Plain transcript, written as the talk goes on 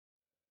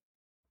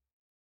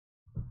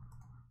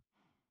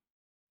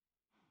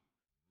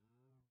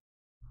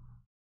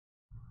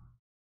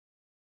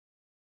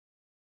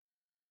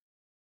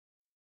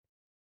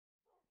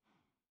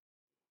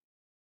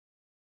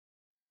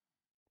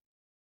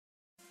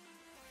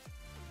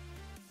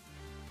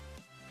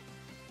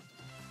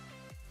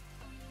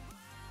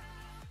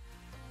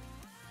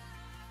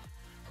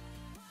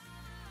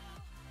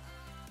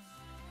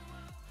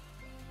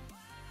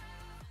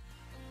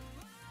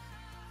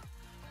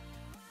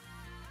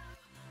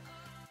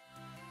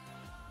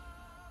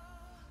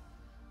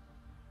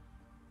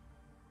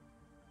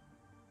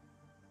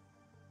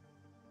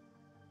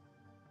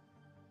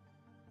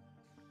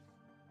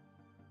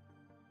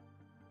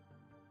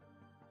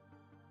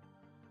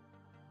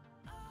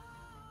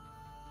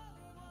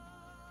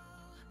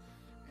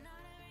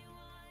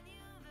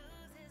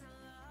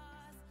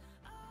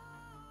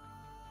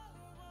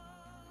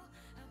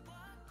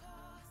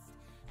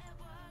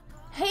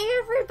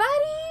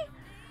everybody!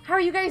 How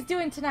are you guys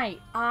doing tonight?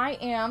 I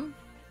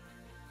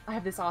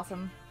have this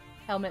awesome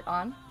helmet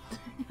on.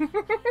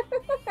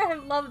 I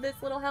love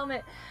this little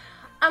helmet.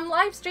 I'm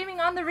live streaming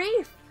on the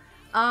Reef.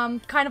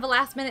 Kind of a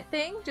last minute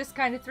thing. Just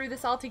kind of threw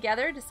this all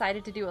together.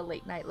 Decided to do a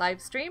late night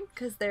live stream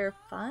because they're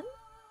fun.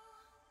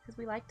 Because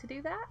we like to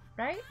do that,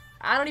 right?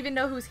 I don't even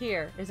know who's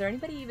here. Is there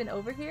anybody even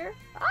over here?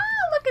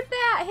 Oh, look at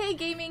that! Hey,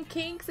 Gaming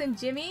Kinks and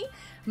Jimmy,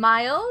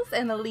 Miles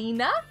and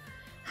Alina.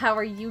 How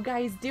are you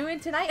guys doing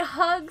tonight?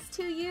 Hugs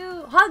to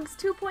you. Hugs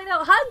 2.0.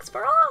 Hugs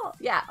for all.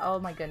 Yeah. Oh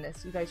my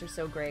goodness. You guys are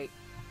so great.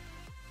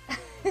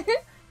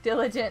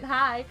 Diligent.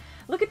 Hi.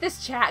 Look at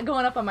this chat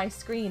going up on my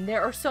screen.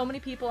 There are so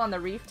many people on the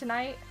Reef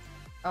tonight.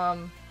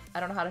 I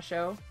don't know how to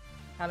show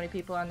how many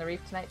people are on the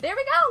Reef tonight. There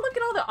we go. Look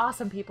at all the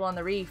awesome people on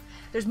the Reef.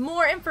 There's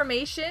more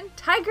information.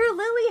 Tiger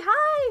Lily,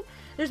 hi.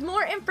 There's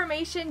more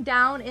information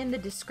down in the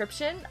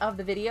description of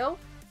the video.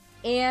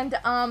 And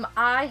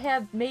I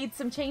have made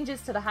some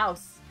changes to the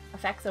house.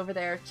 Effects over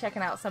there,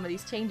 checking out some of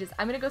these changes.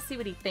 I'm gonna go see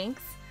what he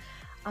thinks.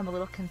 I'm a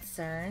little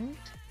concerned.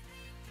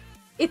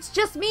 It's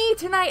just me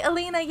tonight,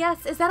 Alina.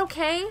 Yes, is that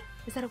okay?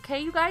 Is that okay,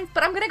 you guys?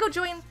 But I'm gonna go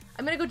join.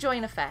 I'm gonna go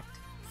join Effect.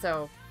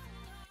 So,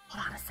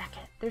 hold on a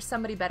second. There's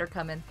somebody better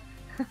coming.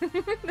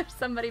 There's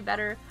somebody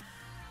better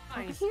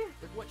over here.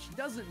 But what she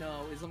doesn't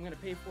know is I'm gonna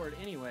pay for it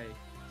anyway.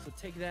 So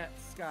take that,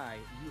 Sky.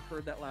 You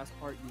heard that last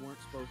part. You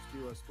weren't supposed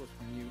to. I was supposed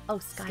to mute. Oh,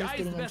 Sky's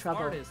getting in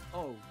trouble. Artist.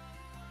 Oh.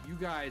 You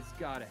guys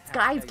gotta have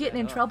Sky's getting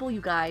in trouble,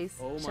 you guys.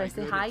 Oh Should I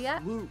say hi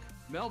yet? Luke,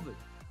 Melvin,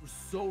 we're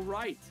so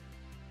right.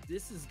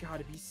 This has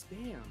gotta be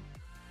spam.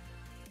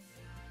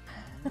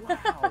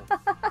 Wow.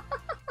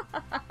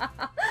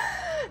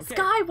 Okay.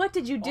 Sky, what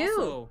did you do?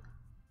 Also,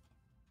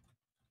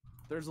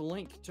 there's a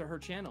link to her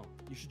channel.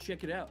 You should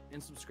check it out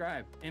and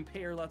subscribe and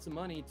pay her lots of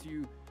money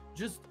to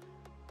just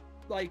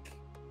like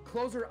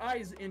close her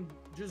eyes and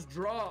just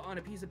draw on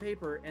a piece of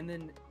paper and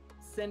then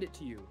send it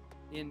to you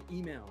in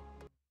email.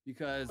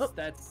 Because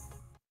that's...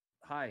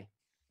 Hi.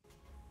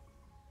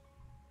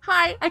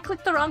 Hi, I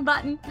clicked the wrong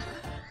button.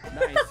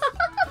 Nice.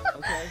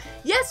 Okay.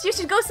 Yes, you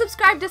should go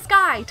subscribe to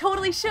Sky.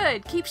 Totally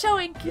should. Keep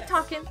showing. Keep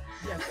talking.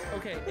 Yes,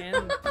 okay.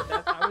 And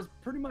I was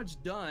pretty much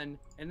done.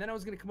 And then I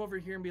was going to come over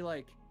here and be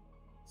like,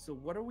 so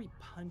what are we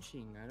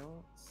punching? I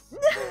don't...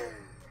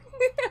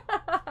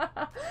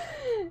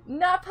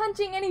 Not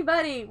punching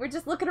anybody. We're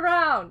just looking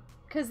around.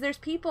 Because there's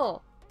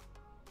people.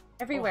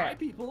 Everywhere. Oh, hi,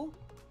 people.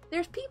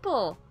 There's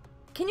people.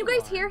 Can you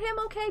guys hear him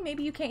okay?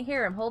 Maybe you can't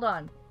hear him. Hold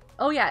on.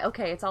 Oh, yeah.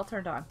 Okay, it's all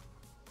turned on.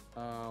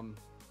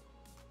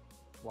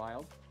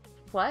 Wild.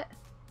 What?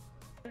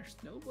 There's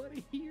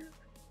nobody here.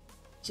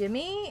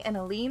 Jimmy and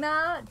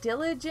Alina,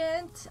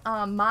 Diligent,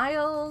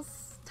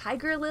 Miles,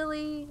 Tiger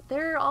Lily.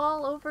 They're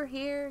all over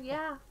here.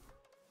 Yeah.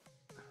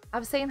 I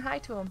was saying hi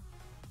to them.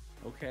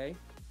 Okay.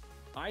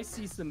 I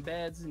see some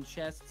beds and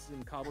chests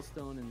and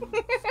cobblestone and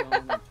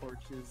stone and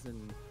torches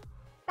and...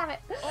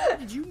 Oh,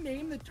 did you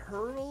name the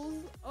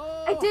turtles?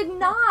 Oh. I did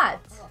not.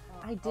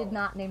 I did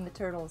not name the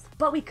turtles,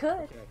 but we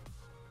could. Okay.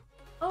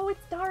 Oh,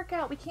 it's dark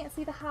out. We can't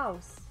see the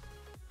house.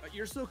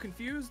 You're so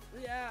confused?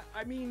 Yeah,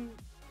 I mean...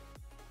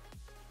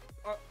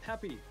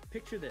 Happy,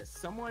 picture this.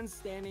 Someone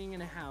standing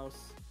in a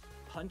house,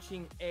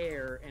 punching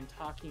air and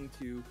talking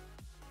to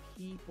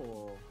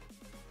people.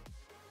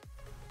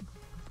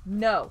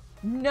 No.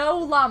 No,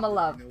 Llama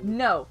Love.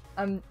 No.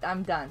 I'm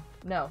done.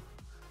 No.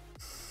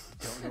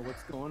 Don't know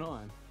what's going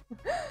on.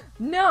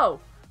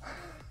 No.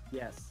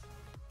 Yes.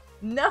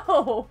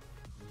 No.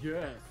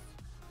 Yes.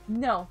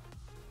 No.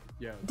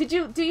 Yeah. Do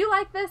you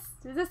like this?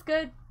 Is this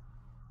good?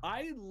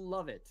 I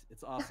love it.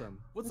 It's awesome.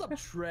 What's up,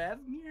 Trev?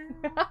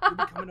 You'll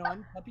be coming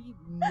on, puppy.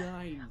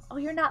 Nice. Oh,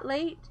 you're not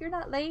late. You're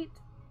not late.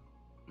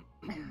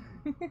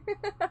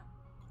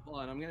 Hold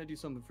on, I'm gonna do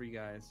something for you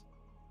guys.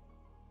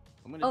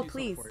 I'm gonna do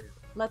please. something for you.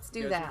 Let's do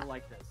you guys that. Are gonna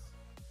like this.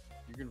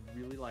 You're gonna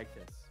really like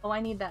this. Oh, I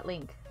need that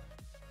link.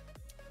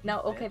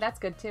 No, okay, that's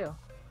good too.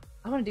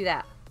 I want to do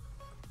that.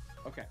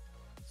 Okay,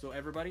 so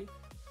everybody.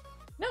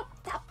 No,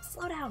 stop.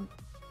 Slow down.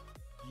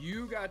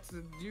 You got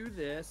to do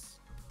this.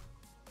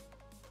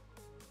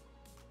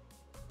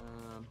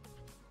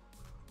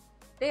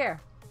 There.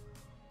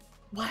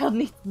 Wild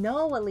needs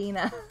no,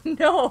 Alina.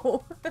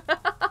 No.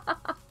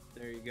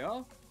 There you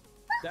go.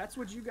 That's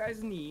what you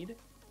guys need.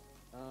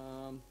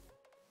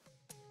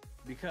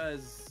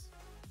 Because.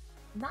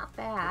 Not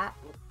that.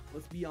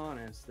 Let's be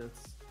honest.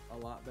 That's a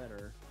lot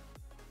better.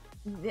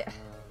 Yeah.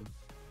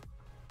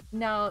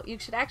 No, you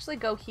should actually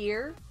go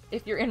here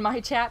if you're in my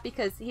chat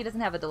because he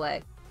doesn't have a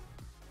delay.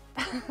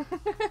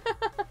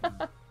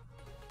 Huh?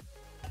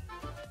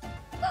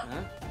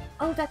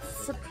 Oh, that's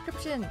a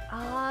subscription.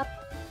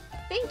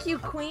 Thank you,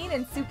 Queen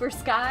and Super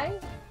Sky.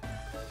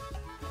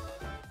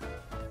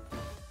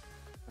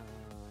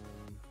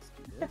 Let's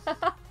do this.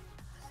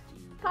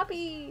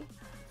 Puppy.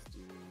 Let's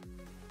do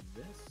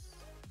this.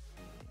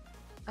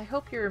 I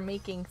hope you're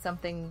making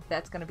something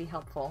that's going to be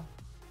helpful.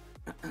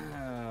 I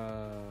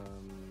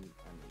mean...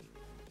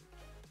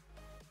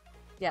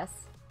 Yes.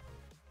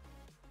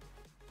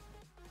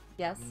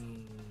 Yes.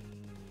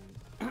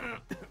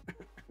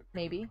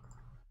 Maybe.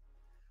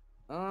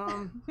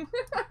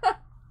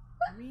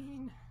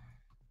 mean,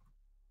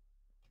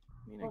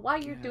 well, while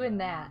you're doing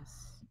that,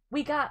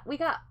 we got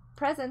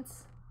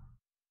presents.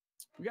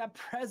 We got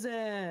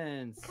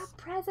presents. We got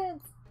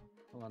presents.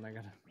 Hold on,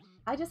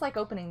 I just like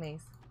opening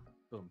these.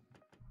 Boom.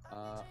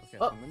 Okay,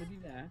 so I'm gonna do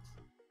that.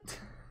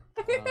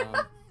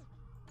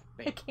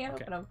 I can't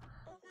open them.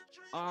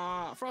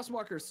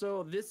 Frostwalker,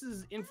 so this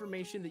is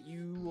information that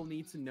you will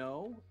need to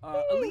know.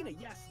 Alina,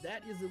 yes,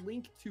 that is a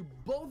link to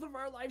both of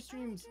our live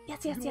streams.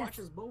 Yes, you can watch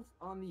us both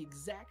on the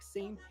exact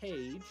same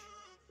page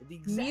at the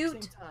exact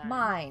Mute same time.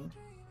 mine.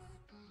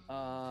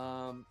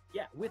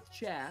 Yeah, with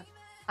chat.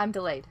 I'm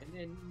delayed. And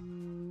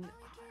then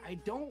I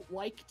don't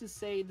like to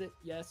say that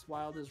yes,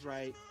 Wild is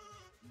right,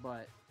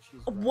 but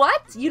she's right.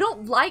 What? You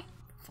don't like?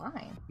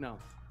 Fine. No,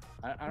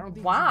 I don't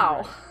think.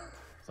 Wow.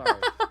 Right. Sorry.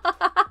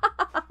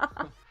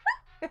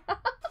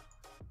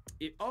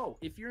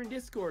 If you're in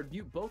Discord,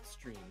 mute both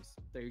streams.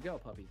 There you go,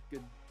 puppy.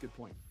 Good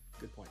point.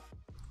 Good point.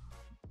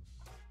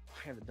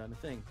 I haven't done a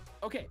thing.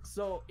 Okay,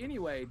 so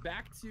anyway,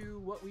 back to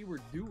what we were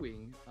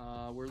doing.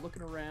 We're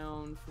looking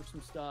around for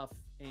some stuff,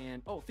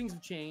 and things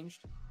have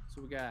changed.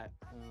 So we got.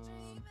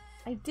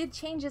 I did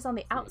changes on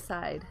the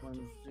outside.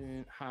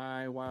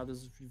 Hi, wow, this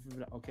is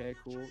okay,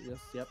 cool. Yes,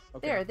 yep.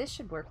 Okay. There, this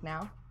should work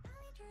now.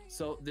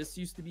 So this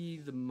used to be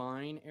the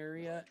mine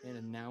area,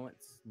 and now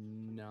it's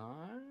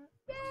not.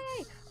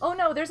 Yay! Oh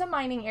no, there's a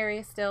mining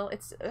area still.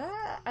 It's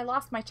I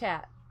lost my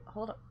chat.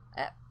 Hold on.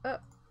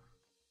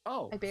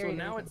 I buried so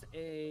now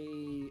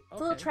everything. it's a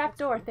little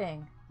trapdoor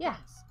thing. Yeah.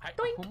 I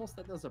almost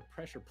thought that was a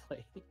pressure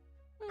plate.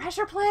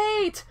 Pressure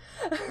plate!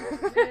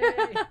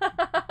 Yay!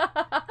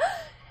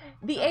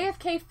 The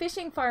AFK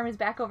fishing farm is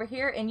back over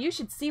here, and you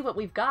should see what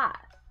we've got.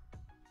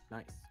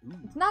 Nice. Ooh.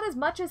 It's not as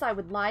much as I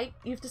would like.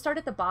 You have to start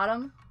at the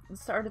bottom.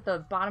 Start at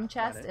the bottom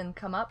chest and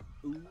come up.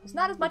 Ooh, it's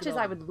not as much as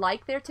I would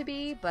like there to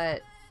be,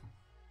 but...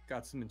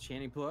 Got some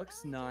enchanting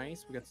books.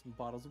 Nice. We got some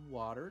bottles of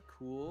water.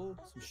 Cool.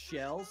 Some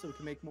shells so we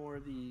can make more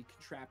of the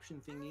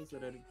contraption thingies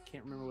that I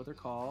can't remember what they're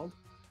called.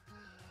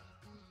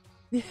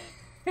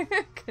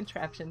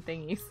 Contraption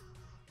thingies.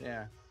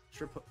 Yeah.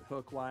 Trip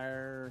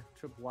wire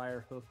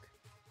hook.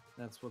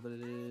 That's what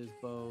it is.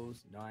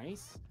 Bows.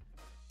 Nice.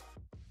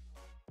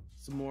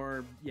 Some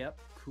more. Yep.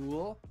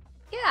 Cool.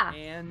 Yeah.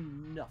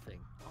 And nothing.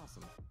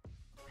 Awesome.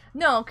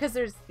 No, because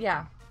there's...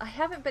 Yeah. I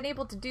haven't been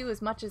able to do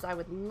as much as I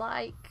would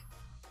like.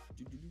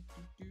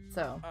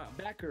 So.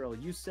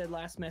 Batgirl, you said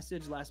last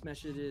message. Last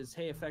message is,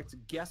 hey, Effect,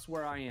 guess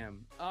where I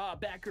am.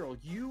 Batgirl,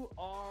 you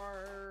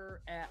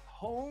are at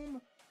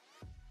home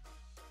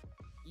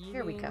eating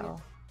Here we go.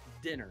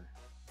 dinner.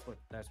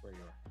 That's where you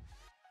are.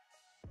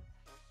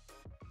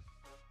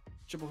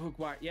 Triple hook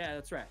wire. Yeah,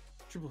 that's right.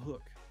 Triple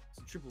hook. It's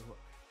a triple hook.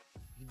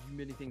 You can do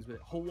many things with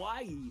it.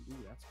 Hawaii.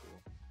 Ooh, that's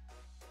cool.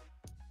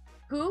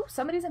 Who?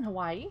 Somebody's in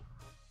Hawaii?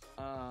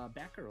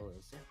 Batgirl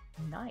is. Yeah.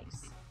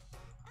 Nice.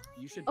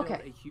 You should build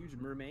a huge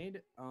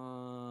mermaid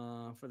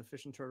for the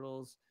fish and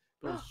turtles.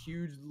 Build a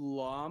huge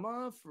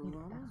llama for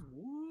llamas.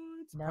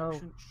 What? No.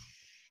 Shh, don't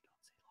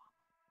say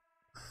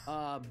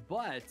llama.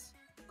 But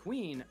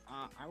Queen,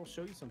 I will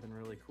show you something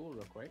really cool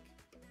real quick.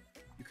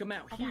 You come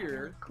out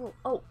here. Really cool.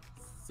 Oh.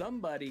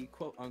 Somebody,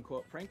 quote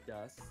unquote, pranked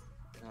us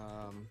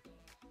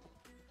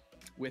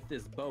with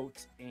this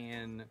boat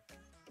and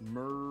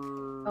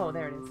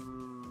there it is.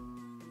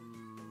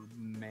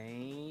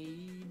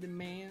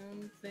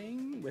 Man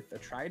thing with a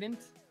trident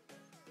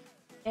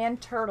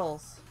and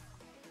turtles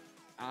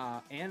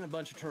and a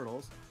bunch of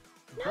turtles.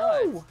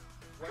 No!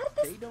 But what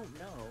they don't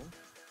know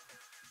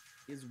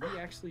is we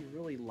actually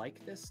really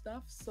like this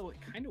stuff, so it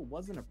kind of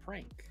wasn't a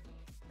prank.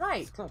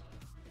 Right.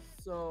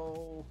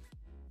 So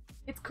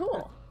it's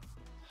cool.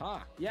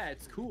 Yeah,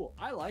 it's cool.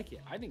 I like it.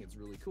 I think it's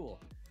really cool.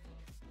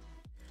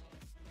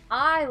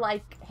 I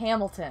like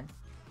Hamilton.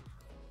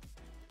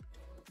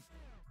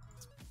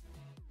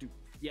 Dude,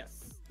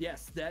 yes,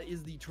 that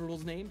is the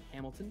turtle's name,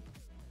 Hamilton.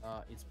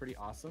 It's pretty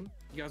awesome.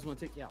 You guys want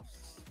to take? Yeah,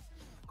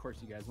 of course.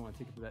 You guys want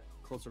to take a bit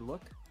closer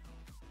look.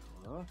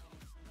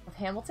 Of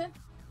Hamilton?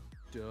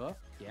 Duh.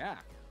 Yeah.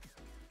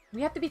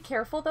 We have to be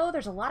careful though.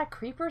 There's a lot of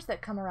creepers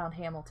that come around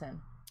Hamilton.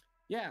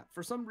 Yeah,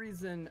 for some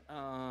reason,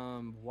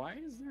 why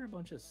is there a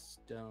bunch of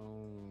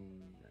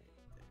stone right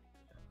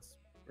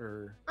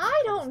there?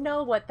 I don't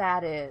know what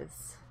that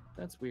is.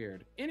 That's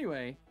weird.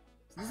 Anyway,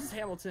 so this is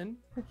Hamilton.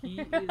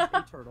 He is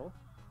a turtle.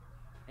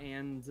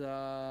 And,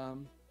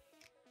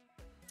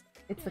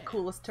 it's the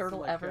coolest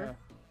turtle ever.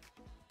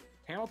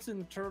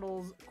 Hamilton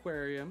Turtles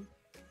Aquarium.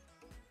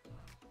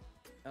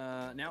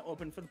 Now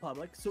open for the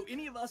public. So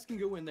any of us can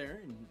go in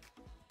there and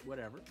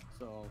whatever.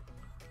 So...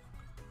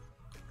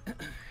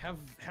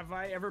 Have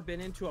I ever been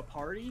into a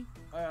party?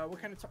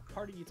 What kind of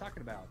party are you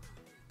talking about?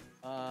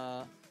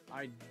 I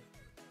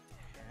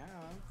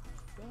have,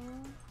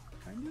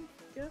 kind of,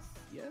 yes.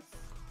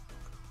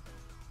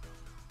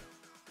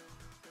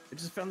 I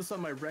just found this on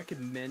my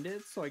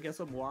recommended, so I guess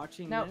I'm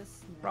watching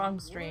this. Wrong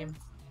stream.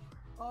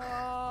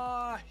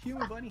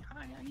 Human Bunny,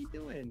 hi, how you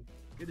doing?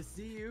 Good to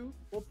see you.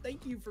 Well,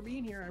 thank you for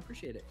being here, I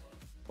appreciate it.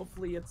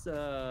 Hopefully it's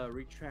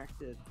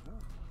retracted.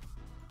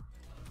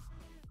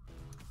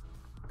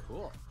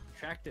 Cool.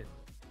 Retracted.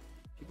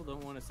 People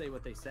don't want to say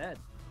what they said.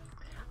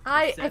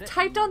 I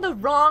typed on the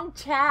wrong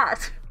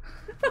chat.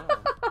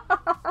 Oh.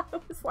 I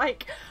was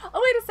like,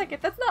 oh, wait a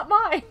second. That's not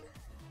mine.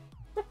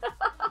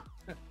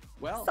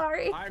 Well,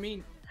 sorry. I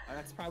mean,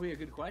 that's probably a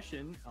good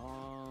question.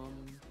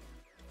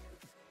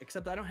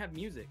 Except I don't have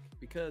music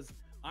because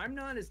I'm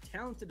not as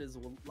talented as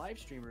live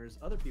streamers,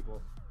 other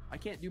people. I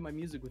can't do my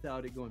music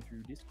without it going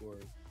through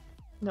Discord.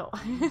 No.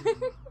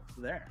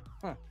 So there.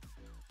 Huh.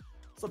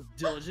 What's up,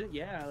 Diligent?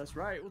 Yeah, that's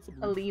right. What's up,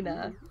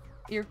 Alina?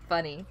 You're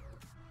funny.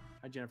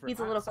 Hi, Jennifer. He's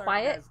a little sorry,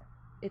 quiet. guys.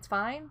 It's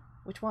fine.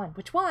 Which one?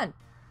 Which one?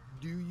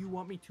 Do you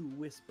want me to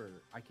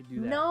whisper? I could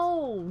do that.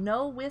 No,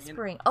 no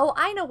whispering. Oh,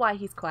 I know why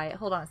he's quiet.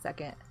 Hold on a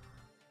second.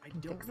 I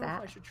don't fix know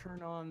that. if I should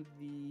turn on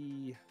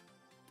the...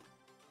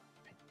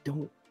 I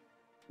don't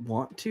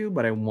want to,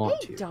 but I want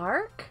Hey, to.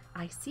 dark.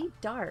 I see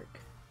dark.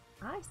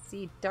 I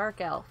see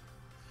dark elf.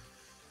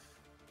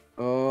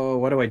 Oh,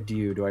 what do I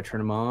do? Do I turn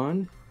them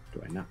on?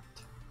 Do I not?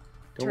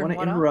 Don't Turn want to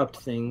what on? interrupt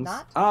things.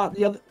 Not?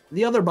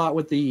 The other bot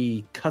with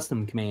the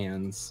custom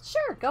commands.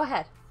 Sure, go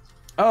ahead.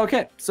 Oh,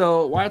 okay.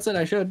 So Wyatt said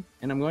I should,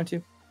 and I'm going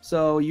to.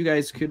 So you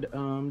guys could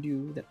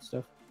do that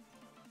stuff.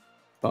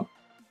 Oh,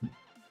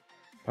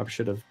 probably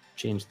should have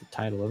changed the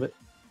title of it.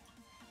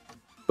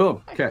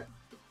 Boom. Okay.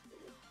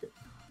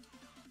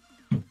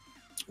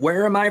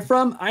 Where am I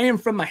from? I am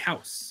from my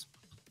house.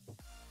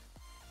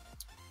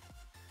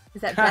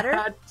 Is that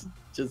better?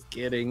 Just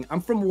kidding. I'm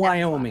from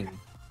Wyoming.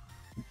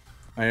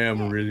 I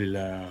am really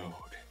loud.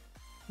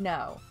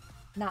 No,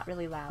 not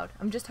really loud.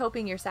 I'm just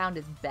hoping your sound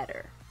is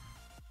better.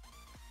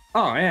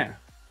 Oh, yeah.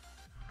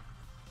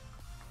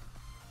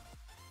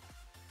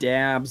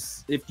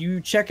 Dabs. If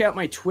you check out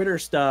my Twitter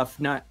stuff,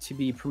 not to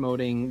be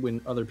promoting when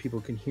other people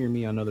can hear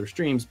me on other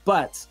streams,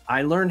 but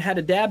I learned how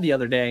to dab the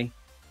other day.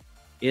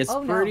 It's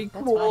pretty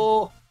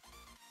cool.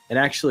 It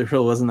actually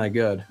really wasn't that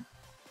good.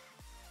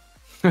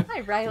 Hi,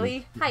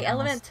 Riley. Hi,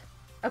 Element.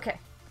 Okay.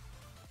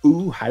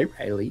 Ooh, hi,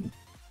 Riley.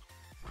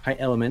 Hi,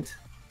 Element.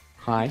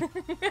 Hi.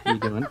 How you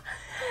doing?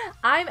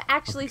 I'm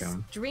actually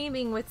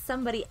streaming with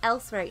somebody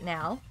else right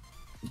now.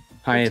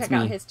 Hi, it's check me.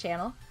 Check out his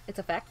channel. It's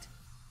Effect.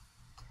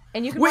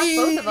 And you can watch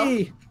both of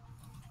them.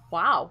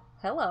 Wow.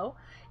 Hello.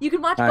 You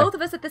can watch both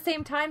of us at the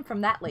same time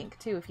from that link,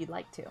 too, if you'd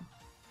like to.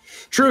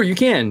 True, you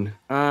can.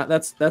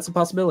 That's a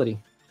possibility.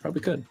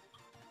 Probably could.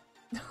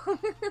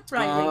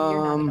 Riley,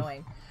 you're not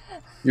annoying.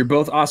 You're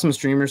both awesome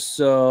streamers,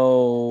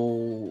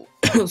 so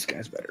this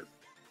guy's better.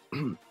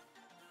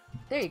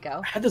 There you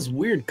go. I had this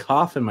weird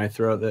cough in my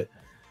throat that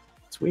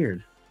it's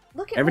weird.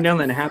 Look at every now and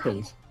then it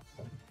happens.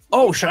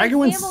 Oh, should I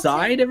go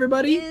inside,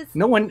 everybody?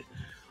 No one.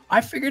 I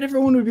figured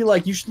everyone would be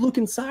like, you should look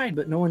inside,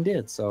 but no one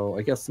did. So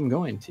I guess I'm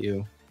going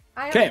to.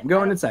 Okay, I'm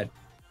going inside.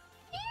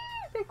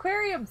 The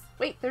aquariums.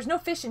 Wait, there's no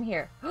fish in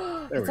here.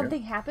 Did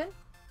something happen?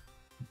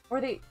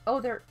 Or they? Oh,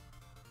 they're.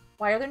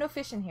 Why are there no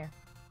fish in here?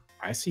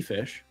 I see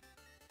fish.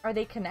 Are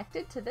they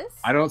connected to this?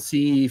 I don't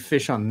see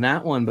fish on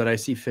that one, but I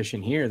see fish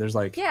in here. There's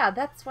like... Yeah,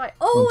 that's why.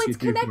 Oh, 1, 2, it's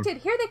 3, connected.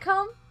 4. Here they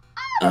come.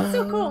 Ah, that's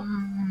so cool.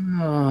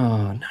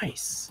 Oh,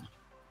 nice.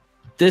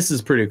 This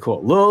is pretty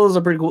cool. Those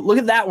are pretty cool. Look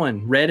at that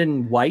one. Red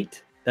and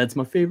white. That's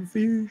my favorite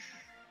fish.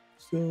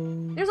 So...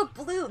 There's a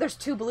blue. There's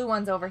 2 blue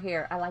ones over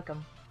here. I like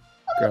them.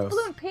 Oh, there's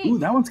blue and pink. Ooh,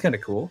 that one's kind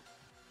of cool.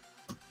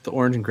 The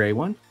orange and gray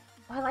one.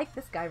 Oh, I like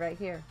this guy right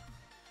here.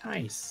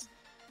 Nice.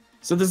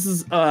 So this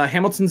is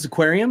Hamilton's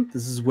Aquarium.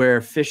 This is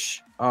where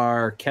fish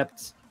are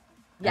kept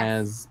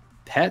as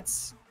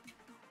pets,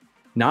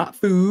 not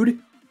food.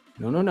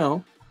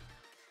 No.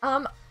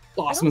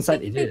 Awesome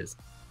inside. It is.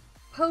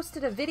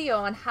 Posted a video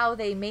on how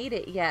they made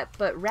it yet,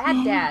 but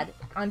Rad Dad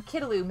on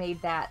Kidaloo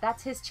made that.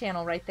 That's his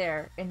channel right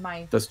there in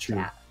my That's true.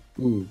 chat.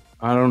 Ooh,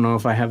 I don't know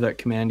if I have that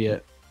command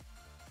yet.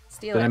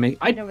 Steal it. I make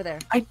right over there.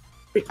 I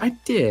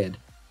did.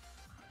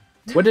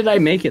 What did I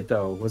make it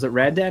though? Was it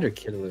Rad Dad or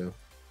Kidaloo?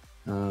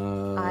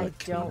 I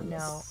don't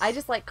know. I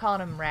just like calling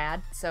him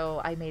Rad,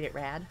 so I made it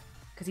Rad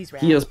because he's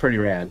rad. He is pretty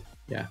rad.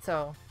 Yeah.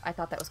 So I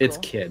thought that was cool. It's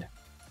Kid.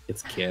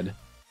 It's Kid.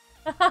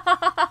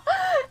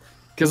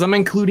 Because I'm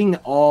including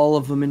all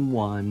of them in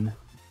one.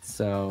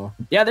 So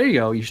yeah, there you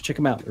go. You should check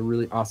them out. They're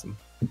really awesome.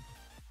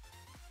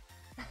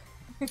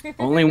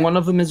 Only one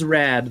of them is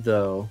rad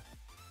though.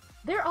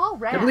 They're all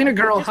rad. Evelina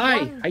girl,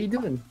 hi. How you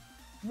doing?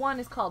 One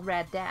is called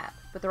Rad Dad,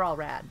 but they're all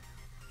rad.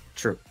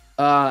 True.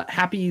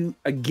 Happy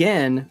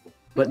again.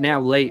 But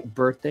now late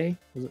birthday.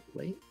 Was it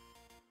late?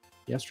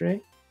 Yesterday?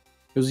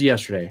 It was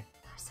yesterday.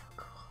 That's so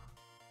cool.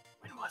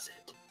 When was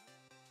it?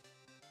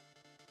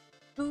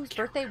 Whose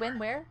birthday? When?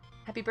 Where?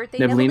 Happy birthday,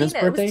 Nevelina's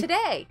Nevelina. birthday? It was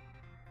today.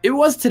 It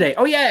was today.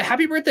 Oh yeah,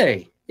 happy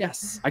birthday.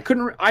 Yes.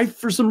 I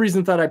for some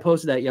reason thought I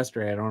posted that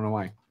yesterday. I don't know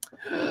why.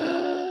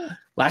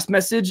 Last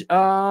message.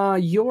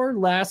 Your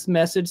last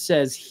message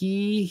says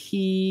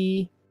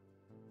he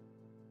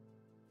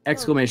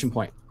exclamation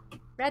point.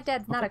 Rad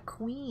Dad's not a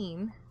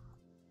queen.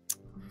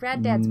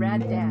 Rad Dad's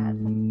Rad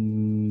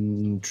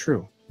Dad.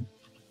 True.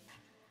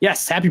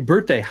 Yes, happy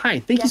birthday. Hi,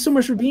 thank you so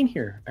much for being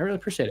here. I really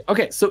appreciate it.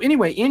 Okay, so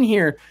anyway, in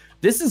here,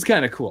 this is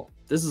kind of cool.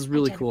 This is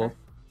really cool.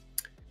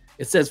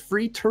 It says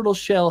free turtle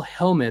shell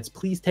helmets.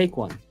 Please take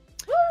one.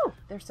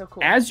 They're so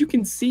cool. As you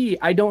can see,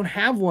 I don't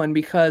have one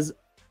because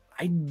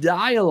I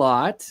die a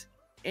lot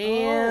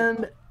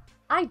and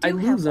I I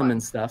lose them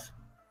and stuff.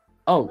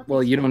 Oh,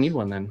 well, you don't need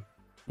one then.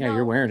 Yeah, No.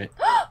 you're wearing it.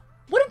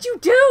 What did you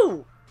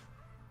do?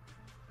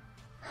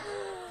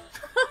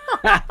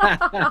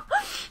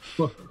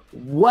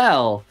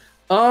 Well,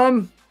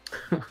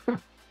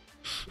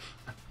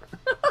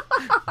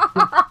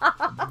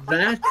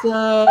 that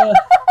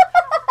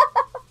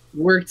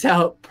worked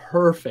out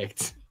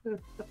perfect.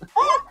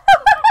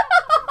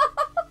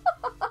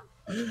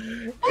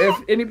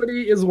 If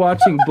anybody is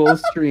watching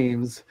both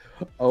streams,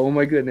 oh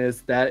my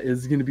goodness, that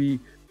is gonna be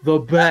the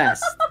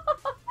best.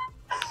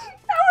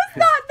 That was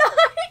not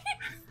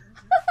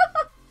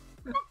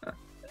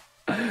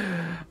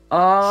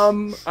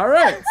nice. All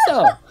right,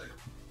 so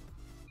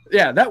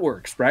yeah, that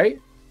works, right?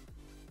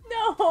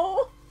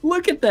 No.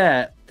 Look at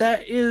that.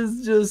 That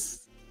is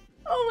just.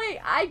 Oh wait,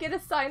 I get to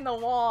sign the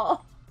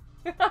wall.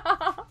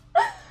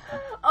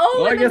 Oh,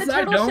 Well, I and then guess the I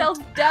turtle don't. shell's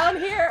down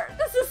here.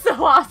 This is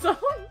so awesome.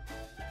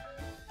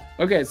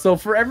 Okay, so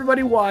for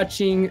everybody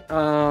watching,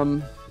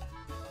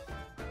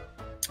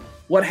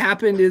 what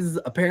happened is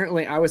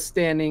apparently I was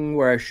standing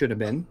where I should have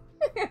been.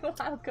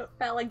 Wild goat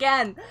fell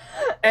again.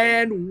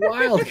 And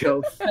Wild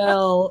Goat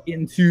fell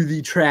into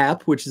the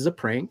trap, which is a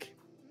prank.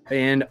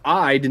 And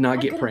I did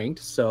not get pranked,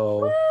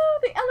 so. Woo,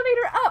 the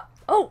elevator up.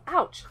 Oh,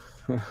 ouch.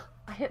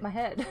 I hit my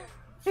head.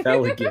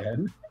 Fell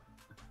again.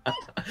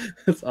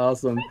 That's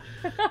awesome.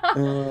 That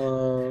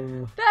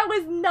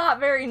was not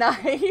very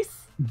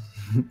nice.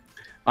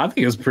 I think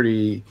it was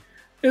pretty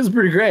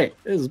great.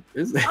 It was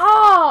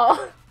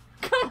Oh,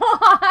 come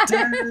on. Guys,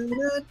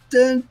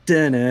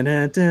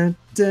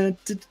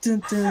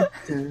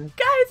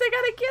 I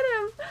gotta get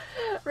him.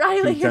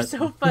 Riley, you're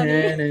so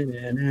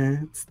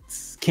funny.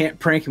 Can't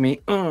prank me.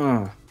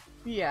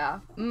 Yeah.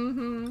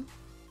 Mm-hmm.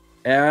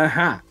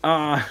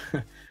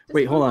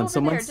 Wait, hold on.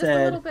 Someone just a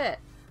little said, bit.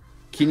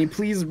 can you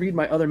please read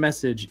my other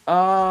message?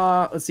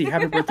 Let's see.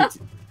 Happy birthday.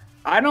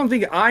 I don't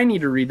think I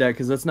need to read that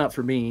because that's not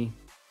for me.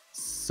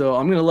 So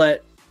I'm going to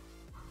let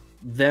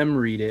them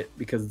read it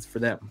because it's for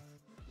them.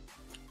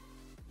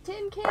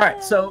 Tin cans. All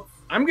right. So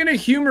I'm going to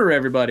humor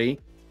everybody.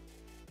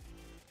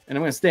 And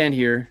I'm going to stand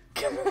here.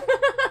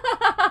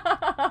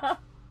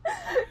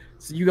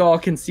 So you all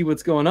can see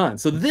what's going on.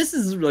 So this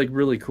is like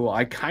really cool.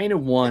 I kind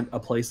of want a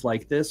place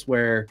like this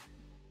where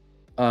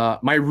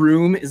my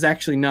room is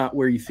actually not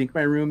where you think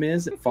my room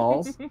is. It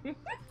falls. In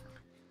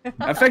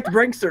fact, the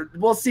pranks are,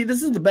 well, see,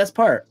 this is the best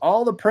part.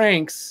 All the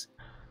pranks,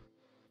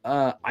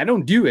 I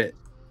don't do it.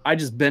 I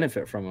just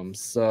benefit from them.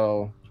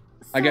 So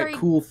I got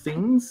cool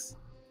things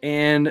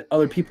and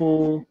other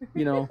people,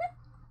 you know.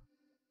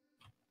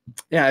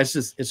 Yeah, it's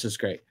just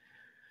great.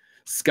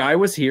 Sky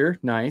was here.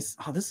 Nice.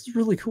 Oh, this is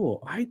really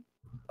cool. I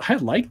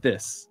like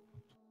this.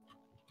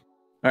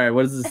 All right,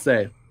 what does this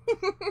say?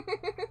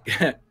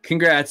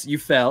 Congrats, you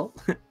fell.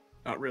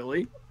 Not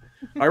really.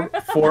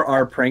 For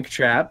our prank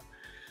trap.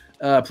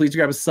 Please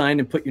grab a sign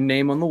and put your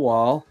name on the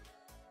wall.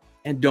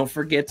 And don't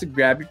forget to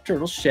grab your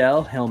turtle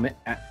shell helmet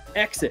at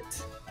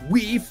exit.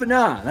 We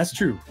fana. That's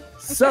true.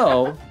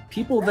 So,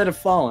 people that have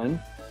fallen,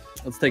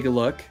 let's take a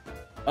look.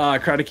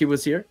 Aquatic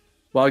was here.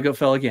 Wild Goat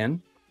fell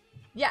again.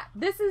 Yeah,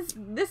 this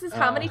is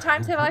how many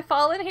times have I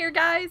fallen here,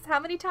 guys? How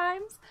many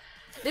times?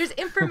 There's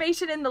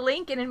information in the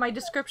link and in my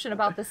description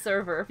about the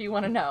server if you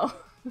want to know.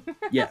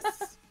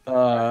 Yes.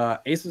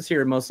 Ace was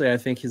here mostly. I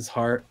think his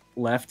heart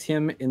left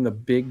him in the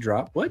big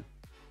drop. What?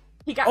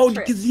 He got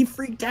tricked. Because he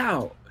freaked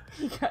out.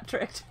 He got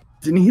tricked.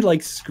 Didn't he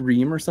like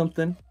scream or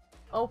something?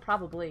 Oh,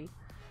 probably.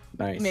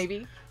 Nice.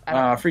 Maybe.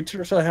 Free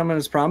turtle shell helmet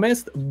as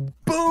promised.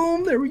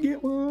 Boom! There we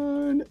get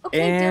one.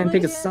 Okay, and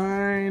take a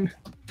diligent. sign.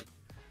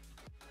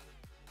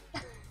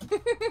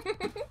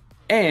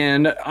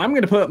 And I'm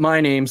gonna put my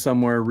name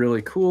somewhere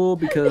really cool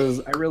because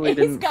I really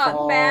didn't. He's got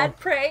fall. mad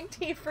pranked.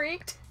 He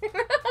freaked.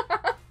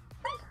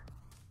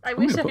 I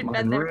wish I put had mine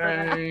been there for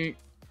that. right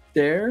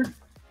there.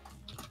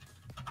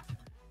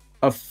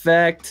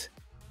 Effect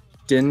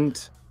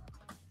didn't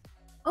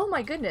Oh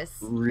my goodness.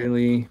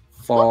 really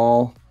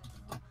fall.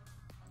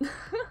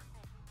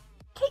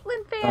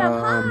 Caitlin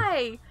fam,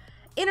 hi.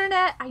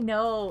 Internet, I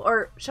know.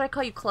 Or should I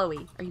call you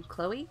Chloe? Are you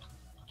Chloe?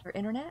 Or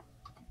Internet?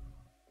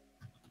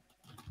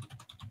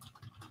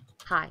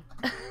 Hi.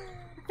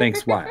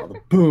 Thanks, Wild.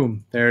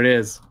 Boom. There it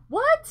is.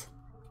 What?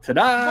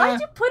 Ta-da! Why'd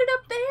you put it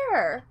up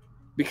there?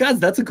 Because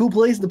that's a cool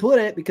place to put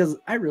it because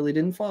I really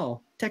didn't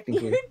fall,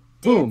 technically. You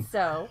Boom. did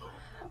so.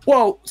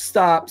 Whoa,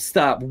 stop.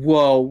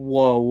 Whoa.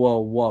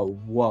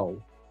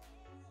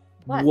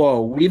 What?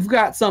 Whoa, we've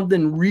got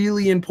something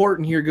really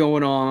important here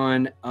going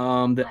on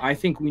that I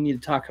think we need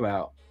to talk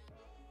about.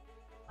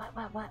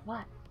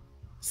 What?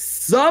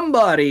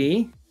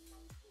 Somebody,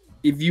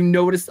 if you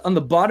noticed on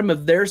the bottom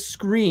of their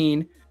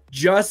screen,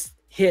 just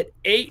hit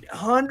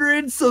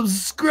 800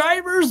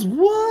 subscribers.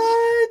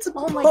 What?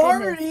 Oh my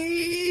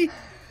party!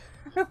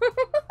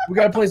 We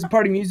gotta play some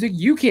party music.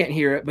 You can't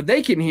hear it, but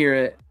they can hear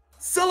it.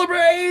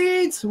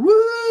 Celebrate!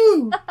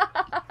 Woo!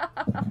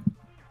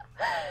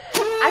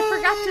 I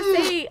forgot to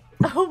say,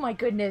 oh my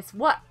goodness,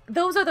 what?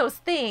 Those are those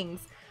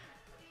things.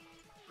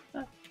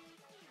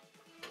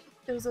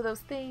 Those are those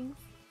things.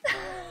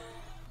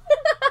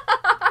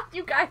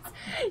 You guys,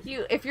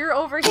 if you're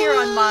over here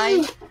on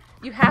mine,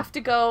 you have to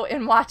go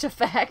and watch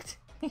Effect.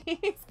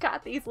 He's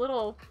got these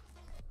little...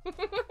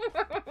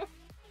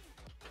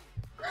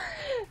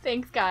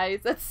 Thanks, guys.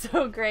 That's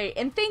so great.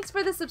 And thanks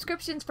for the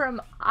subscriptions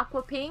from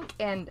Aquapink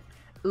and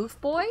Oof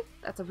Boy.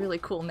 That's a really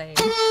cool name.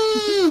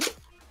 I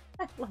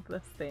love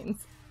those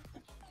things.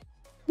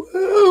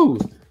 Woo!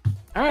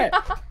 All right.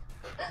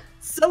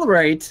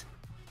 Celebrate.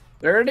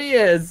 There it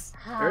is.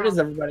 There it is,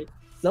 everybody.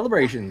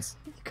 Celebrations.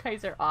 You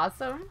guys are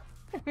awesome.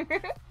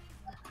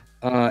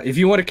 If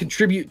you want to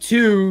contribute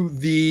to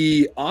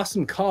the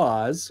awesome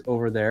cause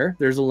over there,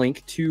 there's a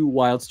link to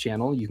Wild's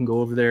channel. You can go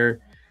over there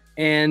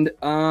and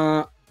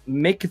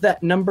make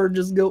that number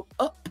just go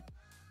up.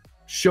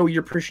 Show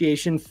your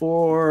appreciation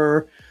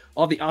for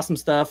all the awesome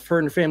stuff her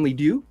and her family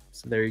do.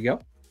 So there you go.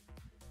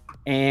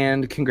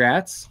 And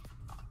congrats.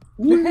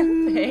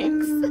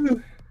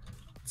 Thanks.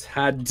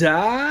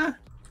 Ta-da.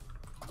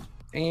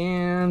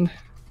 And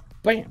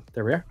bam.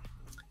 There we are.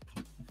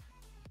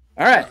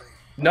 All right.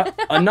 No,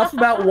 enough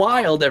about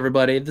Wild,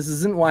 everybody. This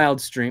isn't Wild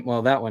stream.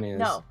 Well, that one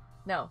is.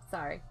 No,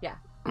 sorry. Yeah.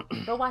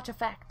 Go watch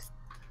Effect.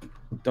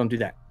 Don't do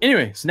that.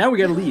 Anyway, so now we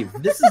gotta leave.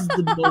 This is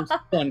the most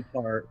fun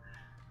part.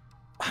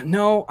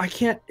 No, I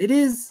can't. It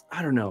is.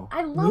 I don't know.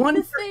 I love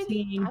this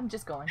thing. I'm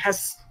just going.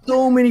 Has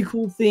so many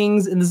cool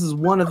things, and this is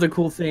one of the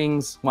cool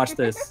things. Watch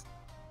this.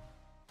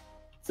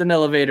 It's an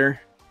elevator.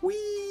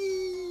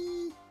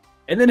 Whee!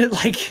 And then it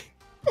like.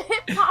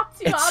 It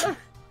pops you out of.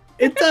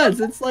 It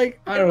does. It's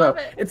like I don't know.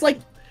 It's like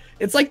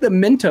the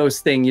Mentos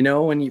thing, you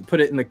know, when you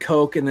put it in the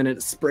Coke and then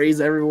it sprays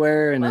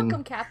everywhere. And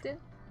Welcome, Captain.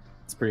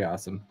 It's pretty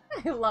awesome.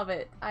 I love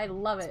it. I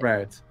love it.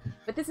 Right.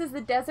 But this is the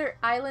Desert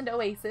Island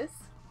Oasis.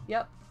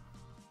 Yep.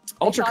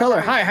 Ultra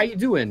Color. Hi, how you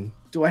doing?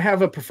 Do I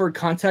have a preferred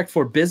contact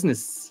for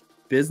business?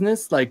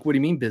 Business? Like, what do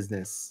you mean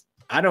business?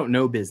 I don't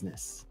know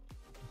business.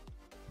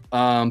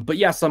 But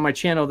yes, on my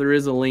channel there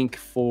is a link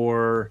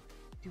for.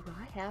 Do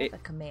I have a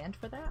command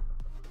for that?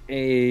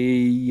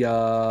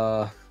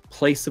 A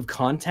place of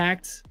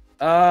contact.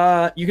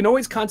 You can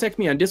always contact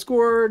me on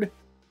Discord,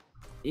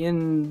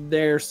 in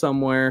there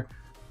somewhere,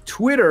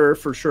 Twitter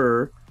for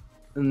sure,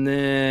 and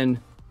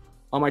then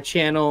on my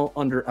channel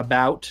under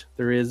About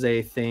there is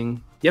a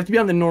thing. You have to be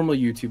on the normal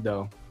YouTube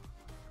though,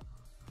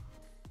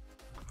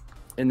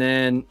 and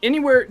then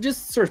anywhere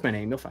just search my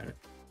name, you'll find it.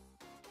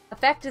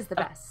 Effect is the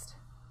best.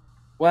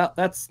 Well,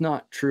 that's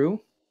not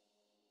true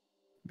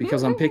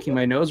because I'm picking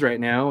my nose right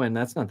now, and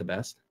that's not the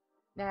best.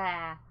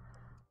 Nah.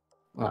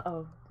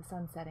 Uh-oh, the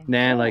sun's setting.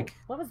 Nah, like...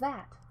 What was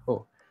that?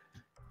 Oh,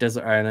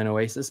 Desert Island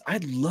Oasis. I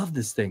love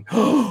this thing.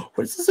 Oh,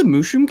 what is this, a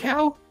mushroom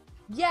cow?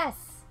 Yes!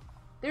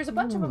 There's a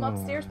bunch of them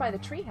upstairs by the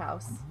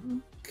treehouse.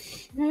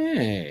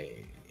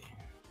 Okay.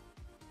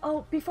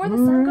 Oh, before the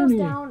sun goes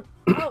down...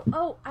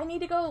 Oh, I need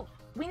to go...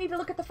 We need to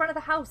look at the front of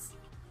the house.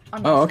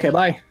 Oh, okay,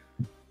 bye.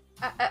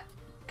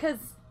 Because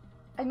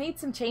I made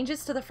some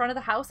changes to the front of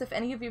the house, if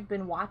any of you have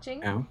been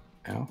watching. Ow,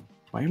 ow.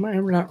 Why am I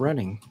ever not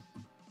running?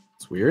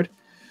 It's weird.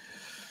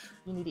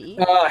 You need to eat?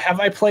 Have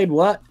I played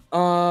what?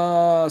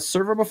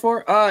 Server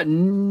before?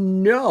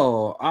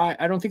 No.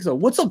 I don't think so.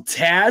 What's up,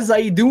 Taz? How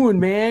you doing,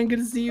 man? Good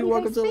to see you.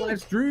 Welcome to the live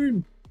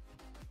stream.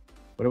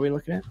 What are we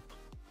looking at?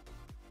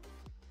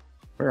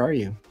 Where are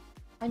you?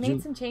 I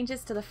made some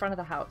changes to the front of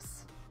the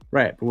house.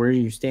 Right, but where are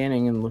you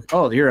standing and look?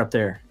 Oh, you're up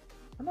there.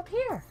 I'm up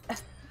here.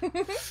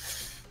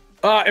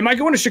 Am I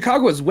going to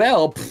Chicago as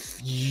well? Pff,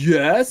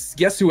 yes.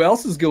 Guess who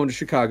else is going to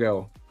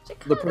Chicago?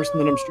 The person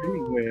that I'm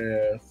streaming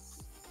with.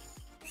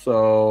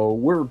 So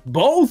we're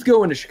both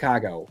going to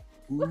Chicago.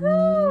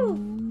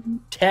 Woohoo!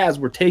 Taz,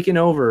 we're taking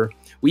over.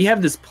 We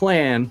have this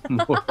plan.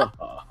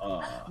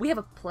 We have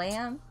a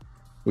plan?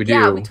 We do.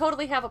 Yeah, we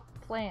totally have a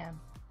plan.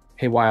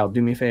 Hey, Wild,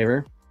 do me a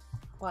favor.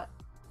 What?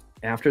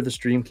 After the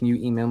stream, can you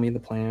email me the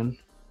plan?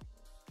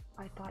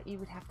 I thought you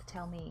would have to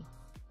tell me.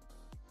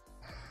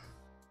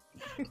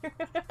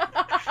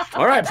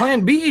 All right,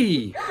 plan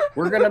B.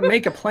 We're going to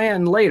make a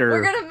plan later.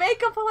 We're going to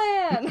make a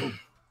plan.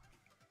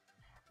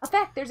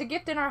 Effect, there's a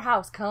gift in our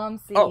house. Come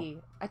see. Oh,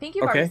 I think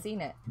you've already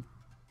seen it.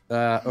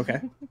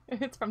 Okay.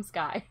 It's from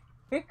Sky.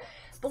 But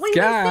what do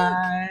you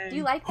guys think? Do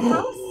you like the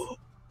house?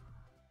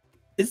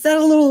 Is that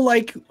a little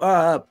like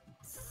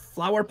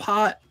flower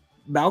pot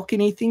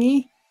balcony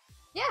thingy?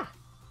 Yeah.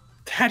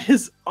 That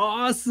is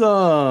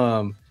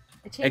awesome.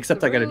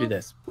 Except I got to do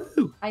this.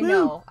 Woo, I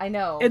know.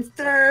 It's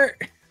dirt.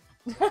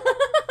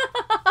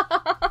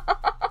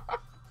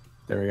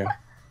 There we go.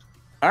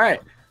 All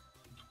right.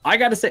 I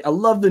got to say, I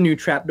love the new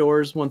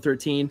trapdoors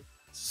 113.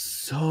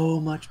 So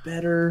much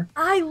better.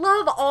 I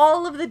love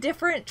all of the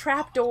different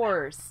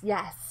trapdoors.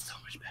 Yes. So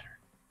much better.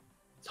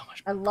 So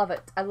much better. I love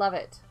it. I love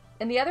it.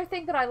 And the other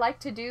thing that I like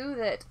to do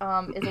that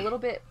is a little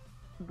bit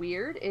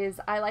weird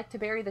is I like to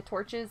bury the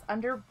torches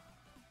under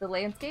the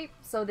landscape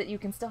so that you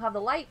can still have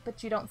the light,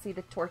 but you don't see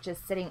the torches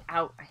sitting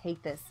out. I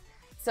hate this.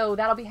 So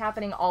that'll be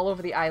happening all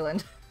over the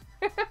island.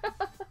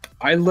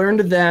 I learned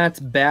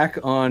that back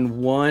on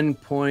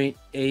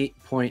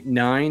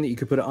 1.8.9 that you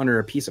could put it under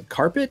a piece of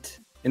carpet.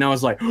 And I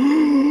was like,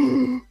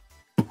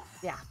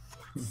 Yeah.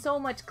 So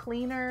much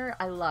cleaner.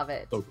 I love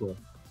it. So cool.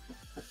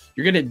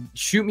 You're gonna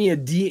shoot me a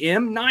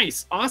DM?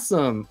 Nice,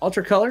 awesome.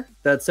 Ultra color.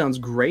 That sounds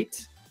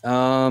great.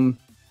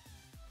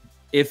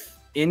 If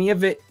any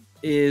of it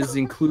is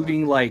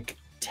including like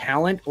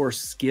talent or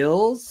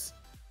skills,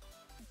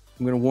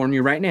 I'm gonna warn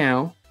you right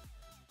now.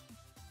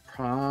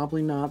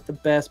 Probably not the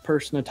best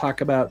person to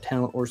talk about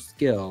talent or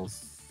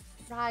skills.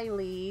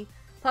 Riley,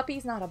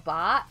 Puppy's not a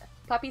bot.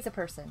 Puppy's a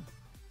person.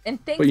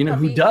 And thanks, But you know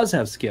Puppy. who does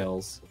have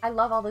skills? I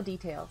love all the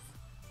details.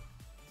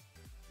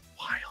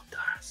 Wild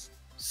does.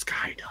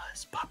 Sky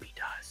does. Puppy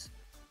does.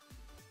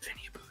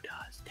 Vinny Boo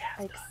does.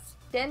 I Taz does.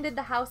 extended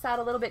the house out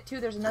a little bit too.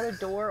 There's another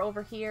door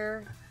over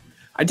here.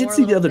 I did More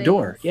see the little other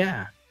door. things.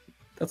 Yeah.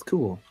 That's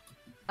cool.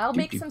 I'll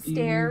make some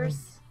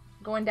stairs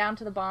going down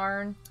to the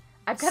barn.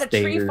 I've got a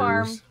tree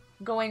farm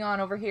going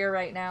on over here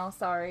right now.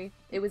 Sorry.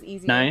 It was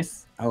easy.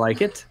 Nice. I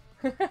like it.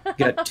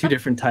 Got 2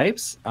 different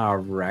types. All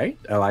right.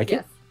 I like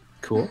it.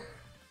 Cool.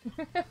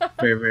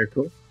 Very, very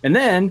cool. And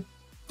then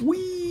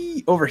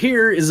over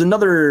here is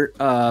another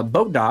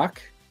boat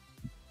dock.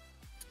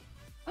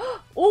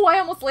 Oh, I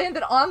almost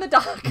landed on the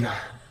dock.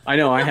 I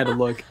know. I had to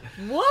look.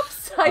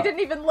 Whoops. I didn't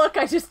even look.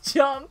 I just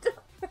jumped.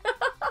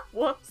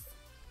 Whoops.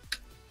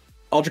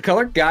 Ultra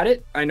color. Got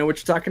it. I know what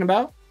you're talking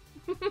about.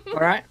 All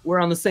right. We're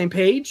on the same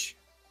page.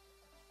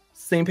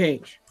 Same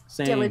page.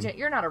 Same. Diligent.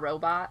 You're not a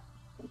robot.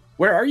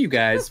 Where are you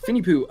guys?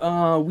 Finny Poo.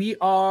 We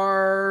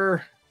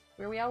are...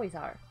 Where we always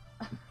are.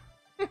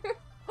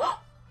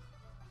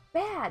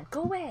 Bad.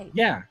 Go away.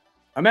 Yeah.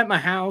 I'm at my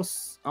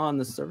house on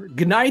the server.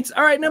 Good night.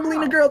 All right,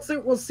 Nebelina girl. So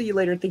we'll see you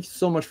later. Thank you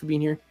so much for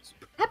being here.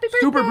 Happy birthday.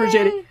 Super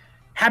appreciate it.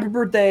 Happy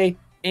birthday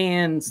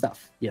and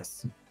stuff.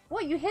 Yes.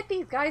 Well, you hit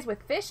these guys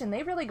with fish and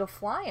they really go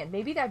flying.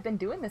 Maybe I've been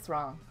doing this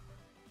wrong.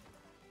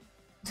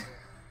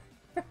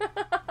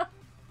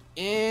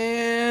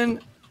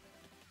 And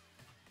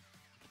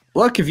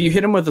look, if you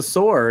hit them with a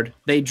sword,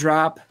 they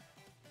drop.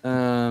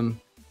 Yuck.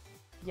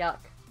 What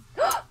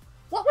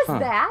was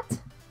that?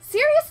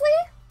 Seriously?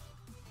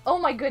 Oh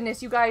my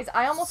goodness, you guys!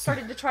 I almost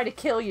started to try to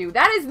kill you.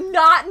 That is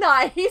not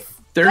nice.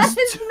 There's that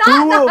is 2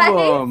 not of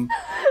nice. them.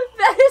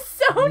 That is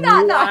so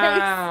not nice.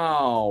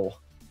 Wow.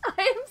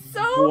 I am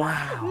so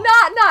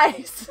not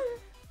nice.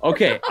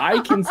 Okay, I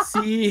can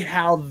see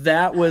how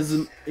that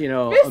was, you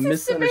know, Mrs. a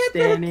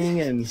misunderstanding,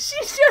 Samantha, and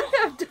she should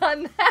have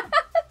done that.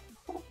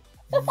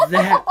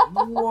 that.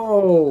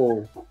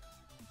 Whoa!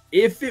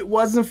 If it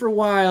wasn't for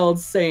Wild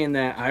saying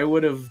that, I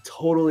would have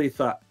totally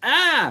thought,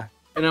 and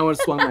I would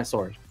have swung my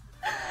sword.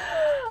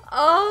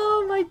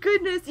 Oh my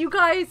goodness, you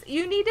guys,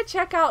 you need to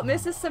check out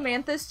Mrs.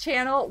 Samantha's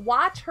channel.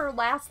 Watch her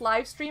last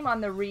live stream on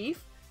the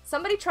Reef.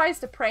 Somebody tries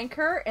to prank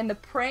her, and the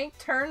prank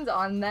turns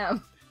on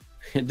them.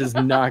 It does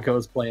not go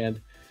as planned.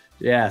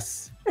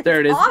 Yes, there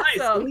it is. Awesome.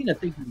 Nice, Alina.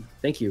 Thank you.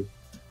 Thank you.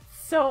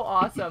 So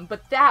awesome,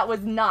 but that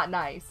was not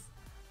nice.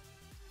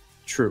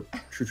 True. All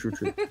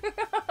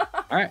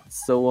right,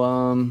 so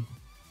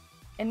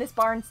And this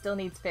barn still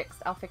needs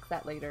fixed. I'll fix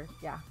that later.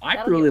 Yeah.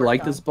 I really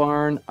like this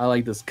barn. I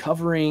like this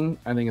covering.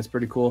 I think it's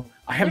pretty cool.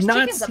 I have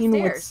not seen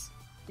what's.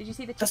 Did you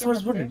see the chickens? That's what I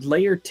was wondering.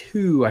 Layer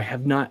 2, I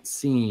have not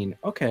seen.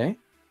 Okay.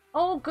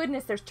 Oh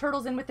goodness, there's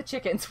turtles in with the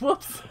chickens.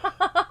 Whoops.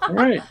 All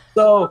right.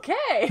 So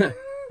okay.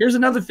 Here's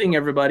another thing,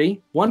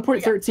 everybody.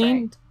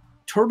 1.13.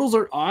 Turtles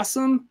are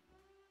awesome,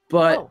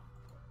 but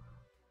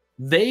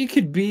they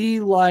could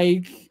be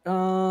like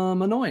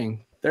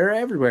annoying. They're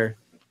everywhere.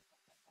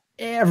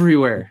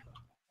 Everywhere.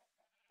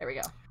 There we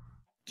go.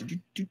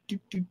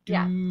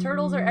 Yeah,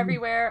 turtles are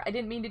everywhere. I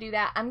didn't mean to do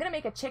that. I'm gonna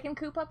make a chicken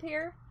coop up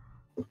here.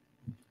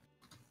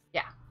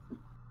 Yeah.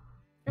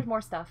 There's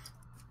more stuff.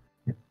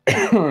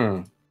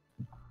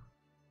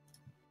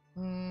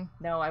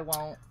 No, I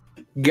won't.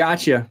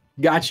 Gotcha.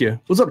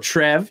 What's up,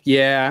 Trev?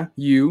 Yeah,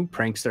 you,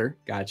 prankster.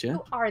 Gotcha.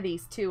 Who are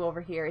these two over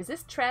here? Is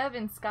this Trev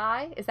and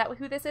Sky? Is that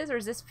who this is, or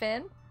is this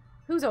Finn?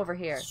 Who's over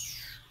here?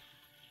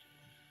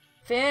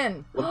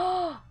 Finn.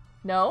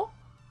 No?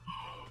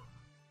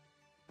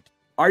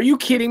 Are you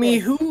kidding me?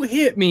 Who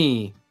hit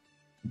me?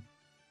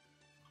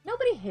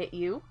 Nobody hit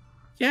you.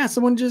 Yeah,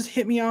 someone just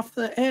hit me off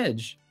the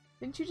edge.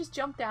 Didn't you just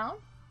jump down?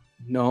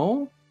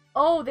 No.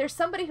 Oh, there's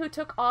somebody who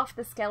took off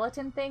the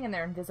skeleton thing and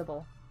they're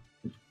invisible.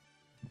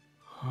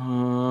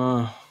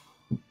 Who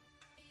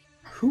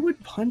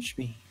would punch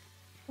me?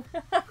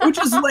 Who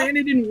just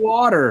landed in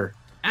water?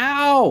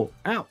 Ow!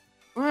 Ow!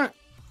 Come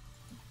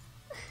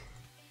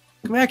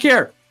back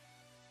here!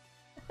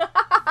 Come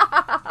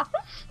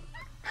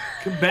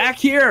back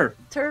here!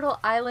 Turtle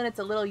Island, it's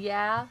a little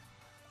yeah.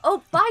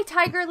 Oh, bye,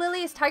 Tiger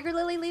Lily. Is Tiger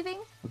Lily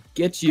leaving?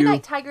 Get you. Good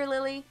night, Tiger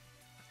Lily.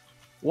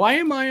 Why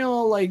am I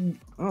all like...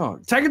 Oh,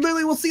 Tiger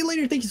Lily, we'll see you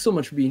later. Thank you so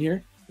much for being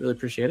here. Really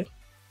appreciate it.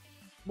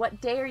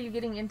 What day are you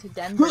getting into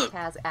Denver?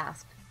 Taz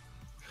asked.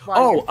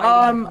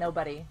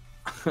 Nobody.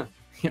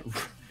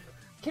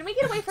 Can we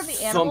get away from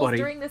the animals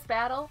during this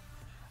battle?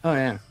 Oh,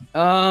 yeah.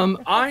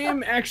 I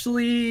am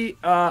actually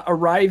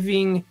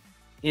arriving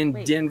in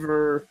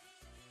Denver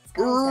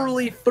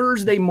early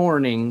Thursday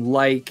morning,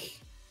 like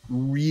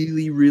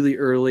really, really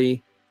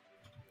early.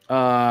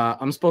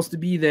 I'm supposed to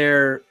be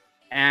there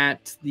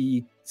at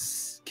the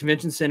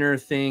convention center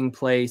thing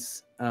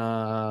place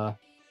 8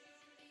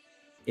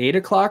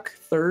 o'clock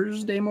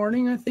Thursday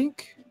morning, I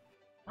think.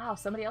 Wow,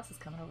 somebody else is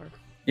coming over.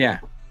 Yeah.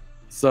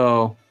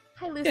 So.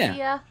 Hi, Lucia.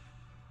 Yeah.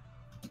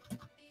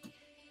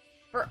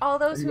 For all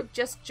those who have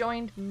just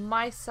joined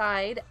my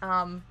side,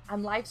 I'm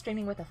live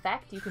streaming with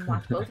Effect. You can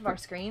watch both of our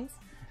screens.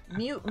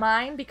 Mute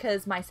mine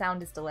because my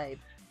sound is delayed.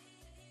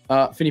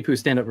 Finny Pooh,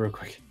 stand up real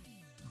quick.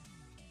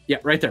 Yeah,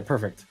 right there.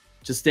 Perfect.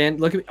 Just stand.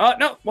 Look at me. Oh,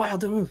 no.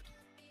 Wild, don't move.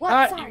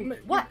 What? Sorry.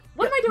 What?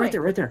 What am I doing? Right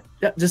there, right there.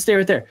 Yeah, just stay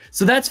right there.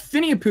 So that's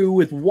Finny Pooh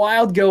with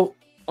Wild Goat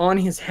on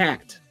his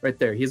hat. Right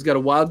there. He's got a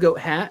Wild Goat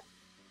hat.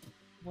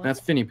 What? That's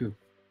Finny Pooh.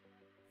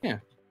 Yeah.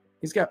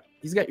 He's got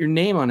your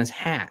name on his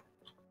hat.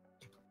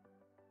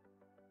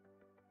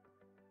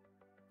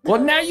 Well,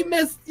 now you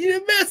messed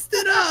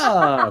it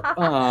up.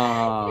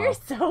 You're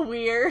so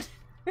weird.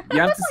 You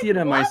have to see it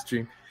on my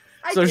stream.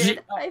 I So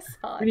did. I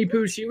saw Finny it.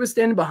 Pooh, she was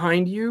standing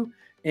behind you,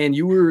 and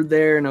you were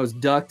there, and I was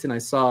ducked, and I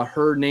saw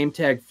her name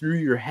tag through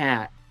your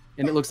hat,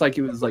 and it looks like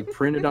it was like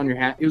printed on your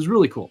hat. It was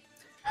really cool.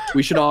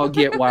 We should all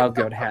get Wild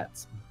Goat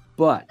hats.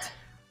 But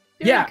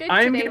Doing yeah, good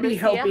I'm today, gonna be Lucia.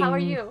 helping. How are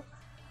you?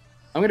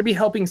 I'm gonna be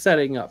helping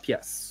setting up.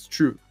 Yes,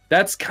 true.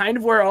 That's kind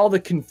of where all the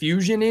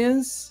confusion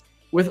is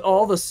with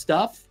all the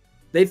stuff.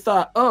 They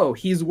thought, oh,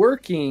 he's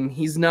working,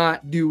 he's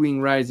not doing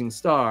Rising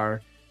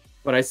Star.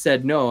 But I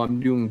said, no, I'm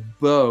doing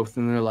both.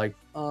 And they're like,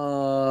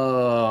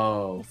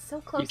 oh, He's so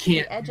close you to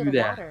can't the edge do of the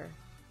that. water.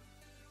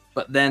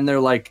 But then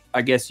they're like,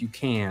 I guess you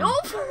can.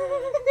 Nope.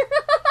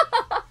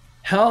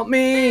 Help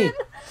me.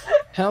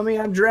 Help me,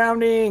 I'm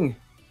drowning.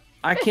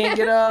 I can't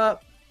get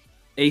up.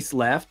 Ace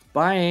left.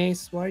 Bye,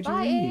 Ace. Why'd you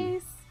Bye, leave?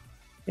 Ace.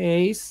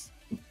 Ace,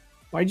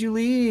 why'd you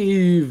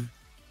leave?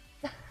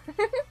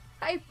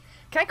 Can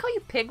I call you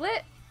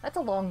Piglet? That's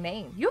a long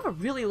name. You have a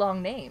really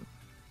long name.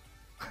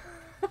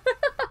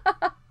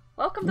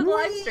 Welcome to the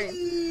live stream.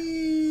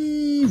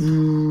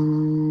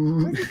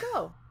 Where'd you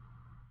go?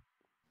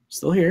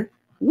 Still here.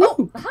 Woo!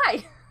 Oh,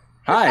 hi.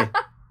 Hi.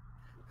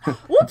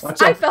 Whoops,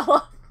 Watch I out. fell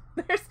off.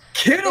 There's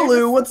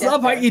Kidaloo, what's step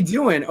up? How there. you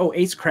doing? Oh,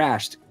 Ace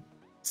crashed.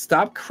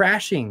 Stop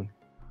crashing.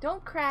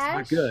 Don't crash.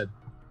 Not good.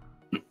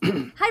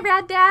 Hi,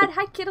 Rad Dad.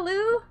 Hi,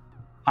 Kidaloo.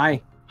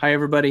 Hi. Hi,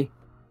 everybody.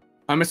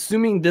 I'm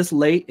assuming this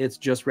late it's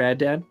just Rad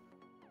Dad.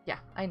 Yeah,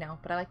 I know,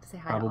 but I like to say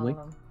hi Probably. to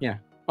all of them. Yeah.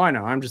 Oh, I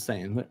know. I'm just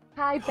saying. But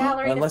Hi,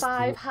 Ballerina Unless-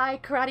 5. Hi,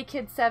 Karate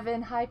Kid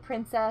 7. Hi,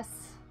 Princess.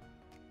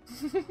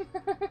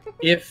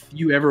 if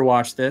you ever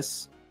watch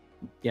this,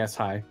 yes,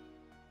 hi.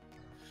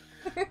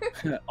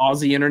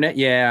 Aussie internet,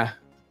 yeah.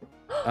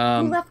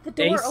 Who left the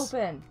door Ace-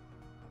 open?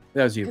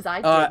 That was you. 'Cause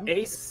I didn't.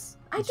 Ace.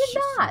 I did Yes,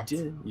 you not.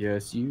 did.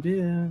 Yes, you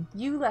did.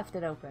 You left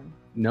it open.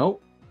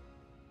 Nope.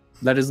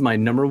 That is my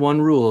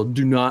 #1 rule.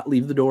 Do not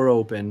leave the door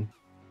open.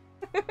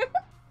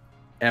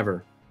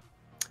 Ever.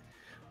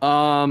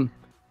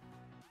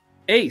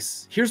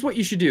 Ace, here's what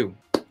you should do.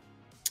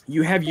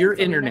 You have your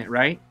Thanks, Alina. internet,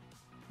 right?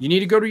 You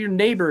need to go to your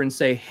neighbor and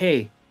say,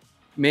 hey,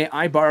 may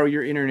I borrow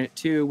your internet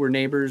too? We're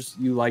neighbors.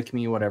 You like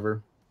me,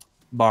 whatever.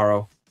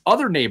 Borrow.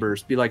 Other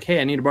neighbors be like,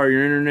 hey, I need to borrow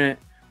your internet.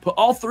 Put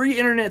all 3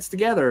 internets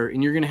together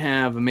and you're going to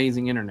have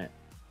amazing internet.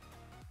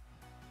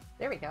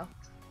 There we go.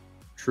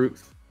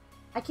 Truth.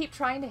 I keep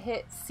trying to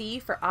hit C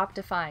for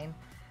Optifine.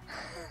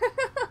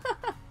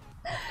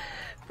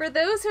 For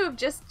those who have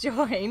just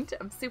joined,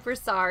 I'm super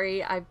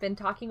sorry. I've been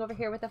talking over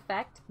here with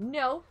Effect.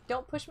 No,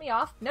 don't push me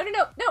off. No, no,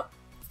 no, no.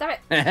 Stop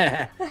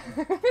it.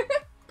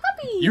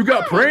 Puppy. You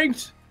got hi.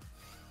 pranked?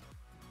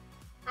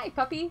 Hi,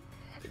 puppy.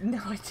 No,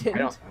 I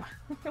didn't.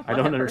 I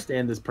don't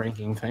understand this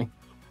pranking thing.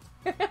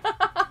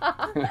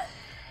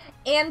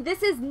 And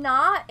this is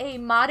not a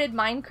modded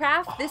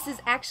Minecraft. This is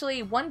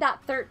actually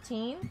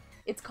 1.13.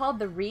 It's called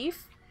the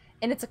Reef,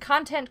 and it's a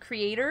content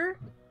creator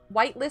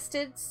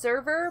whitelisted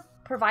server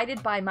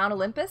provided by Mount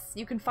Olympus.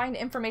 You can find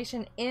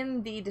information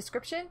in the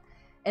description.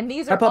 And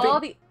these Hi, are puppy. all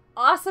the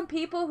awesome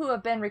people who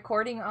have been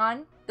recording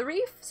on the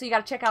Reef. So you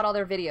got to check out all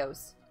their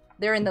videos.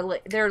 They're in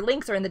their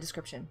links are in the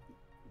description.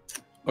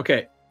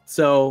 Okay,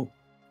 so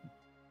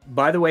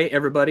by the way,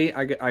 everybody,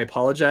 I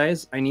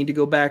apologize. I need to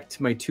go back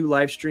to my 2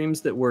 live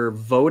streams that were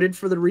voted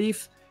for the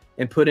Reef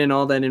and put in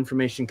all that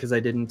information because I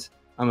didn't.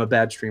 I'm a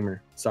bad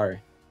streamer.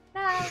 Sorry.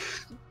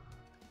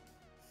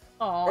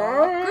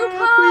 Aww. Group please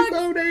hugs!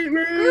 donate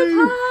me.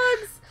 Group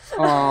hugs!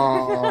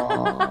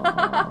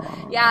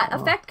 Aww. Yeah,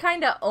 Effect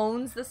kind of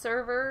owns the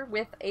server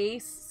with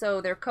Ace, so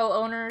they're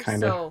co-owners. Kinda.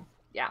 So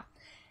yeah.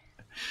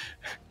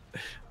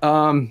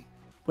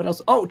 What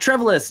else? Oh,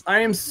 Trevelus, I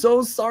am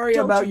so sorry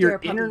Don't about you your dare,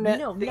 puppy. internet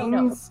No, things. no,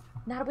 no.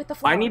 Not with the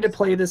flowers. I need to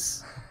play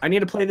this. I need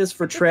to play this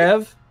for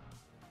Trev.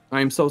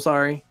 I'm so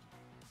sorry.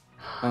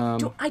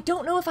 I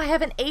don't know if I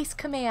have an Ace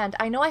command.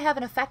 I know I have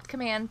an Effect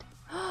command.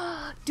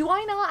 Do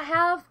I not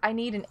have? I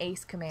need an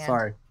Ace command.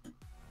 Sorry,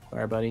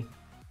 buddy.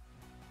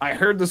 I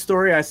heard the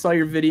story. I saw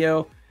your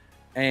video,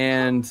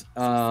 and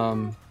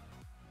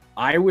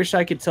I wish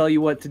I could tell you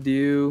what to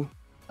do.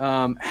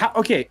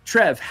 Okay,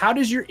 Trev, how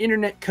does your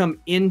internet come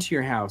into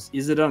your house?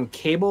 Is it on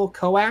cable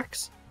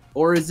coax,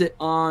 or is it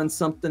on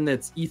something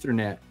that's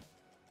Ethernet?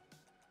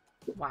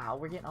 Wow,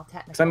 we're getting all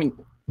technical. 'Cause I mean,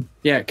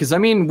 Yeah, because I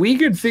mean, we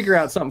could figure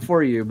out something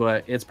for you,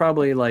 but it's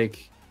probably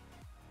like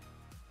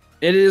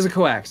it is a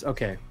coax.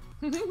 Okay.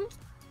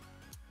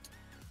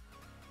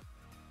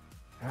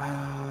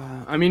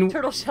 I mean,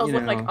 Turtle shells you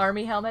look know, like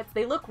army helmets.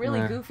 They look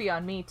really goofy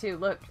on me too.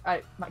 Look,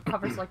 my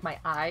covers like my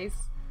eyes.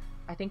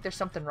 I think there's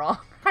something wrong.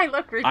 I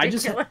look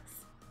ridiculous.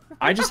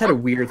 I just had a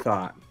weird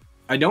thought.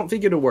 I don't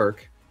think it'll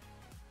work.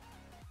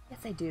 Yes,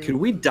 I do. Could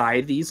we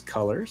dye these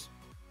colors?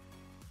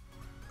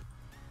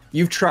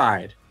 You've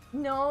tried.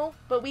 No,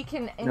 but we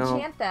can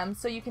enchant them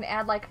so you can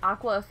add like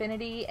aqua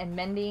affinity and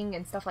mending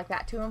and stuff like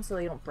that to them so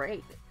they don't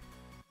break.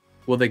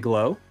 Will they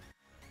glow?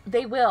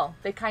 They will.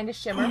 They kind of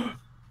shimmer.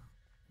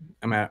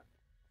 I'm out.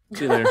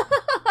 See you later.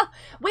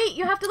 Wait,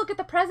 you have to look at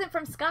the present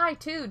from Sky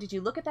too. Did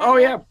you look at that? Oh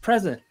yet? yeah,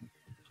 present.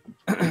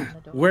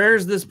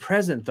 Where's this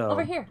present though?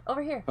 Over here.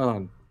 Over here.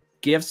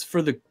 Gifts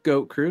for the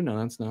goat crew? No,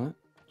 that's not.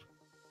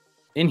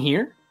 In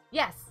here?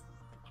 Yes.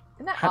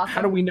 Isn't that awesome?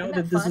 How do we know Isn't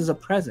that this fun? is a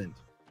present?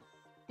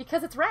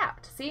 Because it's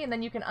wrapped. See, and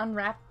then you can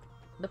unwrap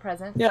the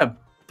present. Yeah,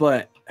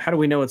 but how do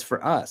we know it's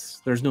for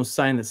us? There's no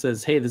sign that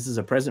says, "Hey, this is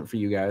a present for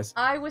you guys."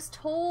 I was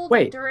told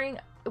during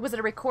was it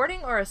a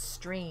recording or a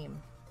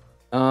stream?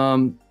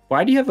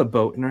 Why do you have a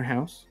boat in our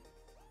house?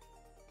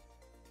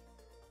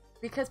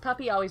 Because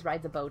Puppy always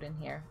rides a boat in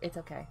here. It's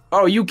okay.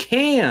 Oh, you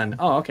can.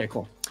 Oh, okay,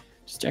 cool.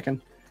 Just checking.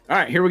 All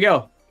right, here we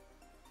go.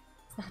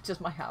 It's not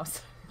just my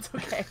house. It's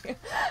okay.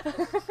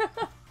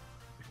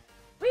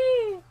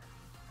 Whee!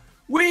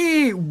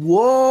 Wee!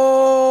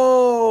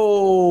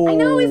 Whoa! I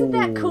know, isn't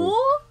that cool?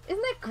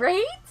 Isn't that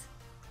great?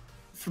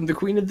 From the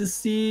Queen of the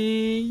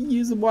Sea,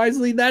 use it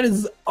wisely. That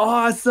is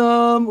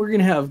awesome. We're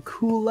gonna have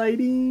cool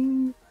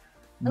lighting.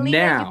 Alina,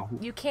 now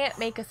you can't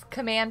make a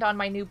command on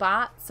my new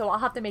bot, so I'll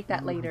have to make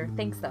that later.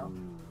 Thanks, though.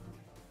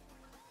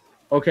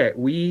 Okay,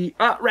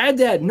 Rad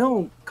Dad,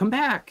 no, come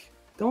back.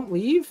 Don't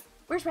leave.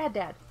 Where's Rad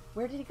Dad?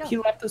 Where did he go? He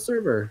left the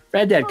server.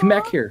 Rad Dad, come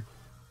back here.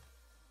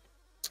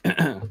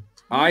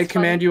 I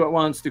command you at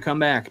once to come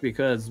back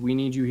because we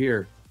need you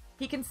here.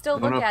 He can still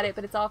look at it,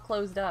 but it's all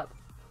closed up.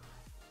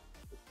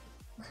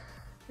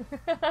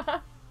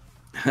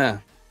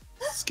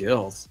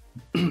 Skills.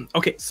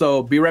 Okay,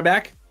 so be right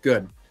back.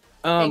 Good.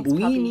 Thanks, we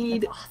puppy.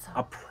 need awesome.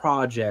 a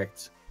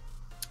project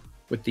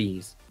with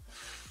these.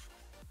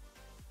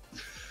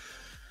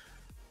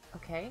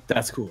 Okay.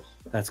 That's cool.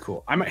 That's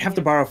cool. I might have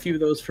to borrow a few of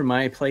those from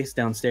my place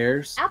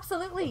downstairs.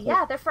 Absolutely.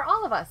 Yeah, they're for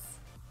all of us.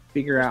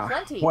 Figure There's out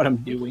plenty. what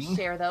I'm We doing. can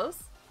share those.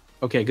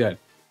 Okay, good.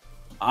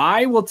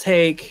 I will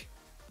take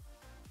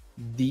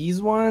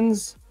these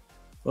ones.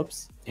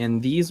 Whoops.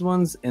 And these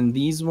ones and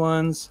these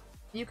ones.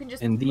 You can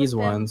just and these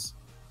put them- ones.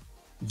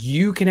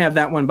 You can have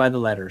that one by the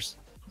letters.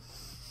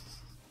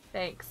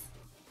 Thanks.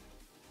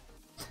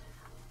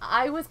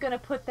 I was gonna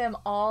put them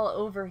all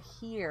over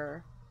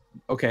here.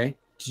 Okay.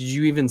 Did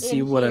you even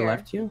see what I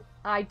left you?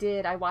 I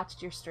did. I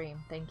watched your stream.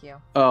 Thank you.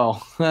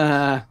 Oh.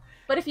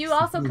 But if you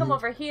also come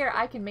over here,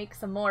 I can make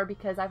some more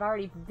because I've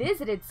already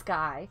visited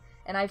Sky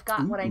and I've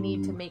got what I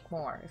need to make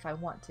more if I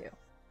want to.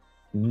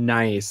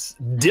 Nice.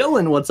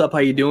 Dylan, what's up? How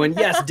you doing?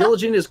 Yes,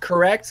 Diligent is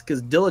correct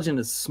because Diligent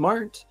is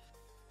smart.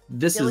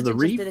 This is the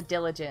Reef. Just did a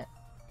Diligent.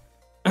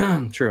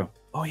 True.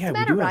 Oh yeah, What's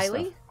we do the matter, have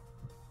Riley? stuff.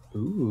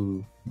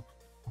 Ooh.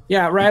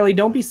 Yeah, Riley,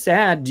 don't be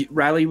sad.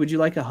 Riley, would you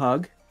like a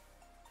hug?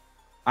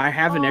 I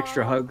have an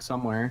extra hug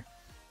somewhere.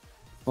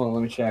 Hold on,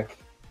 let me check.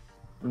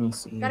 Let me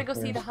see. Gotta go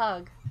see the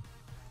hug.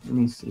 Let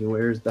me see.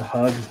 Where's the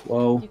hug?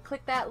 Whoa. You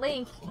click that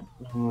link.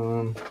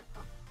 Um.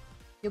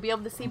 You'll be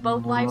able to see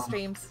both live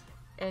streams,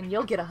 and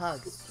you'll get a hug.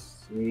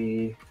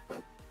 See.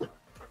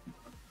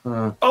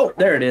 Oh,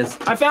 there it is.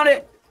 I found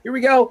it. Here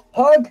we go.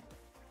 Hug.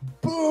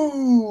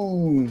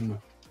 Boom.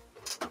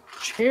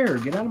 Chair,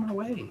 get out of my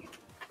way.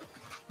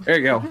 There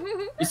you go.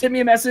 You sent me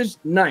a message.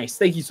 Nice.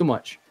 Thank you so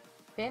much.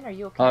 Finn, are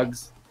you okay?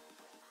 Hugs.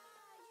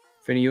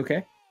 Finn, are you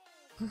okay?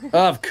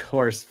 Of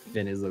course,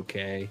 Finn is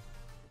okay.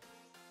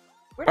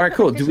 All right,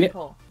 cool. Do we?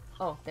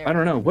 Oh, there. I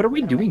don't know. What are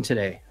we doing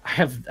today? I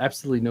have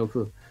absolutely no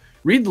clue.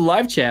 Read the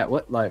live chat.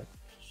 What live?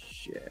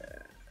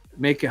 Shit.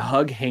 Make a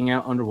hug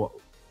hangout under what?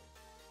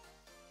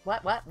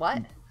 What?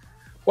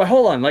 Well,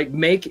 hold on. Like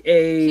make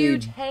a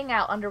huge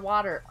hangout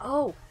underwater.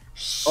 Oh,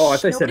 shh. Oh, I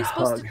thought you said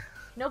hug.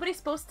 Nobody's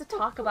supposed to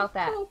talk about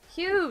that.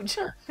 Huge.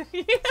 Sorry.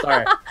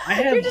 I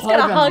have You're just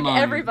gonna hug hug on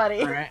mine.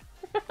 everybody. All right.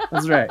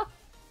 That's right.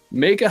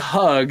 Make a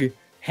hug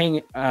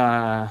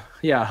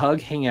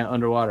hug hangout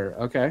underwater.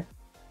 Okay.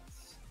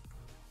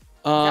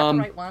 Is that the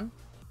right one?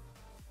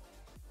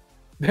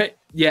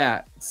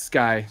 Yeah,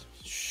 Sky.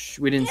 Shh,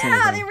 we didn't say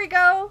anything. Yeah, there we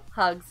go.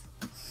 Hugs.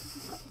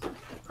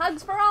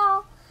 Hugs for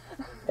all.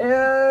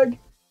 Hug. Red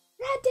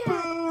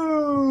Dad.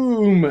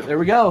 Boom. There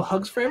we go.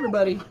 Hugs for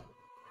everybody.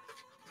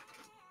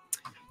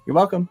 You're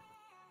welcome.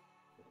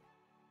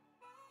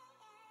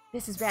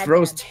 This is Red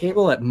Throws Dad.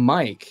 table at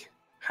Mike.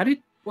 How did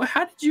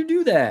you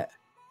do that?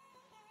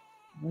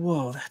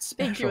 Whoa, that's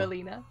special. Thank you,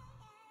 Alina.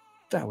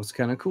 That was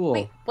kind of cool.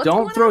 Wait, what's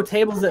Don't going throw on?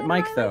 tables at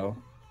Mike Riley? though.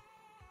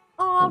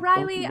 Oh, Don't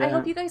Riley, do I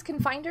hope that. you guys can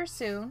find her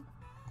soon.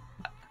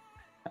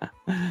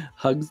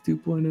 Hugs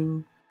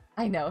 2.0.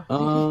 I know.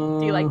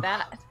 Do you like Uh,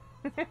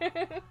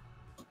 that?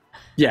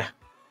 Yeah.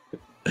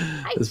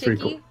 Hi, That's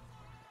pretty cool.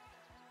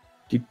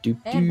 Chickie.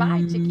 And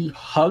bye, Chickie.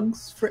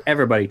 Hugs for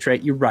everybody, Trey.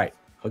 You're right.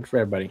 Hugs for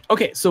everybody.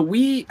 Okay, so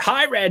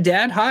hi, Rad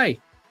Dad. Hi.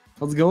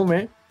 How's it going,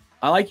 man?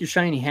 I like your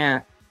shiny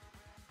hat.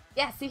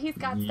 Yeah, see, he's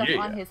got stuff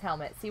on his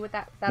helmet. See what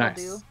that'll nice.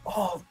 do?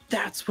 Oh,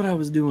 that's what I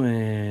was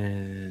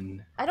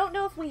doing. I don't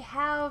know if we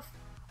have...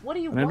 What do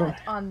you want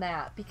on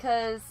that?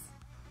 Because...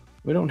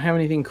 We don't have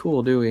anything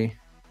cool, do we?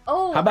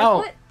 Oh, how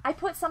about... I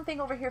put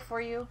something over here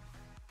for you.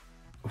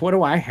 What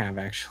do I have,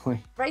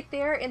 actually? Right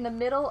there in the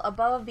middle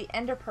above the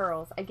ender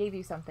pearls. I gave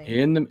you something.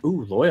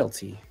 Ooh,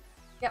 loyalty.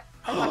 Yep.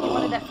 I thought you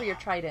wanted that for your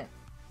trident.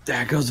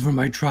 That goes for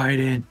my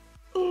trident.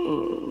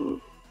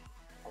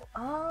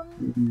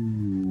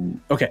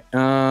 Okay.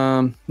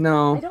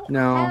 No. I don't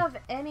have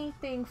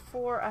anything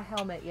for a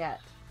helmet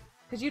yet.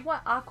 Because you'd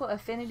want aqua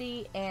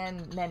affinity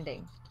and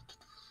mending.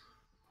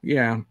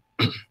 Yeah.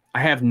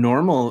 I have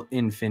normal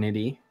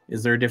infinity.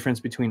 Is there a difference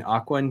between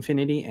aqua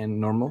infinity and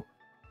normal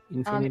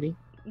infinity?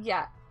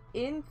 Yeah.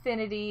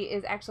 Infinity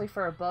is actually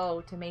for a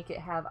bow to make it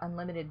have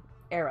unlimited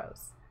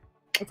arrows.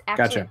 It's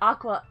actually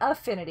aqua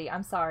affinity.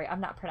 I'm sorry,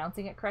 I'm not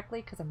pronouncing it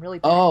correctly because I'm really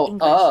bad at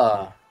English.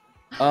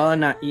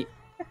 Not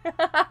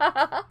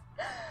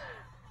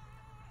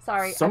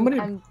sorry. Somebody.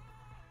 Wow,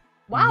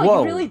 Whoa.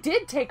 You really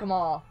did take them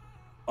all.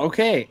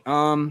 Okay.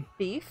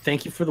 Beef.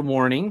 Thank you for the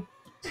warning.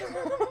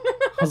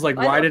 I was like,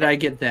 why did I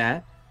get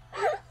that?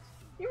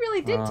 You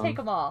really did take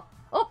them all.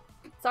 Oh,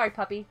 sorry,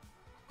 puppy.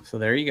 So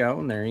there you go,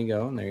 and there you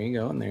go, and there you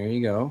go, and there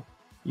you go.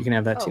 You can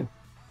have that too.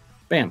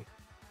 Bam.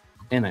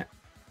 And that.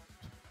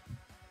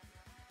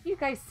 You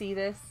guys see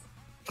this?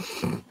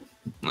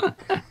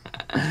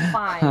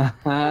 Fine.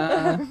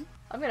 I'm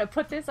gonna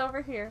put this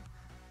over here.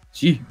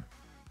 Gee.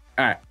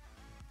 Alright.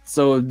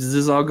 So does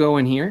this all go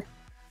in here?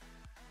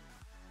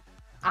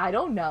 I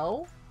don't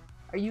know.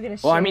 Are you gonna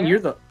share? Well, I mean, you're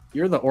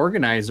the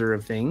organizer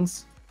of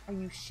things. Are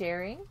you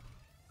sharing?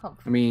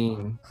 I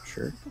mean,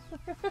 sure.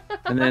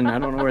 And then I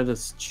don't know where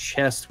this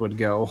chest would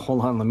go.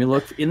 Hold on, let me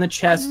look in the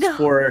chest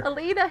for...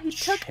 Alina, he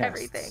took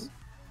everything.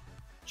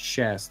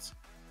 Chest.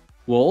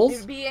 Wolves? It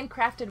would be in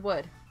crafted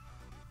wood.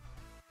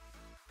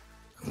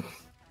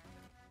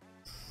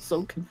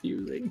 So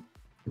confusing.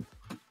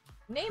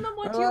 Name them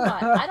what you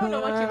want. I don't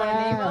know what you want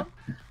to name them.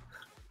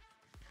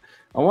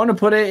 I want to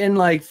put it in,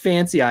 like,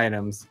 fancy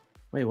items.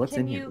 Wait, what's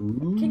in here?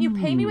 Can you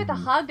pay me with a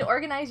hug to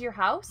organize your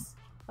house?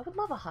 I would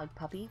love a hug,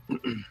 puppy.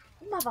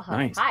 Love a hug.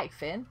 Nice. Hi,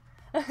 Finn.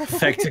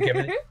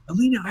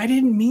 Alina, I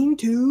didn't mean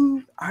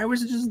to. I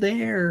was just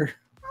there.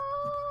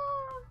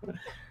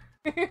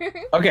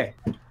 Okay,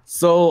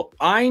 so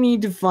I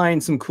need to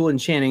find some cool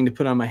enchanting to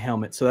put on my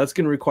helmet. So that's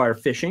going to require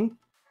fishing.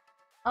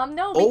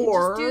 No, we can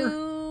just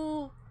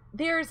do...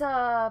 There's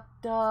an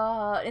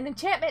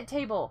enchantment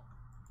table.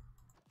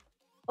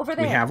 Over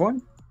there. We have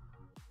one?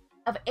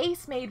 Of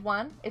Ace made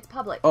one. It's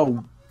public.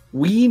 Oh,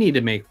 we need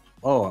to make...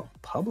 Oh, a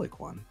public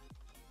one.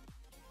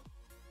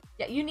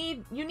 Yeah, you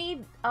need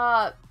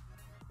the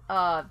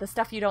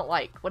stuff you don't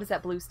like. What is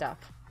that blue stuff?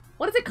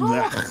 What is it called?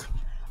 Ugh.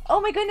 Oh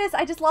my goodness,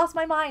 I just lost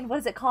my mind. What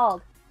is it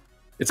called?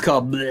 It's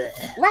called bleh.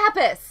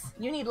 Lapis.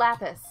 You need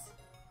lapis.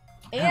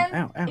 And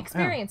ow,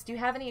 experience. Do you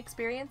have any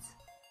experience?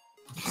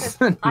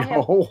 No. I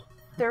have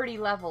 30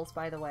 levels,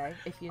 by the way.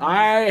 If you need.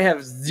 I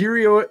have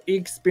 0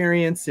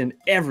 experience in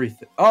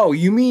everything. Oh,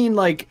 you mean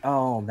like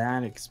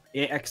that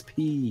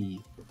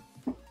XP?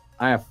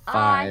 I have 5.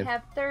 I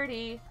have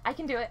 30. I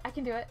can do it. I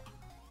can do it.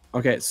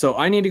 Okay, so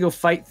I need to go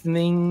fight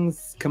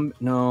things.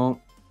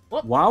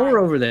 While we're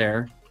over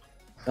there,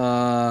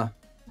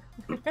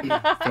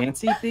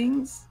 fancy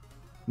things?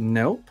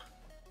 Nope.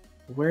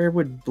 Where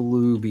would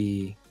blue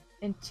be?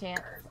 Enchant.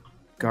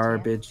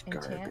 Garbage.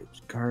 Enchant!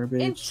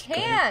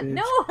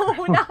 No,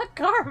 not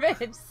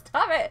garbage.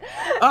 Stop it.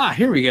 Ah,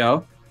 here we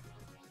go.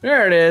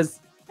 There it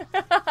is.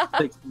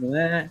 Take some of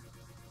that.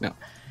 No.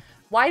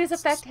 Why does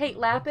Effect hate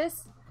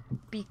lapis?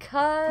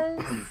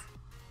 Because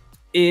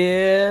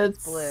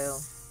it's blue.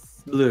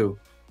 Blue.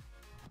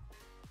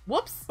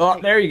 Whoops. Oh,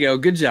 there you go.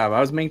 Good job.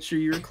 I was making sure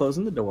you were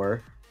closing the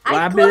door.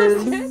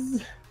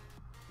 Lapis.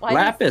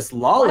 Lapis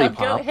lollipop.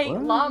 Goat hate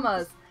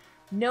llamas.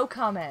 No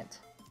comment.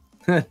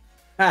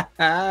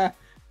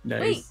 Nice.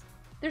 Wait,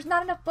 there's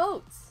not enough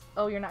boats.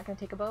 Oh, you're not gonna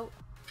take a boat?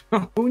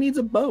 Who needs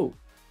a boat?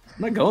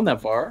 I'm not going that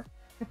far.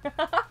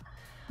 I'm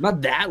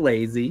not that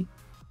lazy.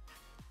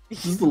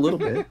 Just a little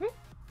bit.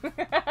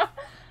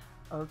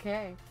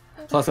 Okay.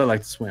 Plus, I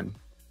like to swim.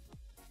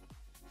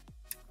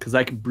 Because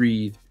I can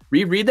breathe.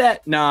 Read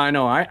that? No, I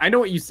know. I know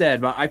what you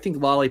said, but I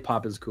think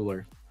lollipop is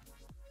cooler.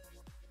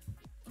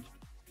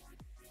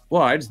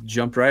 Well, I just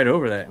jumped right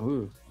over that.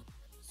 Ooh.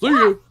 See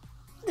you.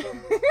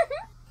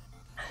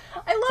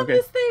 I love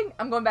this thing.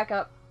 I'm going back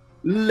up.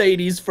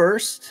 Ladies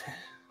first.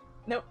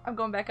 Nope, I'm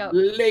going back up.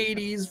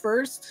 Ladies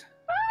first.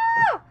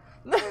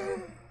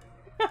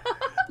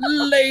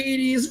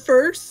 Ladies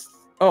first.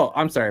 Oh,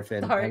 I'm sorry,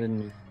 Finn. Sorry. I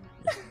didn't.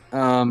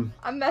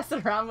 I'm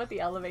messing around with the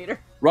elevator.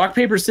 Rock,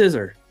 paper,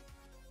 scissors.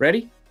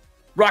 Ready?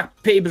 Rock,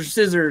 paper,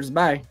 scissors.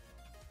 Bye.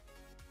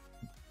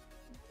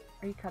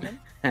 Are you coming?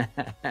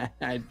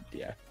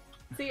 Yeah.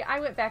 See, I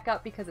went back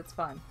up because it's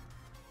fun.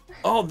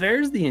 Oh,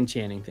 there's the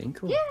enchanting thing.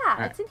 Cool. Yeah,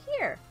 All it's in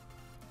here.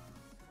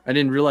 I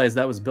didn't realize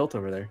that was built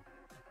over there.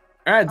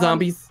 All right,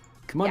 zombies,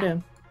 come on yeah.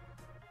 down.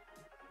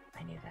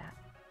 I knew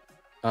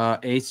that.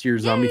 Ace, your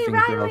zombie Yay, thing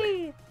broke.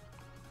 Riley!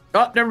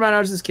 Oh, never mind. I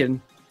was just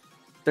kidding.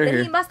 They're Then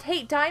here. he must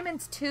hate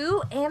diamonds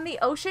too, and the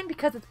ocean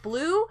because it's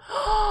blue.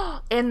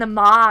 And the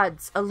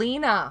mods,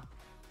 Alina.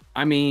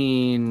 I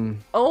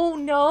mean, Oh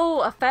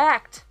no,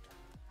 effect.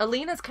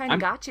 Alina's kind of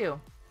got you.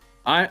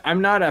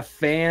 I'm not a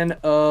fan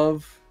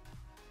of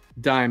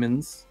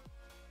diamonds,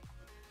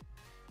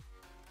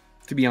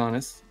 to be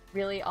honest.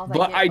 Really, all that.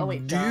 But I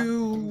wait,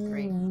 do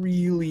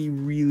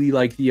really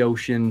like the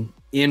ocean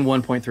in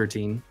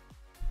 1.13,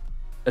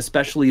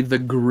 especially the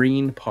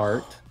green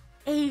part.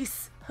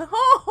 Ace.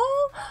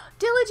 Oh,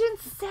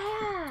 Diligent's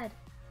sad.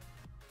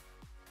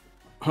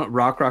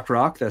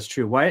 Rock. That's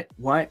true. What?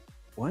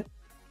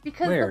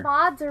 Because Where? the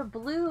mods are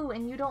blue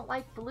and you don't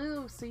like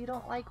blue, so you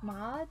don't like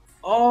mods?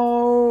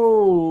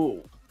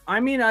 Oh, I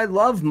mean, I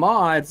love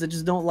mods. I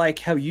just don't like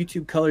how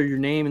YouTube colored your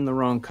name in the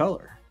wrong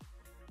color.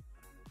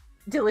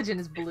 Diligent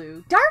is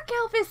blue. Dark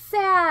Elf is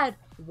sad.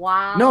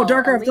 Wow. No,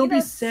 Dark Elf, don't be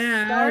Alina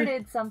sad.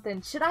 Started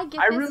something. Should I get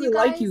I this, really you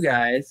guys? like you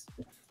guys.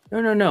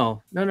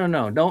 No.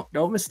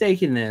 Don't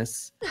mistake in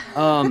this.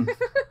 I'm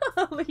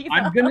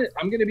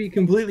gonna be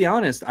completely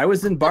honest. I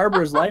was in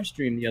Barbara's live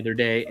stream the other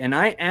day, and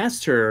I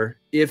asked her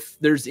if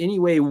there's any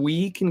way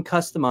we can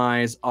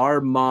customize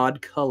our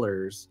mod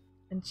colors.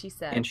 And she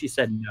said. And she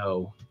said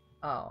no.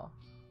 Oh,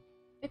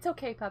 it's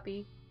okay,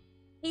 puppy.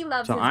 He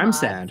loves. So his I'm mods.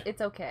 sad. It's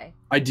okay.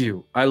 I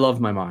do. I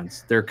love my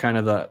mods. They're kind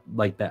of the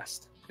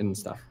best and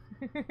stuff.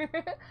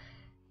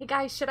 Hey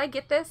guys, should I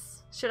get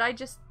this? Should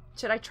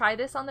I try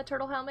this on the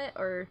turtle helmet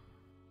or?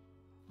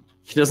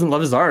 He doesn't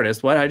love his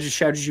artist. What? I just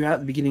shouted you out at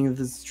the beginning of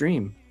the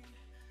stream.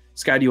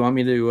 Sky, do you want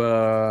me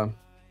to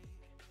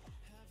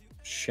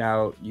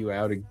shout you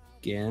out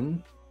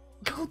again?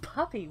 Oh,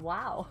 puppy!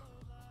 Wow.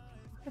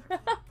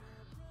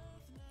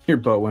 Your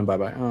boat went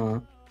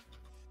bye-bye.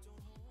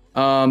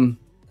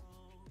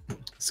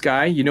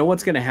 Sky, you know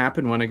what's gonna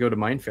happen when I go to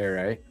Mindfair,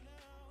 right?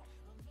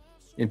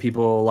 And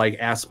people like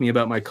ask me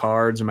about my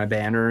cards or my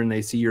banner, and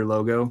they see your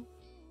logo.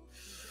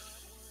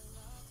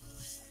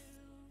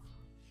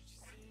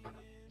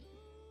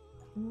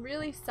 I'm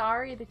really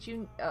sorry that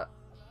you.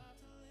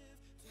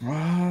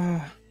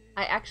 Ah.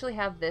 I actually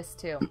have this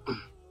too.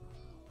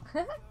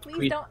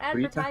 Please don't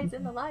advertise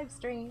in the live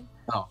stream.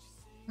 Oh.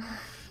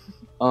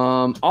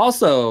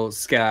 Also,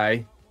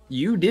 Sky,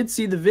 you did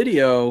see the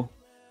video.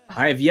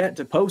 I have yet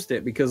to post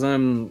it because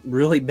I'm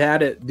really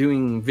bad at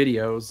doing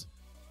videos.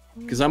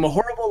 Because I'm a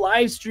horrible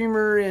live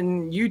streamer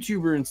and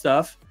YouTuber and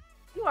stuff.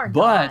 You are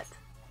but, not.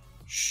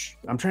 Shh,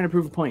 I'm trying to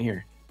prove a point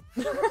here.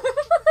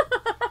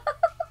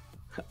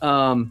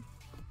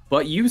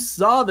 But you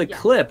saw the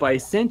clip I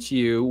sent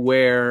you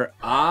where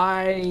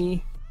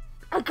I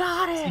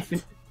got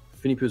it.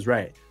 Finny Pooh's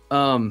right.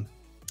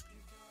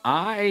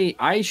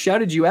 I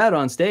shouted you out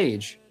on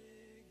stage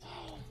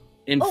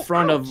in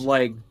front of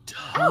like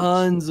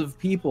tons of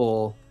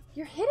people.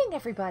 You're hitting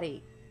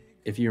everybody.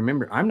 If you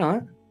remember, I'm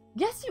not.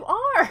 Yes, you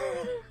are.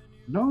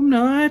 No, I'm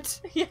not.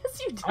 Yes,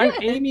 you did. I'm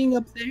aiming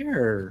up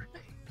there.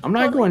 I'm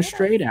not going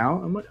straight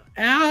out. I'm like,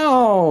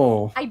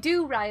 ow. I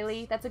do,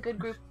 Riley. That's a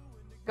good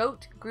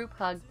goat group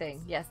hug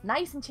thing. Yes,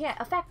 nice enchant.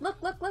 Effect.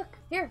 Look.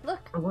 Here,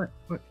 look. Oh, what?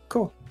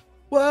 Cool.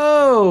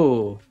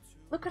 Whoa.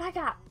 Look what I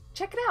got.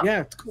 Check it out.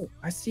 Yeah, it's cool.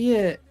 I see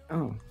it.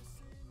 Oh.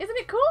 Isn't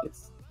it cool?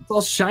 It's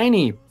all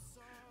shiny.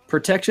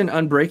 Protection,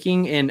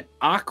 unbreaking, and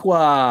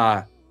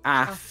aqua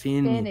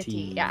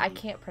affinity. Yeah, I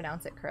can't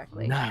pronounce it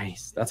correctly.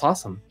 Nice. That's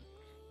awesome.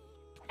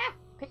 Ah,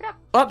 pick it up.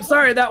 Oh,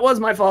 sorry. That was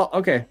my fault.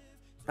 Okay.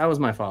 That was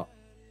my fault.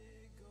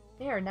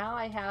 There, now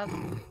I have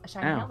a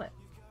shiny Ow. helmet.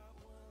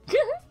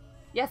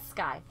 Yes,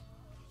 Sky.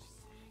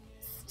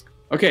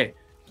 Okay.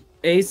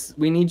 Ace,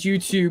 we need you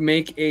to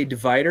make a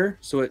divider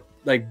so it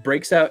like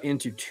breaks out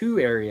into 2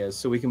 areas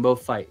so we can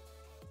both fight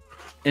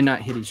and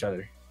not hit each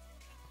other.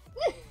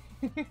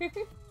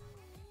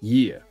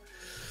 Yeah.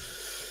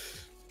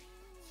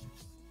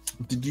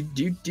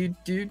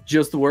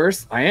 Just the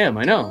worst. I am.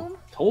 I know.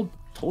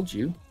 Told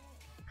you.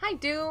 Hi,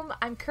 Doom.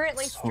 I'm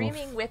currently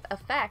streaming with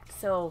Effect,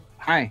 so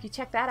Hi. if you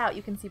check that out,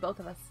 you can see both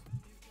of us.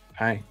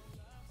 Hi.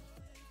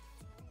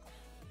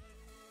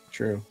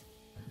 True.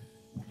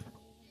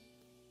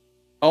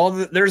 Oh,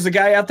 there's a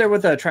guy out there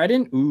with a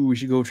trident. Ooh, we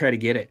should go try to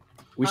get it.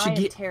 We should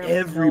get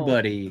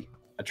everybody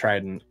a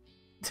trident.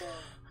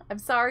 I'm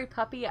sorry,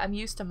 puppy. I'm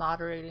used to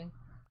moderating.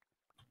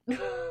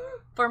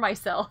 For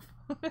myself.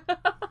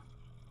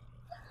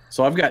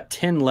 So I've got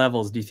 10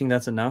 levels. Do you think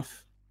that's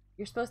enough?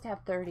 You're supposed to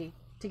have 30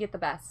 to get the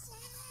best.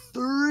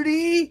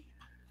 30?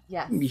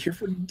 Yes. I'm gonna be here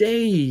for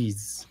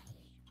days.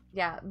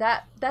 Yeah,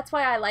 that's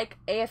why I like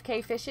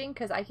AFK fishing,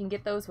 because I can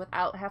get those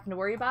without having to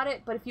worry about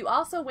it. But if you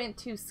also went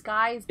to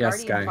Sky's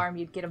Guardian Farm,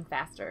 you'd get them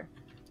faster.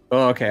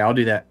 Oh, okay. I'll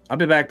do that. I'll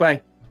be back.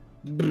 Bye.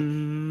 I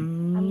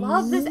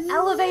love this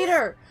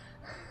elevator.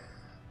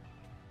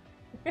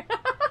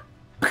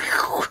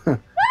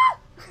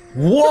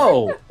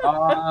 Whoa.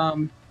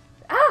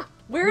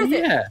 Where is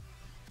it? Yeah.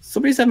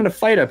 Somebody's having a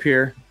fight up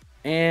here.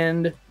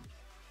 And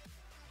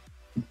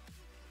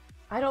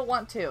I don't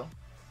want to.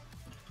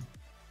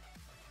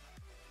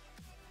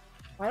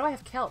 Why do I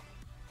have kelp?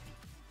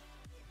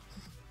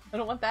 I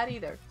don't want that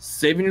either.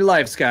 saving your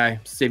life, Sky.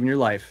 Saving your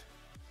life.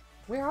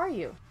 Where are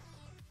you?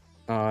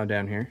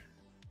 Down here.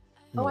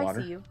 In the Oh, water.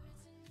 I see you.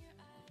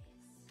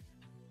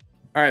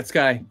 All right,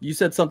 Sky. You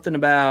said something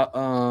about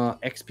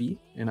XP,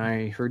 and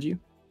I heard you.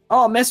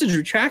 Oh, message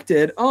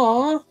retracted.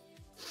 Oh,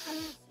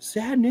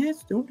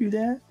 sadness. Don't do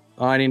that.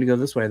 Oh, I need to go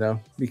this way though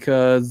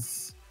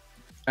because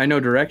I know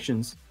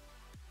directions.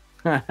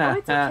 Oh,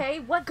 it's okay.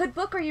 What good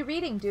book are you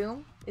reading,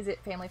 Doom? Is it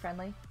family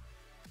friendly?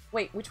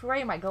 Wait, which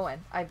way am I going?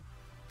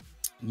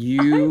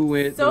 You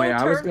went so the way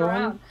I was turned going.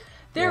 around.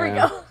 There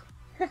Yeah.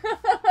 we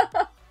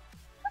go.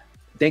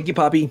 Thank you,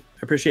 Poppy. I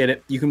appreciate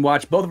it. You can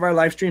watch both of our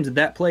live streams at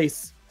that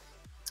place.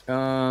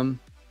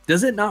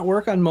 Does it not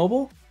work on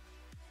mobile?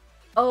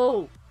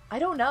 Oh, I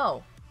don't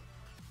know.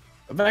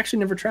 I've actually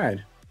never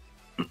tried.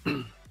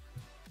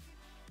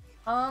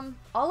 All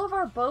of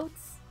our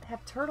boats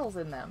have turtles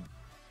in them.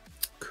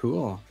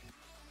 Cool.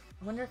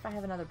 I wonder if I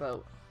have another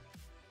boat.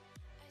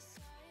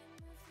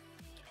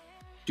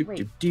 Do Wait.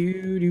 do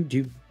do do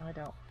do. No, I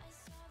don't.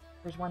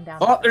 There's one down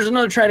Oh, there. there's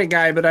another trident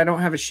guy, but I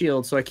don't have a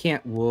shield, so I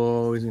can't.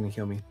 Whoa, he's gonna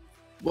kill me.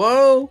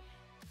 Whoa.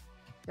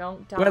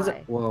 Don't Who has die.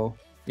 it? Whoa.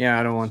 Yeah,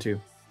 I don't want to.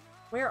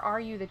 Where are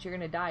you that you're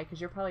gonna die? Because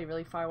you're probably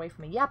really far away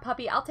from me. Yeah,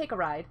 puppy, I'll take a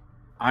ride.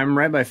 I'm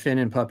right by Finn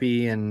and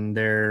Puppy, and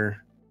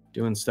they're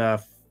doing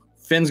stuff.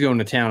 Finn's going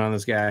to town on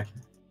this guy.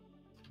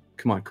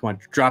 Come on, come on.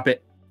 Drop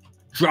it.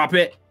 Drop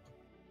it.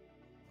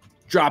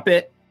 Drop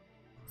it.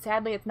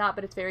 Sadly, it's not,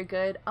 but it's very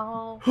good.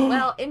 Oh,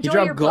 well, He enjoy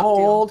dropped your book,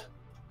 gold.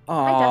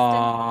 Hi,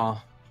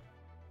 Aww.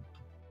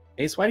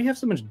 Ace, why do you have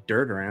so much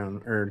dirt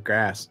around or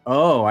grass?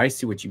 Oh, I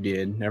see what you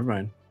did. Never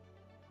mind.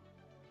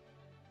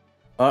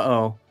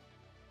 Uh-oh.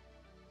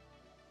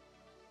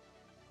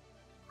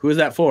 Who is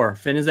that for?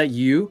 Finn, is that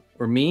you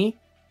or me? Doom.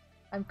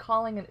 I'm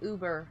calling an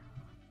Uber.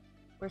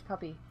 Where's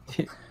Puppy?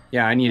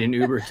 Yeah, I need an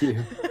Uber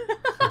too.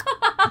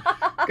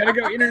 Gotta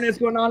go. Internet's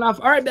going on off.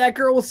 All right,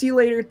 Batgirl. We'll see you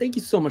later. Thank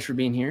you so much for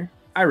being here.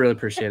 I really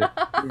appreciate it.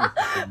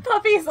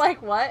 Puppy's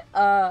like, what?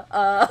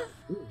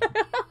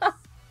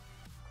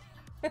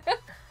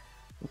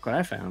 Look what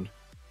I found.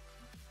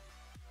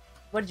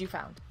 What did you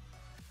found?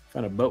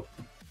 Found a boat.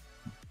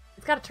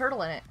 It's got a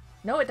turtle in it.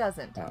 No, it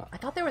doesn't. Oh. I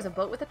thought there was a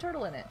boat with a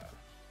turtle in it.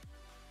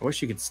 I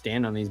wish you could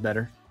stand on these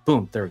better.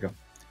 Boom. There we go.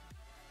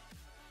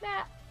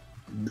 Nah.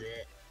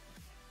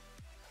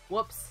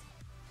 Whoops.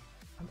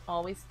 I'm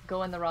always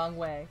going the wrong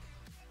way.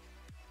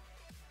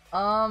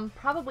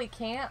 Probably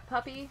can't,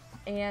 Puppy.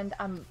 And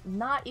I'm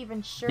not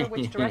even sure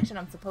which direction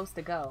I'm supposed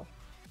to go.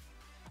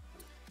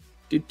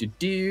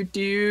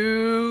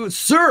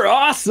 Sir,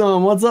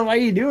 awesome. What's up? How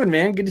you doing,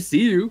 man? Good to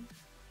see you.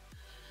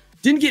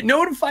 Didn't get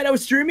notified I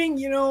was streaming.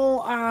 You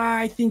know,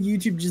 I think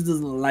YouTube just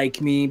doesn't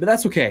like me, but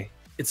that's okay.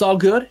 It's all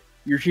good.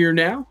 You're here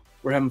now.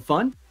 We're having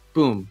fun.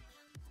 Boom.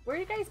 Where are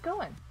you guys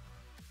going?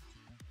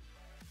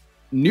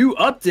 New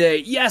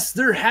update. Yes,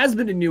 there has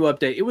been a new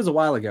update. It was a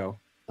while ago.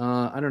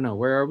 I don't know.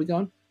 Where are we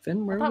going?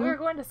 Finn, where I are thought we we going?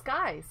 were going to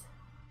Skies.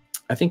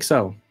 I think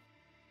so.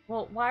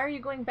 Well, why are you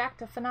going back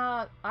to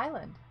Fana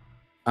Island?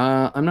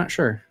 I'm not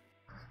sure.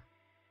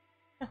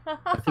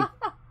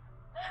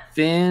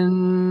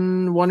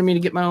 Finn wanted me to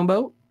get my own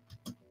boat.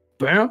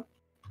 Bam.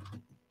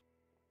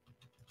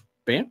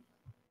 Bam.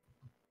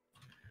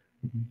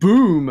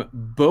 Boom.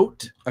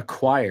 Boat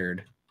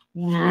acquired.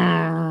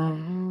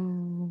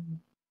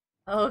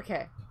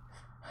 Okay.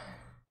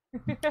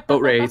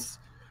 Boat race.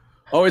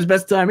 Always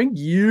best timing.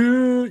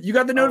 You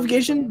got the Oh,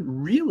 notification? yeah.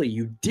 Really?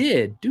 You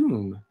did.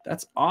 Doom.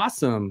 That's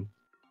awesome.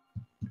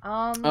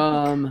 Because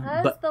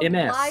but the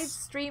MS. live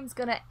stream's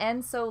gonna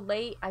end so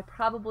late, I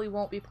probably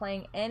won't be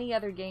playing any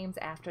other games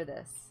after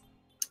this.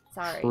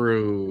 Sorry.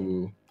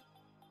 True.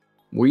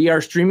 We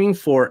are streaming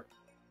for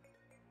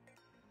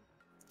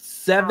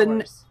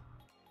 7 Hours.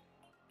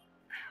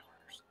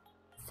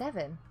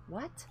 7?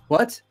 What?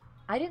 What?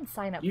 I didn't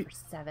sign up You- for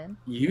 7.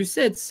 You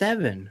said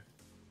 7.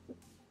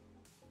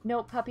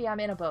 No, Puppy, I'm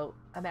in a boat.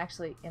 I'm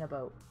actually in a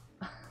boat.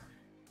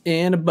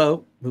 In a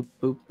boat. Boop,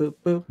 boop, boop,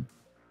 boop.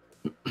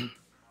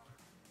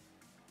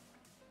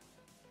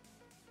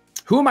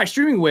 Who am I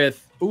streaming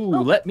with? Ooh,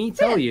 Oh, let me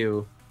tell Finn.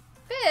 you.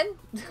 Finn!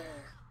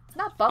 It's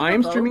not bumper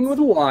I'm boats. streaming with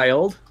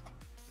Wild.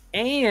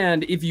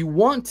 And if you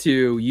want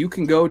to, you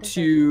can go There's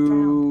a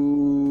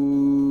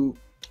to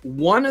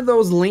one of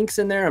those links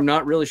in there. I'm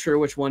not really sure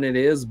which one it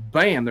is.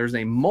 Bam, there's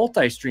a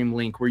multi-stream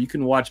link where you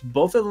can watch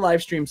both of the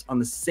live streams on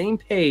the same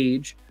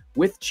page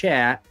with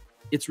chat.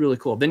 It's really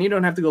cool. Then you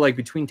don't have to go like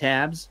between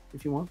tabs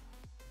if you want.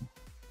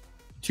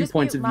 Two Just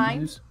points mute of mine.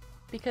 views.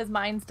 Because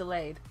mine's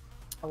delayed.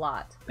 A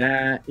lot.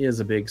 That is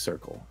a big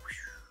circle.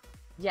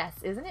 Yes,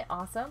 isn't it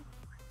awesome?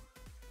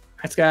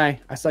 Hi, Sky.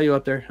 I saw you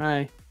up there.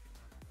 Hi.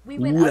 We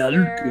went up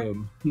there.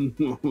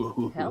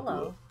 Welcome.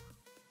 Hello.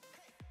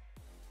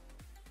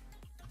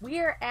 We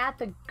are at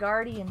the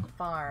Guardian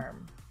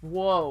Farm.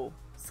 Whoa.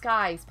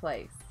 Sky's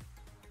place.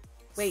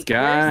 Wait,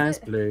 Sky's where's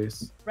the...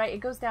 place. Right, it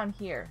goes down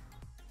here.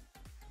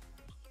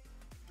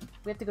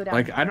 We have to go down.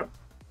 Like, here. I don't...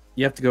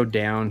 You have to go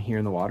down here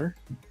in the water?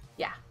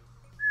 Yeah.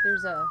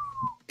 There's a...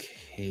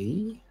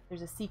 Okay.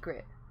 There's a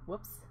secret.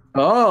 Whoops.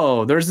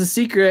 Oh, there's a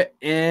secret,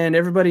 and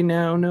everybody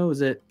now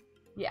knows it.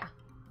 Yeah.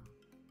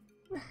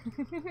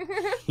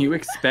 You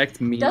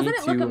expect me to... Doesn't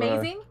it look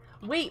amazing?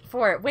 Wait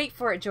for it. Wait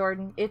for it,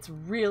 Jordan. It's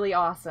really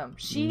awesome.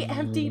 She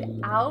emptied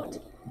out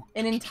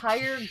an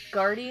entire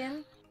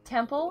guardian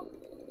temple.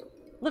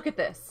 Look at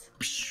this.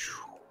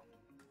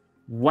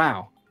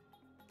 Wow.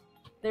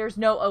 There's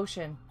no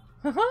ocean.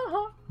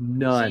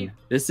 None.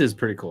 This is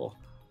pretty cool.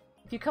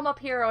 If you come up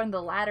here on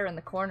the ladder in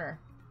the corner,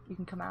 you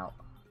can come out.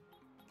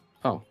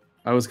 Oh,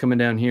 I was coming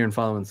down here and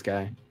following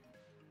Sky.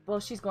 Well,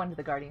 she's going to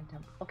the guardian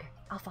temple. Okay,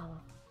 I'll follow.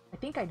 I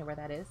think I know where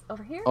that is.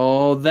 Over here?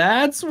 Oh,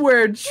 that's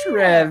where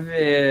Trev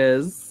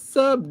is.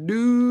 Sup, dude?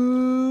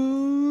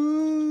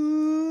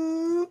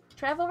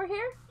 Trev over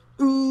here?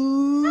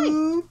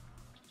 Ooh.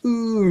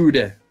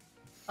 Food.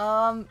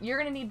 You're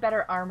gonna need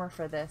better armor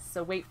for this,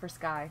 so wait for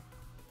Sky.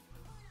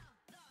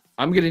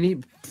 I'm gonna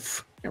need...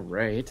 Yeah,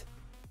 right.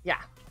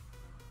 Yeah.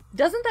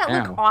 Doesn't that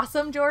look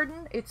awesome,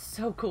 Jordan? It's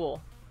so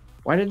cool.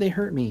 Why did they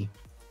hurt me?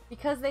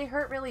 Because they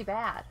hurt really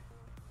bad.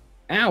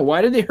 Ow,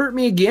 why did they hurt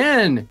me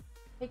again?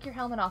 Take your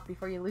helmet off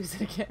before you lose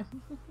it again.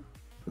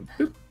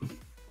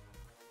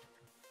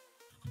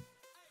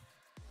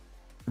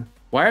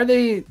 Why are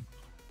they...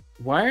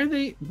 What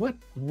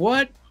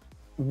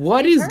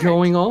is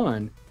going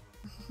on?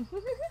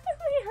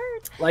 They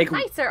hurt. Like,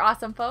 Hi, Sir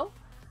Awesome Foe.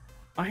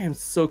 I am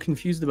so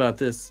confused about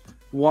this.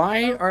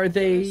 Why are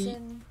they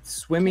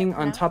swimming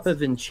on top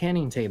of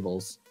enchanting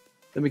tables?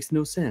 That makes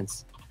no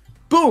sense.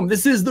 Boom!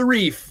 This is the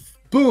reef.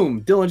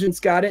 Boom! Diligence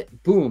got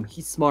it. Boom!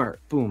 He's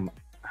smart. Boom!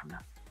 I'm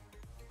not.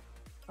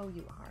 Oh,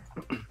 you are.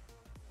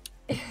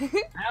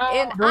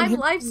 And I'm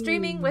live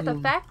streaming with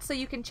effect, so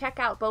you can check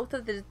out both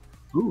of the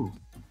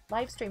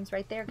live streams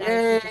right there, guys.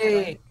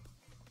 Yay!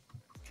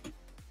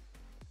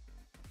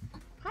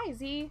 Hi,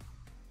 Z.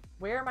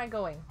 Where am I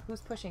going?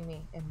 Who's pushing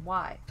me? And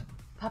why?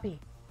 Puppy.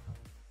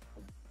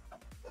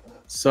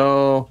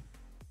 So,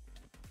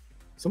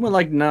 someone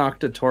like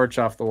knocked a torch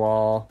off the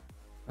wall.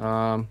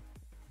 Bam,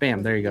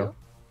 there you go.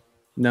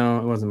 No,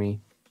 it wasn't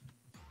me.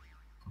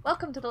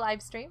 Welcome to the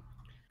live stream.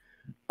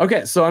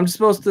 Okay, so I'm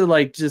supposed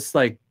to just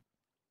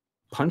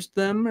punch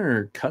them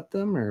or cut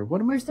them or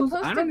what am I supposed to?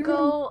 You're supposed to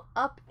go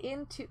up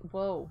into...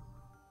 Whoa.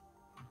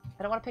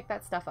 I don't want to pick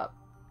that stuff up.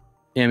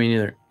 Yeah, me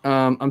neither.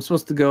 I'm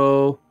supposed to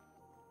go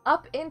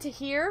up into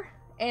here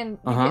and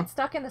you get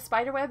stuck in the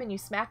spider web and you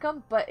smack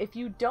them, but if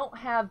you don't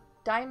have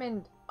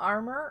diamond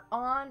armor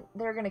on,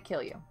 they're gonna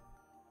kill you.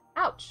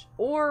 Ouch.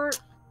 Or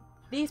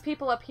these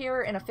people up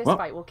here in a fist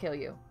fight will kill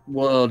you.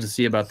 We'll just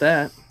see about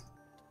that.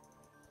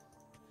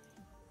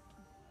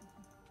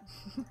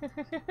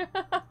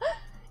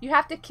 You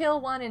have to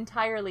kill one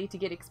entirely to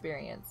get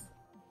experience.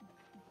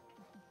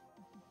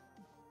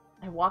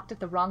 I walked at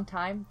the wrong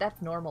time.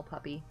 That's normal,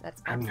 puppy.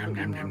 That's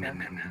absolutely normal.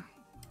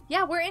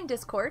 Yeah, we're in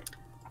Discord.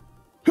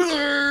 We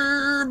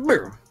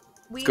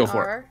go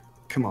for are it.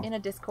 Come on. In a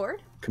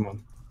Discord. Come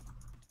on.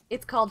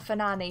 It's called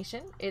Fana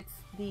Nation. It's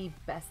the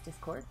best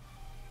Discord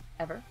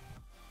ever.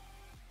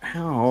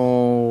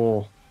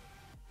 Ow.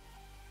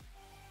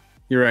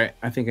 You're right.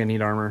 I think I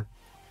need armor.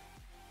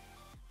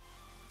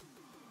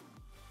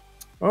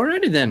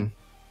 Alrighty then.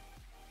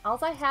 All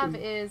I have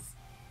is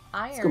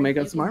iron. Let's go make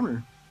up some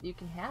armor. You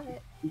can have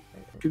it.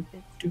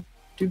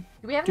 Do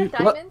we have enough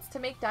diamonds to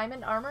make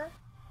diamond armor?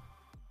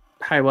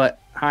 Hi, what?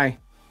 Hi.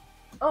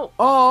 Oh.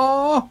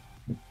 Oh.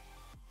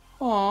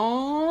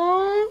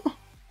 Aww.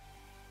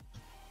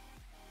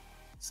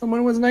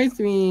 Someone was nice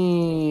to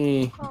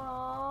me.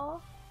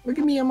 Aww. Look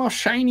at me, I'm all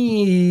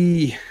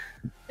shiny.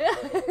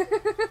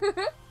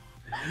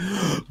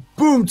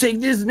 Boom, take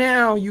this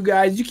now, you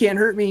guys. You can't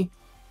hurt me.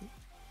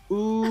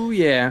 Ooh,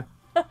 yeah.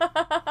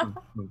 Come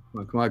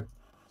on.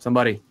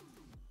 Somebody.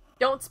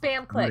 Don't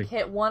spam click.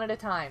 Hit one at a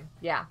time.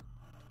 Yeah.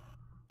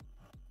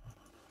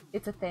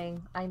 It's a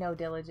thing. I know,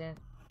 Diligent.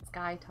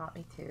 Sky taught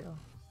me to.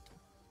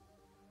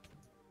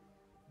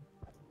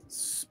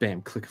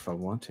 Spam click if I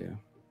want to.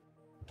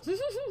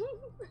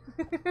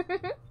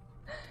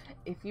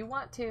 If you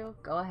want to,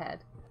 go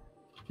ahead.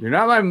 You're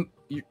not my...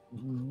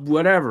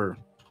 whatever.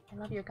 I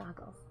love your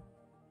goggles.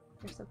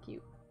 They're so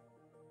cute.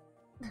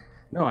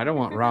 No, I don't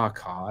want raw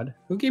cod.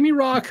 Who gave me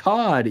raw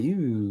cod?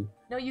 Ew.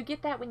 No, you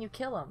get that when you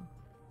kill them.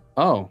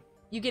 Oh.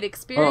 You get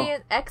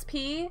experience,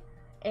 XP,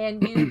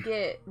 and you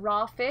get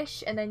raw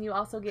fish, and then you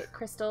also get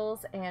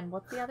crystals, and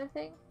what's the other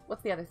thing?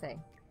 What's the other thing?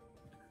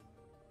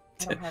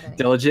 I don't have any.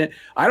 Diligent.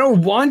 I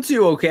don't want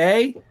to,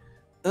 okay?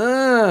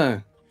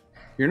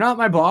 You're not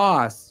my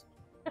boss.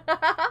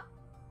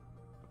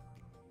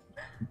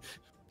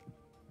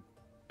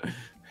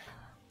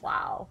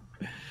 Wow.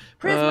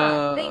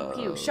 Prisma, thank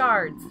you.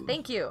 Shards,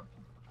 thank you.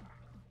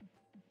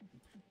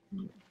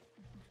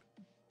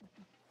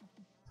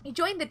 You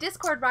joined the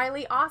Discord,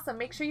 Riley. Awesome.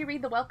 Make sure you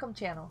read the welcome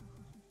channel.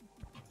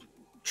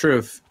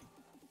 Truth.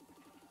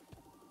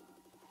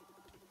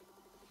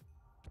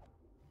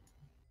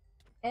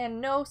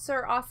 And no,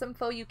 Sir Awesome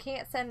Foe, you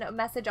can't send a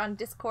message on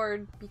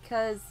Discord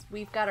because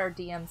we've got our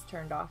DMs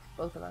turned off,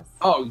 both of us.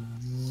 Oh,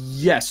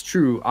 yes,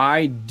 true.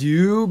 I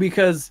do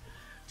because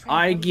Trent, I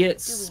what are you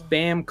get doing?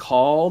 spam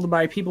called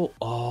by people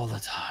all the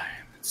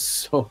time. It's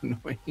so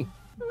annoying.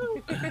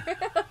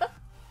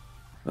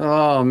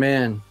 Oh,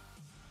 man.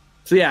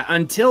 So yeah,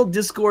 until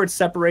Discord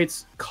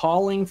separates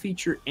calling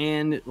feature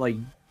and like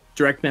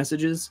direct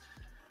messages,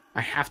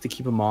 I have to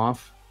keep them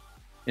off.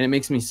 And it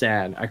makes me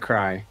sad. I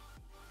cry.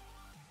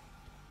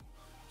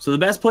 So the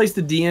best place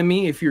to DM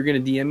me, if you're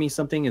going to DM me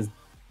something, is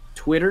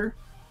Twitter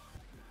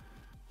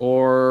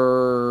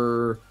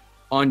or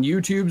on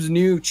YouTube's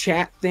new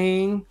chat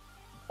thing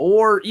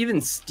or even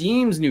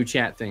Steam's new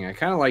chat thing. I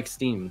kind of like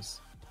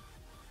Steam's.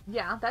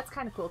 Yeah, that's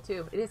kind of cool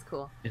too. It is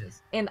cool. It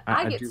is. And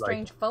I get do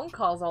strange like phone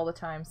calls all the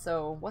time,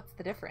 so what's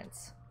the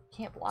difference?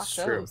 Can't block It's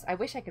those. true. I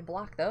wish I could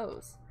block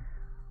those.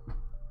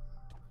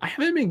 I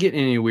haven't been getting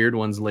any weird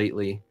ones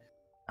lately.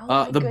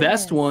 Oh, The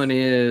best one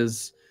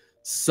is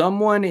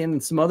someone in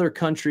some other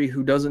country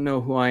who doesn't know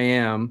who I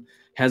am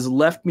has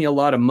left me a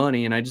lot of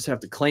money and I just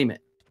have to claim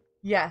it.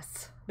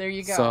 Yes, there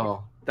you go.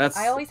 So that's...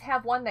 I always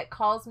have one that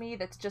calls me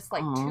that's just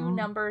like Aww. 2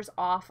 numbers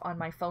off on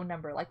my phone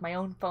number. Like my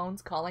own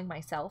phone's calling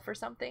myself or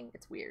something.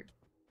 It's weird.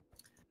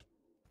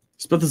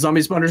 Split the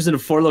zombie spawners into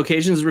 4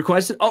 locations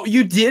requested. Oh,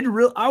 you did?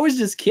 I was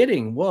just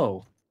kidding.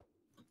 Whoa.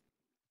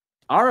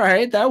 All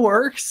right, that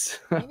works.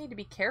 You need to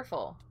be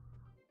careful.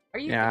 Are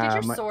you? Yeah,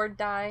 did your sword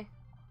die?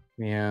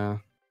 Yeah.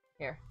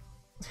 Here.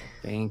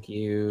 Thank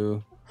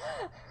you.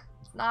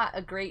 It's not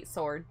a great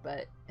sword,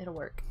 but it'll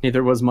work.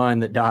 Neither was mine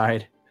that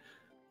died.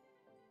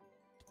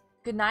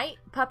 Good night,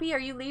 puppy. Are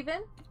you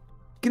leaving?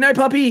 Good night,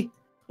 puppy.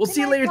 We'll Good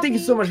see you night, later. Thank you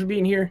so puppy. much for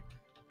being here.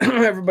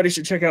 Everybody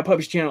should check out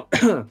Puppy's channel.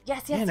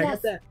 Yes, Man,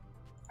 yes.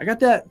 I got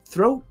that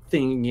throat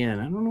thing again.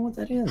 I don't know what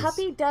that is.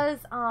 Puppy does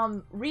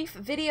Reef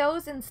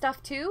videos and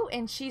stuff too,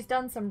 and she's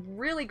done some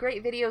really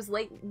great videos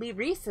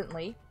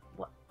recently.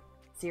 What?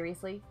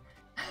 Seriously?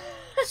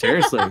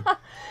 Seriously?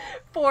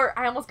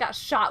 I almost got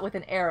shot with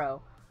an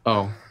arrow.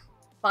 Oh.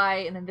 By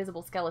an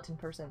invisible skeleton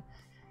person.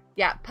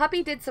 Yeah,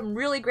 Puppy did some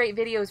really great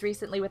videos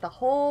recently with a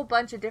whole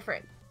bunch of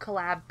different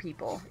collab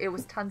people. It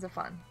was tons of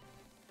fun.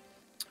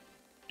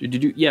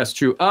 Yes,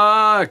 true.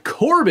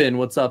 Corbin,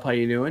 what's up? How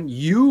you doing?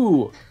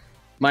 You,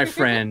 my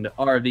friend,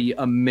 are the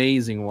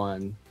amazing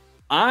one.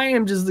 I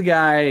am just the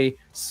guy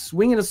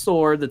swinging a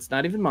sword that's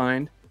not even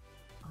mine.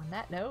 On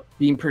that note,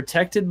 being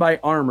protected by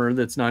armor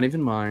that's not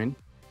even mine.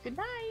 Good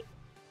night.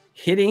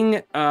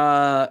 Hitting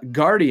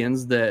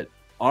guardians that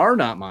are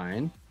not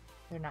mine.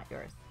 They're not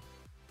yours.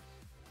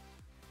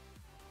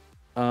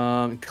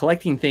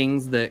 Collecting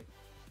things that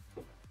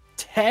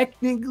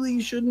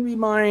technically shouldn't be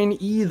mine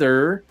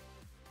either.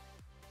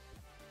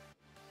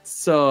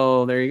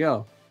 So there you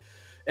go.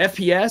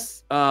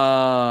 FPS.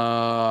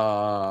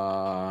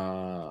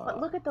 But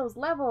look at those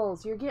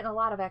levels. You're getting a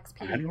lot of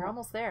XP. You're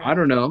almost there. I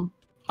don't know.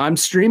 I'm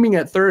streaming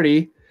at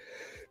 30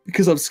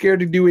 because I'm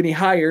scared to do any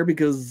higher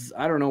because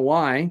I don't know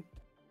why.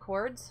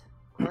 Chords,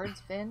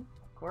 Finn,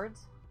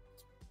 chords.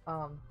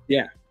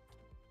 Yeah.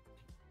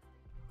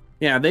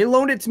 Yeah, they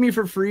loaned it to me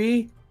for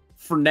free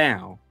for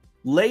now.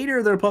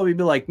 Later, they'll probably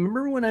be like,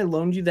 remember when I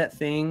loaned you that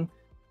thing?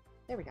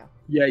 There we go.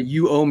 Yeah,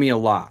 you owe me a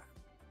lot.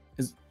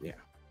 Yeah.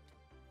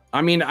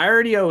 I mean, I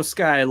already owe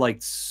Sky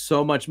like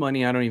so much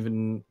money.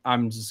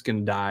 I'm just going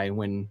to die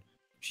when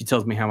she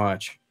tells me how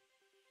much.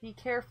 Be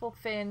careful,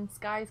 Finn.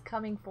 Sky's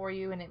coming for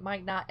you and it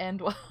might not end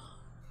well.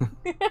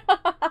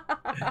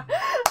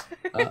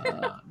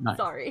 Nice.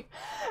 Sorry.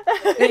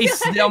 Hey,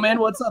 Snailman,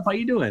 what's up? How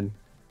you doing?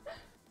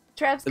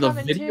 Trev's The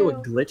coming video too. with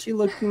glitchy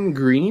looking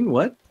green?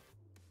 What?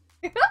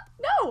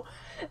 No!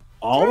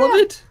 All Trev! of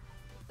it?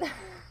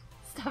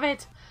 Stop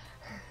it.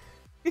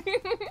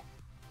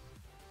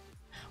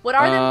 What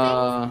are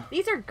them things?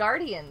 These are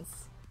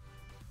guardians.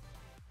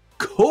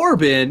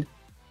 Corbin?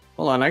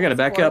 Hold on, I gotta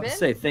back up and Corbin?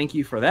 say thank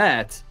you for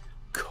that.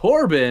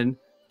 Corbin?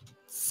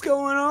 What's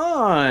going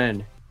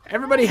on?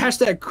 Everybody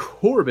hashtag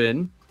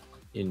Corbin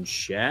in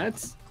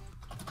chat.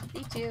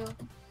 Me too.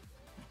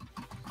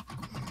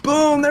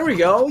 Boom, there we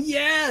go.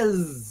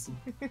 Yes!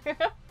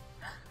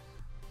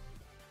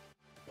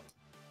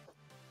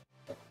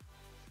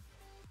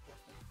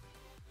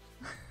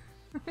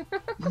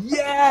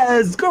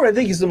 Yes! Corbin,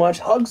 thank you so much.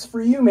 Hugs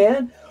for you,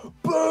 man.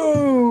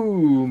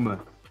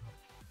 Boom!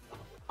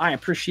 I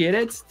appreciate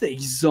it. Thank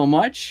you so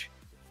much.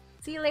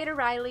 See you later,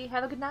 Riley.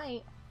 Have a good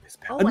night.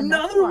 Oh,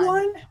 Another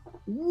one?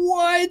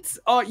 What?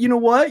 Oh, you know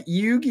what?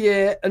 You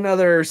get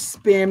another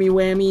spammy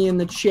whammy in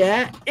the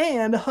chat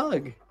and a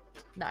hug.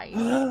 Nice.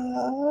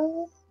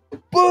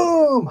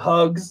 Boom!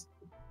 Hugs.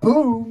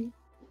 Boom.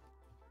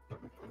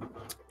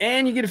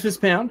 And you get a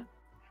fist pound.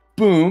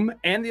 Boom.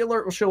 And the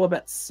alert will show up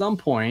at some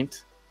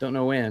point. Don't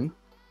know when.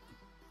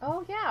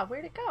 Oh, yeah.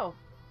 Where'd it go?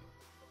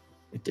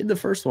 It did the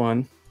first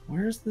one.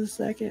 Where's the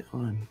second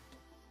one?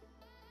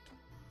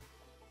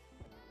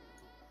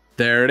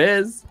 There it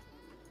is.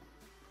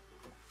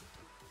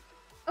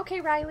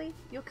 Okay, Riley.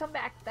 You'll come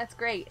back. That's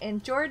great.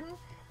 And Jordan,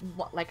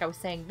 like I was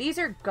saying, these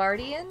are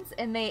guardians,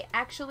 and they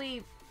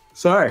actually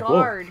Sorry.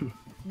 guard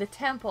the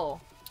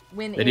temple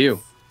when They it's do.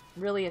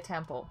 really a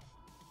temple.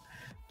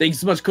 Thanks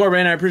so much,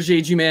 Corbin. I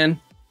appreciate you, man.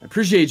 I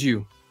appreciate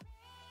you.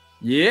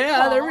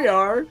 Yeah, there we Aw.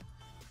 are.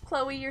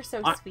 Chloe, you're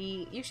so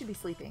sweet. You should be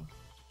sleeping.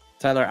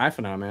 Tyler,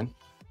 iPhone on, man.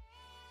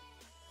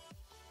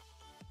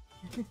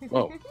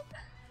 Whoa.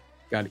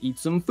 Gotta eat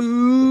some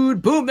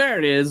food. Boom, there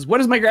it is.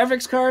 What is my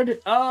graphics card?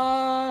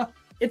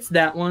 It's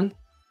that one.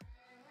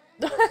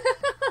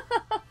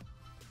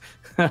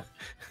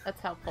 That's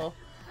helpful.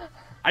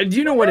 I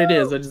do know what it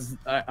is.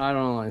 I don't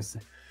know what I say.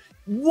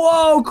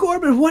 Whoa,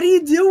 Corbin, what are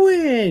you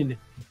doing?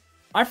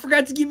 I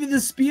forgot to give you the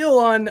spiel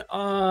on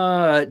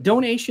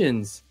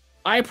donations.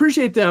 I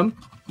appreciate them.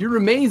 You're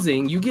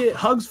amazing. You get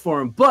hugs for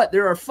them. But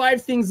there are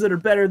 5 things that are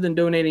better than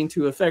donating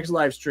to Effects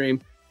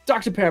Livestream.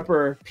 Dr.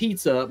 Pepper,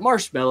 pizza,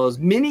 marshmallows,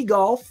 mini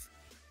golf,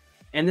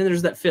 and then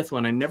there's that 5th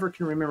one. I never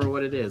can remember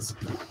what it is.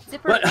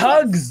 But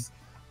hugs!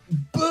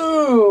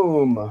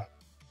 Boom!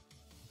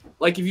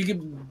 Like if you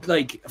could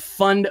like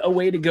fund a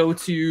way to go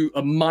to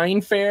a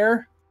mine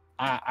fair,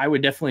 I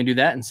would definitely do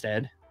that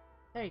instead.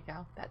 There you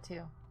go. That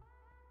too.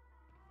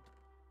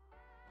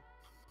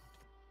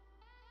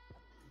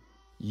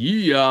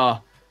 Yeah.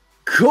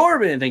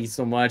 Corbin, thank you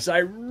so much. I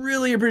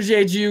really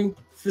appreciate you.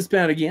 Fist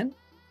pound again.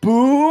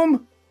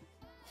 Boom!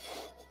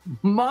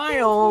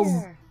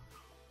 Miles!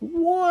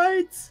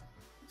 What?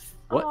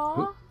 What?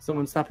 Who?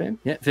 Someone stop in?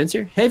 Yeah, Finn's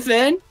here. Hey,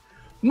 Finn!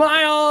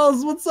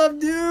 Miles! What's up,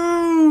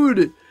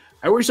 dude?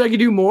 I wish I could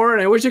do more,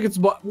 and I wish I could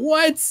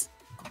what?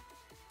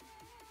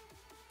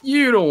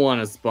 You don't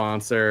want to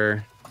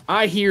sponsor.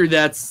 I hear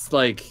that's,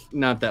 like,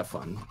 not that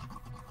fun.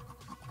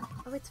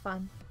 Oh, it's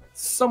fun.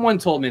 Someone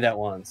told me that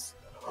once.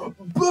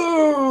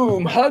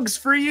 Boom! Hugs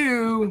for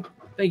you.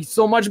 Thank you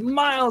so much,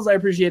 Miles. I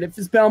appreciate it.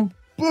 Fist pound.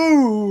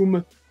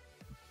 Boom!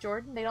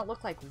 Jordan, they don't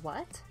look like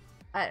what?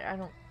 I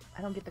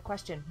don't get the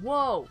question.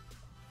 Whoa!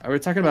 Are we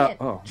talking about?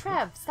 Oh,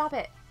 Trev, stop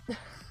it.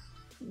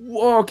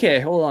 Whoa, okay,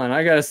 hold on.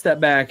 I gotta step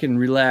back and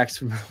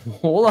relax.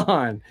 Hold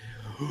on.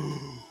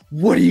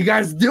 What are you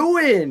guys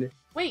doing?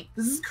 Wait,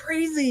 this is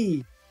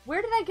crazy.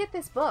 Where did I get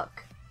this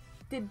book?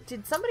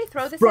 Did somebody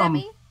throw this at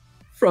me?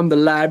 From the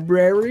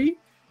library.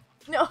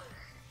 No.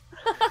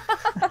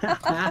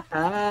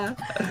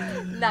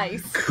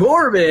 Nice.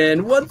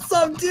 Corbin, what's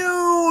up,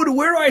 dude?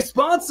 Where do I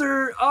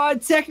sponsor?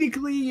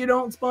 Technically, you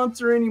don't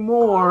sponsor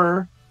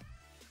anymore.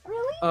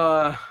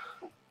 Really?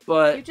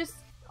 But you just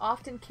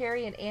often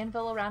carry an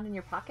anvil around in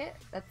your pocket.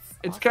 That's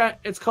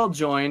it's called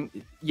join.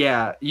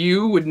 Yeah,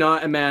 you would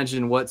not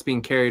imagine what's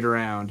being carried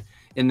around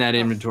in that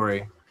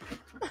inventory.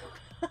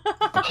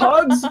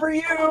 Hugs for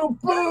you.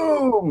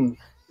 Boom.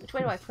 Which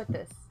way do I put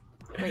this?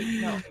 Wait,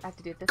 no, I have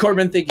to do it this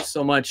Corbin, way. thank you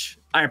so much.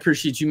 I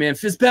appreciate you, man.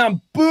 Fist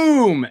pound,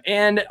 boom.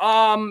 And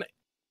I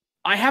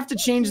have to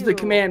change the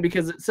command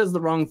because it says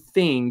the wrong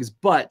things,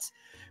 but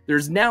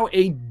there's now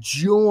a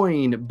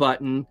join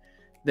button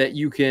that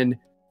you can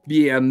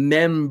be a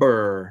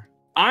member.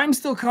 I'm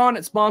still calling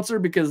it sponsor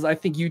because I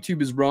think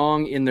YouTube is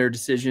wrong in their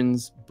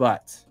decisions,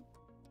 but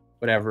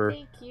whatever.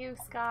 Thank you,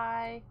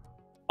 Sky.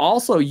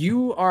 Also,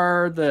 you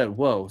are the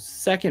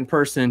second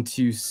person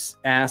to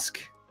ask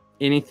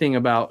anything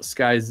about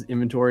Sky's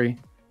inventory.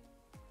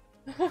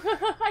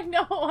 I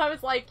know. I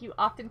was like, you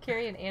often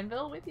carry an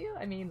anvil with you?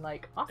 I mean,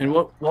 like, often. And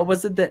what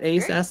was it that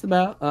Ace asked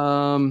about?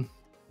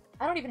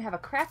 I don't even have a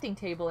crafting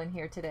table in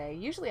here today.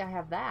 Usually I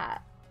have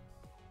that.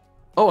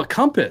 Oh, a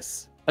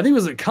compass. I think it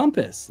was a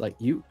compass. Like,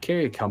 you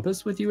carry a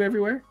compass with you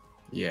everywhere?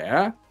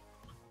 Yeah.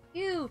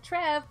 Ew,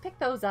 Trev, pick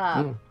those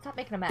up. Stop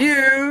making a mess.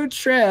 Ew,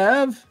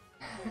 Trev.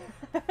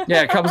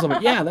 Yeah, a compass.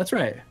 Yeah, that's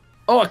right.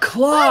 Oh, a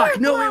clock.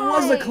 Firefly! No, it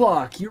was a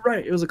clock. You're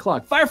right. It was a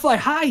clock. Firefly,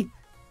 hi.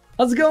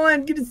 How's it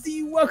going? Good to see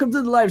you. Welcome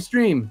to the live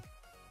stream.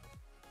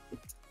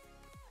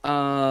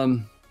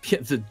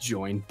 Hit the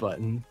join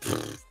button.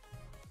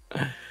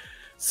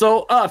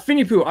 So,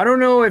 Finny Poo, I don't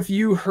know if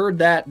you heard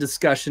that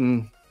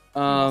discussion.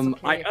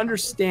 I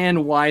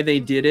understand why they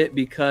did it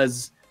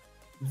because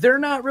they're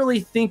not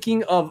really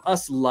thinking of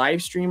us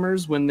live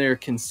streamers when they're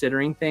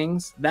considering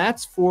things.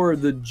 That's for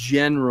the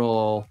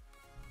general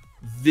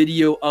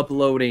video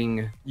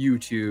uploading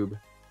YouTube.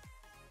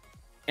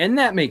 And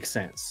that makes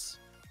sense.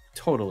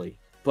 Totally.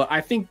 But I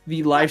think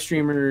the live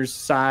streamers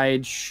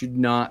side should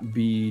not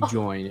be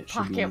joined. It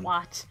should Pocket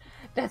watch.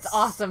 That's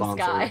awesome,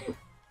 sponsored. Sky.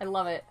 I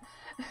love it.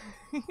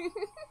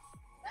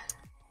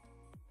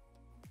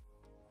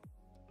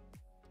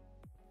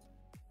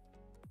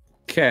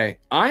 Okay,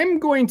 I'm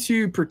going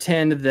to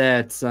pretend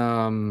that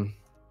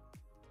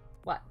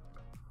what?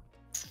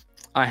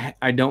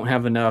 I don't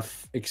have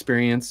enough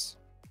experience.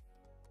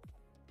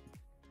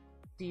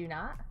 Do you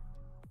not?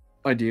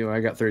 I do. I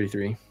got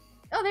 33.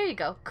 Oh, there you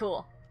go.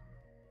 Cool.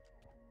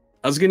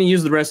 I was gonna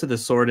use the rest of the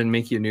sword and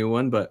make you a new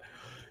one, but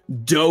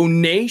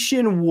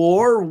donation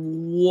war?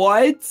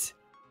 What?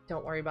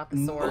 Don't worry about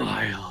the sword.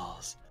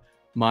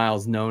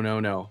 Miles, no.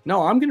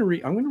 No, I'm gonna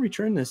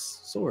return this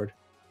sword.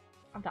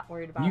 I'm not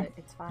worried about it.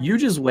 It's fine. You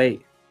just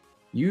wait.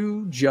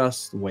 You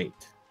just wait.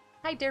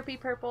 Hi, Derpy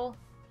Purple.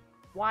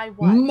 Why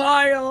what?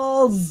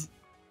 Miles!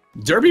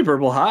 Derpy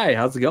Purple, hi.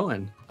 How's it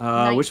going?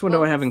 Nice which one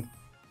do I have in...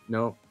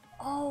 No.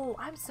 Oh,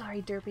 I'm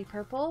sorry, Derpy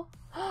Purple.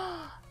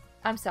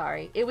 I'm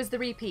sorry. It was the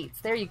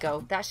repeats. There you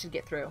go. That should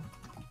get through.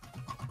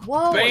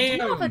 Whoa, Bam!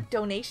 do you have a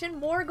donation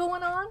war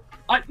going on?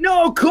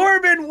 No,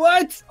 Corbin,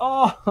 what?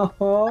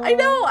 Oh. I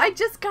know, I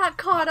just got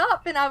caught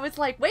up and I was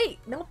like, wait,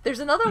 nope,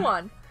 there's another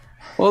one.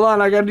 Hold on,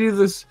 I gotta do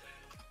this.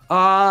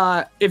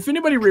 If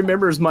anybody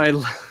remembers my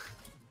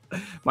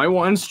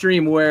one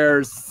stream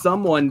where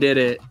someone did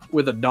it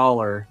with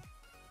 $1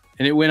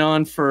 and it went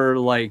on for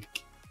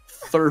like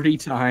 30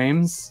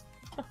 times.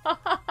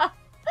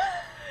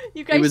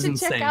 You guys should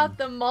insane. check out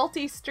the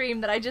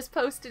multi-stream that I just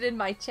posted in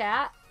my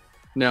chat.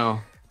 No.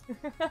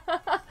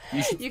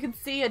 You can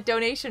see a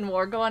donation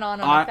war going on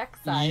the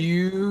effects side.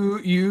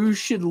 You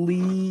should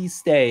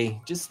stay.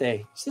 Just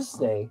stay. Just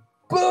stay.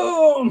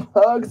 Boom!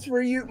 Hugs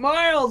for you.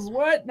 Miles,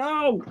 what?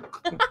 No!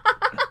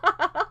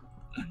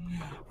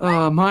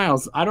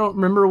 Miles, I don't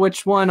remember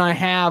which one I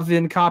have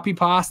in copy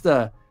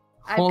pasta.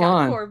 Hold I've got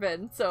on.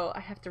 Corbin, so I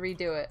have to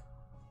redo it.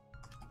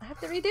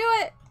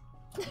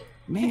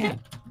 Man.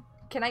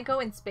 Can I go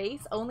in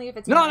space? Only if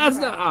it's No, in that's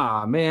Minecraft. not.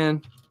 Ah,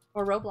 man.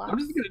 Or Roblox. I'm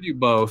just gonna do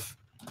both.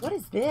 What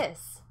is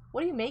this?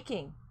 What are you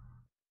making?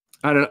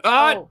 I don't know.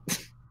 Oh.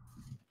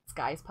 It's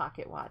Guy's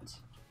pocket watch.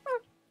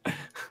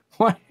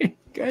 Why are you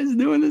guys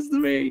doing this to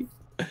me?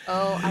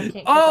 Oh, I can't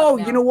keep Oh, up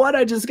now. you know what?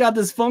 I just got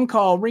this phone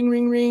call. Ring,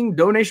 ring, ring.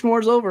 Donation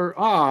war's over.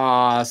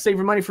 Ah, save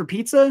your money for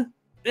pizza?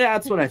 Yeah,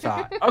 that's what I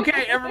thought.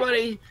 Okay,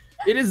 everybody.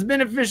 It has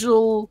been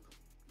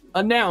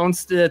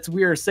announced that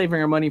we are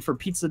saving our money for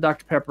Pizza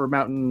Dr. Pepper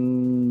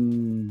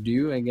Mountain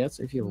Dew, I guess,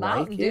 if you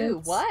Mountain like Dew.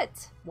 it.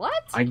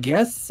 What? I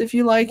guess if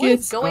you like What it.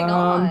 is going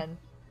on?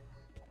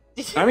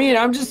 I mean,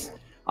 I'm just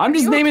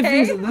you naming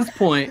okay? things at this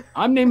point.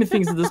 I'm naming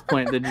things at this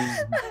point that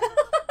is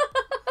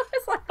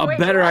It's like, a wait,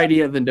 better what?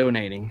 idea than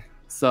donating.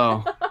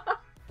 So,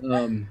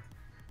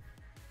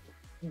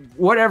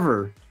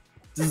 whatever.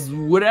 Just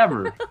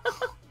whatever.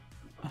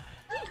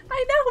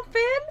 I know,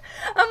 Finn.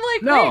 I'm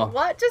like, No. wait,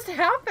 what just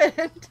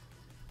happened?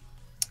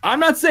 I'm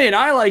not saying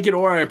I like it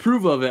or I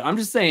approve of it. I'm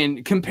just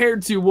saying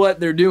compared to what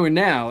they're doing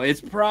now,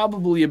 it's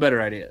probably a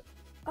better idea.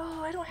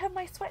 Oh, I don't have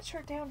my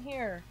sweatshirt down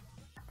here.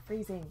 I'm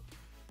freezing.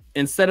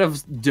 Instead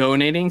of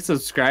donating,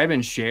 subscribe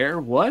and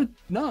share. What?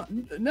 No.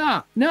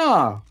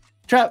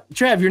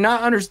 Trev, you're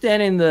not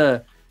understanding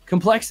the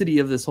complexity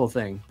of this whole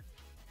thing.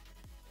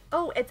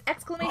 Oh, it's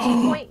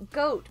exclamation point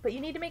goat, but you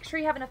need to make sure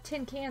you have enough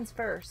tin cans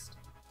first.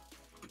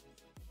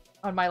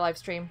 On my live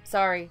stream.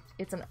 Sorry,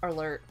 it's an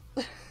alert.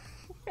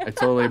 I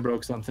totally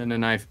broke something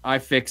and I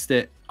fixed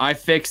it. I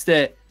fixed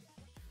it.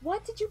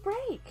 What did you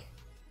break?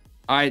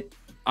 I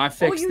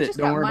fixed you it. just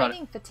Don't got worry about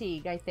mining it.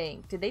 fatigue, I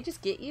think. Did they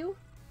just get you?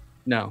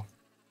 No.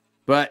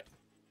 But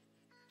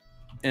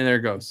and there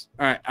it goes.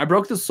 All right, I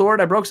broke the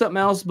sword. I broke something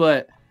else,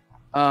 but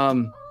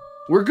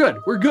we're good.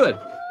 We're good.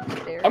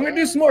 There I'm it gonna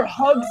do is. some more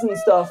hugs and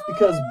stuff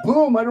because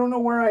boom, I don't know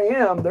where I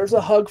am. There's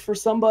a hug for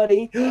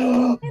somebody.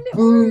 Boom,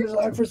 there's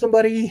a hug for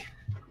somebody.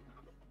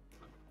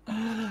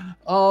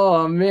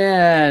 Oh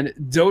man,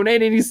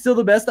 donating is still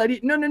the best idea.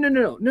 No,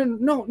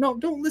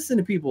 don't listen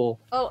to people.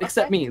 Oh,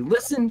 except me.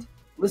 Listen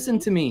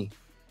to me.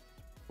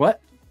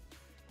 What?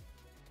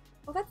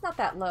 Well, that's not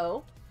that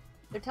low.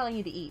 They're telling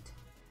you to eat.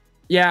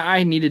 Yeah,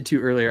 I needed to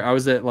earlier. I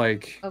was at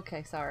like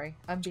Okay, sorry.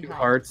 I'm 2 behind.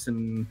 hearts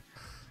and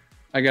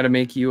I gotta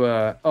make you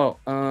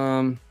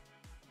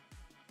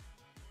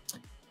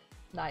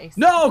Nice.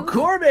 No,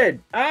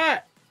 Corbin!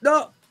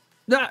 No.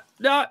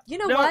 You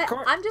know what?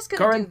 I'm just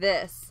gonna Corbin. do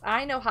this.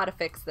 I know how to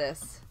fix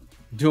this.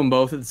 Do them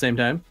both at the same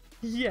time?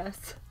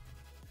 Yes.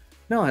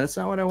 No, that's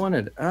not what I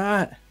wanted.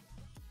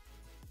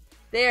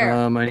 There.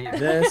 I need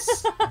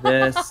this,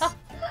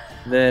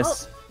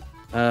 this.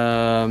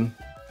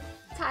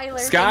 Tyler.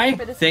 Sky,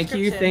 for the thank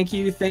you.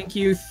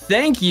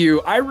 subscription.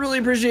 I really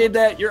appreciate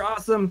that. You're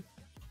awesome.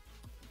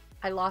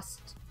 I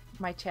lost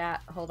my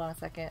chat. Hold on a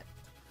second.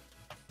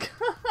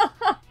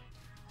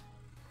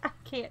 I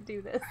can't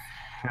do this.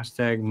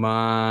 Hashtag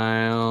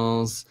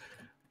Miles.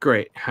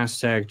 Great.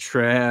 Hashtag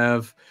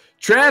Trev.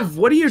 Trev,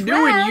 what are you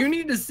doing? You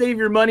need to save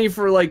your money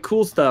for like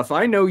cool stuff.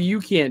 I know you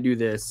can't do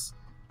this.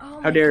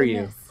 Oh, How dare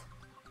you?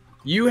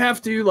 You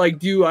have to like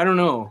do, I don't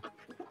know.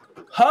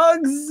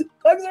 Hugs!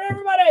 Hugs for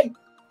everybody!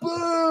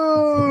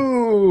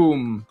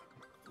 Boom!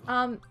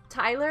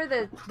 Tyler,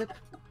 the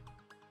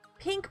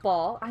pink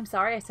ball. I'm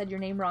sorry, I said your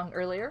name wrong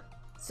earlier.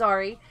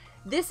 Sorry.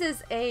 This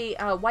is a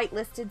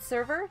whitelisted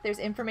server. There's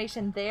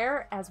information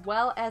there as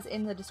well as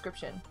in the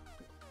description.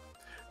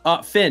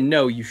 Finn,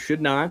 no, you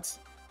should not.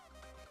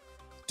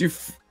 Do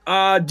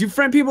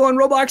friend people on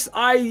Roblox.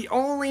 I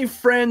only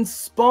friend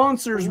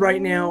sponsors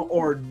right now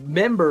or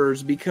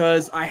members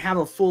because I have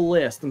a full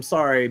list. I'm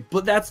sorry,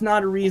 but that's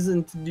not a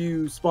reason to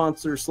do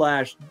sponsor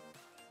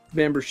 /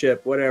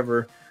 membership,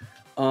 whatever.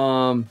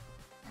 Would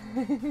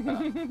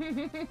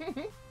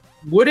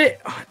it?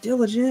 Oh,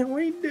 Diligent,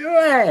 what are you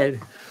doing?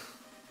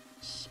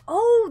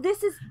 Oh,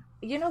 this is,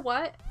 you know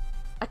what?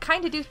 I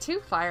kind of do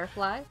too,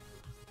 Firefly.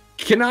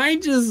 Can I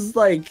just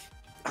like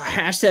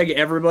hashtag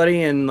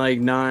everybody and like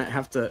not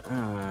have to?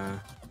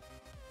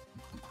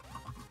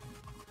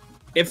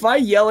 If I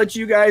yell at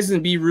you guys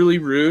and be really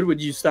rude,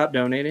 would you stop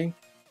donating?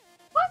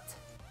 What?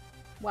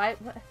 Why?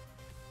 What?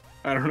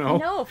 I don't know.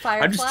 No,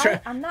 Firefly.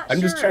 I'm not sure.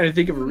 I'm just trying to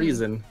think of a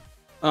reason.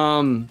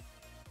 No,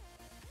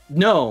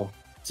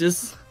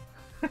 just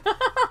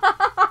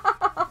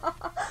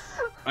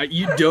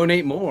you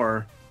donate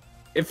more.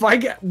 If I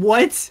get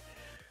what?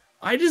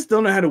 I just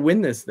don't know how to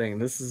win this thing.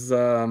 This is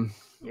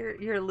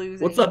You're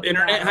losing. What's up,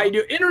 internet? How you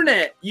do?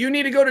 Internet, you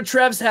need to go to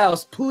Trev's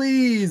house,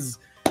 please.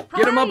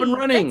 Get him up and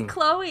running. It's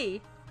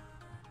Chloe.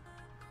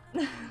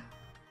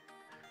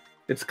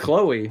 It's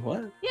Chloe.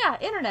 What? Yeah,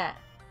 internet.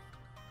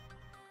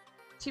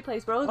 She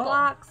plays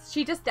Roblox. Oh.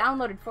 She just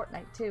downloaded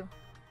Fortnite too.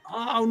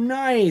 Oh,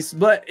 nice.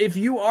 But if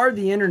you are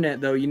the internet,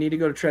 though, you need to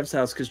go to Trev's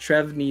house because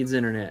Trev needs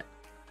internet.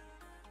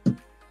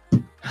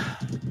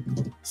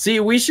 See,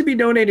 we should be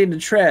donating to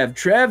Trev.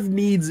 Trev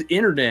needs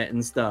internet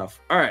and stuff.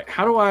 All right,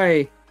 how do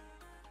I...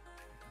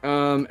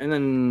 and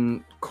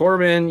then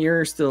Corbin,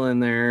 you're still in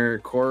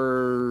there.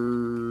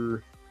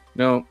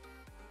 No,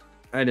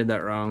 I did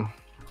that wrong.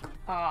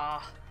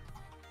 Ah.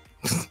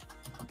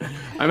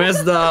 I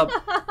messed up.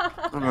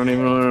 I don't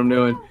even know what I'm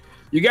doing.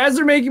 You guys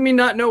are making me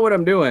not know what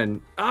I'm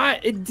doing.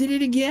 It did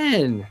it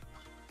again.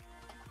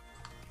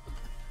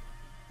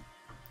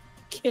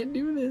 Can't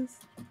do this.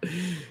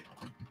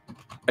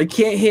 I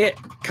can't hit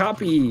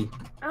copy.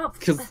 Oh,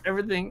 because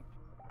everything.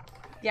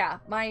 Yeah,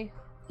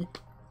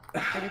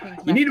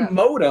 everything's you need a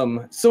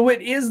modem. So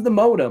it is the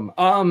modem.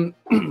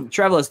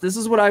 Travelers, this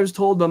is what I was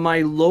told by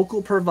my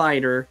local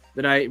provider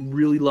that I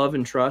really love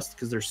and trust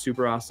because they're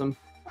super awesome.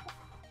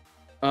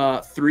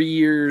 3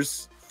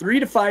 years, 3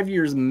 to 5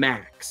 years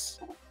max.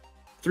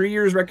 3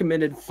 years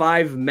recommended,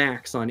 5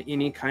 max on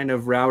any kind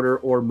of router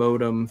or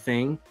modem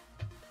thing.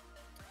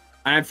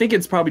 And I think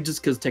it's probably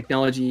just because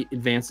technology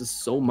advances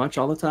so much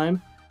all the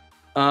time.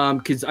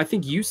 Because I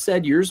think you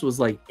said yours was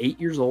like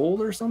 8 years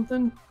old or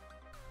something.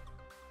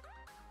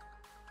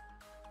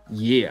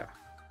 Yeah.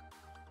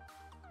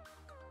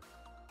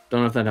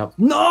 Don't know if that helps.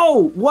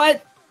 No!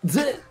 What?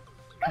 I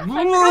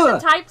forgot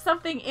to type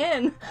something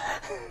in.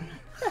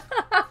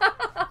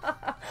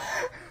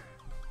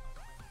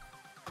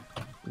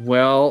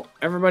 Well,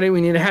 everybody,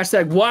 we need a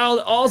hashtag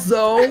wild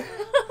also.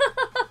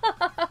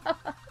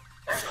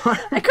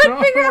 I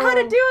couldn't figure out how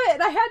to do it.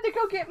 I had to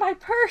go get my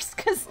purse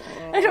because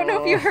I don't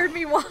know if you heard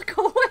me walk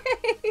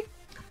away.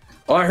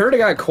 Oh, I heard it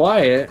got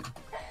quiet.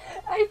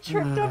 I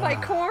tripped on my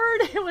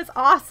cord. It was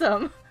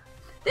awesome.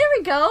 There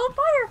we go,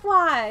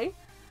 Firefly.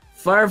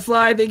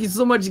 Firefly, thank you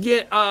so much.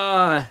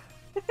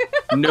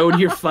 Note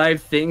your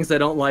 5 things I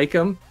don't like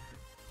them.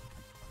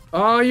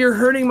 Oh, you're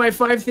hurting my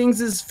 5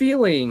 things'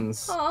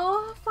 feelings.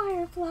 Oh,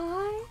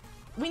 Firefly.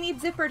 We need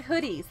zippered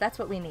hoodies. That's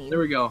what we need. There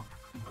we go.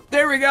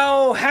 There we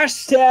go.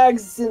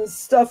 Hashtags and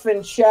stuff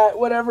in chat,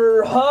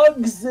 whatever.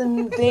 Hugs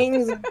and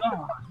things.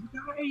 Oh,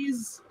 you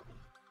guys.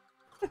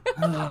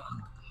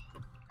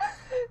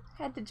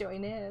 Had to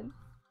join in.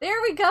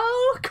 There we go.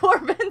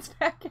 Corbin's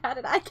back at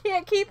it. I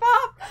can't keep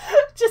up.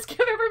 Just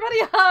give everybody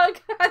a hug.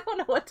 I don't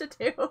know what to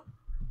do.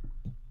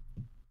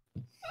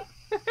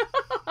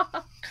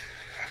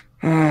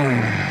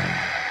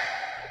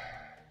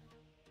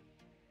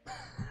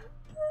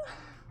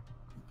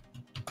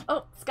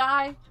 Oh,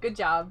 Sky. Good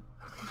job.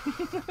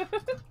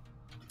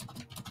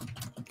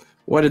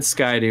 What did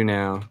Sky do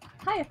now?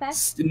 Hi,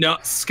 Effect. No,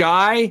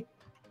 Sky?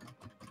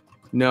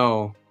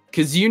 No.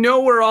 Because you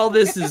know where all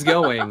this is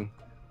going.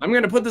 I'm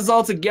going to put this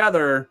all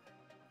together.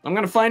 I'm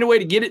going to find a way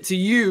to get it to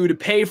you to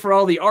pay for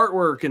all the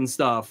artwork and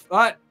stuff.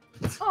 What?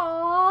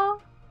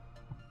 Aww.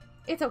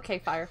 It's okay,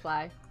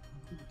 Firefly.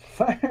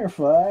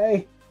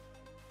 Firefly?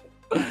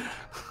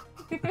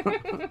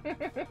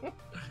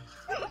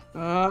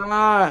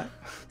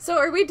 So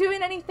are we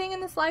doing anything in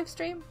this live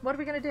stream? What are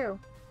we going to do?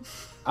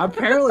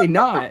 Apparently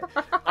not.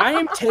 I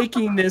am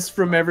taking this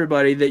from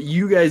everybody that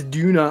you guys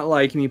do not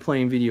like me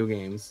playing video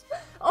games.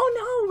 Oh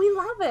no, we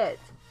love it.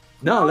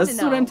 No,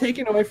 that's what I'm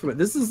taking away from it.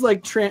 This is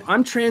like,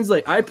 I'm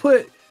translate. I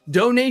put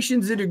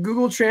donations into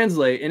Google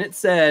Translate and it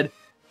said,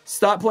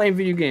 stop playing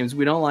video games.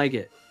 We don't like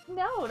it.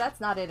 No,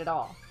 that's not it at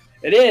all.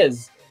 It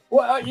is.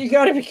 Well, you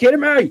gotta be kidding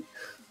me.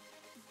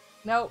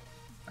 Nope.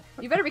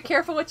 You better be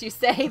careful what you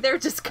say. They're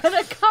just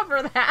gonna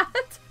cover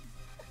that.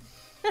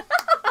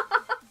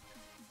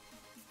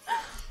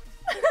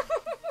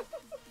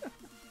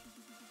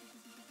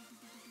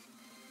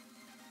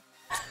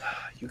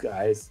 You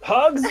guys.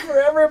 Hugs for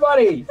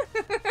everybody.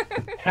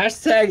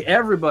 Hashtag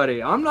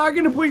everybody. I'm not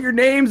going to put your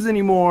names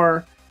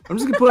anymore. I'm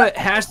just going to put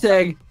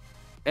hashtag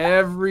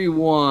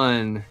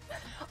everyone.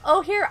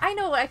 Oh, here. I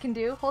know what I can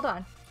do. Hold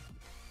on.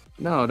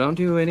 No, don't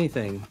do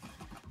anything.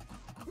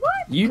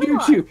 What? You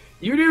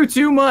do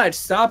too much.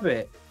 Stop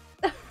it.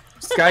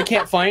 Sky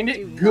can't find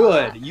it?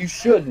 Good. You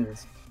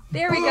shouldn't.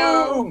 There we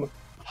go.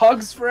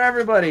 Hugs for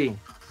everybody.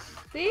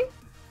 See?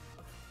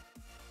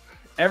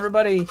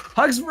 Everybody,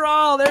 hugs for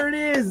all. There it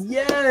is.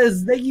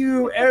 Yes, thank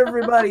you,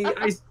 everybody.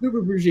 I super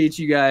appreciate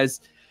you guys.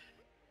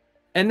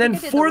 And then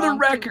for the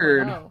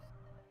record,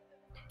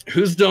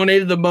 who's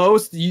donated the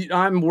most?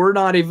 We're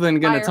not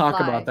even going to talk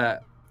about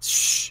that.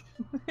 Shh.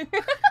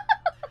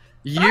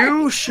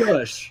 You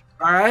shush.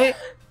 All right.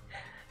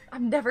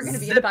 I'm never gonna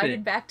be Zip invited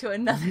it. back to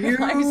another You-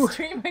 live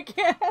stream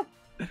again.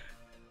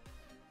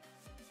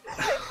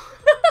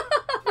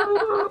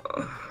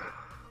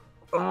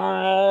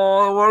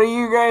 Oh, what are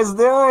you guys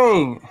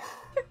doing?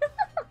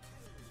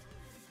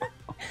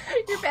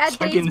 Your bad day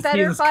Checking is to see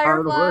better, this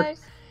card Firefly.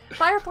 works.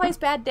 Firefly's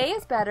bad day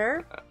is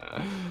better.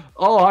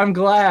 Oh, I'm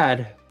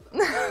glad.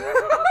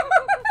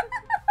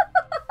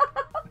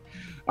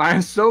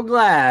 I'm so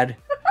glad.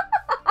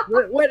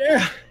 What?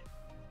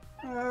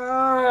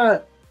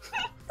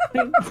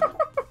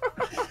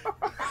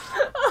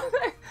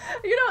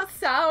 You don't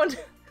sound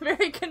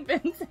very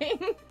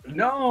convincing.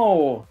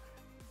 No.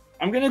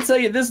 I'm gonna tell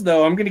you this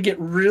though. I'm gonna get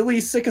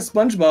really sick of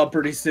SpongeBob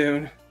pretty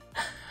soon.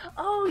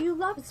 Oh, you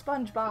love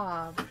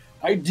SpongeBob.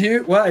 I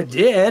do. Well, I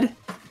did.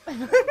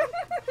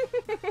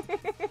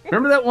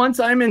 Remember that one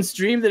time in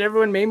stream that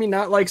everyone made me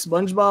not like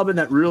SpongeBob and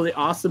that really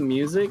awesome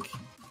music?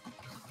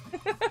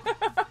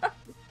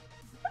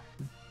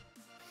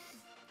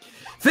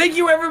 Thank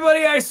you,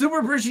 everybody. I super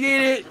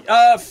appreciate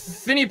it.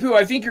 Finny Pooh,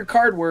 I think your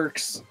card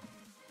works.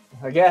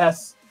 I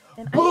guess.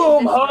 And I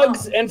Boom! did this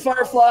Hugs wrong. and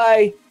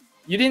Firefly.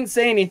 You didn't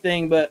say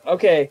anything, but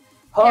okay.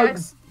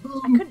 Hugs.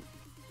 I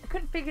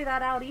couldn't figure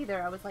that out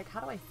either. I was like,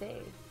 how do I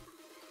save?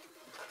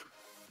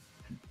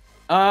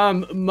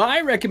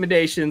 My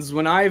recommendations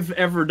when I've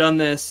ever done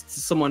this to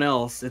someone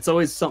else, it's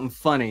always something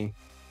funny.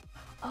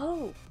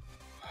 Oh.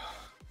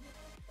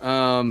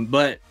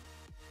 But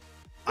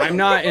I'm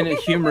not in a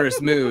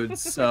humorous mood,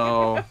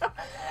 so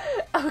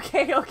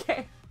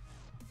Okay.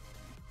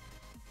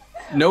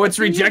 no, it's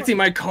rejecting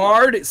my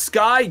card.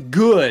 Sky,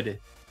 good,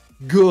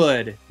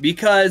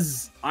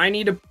 because I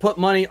need to put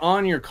money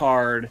on your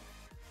card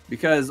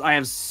because I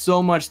have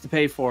so much to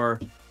pay for.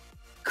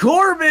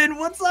 Corbin,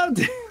 what's up,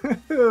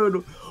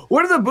 dude?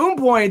 What are the boom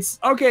points?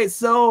 Okay,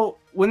 so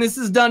when this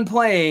is done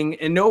playing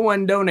and no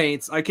one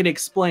donates, I can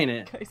explain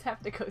it. You guys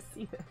have to go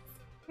see this.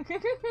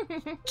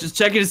 Just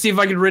checking to see if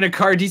I can rent a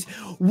car in DC.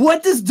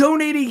 What does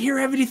donating here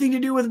have anything to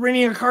do with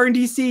renting a car in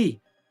DC?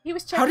 He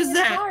was How checking does his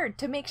that- card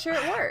to make sure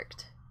it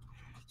worked.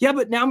 Yeah,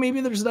 but now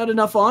maybe there's not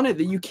enough on it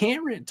that you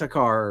can't rent a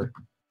car.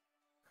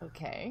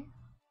 Okay.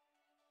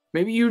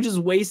 Maybe you just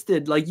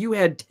wasted, like you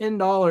had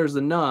 $10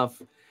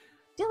 enough.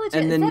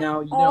 Diligent, And then is that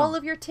now you all don't.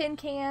 of your tin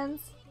cans?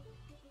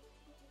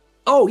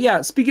 Oh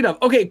yeah, speaking of,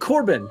 okay,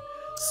 Corbin.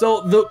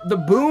 So the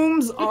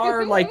booms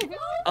are like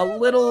a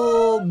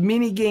little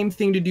mini game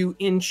thing to do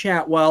in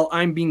chat while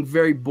I'm being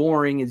very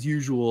boring as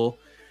usual.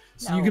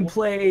 So you can No.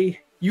 play,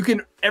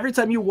 every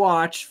time you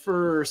watch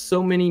for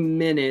so many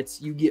minutes,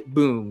 you get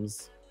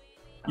booms.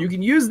 You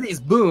can use these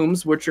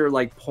booms, which are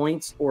like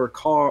points or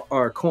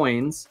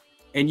coins,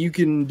 and you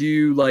can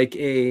do like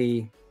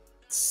a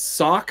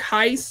sock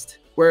heist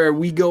where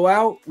we go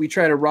out, we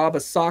try to rob a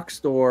sock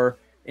store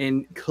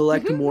and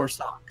collect more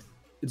socks.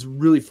 It's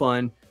really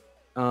fun.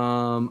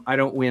 I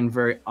don't win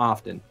very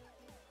often.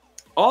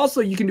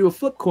 Also, you can do a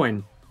flip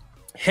coin.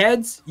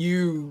 Heads,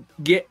 you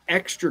get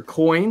extra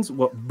coins,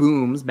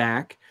 booms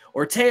back,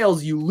 or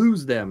tails, you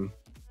lose them.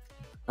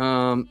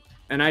 And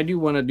I do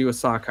want to do a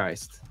sock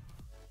heist.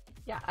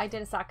 Yeah, I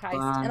did a sock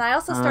heist. And I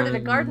also started a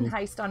garden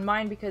heist on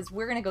mine because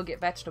we're going to go get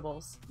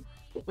vegetables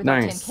with our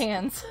tin Nice.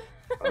 cans.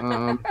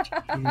 And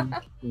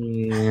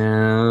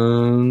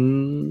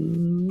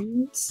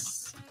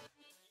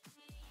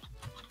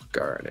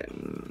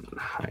garden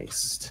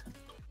heist.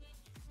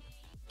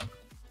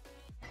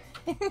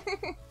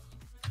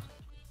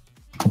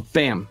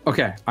 Bam.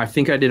 Okay, I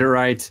think I did it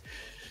right.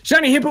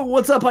 Shiny Hippo,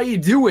 what's up? How you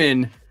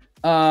doing?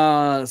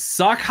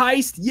 Sock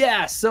heist?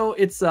 Yeah, so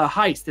it's a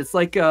heist. It's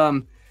like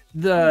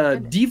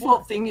the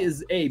default thing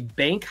is a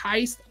bank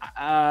heist.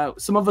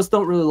 Some of us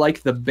don't really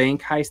like the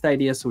bank heist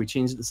idea, so we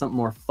changed it to something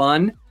more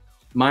fun.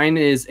 Mine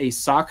is a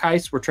sock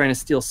heist. We're trying to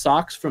steal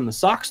socks from the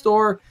sock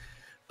store.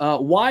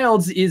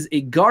 Wilds is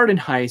a garden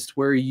heist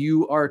where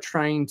you are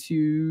trying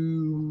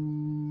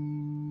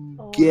to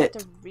I'll get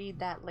have to read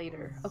that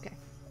later. Okay.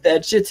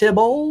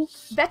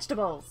 vegetables.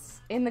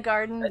 Vegetables in the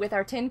garden with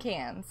our tin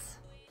cans.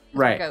 With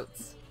our Right.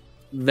 goats.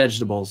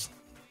 Vegetables.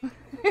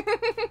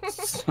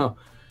 So,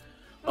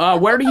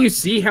 where do you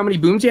see how many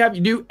booms you have?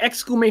 You do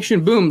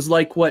exclamation booms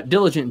like what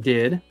Diligent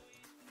did.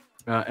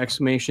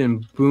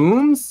 Exclamation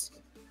booms.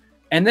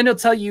 And then it'll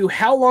tell you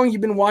how long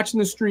you've been watching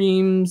the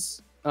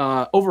streams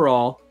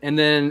overall, and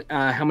then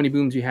how many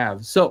booms you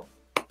have. So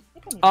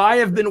I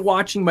have been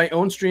watching my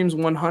own streams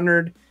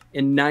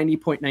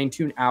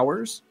 190.92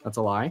 hours. That's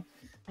a lie.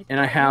 And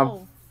I have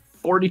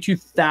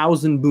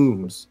 42,000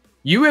 booms.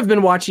 You have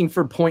been watching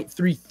for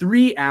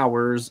 0.33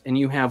 hours, and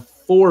you have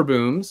 4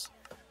 booms.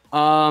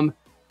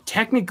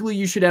 Technically,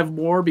 you should have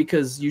more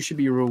because you should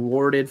be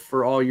rewarded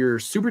for all your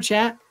super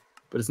chat,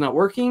 but it's not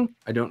working.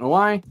 I don't know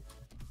why.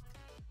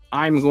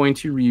 I'm going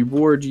to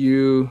reward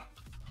you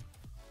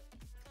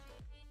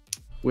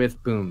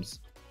with booms.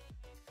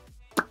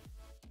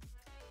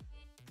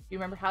 You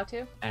remember how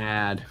to?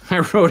 Add. I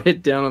wrote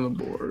it down on the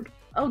board.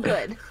 Oh,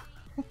 good.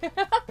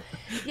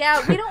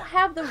 Yeah, we don't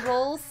have the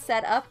roles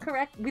set up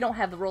correct. We don't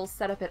have the roles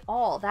set up at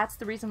all. That's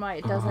the reason why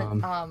it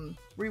doesn't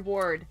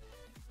reward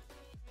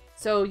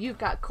So you've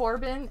got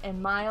Corbin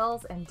and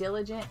Miles and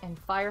Diligent and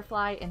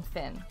Firefly and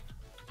Finn.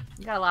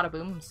 You got a lot of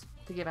booms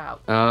to give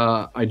out.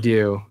 I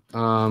do.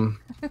 Hold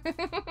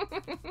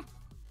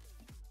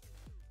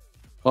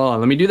on,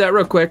 let me do that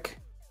real quick.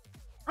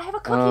 I have a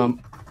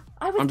cookie.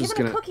 I was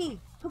given a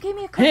cookie. Who gave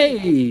me a cookie?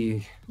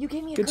 Hey! You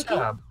gave me a Good cookie?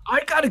 job.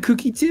 I got a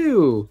cookie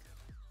too.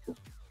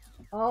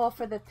 Oh,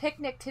 for the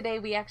picnic today,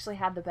 we actually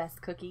had the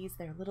best cookies.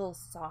 They're little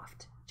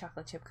soft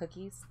chocolate chip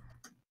cookies.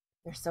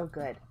 They're so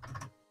good.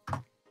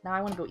 Now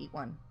I want to go eat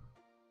one.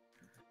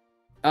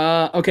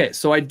 Okay,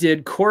 so I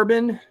did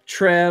Corbin,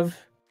 Trev.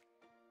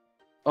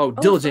 Oh,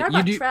 Diligent.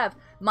 You do. Trev.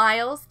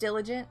 Miles,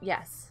 Diligent,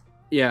 yes.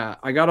 Yeah,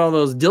 I got all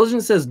those.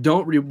 Diligent says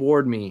don't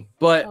reward me,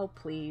 but Oh,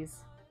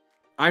 please.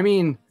 I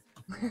mean,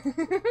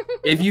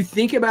 if you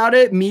think about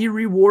it, me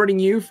rewarding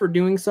you for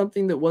doing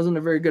something that wasn't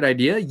a very good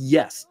idea,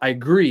 yes, I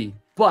agree.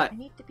 But I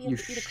need to be able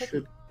to eat a cookie.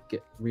 should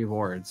get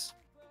rewards.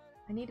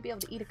 I need to be able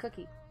to eat a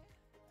cookie.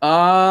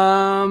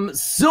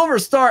 Silver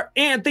Star,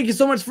 and thank you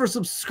so much for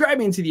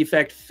subscribing to the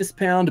Effect Fist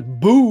Pound.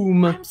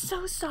 Boom. I'm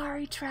so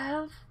sorry,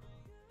 Trev.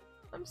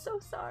 I'm so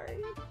sorry.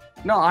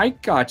 No, I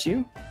got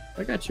you.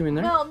 I got you in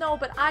there. Well, no,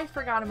 but I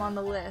forgot him on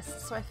the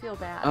list, so I feel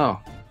bad.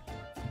 Oh.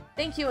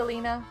 Thank you,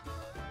 Alina.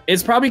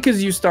 It's probably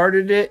because you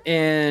started it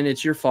and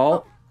it's your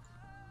fault. Oh.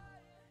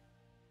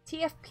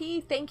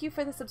 TFP, thank you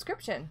for the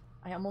subscription.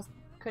 I almost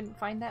couldn't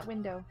find that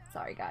window.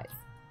 Sorry, guys.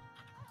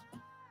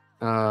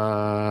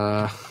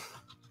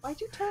 Why'd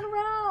you turn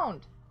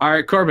around? All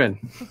right, Corbin.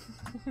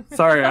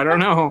 Sorry, I don't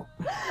know.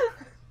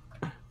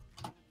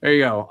 There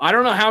you go. I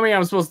don't know how many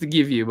I'm supposed to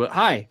give you, but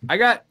hi. I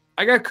got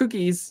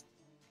cookies.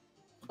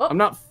 Oh. I'm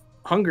not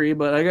hungry,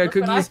 but I got Look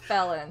cookies. what I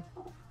fell in.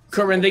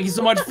 Corbin, thank you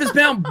so much. Fist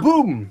pound.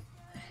 Boom.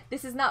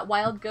 This is not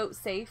wild goat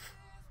safe.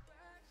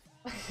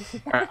 All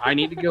right, I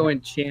need to go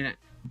and chant.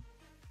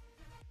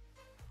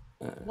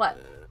 What?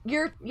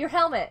 Your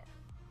helmet.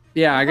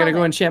 Yeah, I gotta helmet.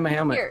 go and chant my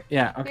helmet. Here.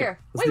 Yeah, okay. Here.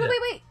 Let's do that.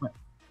 Wait.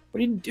 What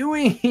are you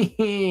doing?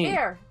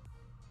 Here.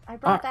 I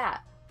brought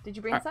that. Did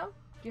you bring some?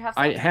 Do you have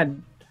some?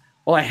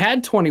 I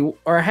had 20,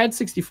 or I had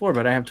 64,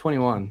 but I have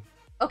 21.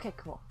 Okay,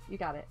 cool. You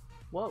got it.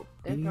 Whoa.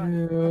 They're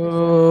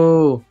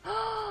Ew.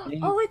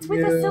 Oh, it's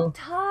with a silk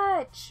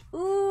touch.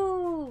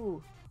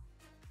 Ooh.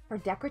 For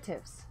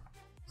decoratives.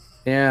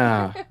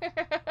 Yeah.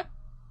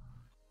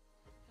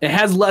 It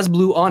has less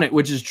blue on it,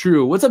 which is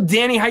true. What's up,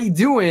 Danny? How you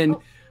doing?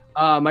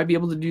 Might be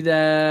able to do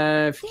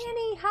that.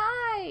 Danny,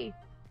 hi.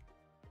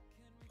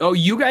 Oh,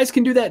 you guys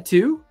can do that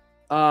too?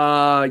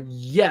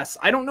 Yes.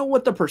 I don't know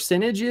what the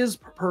percentage is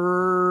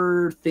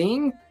per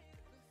thing.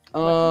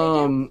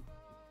 I'm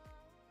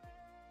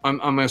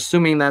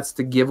assuming that's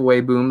to give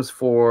away booms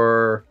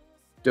for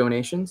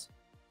donations.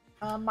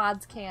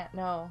 Mods can't,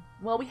 no.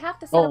 Well, we have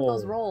to set up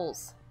those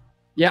roles.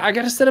 Yeah, I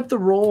gotta set up the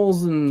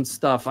roles and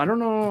stuff. I don't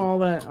know all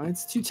that.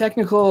 It's too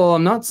technical.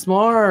 I'm not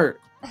smart.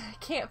 I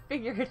can't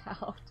figure it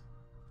out.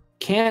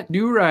 Can't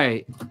do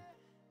right.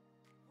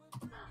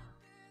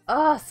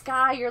 Oh,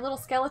 Sky, your little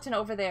skeleton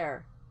over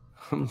there.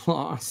 I'm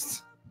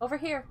lost. Over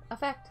here,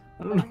 effect.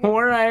 I don't know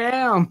where I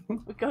am.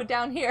 We go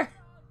down here.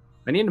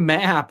 I need a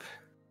map.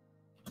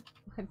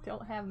 I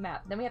don't have a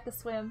map. Then we have to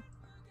swim.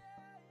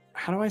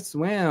 How do I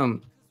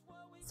swim?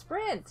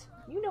 Sprint.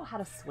 You know how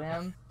to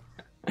swim.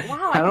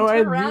 Wow, How I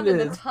do can turn around in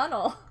the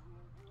tunnel.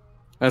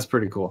 That's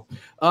pretty cool.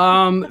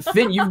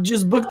 Finn, you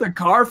just booked the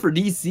car for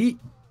DC.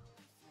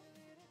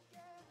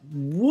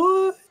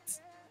 What?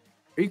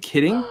 Are you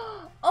kidding?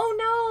 Oh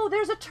no,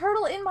 there's a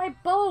turtle in my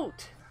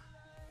boat.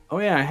 Oh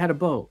yeah, I had a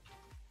boat.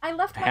 I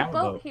left my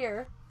boat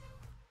here.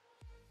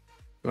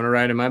 You want to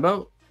ride in my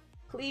boat?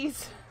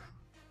 Please.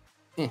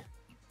 If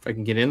I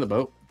can get in the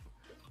boat.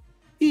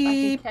 I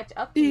can catch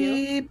up to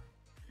you.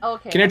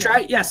 Okay. Can I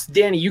try it? Yes,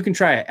 Danny, you can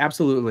try it.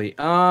 Absolutely.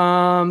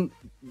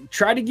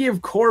 Try to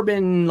give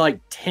Corbin like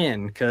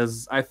 10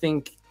 because I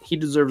think he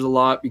deserves a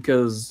lot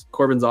because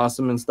Corbin's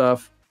awesome and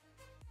stuff.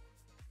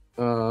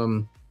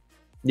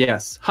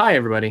 Yes. Hi,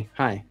 everybody.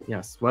 Hi.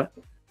 Yes. What?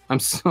 I'm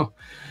so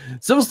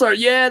Civil Star.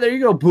 Yeah, there you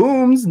go.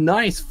 Booms.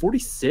 Nice.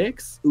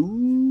 46.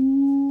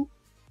 Ooh.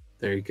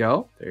 There you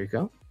go. There you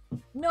go.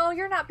 No,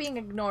 you're not being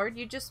ignored.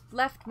 You just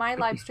left my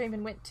live stream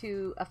and went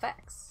to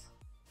effects.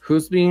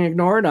 Who's being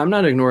ignored? I'm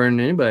not ignoring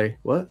anybody.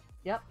 What?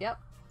 Yep.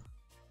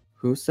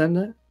 Who said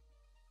that?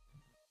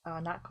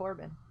 Not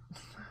Corbin.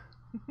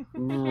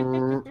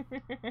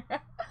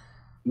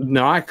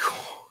 Not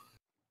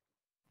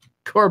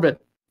Corbin.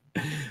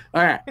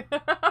 All right.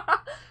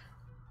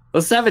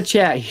 Let's have a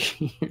chat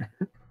here.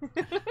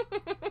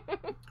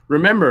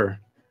 Remember,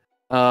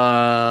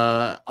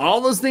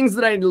 all those things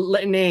that I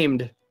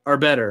named are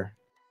better.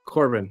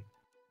 Corbin.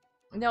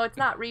 No, it's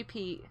not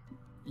repeat.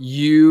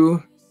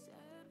 You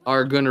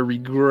are going to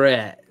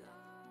regret.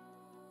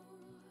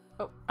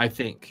 I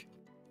think.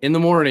 In the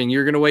morning,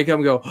 you're going to wake up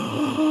and go,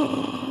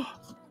 oh,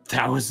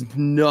 that was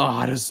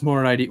not a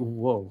smart idea.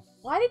 Whoa.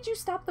 Why did you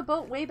stop the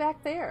boat way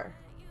back there?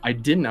 I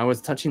didn't. I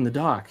was touching the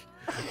dock.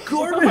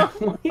 Corbin,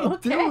 what are you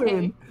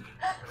doing?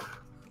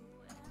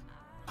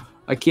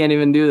 I can't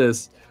even do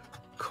this.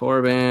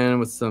 Corbin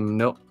with some...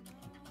 Nope.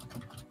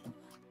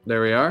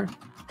 There we are.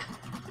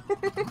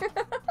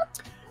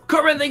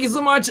 Corbin, thank you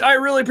so much. I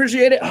really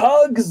appreciate it.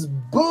 Hugs.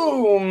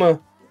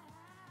 Boom.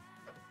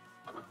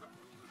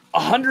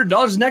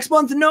 $100 next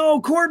month?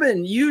 No,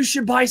 Corbin, you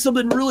should buy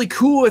something really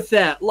cool with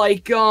that.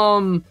 Like,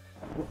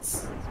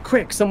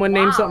 quick, someone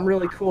name something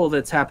really cool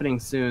that's happening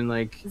soon.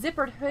 Like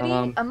zippered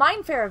hoodie, a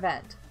Mine Fair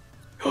event.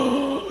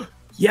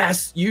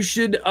 Yes, you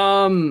should.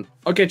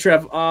 Okay,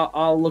 Trev,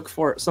 I'll look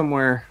for it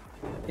somewhere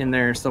in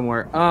there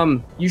somewhere.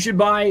 You should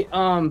buy.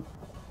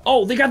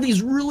 Oh, they got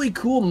these really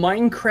cool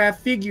Minecraft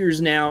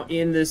figures now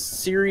in this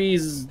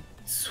series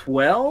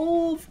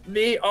 12.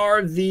 They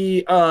are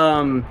the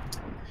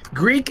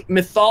Greek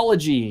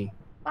mythology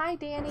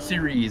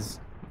series,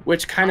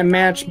 which kind of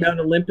match Mount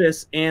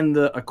Olympus and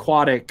the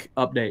Aquatic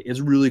update.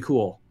 Is really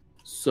cool.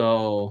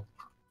 So,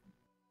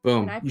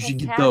 boom, you should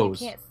get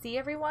those. You can't see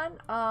everyone.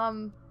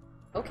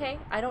 Okay,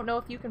 I don't know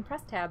if you can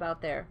press tab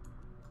out there.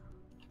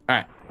 All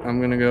right, I'm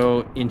gonna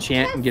go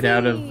enchant and get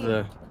out of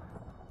the.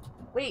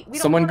 Wait, we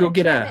don't Someone have go an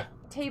get a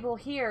enchantment table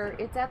here.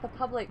 It's at the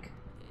public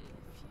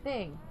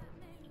thing.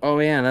 Oh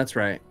yeah, that's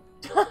right.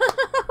 We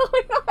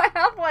don't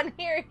have one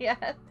here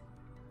yet.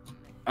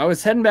 I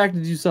was heading back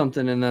to do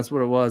something, and that's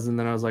what it was. And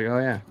then I was like, oh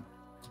yeah.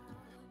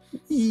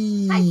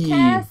 Hi,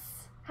 Tess.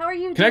 How are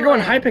you doing? Can I go on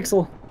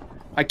Hypixel?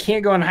 I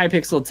can't go on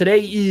Hypixel.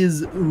 Today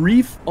is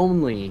Reef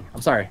only.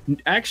 I'm sorry.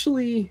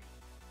 Actually,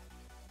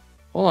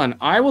 hold on.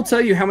 I will tell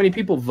you how many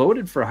people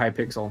voted for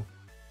Hypixel.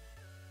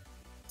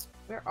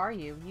 Where are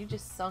you? You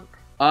just sunk.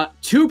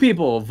 2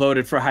 people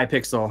voted for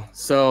Hypixel,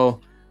 so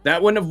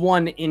that wouldn't have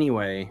won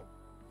anyway.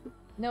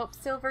 Nope,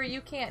 Silver,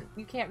 you can't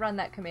run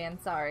that command.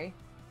 Sorry.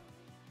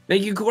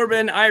 Thank you,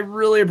 Corbin. I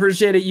really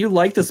appreciate it. You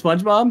like the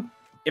SpongeBob?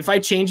 If I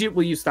change it,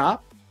 will you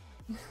stop?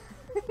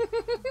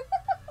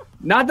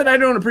 Not that I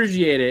don't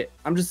appreciate it.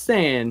 I'm just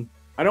saying.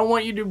 I don't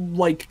want you to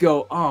like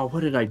go, oh, what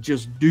did I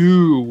just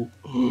do?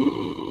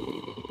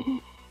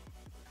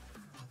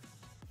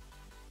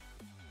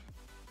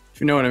 If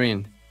you know what I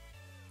mean.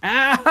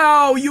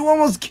 Ow! You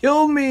almost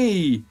killed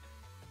me!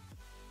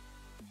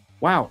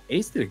 Wow,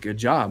 Ace did a good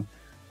job.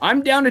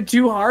 I'm down to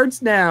 2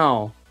 hearts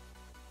now.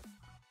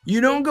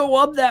 You don't go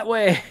up that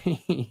way.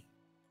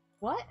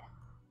 What?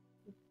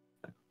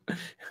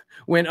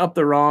 Went up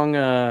the wrong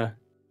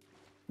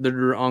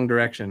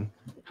direction.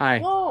 Hi.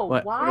 Whoa,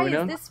 what why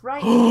is this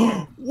right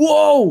here?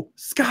 Whoa!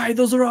 Sky,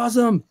 those are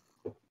awesome.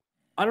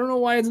 I don't know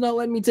why it's not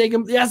letting me take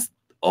them. Yes!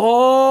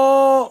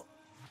 Oh!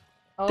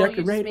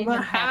 Decorating my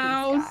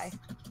house.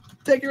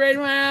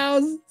 Decorating my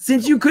house.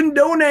 Since you couldn't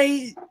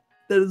donate.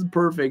 That is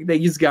perfect.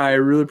 Thank you, Sky. I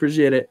really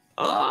appreciate it.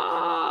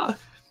 Ah!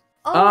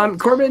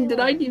 Corbin, did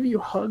I give you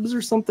hugs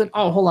or something?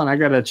 Oh, hold on. I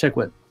gotta check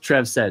what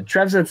Trev said.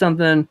 Trev said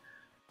something.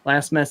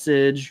 Last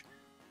message.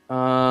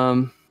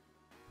 Routers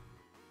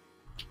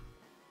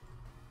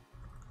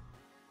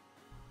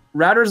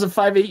of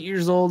 5-8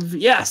 years old.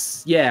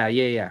 Yes. Yeah.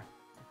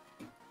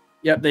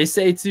 Yep. They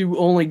say to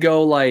only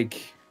go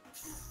like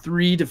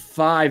 3 to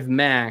 5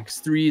 max.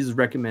 3 is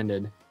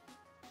recommended.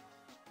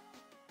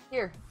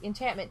 Here,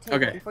 enchantment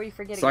table before you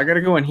forget. So I gotta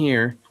go in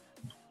here.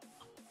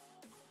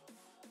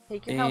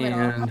 Take your helmet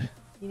off.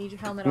 You need your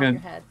helmet on your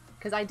head.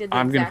 Because I did the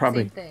exact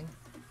same thing.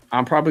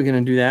 I'm probably gonna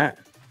do that.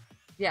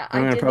 Yeah,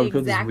 I'm gonna probably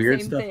put this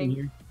weird stuff in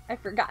here. I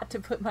forgot to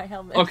put my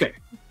helmet. Okay.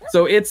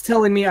 So it's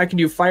telling me I can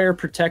do fire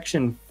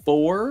protection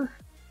 4.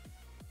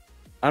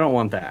 I don't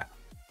want that.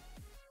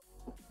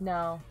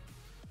 No.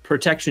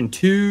 Protection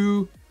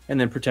 2 and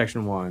then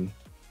protection 1.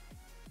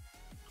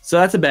 So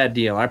that's a bad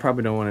deal. I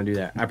probably don't want to do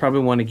that. I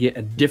probably want to get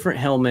a different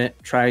helmet,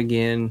 try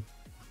again,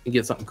 and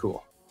get something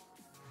cool.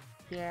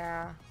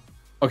 Yeah.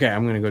 Okay,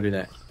 I'm going to go do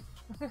that.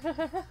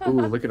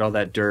 Ooh, look at all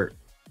that dirt.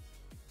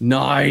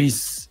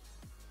 Nice.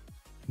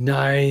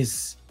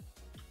 Nice.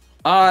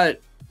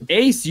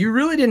 Ace, you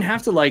really didn't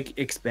have to, like,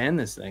 expand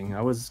this thing.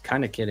 I was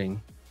kind of kidding.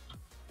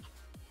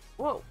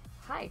 Whoa.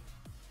 Hi.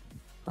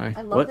 Hi.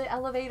 I love the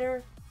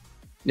elevator.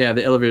 Yeah,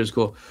 the elevator is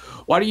cool.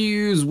 Why do you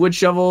use wood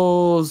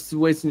shovels to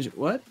waste...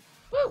 What?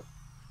 Woo!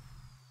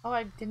 Oh,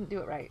 I didn't do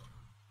it right.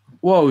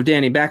 Whoa,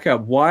 Danny, back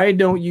up. Why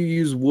don't you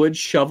use wood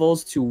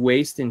shovels to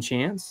waste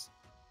enchants?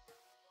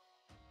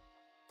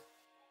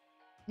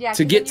 Yeah.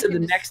 To get to the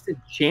next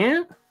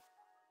enchant?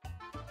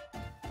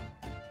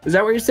 Is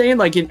that what you're saying?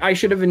 Like, I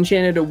should have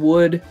enchanted a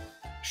wood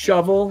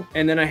shovel,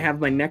 and then I have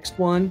my next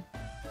one?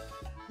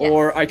 Yes.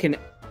 Or I can...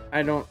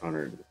 I don't...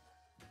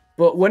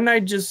 But wouldn't I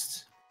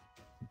just...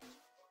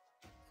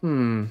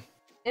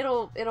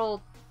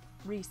 It'll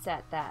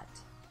reset that.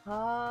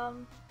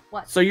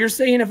 What? So you're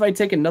saying if I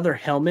take another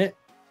helmet,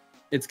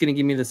 it's gonna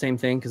give me the same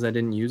thing because I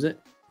didn't use it?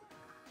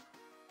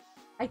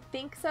 I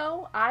think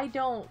so.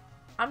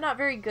 I'm not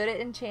very good at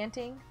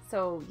enchanting,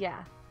 so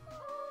yeah.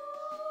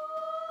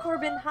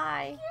 Corbin,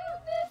 hi.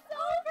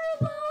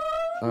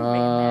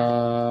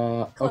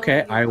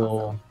 Okay, I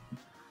will.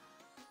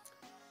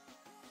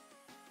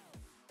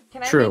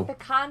 Can I make the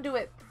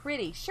conduit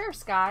pretty? Sure,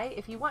 Sky,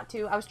 if you want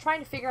to. I was trying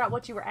to figure out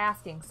what you were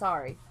asking.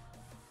 Sorry.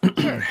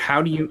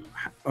 How do you...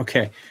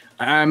 Okay,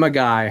 I'm a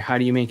guy. How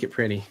do you make it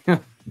pretty?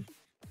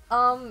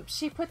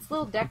 She puts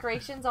little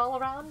decorations all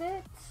around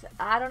it.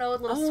 I don't know,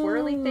 little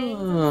swirly things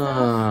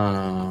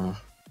and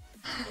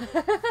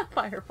stuff.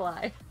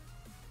 Firefly.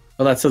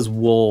 Oh, that says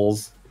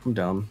wolves. I'm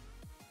dumb.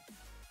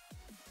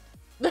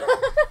 I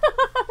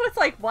was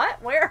like, what?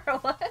 Where?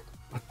 What?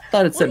 I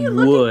thought it What are said you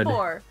wood. looking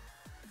for?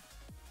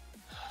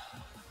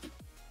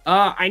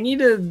 I need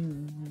to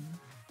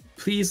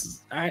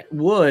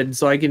wood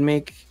so I can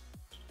make.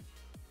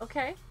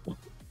 Okay.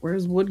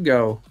 Where's wood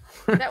go?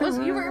 That was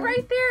you were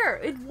right there.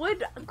 It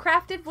wood,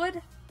 crafted wood,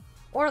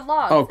 or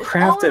logs. Oh, It's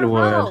crafted all in a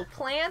row. wood.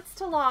 Plants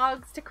to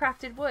logs to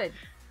crafted wood.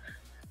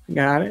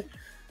 Got it.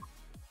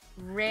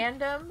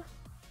 Random.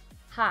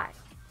 Hi.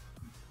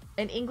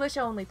 In English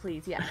only,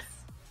 please. Yes.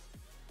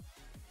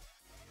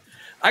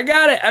 I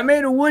got it. I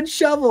made a wood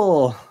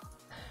shovel.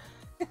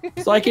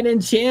 So I can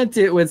enchant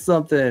it with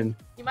something.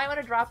 You might want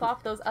to drop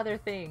off those other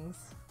things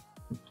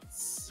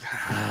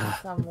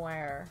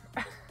somewhere.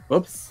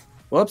 Whoops.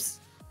 Whoops.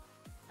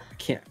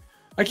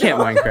 I can't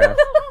Minecraft.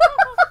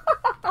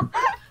 I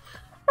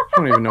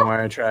don't even know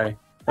why I try.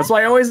 That's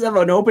why I always have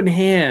an open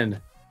hand.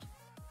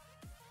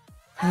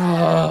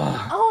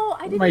 Oh,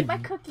 I didn't eat my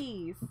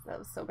cookies. That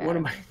was so bad. What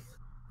am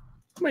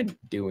I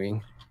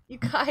doing? You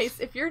guys,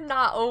 if you're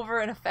not over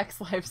an effects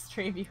live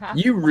stream, you have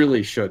You to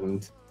really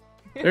shouldn't.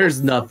 There's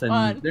so nothing.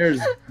 fun. There's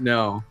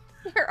no.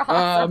 You're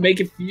awesome. Make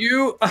a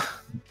few. I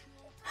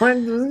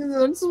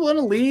just want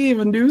to leave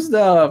and do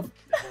stuff.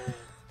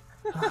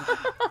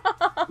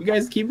 You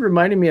guys keep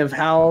reminding me of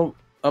how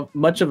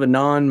much of a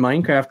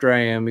non-Minecrafter I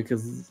am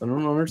because I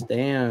don't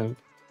understand.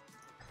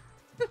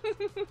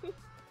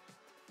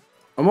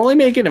 I'm only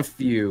making a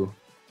few.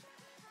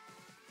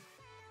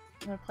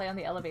 I'm gonna play on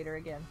the elevator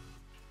again.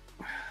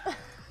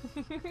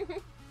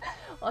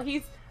 Well,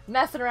 he's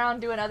messing around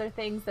doing other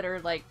things that are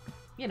like,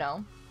 you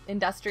know,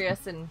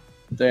 industrious and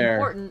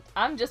important.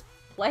 I'm just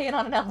playing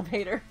on an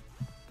elevator.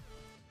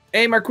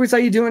 Hey, Marquise, how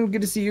you doing?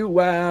 Good to see you.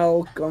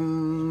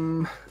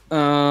 Welcome.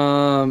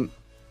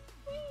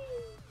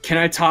 Can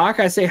I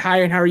talk? I say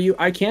hi and how are you?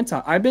 I can't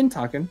talk. I've been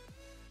talking.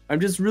 I'm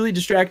just really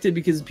distracted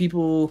because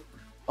people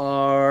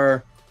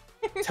are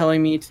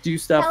telling me to do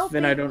stuff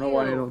and I don't know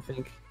why I don't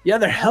think. Yeah,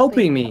 they're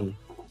helping me.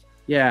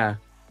 Yeah.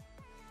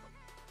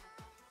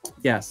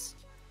 Yes.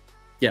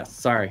 Yes.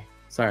 Sorry.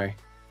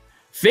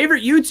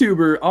 Favorite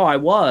YouTuber? Oh, I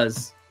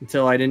was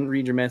until I didn't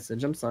read your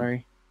message. I'm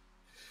sorry.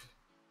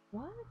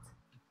 What?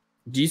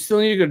 Do you still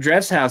need to go to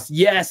Trev's house?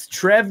 Yes,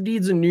 Trev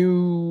needs a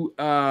new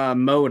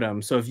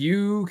modem. So if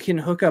you can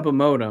hook up a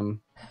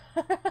modem,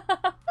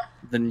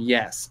 then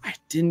yes. I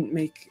didn't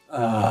make...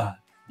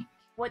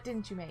 What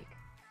didn't you make?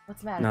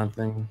 What's the matter?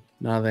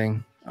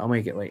 Nothing. I'll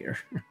make it later.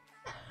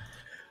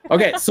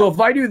 Okay, so if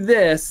I do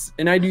this,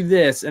 and I do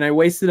this, and I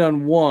waste it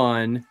on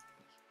one,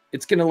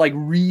 it's going to, like,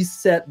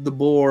 reset the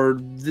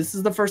board. This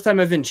is the first time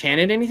I've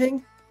enchanted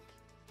anything?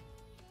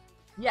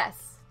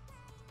 Yes.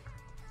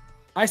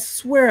 I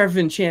swear I've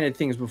enchanted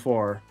things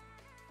before.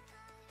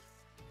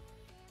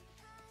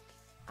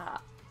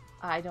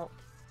 I don't...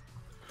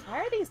 Why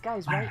are these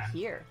guys right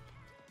here?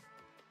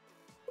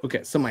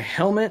 Okay, so my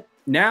helmet.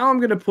 Now I'm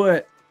going to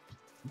put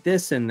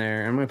this in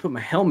there. I'm going to put my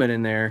helmet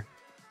in there.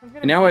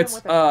 And now it's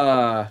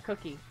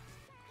cookie.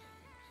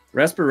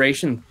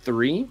 Respiration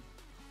 3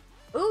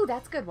 Ooh,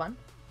 that's a good one.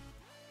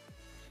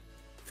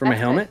 for my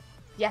helmet.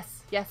 Good.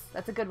 Yes,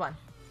 that's a good one.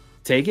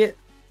 Take it.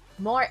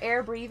 More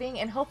air breathing,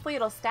 and hopefully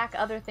it'll stack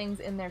other things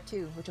in there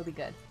too, which will be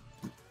good.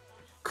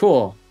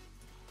 Cool.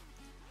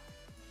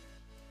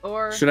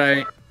 Or should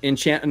I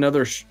enchant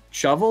another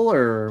shovel,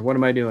 or what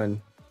am I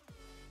doing?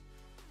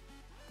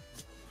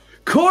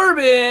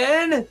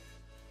 Corbin!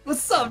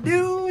 What's up,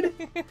 dude?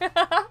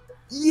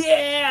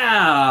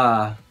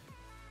 Yeah!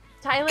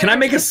 Tyler, can I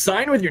make a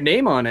sign with your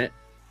name on it?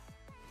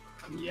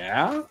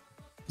 Yeah?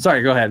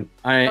 Sorry, go ahead.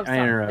 I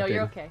interrupted. No,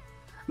 you're okay.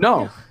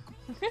 No.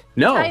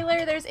 No.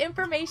 Tyler, there's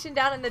information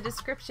down in the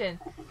description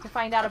to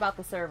find out about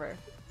the server.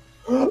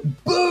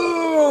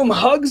 Boom!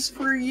 Hugs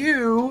for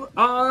you.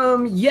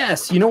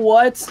 Yes. You know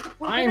what?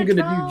 I'm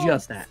gonna do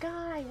just that.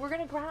 Sky, we're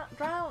gonna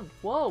drown.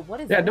 Whoa,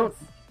 what is this?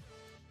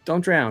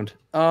 Don't drown.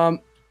 I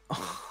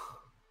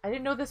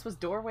didn't know this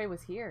doorway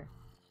was here.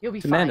 You'll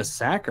be fine. Demand a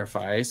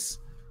sacrifice.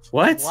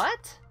 What?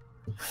 What?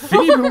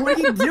 Phoebe, what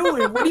are you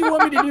doing? What do you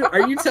want me to do?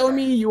 Are you telling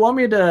me you want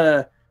me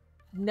to?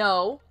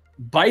 No.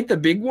 Bite the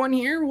big one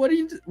here? What?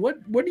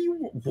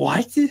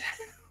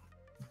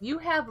 You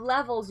have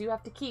levels you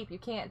have to keep. You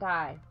can't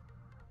die.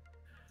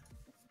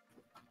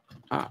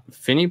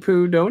 Finny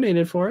Poo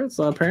donated for it,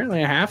 so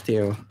apparently I have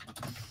to.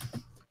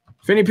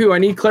 Finny Poo, I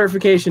need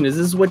clarification. Is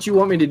this what you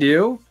want me to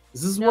do?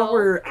 Is this what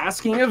we're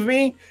asking of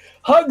me?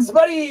 Hugs,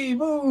 buddy!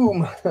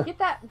 Boom! Get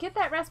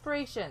that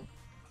respiration.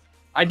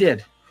 I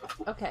did.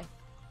 Okay.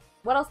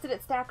 What else did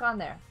it stack on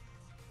there?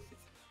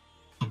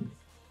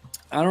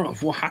 I don't know.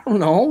 Well, I don't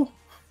know.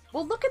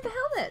 Well, look at the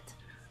helmet.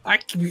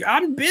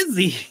 I'm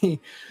busy.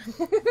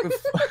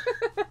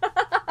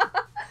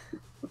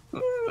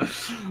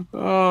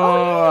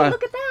 Oh, yay,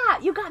 look at that!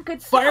 You got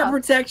good stuff. Fire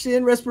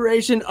protection,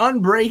 respiration,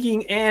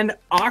 unbreaking, and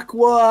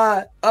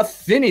aqua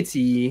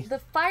affinity. The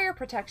fire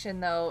protection,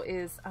 though,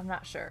 is... I'm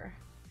not sure.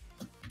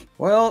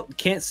 Well,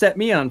 can't set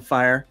me on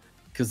fire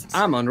because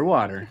I'm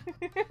underwater.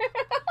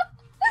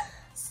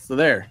 So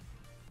there.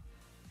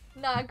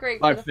 Not great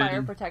Bye, for the fire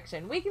Finn.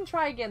 protection. We can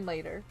try again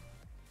later.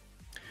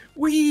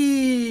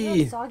 Whee! We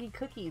have soggy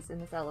cookies in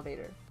this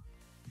elevator.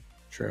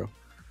 True.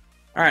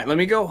 All right, let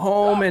me go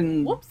home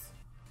and... Whoops.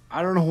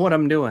 I don't know what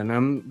I'm doing.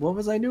 What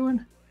was I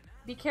doing?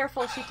 Be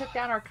careful, she took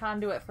down our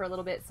conduit for a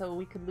little bit so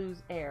we could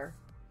lose air.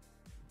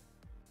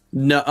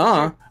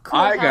 Nuh-uh. Cool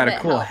I got a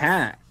helmet cool helps.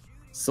 hat.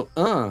 So,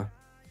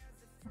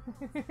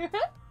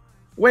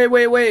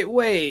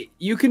 Wait.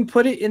 You can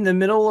put it in the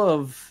middle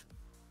of...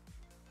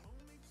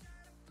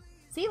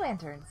 Sea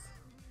lanterns.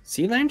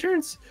 Sea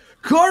lanterns?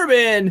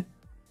 Corbin!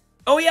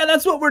 Oh yeah,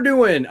 that's what we're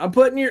doing. I'm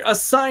putting a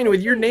sign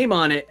with your name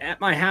on it at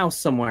my house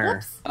somewhere.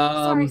 Whoops.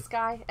 Sorry,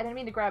 Sky. I didn't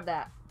mean to grab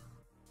that.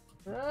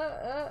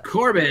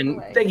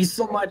 Corbin, thank you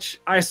so much.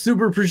 I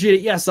super appreciate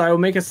it. Yes, I will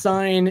make a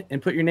sign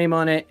and put your name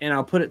on it, and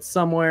I'll put it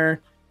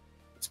somewhere.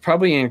 It's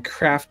probably in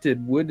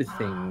crafted wood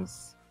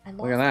things. I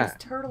Look at lost that.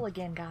 this turtle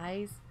again,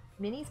 guys.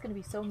 Minnie's gonna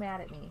be so mad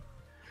at me.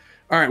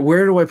 All right,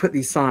 where do I put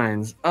these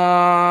signs?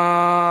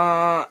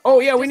 Oh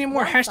yeah, we Just need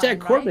more one hashtag sign, right?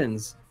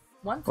 Corbins.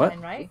 One What?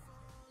 sign, right?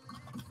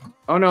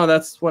 Oh no,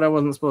 that's what I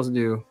wasn't supposed to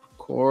do.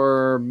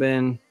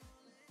 Corbin.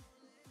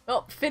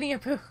 Oh, Finny a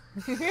poo.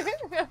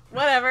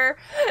 Whatever.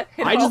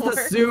 It I all just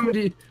works.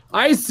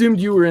 assumed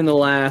you were in the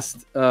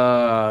last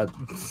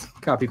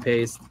copy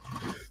paste.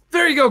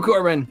 There you go,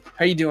 Corbin.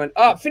 How you doing?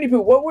 Finny Poo,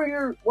 what were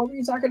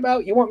you talking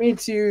about? You want me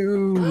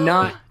to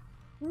not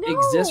No,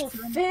 exist?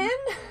 Finn.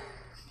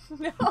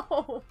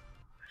 No.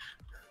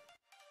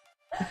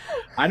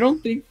 I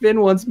don't think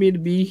Finn wants me to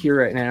be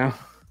here right now.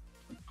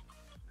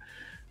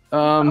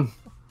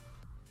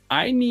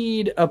 I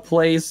need a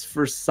place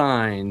for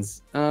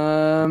signs.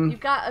 You've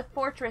got a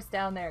fortress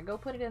down there. Go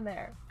put it in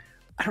there.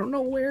 I don't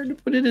know where to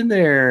put it in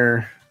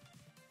there.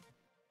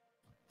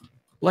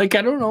 Like,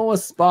 I don't know a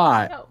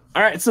spot. No.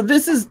 All right, so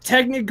this is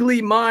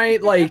technically my,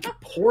 like,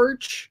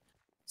 porch.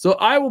 So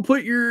I will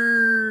put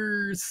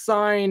your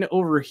sign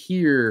over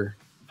here.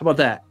 How about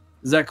that?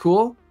 Is that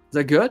cool? Is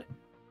that good?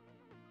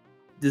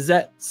 Does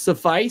that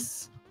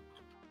suffice?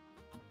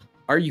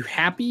 Are you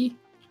happy?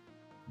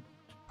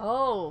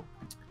 Oh.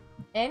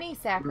 Any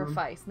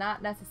sacrifice,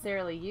 not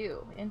necessarily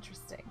you.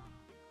 Interesting.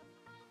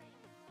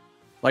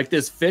 Like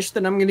this fish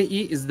that I'm going to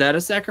eat, is that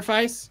a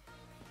sacrifice?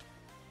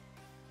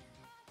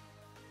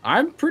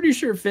 I'm pretty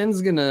sure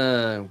Finn's going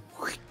to...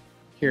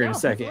 Here in a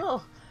second. A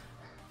little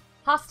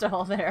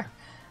hostile there.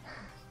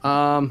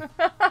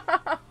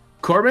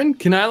 Corbin,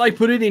 can I, like,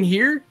 put it in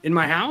here? In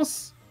my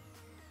house?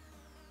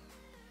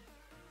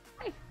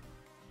 Hey.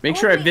 Make Oh,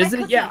 sure I wait, visit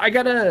my it? Yeah, cookie. I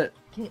gotta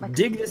Can you eat my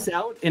dig cookie? this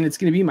out, and it's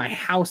gonna be my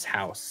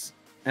house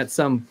at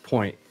some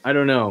point. I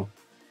don't know.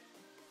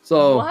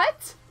 So...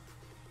 What?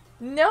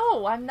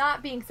 No, I'm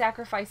not being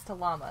sacrificed to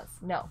llamas.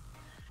 No.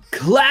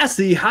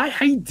 Classy! Hi,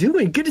 how you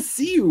doing? Good to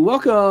see you.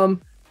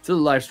 Welcome to the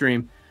live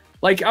stream.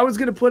 Like, I was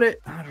gonna put it...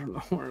 I don't know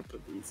where to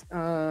put these. You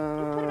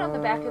put it on the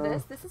back of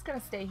this. This is gonna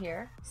stay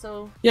here.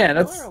 So Yeah,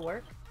 the that's pillar will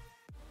work.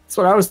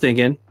 what I was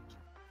thinking.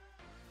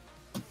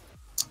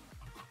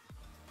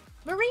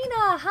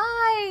 Marina,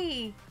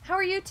 hi! How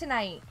are you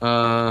tonight?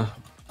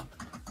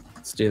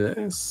 Let's do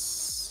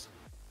this.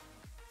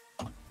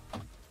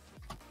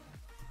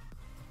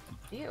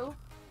 Ew.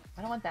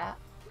 I don't want that.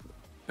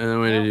 And then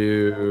we're gonna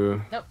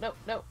do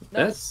Nope.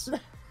 this.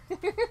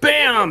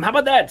 Bam! How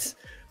about that?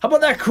 How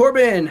about that,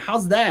 Corbin?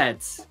 How's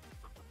that?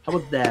 How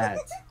about that?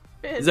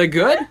 Is that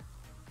good?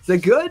 Is that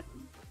good?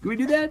 Can we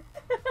do that?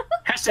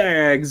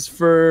 Hashtags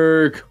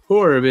for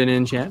Corbin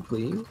in chat,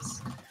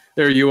 please.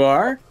 There you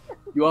are.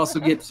 You also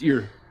get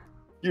your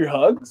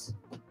hugs.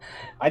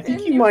 I think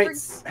Finn, you you're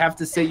might have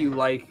to say you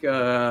like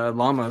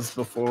llamas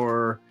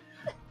before,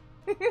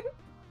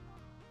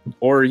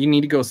 or you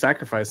need to go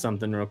sacrifice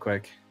something real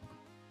quick.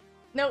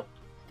 Nope.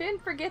 Finn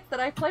forgets that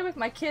I play with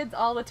my kids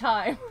all the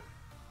time.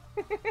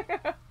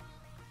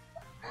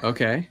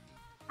 Okay.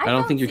 I don't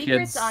found think your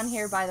secrets kids on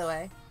here, by the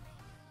way.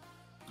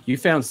 You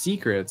found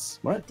secrets.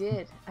 What? I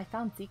did. I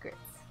found secrets.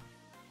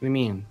 What do you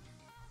mean?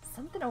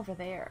 Something over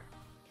there.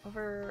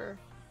 Over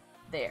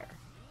there.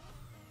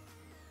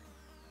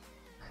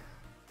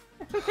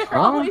 They're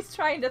always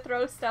trying to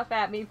throw stuff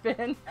at me,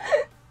 Finn.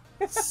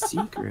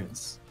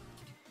 Secrets.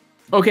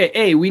 Okay,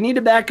 A, we need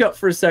to back up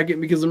for a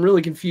second because I'm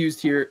really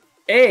confused here.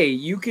 A,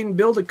 you can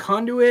build a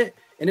conduit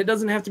and it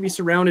doesn't have to be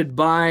surrounded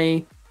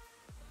by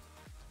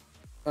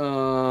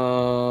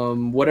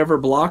whatever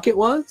block it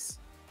was.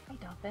 Hey,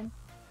 Dolphin.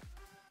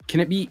 Can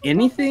it be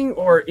anything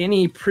or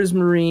any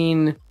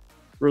prismarine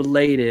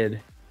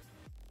related?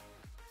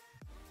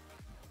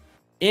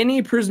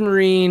 Any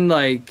prismarine,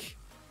 like,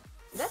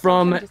 That's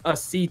from also just a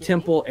sea gimme.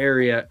 temple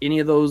area, any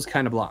of those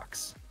kind of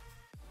blocks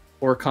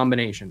or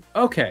combination.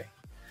 Okay.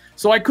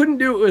 So I couldn't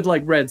do it with,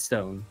 like,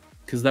 redstone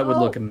because that would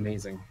look Oh.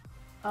 amazing.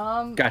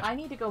 Gotcha. Gotcha. I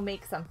need to go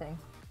make something.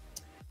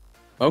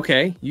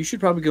 Okay, you should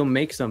probably go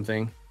make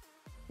something.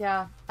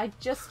 Yeah, I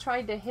just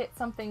tried to hit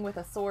something with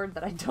a sword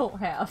that I don't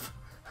have.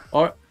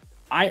 Or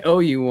I owe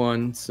you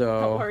one,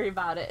 so. Don't worry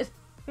about it.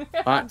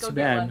 Not too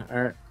bad.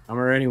 All right, I'm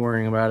already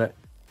worrying about it.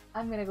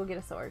 I'm gonna go get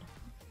a sword.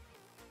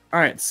 All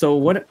right, so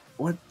what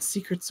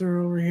secrets are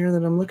over here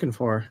that I'm looking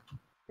for?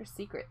 There's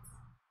secrets.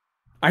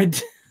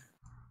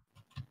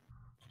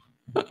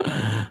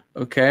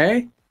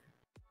 Okay.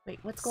 Wait,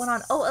 what's going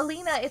on? Oh,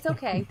 Alina, it's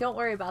okay. Don't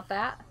worry about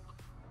that.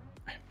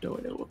 I have no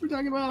idea what we're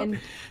talking about. And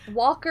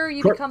Walker,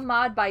 you become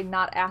mod by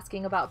not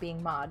asking about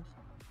being mod.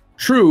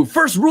 True.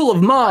 First rule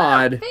of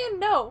mod. Finn,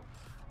 no.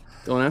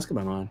 Don't ask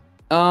about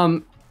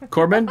mod.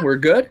 Corbin, we're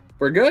good?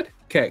 We're good?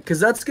 Okay, because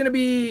that's going to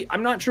be...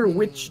 I'm not sure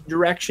which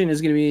direction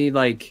is going to be,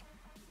 like...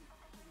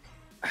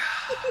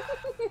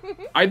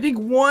 I think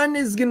one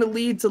is going to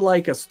lead to,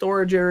 like, a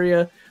storage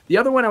area. The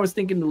other one I was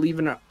thinking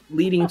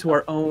leading to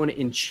our own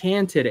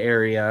enchanted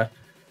area.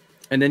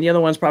 And then the other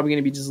one's probably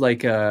going to be just,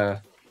 like,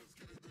 a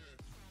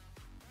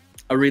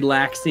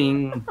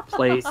relaxing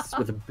place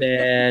with a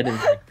bed and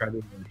like, probably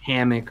a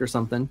hammock or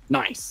something.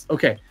 Nice.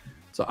 Okay,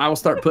 so I will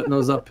start putting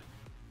those up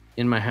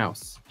in my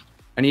house.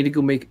 I need to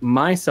go make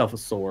myself a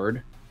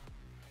sword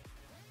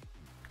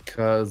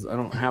because I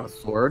don't have a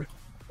sword.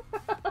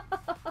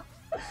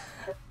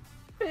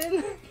 Finn,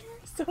 you're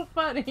so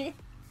funny.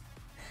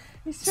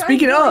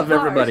 Speaking of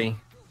everybody,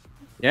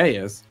 yeah, he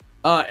is.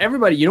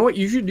 Everybody, you know what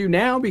you should do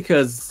now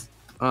because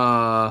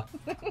you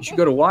should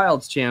go to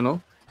Wild's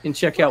channel and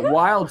check out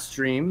Wild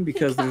Stream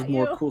because there's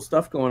more cool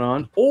stuff going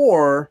on.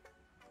 Or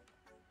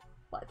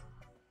what?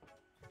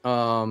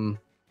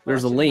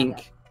 There's a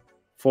link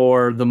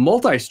for the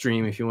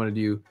multi-stream if you want to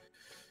do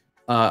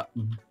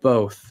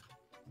both.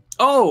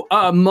 Oh,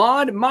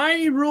 mod.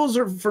 My rules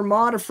are for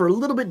mod are for a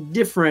little bit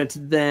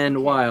different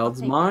than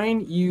Wild's.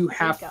 Mine, you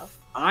have.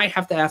 I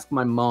have to ask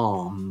my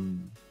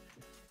mom.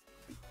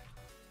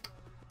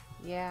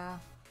 Yeah.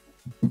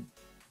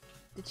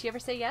 Did she ever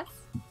say yes?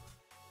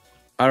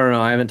 I don't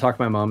know. I haven't talked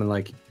to my mom in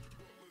like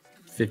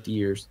 50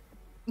 years.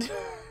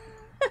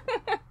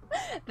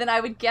 Then I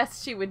would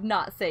guess she would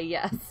not say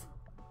yes.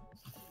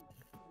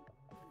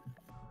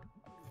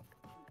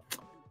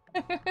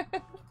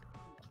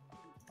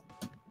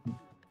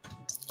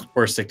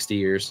 Or 60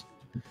 years.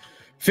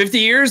 50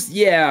 years?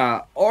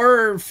 Yeah.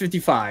 Or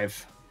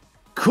 55.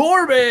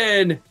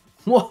 Corbin!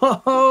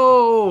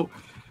 Whoa!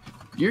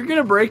 You're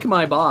gonna break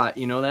my bot,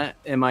 you know that?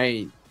 And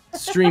my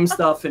stream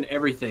stuff and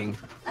everything.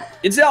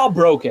 It's all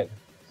broken.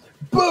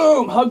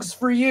 Boom! Hugs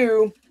for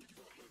you.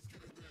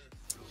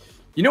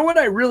 You know what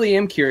I really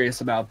am curious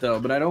about, though,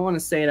 but I don't want to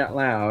say it out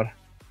loud.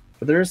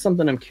 But there is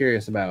something I'm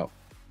curious about.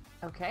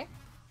 Okay.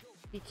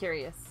 Be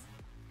curious.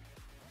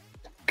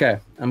 Okay,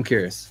 I'm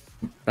curious.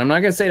 I'm not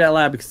going to say it out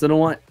loud because I don't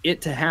want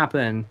it to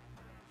happen.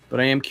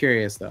 But I am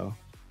curious, though.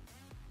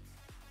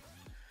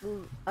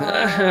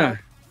 Cortez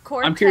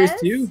I'm curious,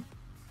 too.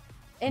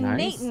 And Nice.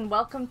 Nathan,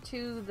 welcome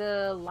to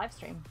the live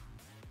stream.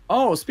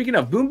 Oh, speaking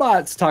of,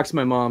 Boombot's talked to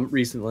my mom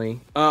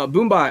recently.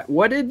 Boombot,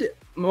 what did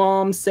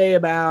mom say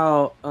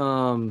about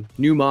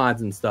new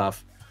mods and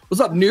stuff? What's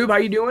up, noob? How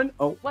you doing?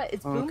 Oh, what? Is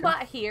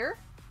Boombot here?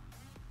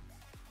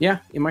 Yeah,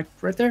 am I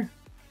right there?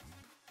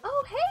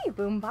 Oh, hey,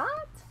 Boombot.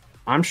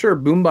 I'm sure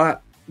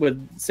Boombot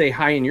would say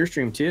hi in your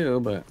stream too,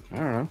 but I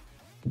don't know.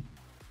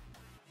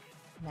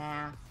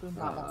 Nah,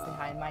 Boombot won't say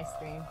hi in my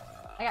stream.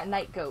 I got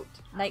Night Goat,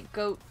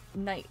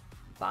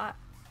 Nightbot.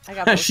 I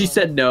got. She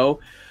said no.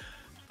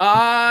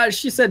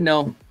 She said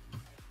no.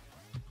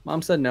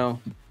 Mom said no.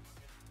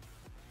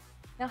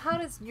 Now, how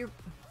does your...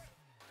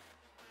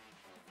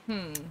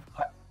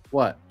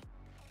 What?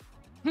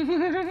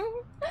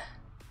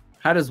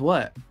 How does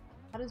what?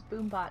 How does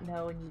Boombot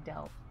know and you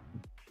don't?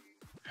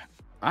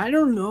 I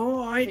don't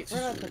know. Wait,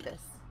 where do I put this?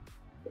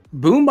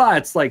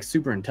 Boombot's like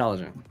super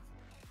intelligent.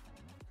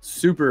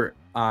 Super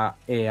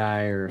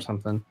AI or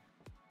something.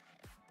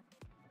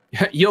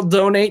 You'll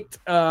donate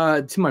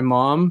to my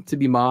mom to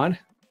be mod?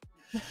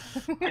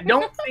 I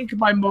don't think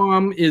my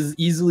mom is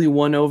easily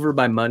won over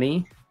by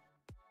money.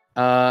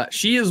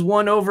 She is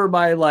won over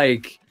by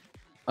like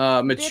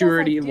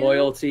maturity,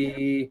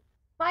 loyalty,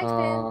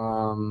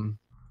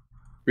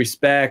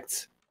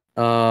 respect,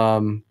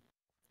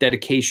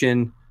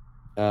 dedication.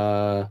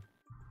 What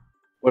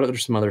are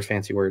some other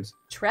fancy words?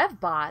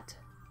 Trevbot.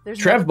 There's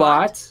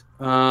Trevbot.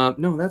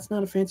 No, that's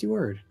not a fancy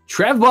word.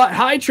 Trevbot.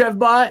 Hi,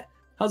 Trevbot.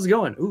 How's it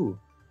going? Ooh.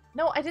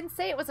 No, I didn't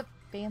say it was a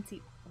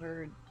fancy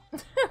word.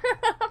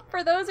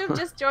 For those who've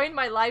just joined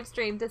my live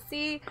stream to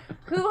see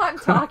who I'm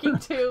talking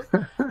to,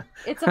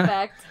 it's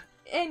Effect,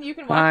 and you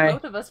can watch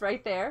both of us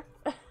right there.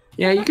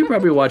 Yeah, you can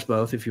probably watch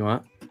both if you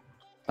want.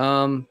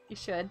 You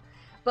should,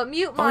 but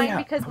mute mine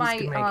because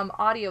my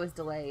audio is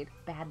delayed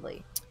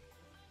badly.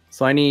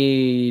 So I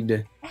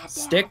need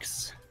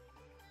sticks.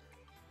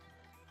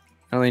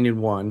 I only need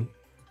one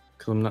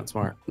because I'm not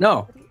smart.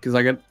 No, because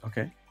I got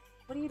okay.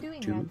 What are you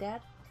doing, Rad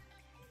Dad?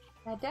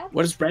 Rad Dad?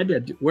 What is Rad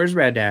Dad? Where's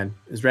Rad Dad?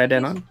 Is Rad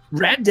Dad on?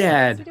 Rad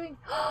Dad! What's he doing?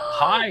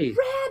 Hi!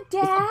 Rad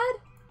Dad!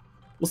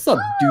 What's up,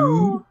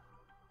 dude?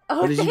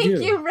 Oh, thank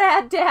you,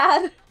 Rad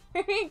Dad!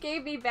 He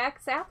gave me back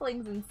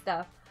saplings and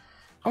stuff.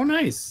 Oh,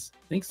 nice.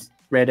 Thanks,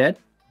 Redhead.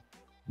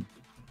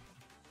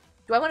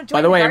 Do I want to join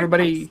By the way, garden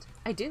everybody, next?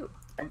 I do.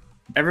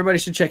 everybody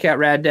should check out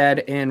Rad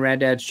Dad and Rad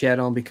Dad's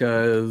channel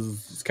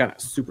because it's kind of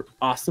super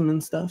awesome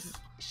and stuff.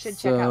 Should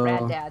check out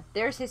Rad Dad.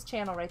 There's his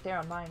channel right there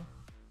on mine.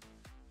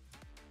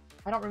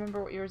 I don't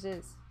remember what yours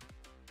is.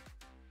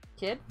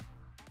 Kid?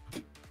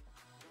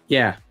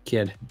 Yeah,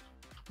 kid.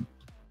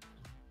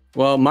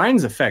 Well,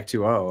 mine's Effect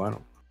 2.0. I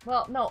don't.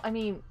 Well, no, I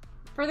mean,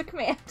 for the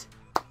command.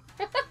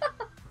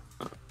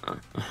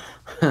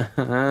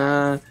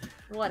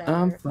 Whatever.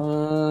 I'm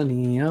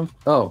funny. There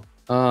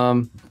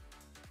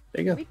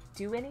you go. Did we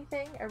do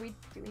anything? Are we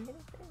doing anything?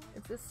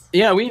 Is this?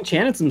 Yeah, we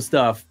enchanted some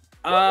stuff.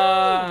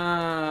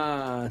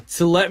 To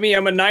let me,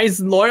 I'm a nice,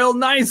 loyal,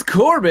 nice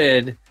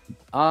Corbin.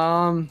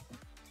 Whoa,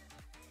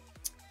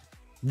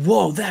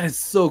 that is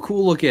so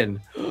cool looking.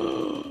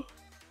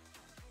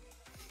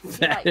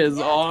 That is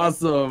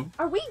awesome.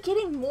 Are we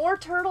getting more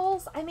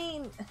turtles? I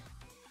mean,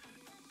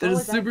 that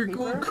is that super a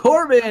cool, creeper?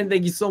 Corbin.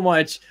 Thank you so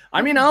much.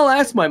 I mean, I'll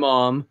ask my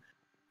mom.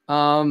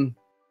 I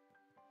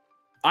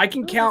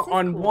can count this is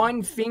on cool.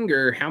 one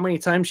finger how many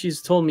times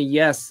she's told me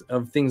yes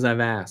of things I've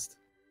asked.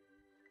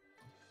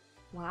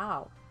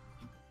 Wow.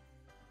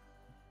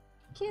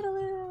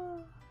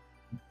 Kidaloo.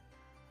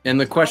 And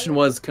the question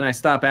was, can I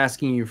stop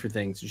asking you for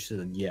things? She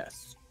said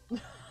yes.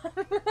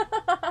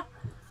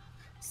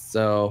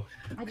 So,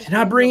 can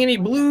I bring any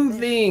blue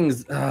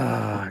things?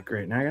 Ah,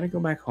 great. Now I gotta go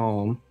back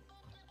home.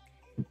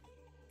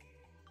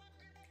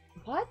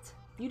 What?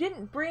 You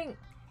didn't bring...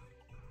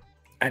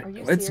 Are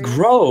you It's serious?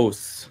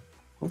 gross.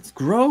 It's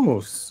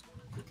gross.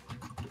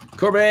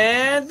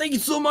 Corbin, thank you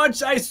so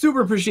much. I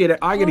super appreciate it.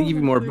 I gotta give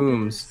you more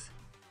booms.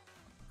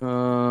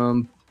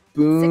 Booms.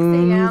 6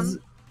 a.m.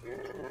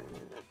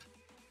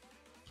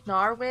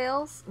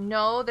 Narwhals?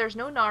 No, there's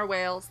no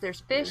narwhals.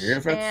 There's fish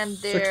If and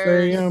it's 6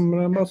 there's... a.m.,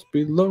 I must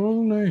be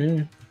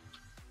lonely.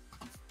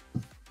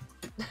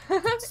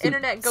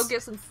 Internet, go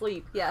get some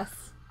sleep. Yes.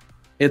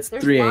 It's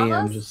There's 3 a.m.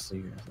 llamas? Just so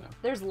you guys know.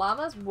 There's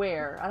llamas?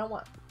 Where? I don't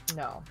want...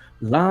 No.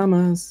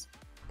 Llamas.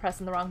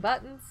 Pressing the wrong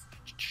buttons.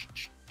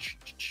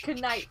 Good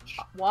night,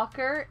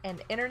 Walker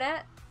and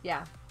Internet.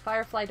 Yeah.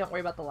 Firefly, don't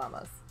worry about the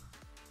llamas.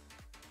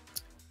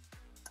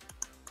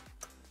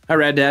 Hi,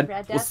 Rad Dad.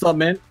 Rad Dad. What's up,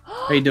 man?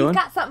 How you doing?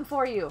 He's got something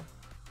for you.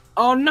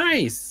 Oh,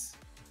 nice.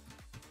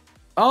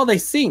 Oh, they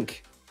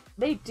sink.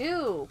 They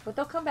do, but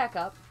they'll come back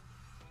up.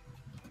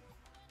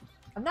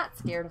 I'm not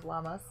scared of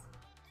llamas.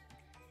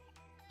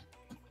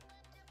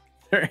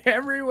 They're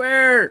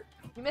everywhere.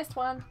 You missed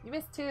one. You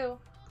missed two.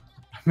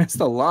 I missed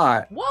a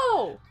lot.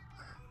 Whoa!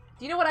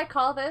 Do you know what I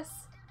call this?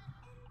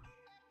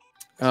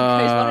 Do you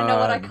guys want to know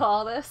what I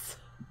call this?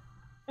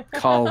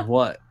 Call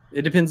what?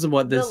 It depends on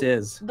what this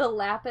is. The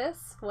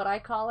lapis, what I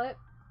call it.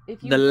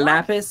 If you The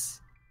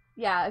lapis?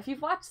 Yeah, if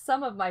you've watched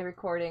some of my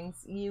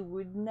recordings, you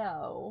would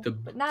know.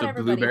 But not the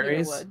everybody here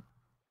blueberries? would.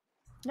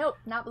 Nope,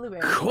 not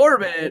blueberries.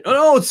 Corbin! Oh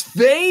no, it's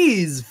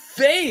FaZe!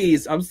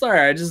 FaZe! I'm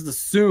sorry, I just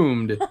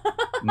assumed.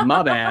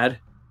 My bad.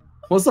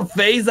 What's up,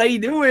 FaZe? How you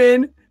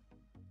doing?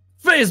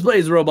 FaZe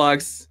plays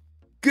Roblox.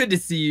 Good to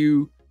see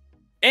you.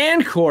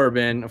 And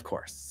Corbin, of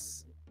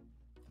course.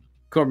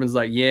 Corbin's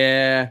like,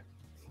 yeah,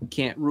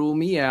 can't rule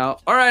me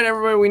out. All right,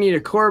 everybody, we need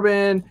a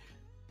Corbin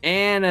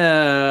and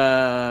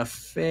a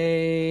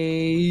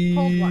FaZe.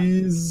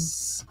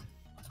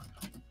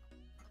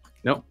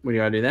 Nope, we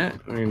gotta do that.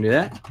 We're gonna do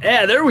that.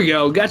 Yeah, there we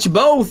go. Got you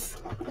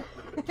both.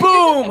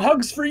 Boom!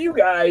 Hugs for you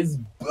guys.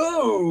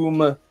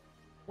 Boom!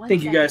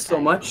 Thank you guys so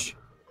much.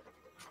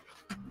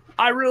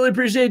 I really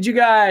appreciate you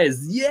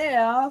guys.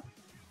 Yeah.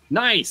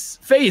 Nice.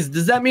 FaZe,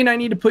 does that mean I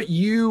need to put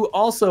you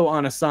also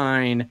on a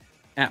sign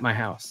at my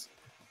house?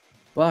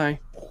 Bye.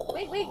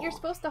 Wait, you're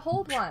supposed to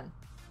hold one.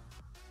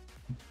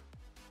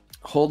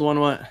 Hold one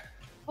what?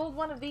 Hold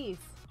one of these.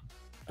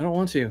 I don't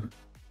want to.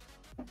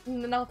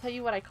 And then I'll tell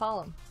you what I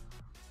call them.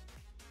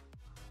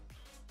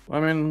 I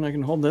mean, I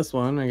can hold this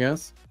one, I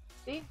guess.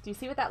 See? Do you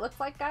see what that looks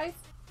like, guys?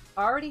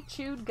 Already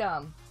chewed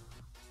gum.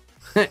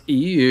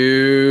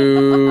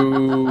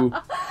 Ew.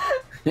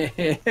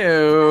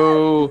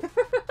 Ew.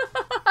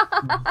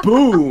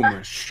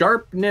 Boom.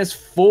 Sharpness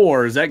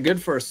 4. Is that good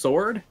for a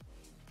sword?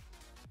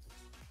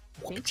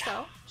 I think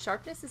so.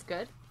 Sharpness is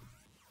good.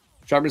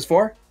 Sharpness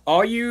 4?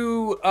 All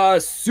you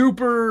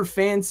super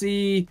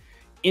fancy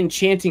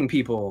enchanting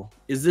people,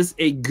 is this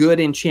a good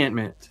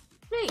enchantment?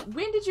 Wait,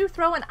 when did you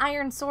throw an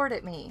iron sword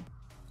at me?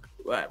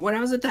 When I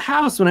was at the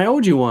house, when I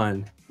owed you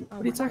one. Oh,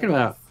 What are you my talking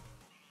goodness.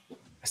 about?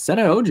 I said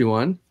I owed you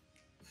one.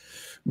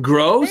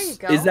 Gross? There you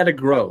go. Is that a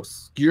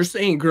gross? You're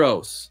saying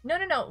gross.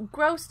 No.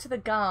 Gross to the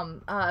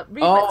gum.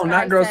 Read Oh, what Sky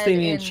not gross said to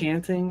the in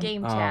enchanting?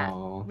 Game chat.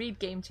 Oh. Read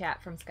game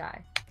chat from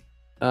Sky.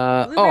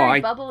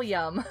 I Bubble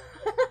yum.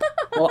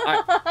 well,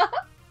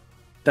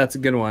 that's a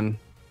good one.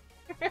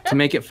 To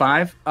make it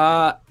 5,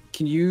 can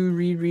you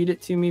reread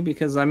it to me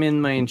because I'm in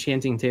my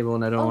enchanting table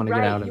and I don't want to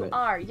get out of you it.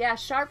 are. Yeah,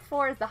 sharp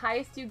 4 is the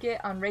highest you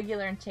get on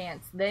regular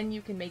enchants. Then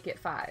you can make it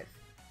 5.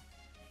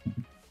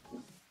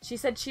 She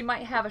said she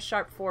might have a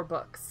sharp 4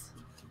 books.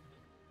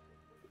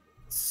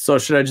 So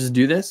should I just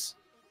do this?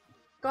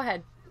 Go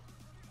ahead.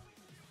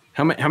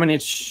 How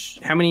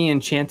many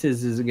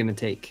enchantes is it gonna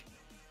take?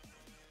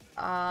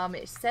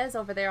 It says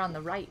over there on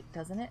the right,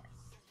 doesn't it?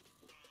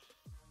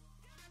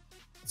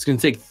 It's gonna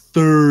take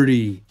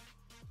 30.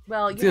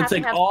 Well, It's you gonna have to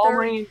take have all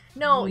 30. my...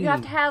 No, you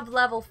have to have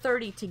level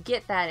 30 to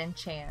get that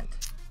enchant.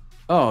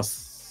 Oh.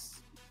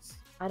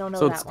 I don't know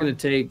So that it's one. gonna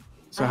take...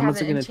 So I how much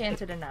is it haven't gonna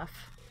enchanted enough.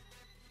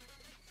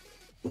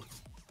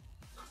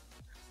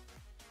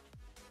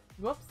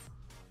 Whoops.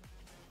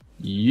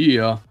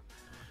 Yeah.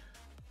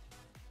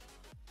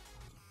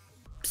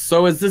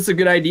 So is this a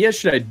good idea?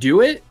 Should I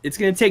do it? It's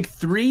gonna take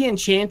 3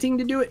 enchanting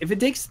to do it. If it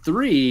takes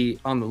 3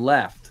 on the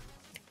left,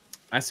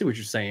 I see what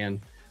you're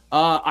saying.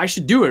 I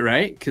should do it,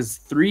 right? Because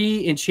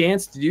 3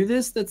 enchants to do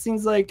this. That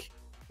seems like.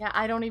 Yeah,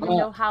 I don't even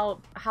know how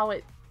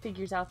it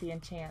figures out the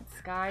enchants.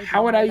 Guy,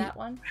 how would I that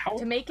one?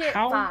 To make it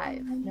how,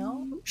 5?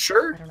 No.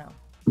 Sure. I don't know.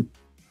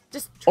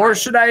 Just try Or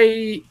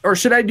it.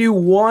 should I do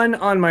 1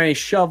 on my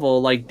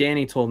shovel like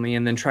Danny told me,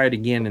 and then try it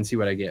again and see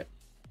what I get?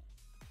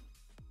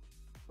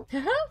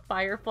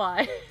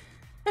 Firefly.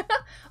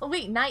 Oh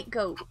wait, night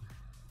goat.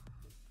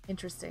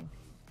 Interesting.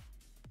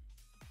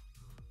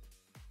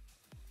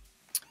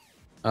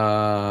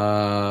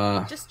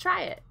 Just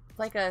try it. It's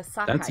like a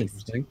sock That's heist.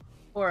 interesting.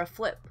 Or a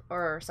flip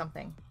or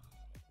something.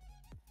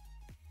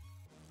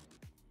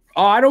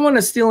 Oh, I don't want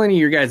to steal any of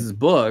your guys'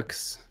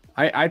 books.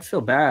 I'd feel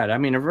bad. I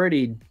mean, I've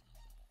already.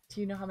 Do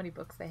you know how many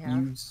books they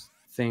have?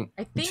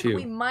 I think 2.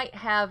 we might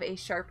have a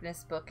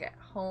sharpness book at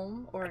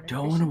home or an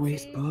Don't want to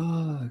waste efficiency.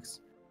 books.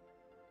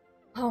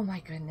 Oh my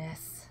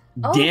goodness.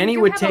 Danny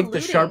we would have a take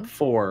the sharp looting.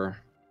 4.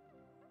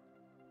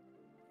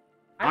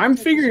 I would I'm take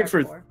the figuring sharp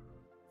for 4.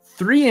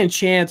 3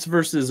 enchants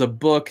versus a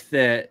book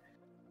that,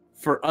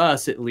 for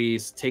us at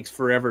least, takes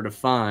forever to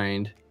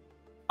find.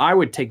 I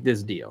would take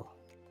this deal.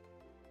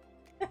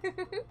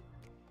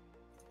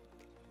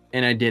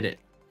 And I did it.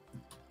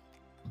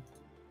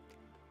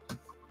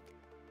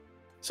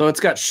 So it's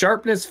got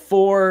sharpness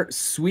 4,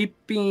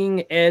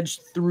 sweeping edge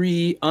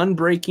 3,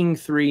 unbreaking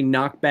 3,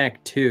 knockback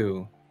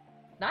 2.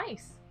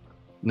 Nice.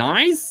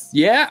 Nice.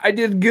 Yeah, I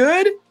did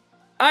good.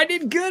 I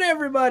did good,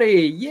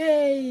 everybody.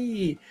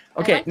 Yay.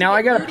 Okay, now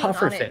I got a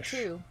puffer fish.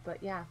 Too,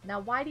 but yeah. Now,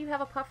 why do you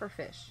have a puffer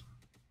fish?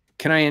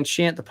 Can I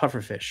enchant the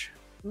puffer fish?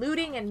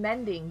 Looting and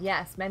mending.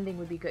 Yes, mending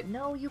would be good.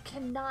 No, you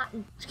cannot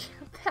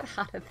get that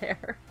out of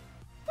there.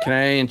 Can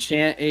I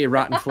enchant a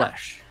rotten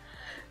flesh?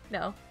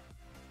 No.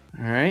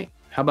 All right.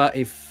 How about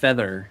a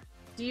feather?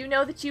 Do you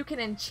know that you can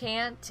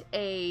enchant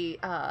a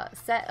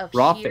set of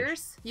Raw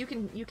shears? You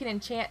can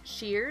enchant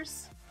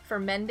shears for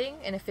mending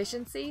and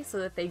efficiency so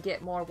that they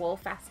get more wool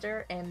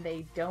faster and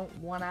they don't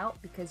want out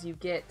because you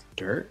get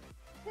dirt.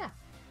 Yeah.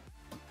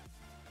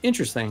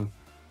 Interesting.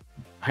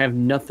 I have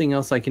nothing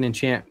else I can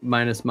enchant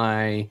minus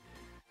my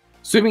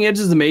sweeping edge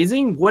is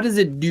amazing. What does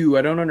it do?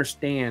 I don't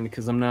understand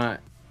because I'm not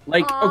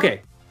like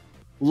okay.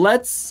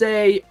 Let's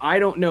say I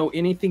don't know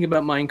anything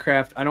about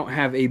Minecraft. I don't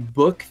have a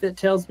book that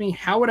tells me.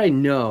 How would I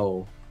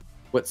know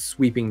what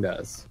sweeping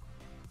does?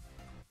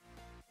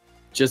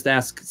 Just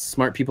ask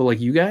smart people like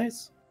you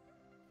guys?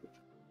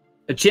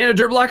 Enchant a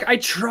dirt block? I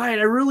tried.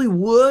 I really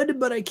would,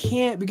 but I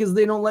can't because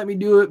they don't let me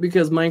do it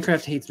because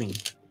Minecraft hates me.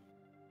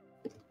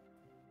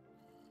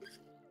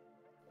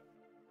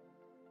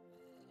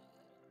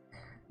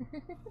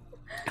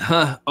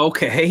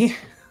 Okay.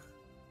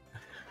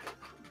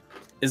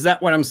 Is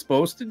that what I'm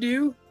supposed to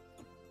do?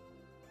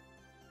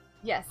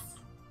 Yes.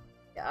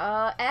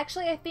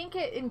 Actually, I think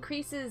it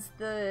increases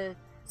the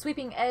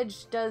sweeping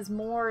edge does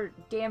more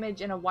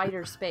damage in a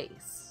wider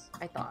space,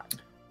 I thought.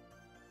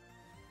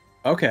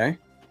 Okay.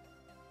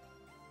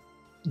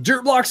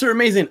 Dirt blocks are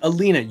amazing.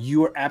 Alina,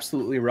 you are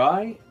absolutely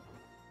right.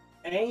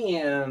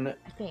 And...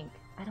 I think.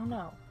 I don't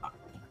know.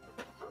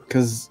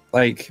 Because,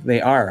 like,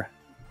 they are.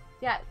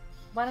 Yeah,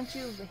 why don't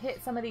you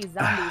hit some of these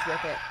zombies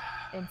with it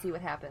and see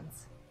what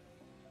happens?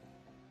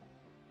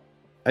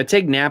 I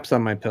take naps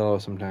on my pillow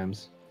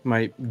sometimes.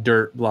 My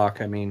dirt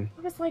block, I mean.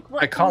 I was like,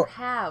 what do you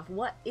have?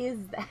 What is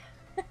that?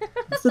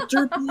 It's a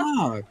dirt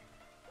block.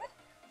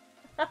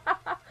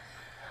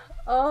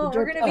 Oh,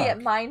 we're going to be at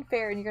Mine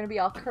Fair and you're going to be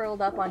all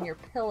curled up on your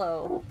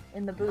pillow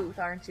in the booth,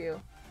 aren't you?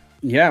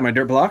 Yeah, my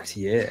dirt blocks?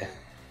 Yeah.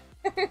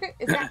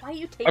 Is that why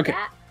you take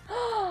that?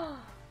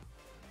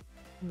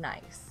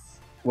 Nice.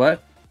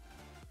 What?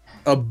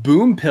 A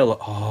boom pillow.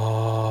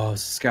 Oh,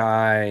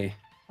 Sky.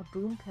 A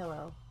boom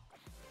pillow.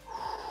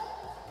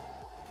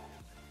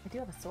 I do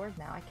have a sword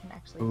now. I can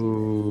actually do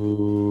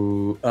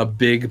Ooh, a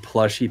big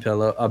plushy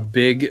pillow. A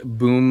big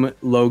boom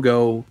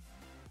logo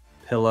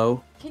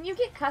pillow. Can you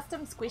get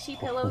custom squishy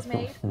pillows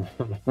made?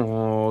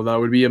 Oh, that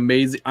would be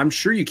amazing. I'm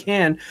sure you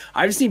can.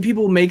 I've seen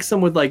people make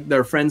some with like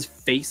their friend's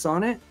face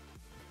on it.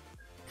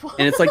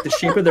 And it's like the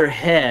shape of their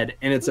head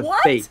and it's a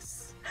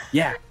face.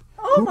 Yeah.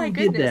 Oh Who my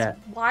did goodness. that?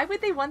 Why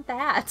would they want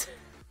that?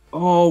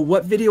 Oh,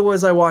 what video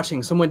was I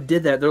watching? Someone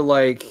did that. They're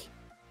like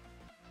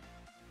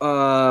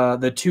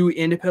the 2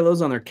 end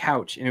pillows on their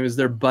couch and it was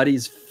their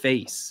buddy's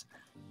face.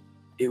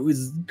 It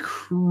was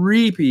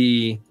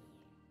creepy,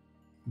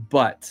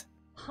 but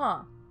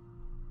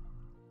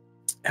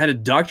Had a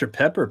Dr.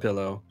 Pepper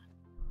pillow.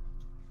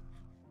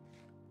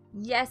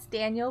 Yes,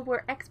 Daniel,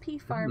 we're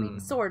XP farming, Hmm.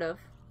 sort of.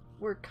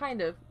 We're trying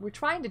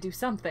to do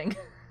something.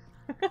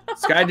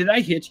 Sky, did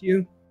I hit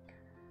you?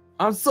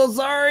 I'm so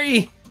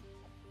sorry.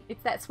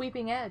 It's that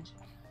sweeping edge.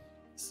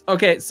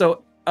 Okay,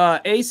 so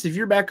Ace, if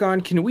you're back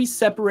on, can we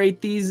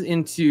separate these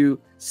into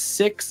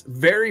 6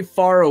 very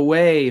far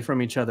away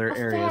from each other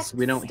areas so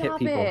we don't hit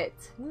people? Stop it.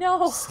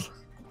 No.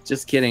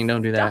 Just kidding,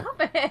 don't do that.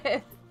 Stop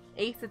it.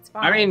 Ace, it's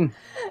fine. I mean,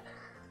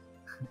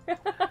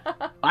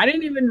 I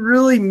didn't even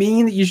really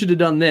mean that you should have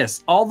done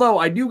this. Although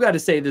I do got to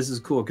say this is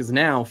cool because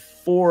now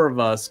 4 of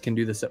us can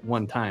do this at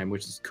one time,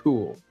 which is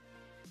cool.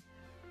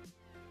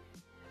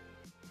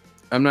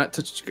 I'm not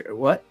touching.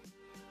 What?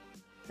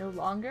 No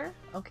longer?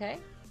 Okay.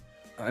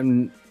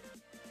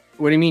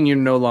 What do you mean you're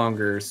no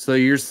longer? So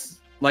you're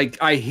like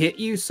I hit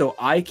you, so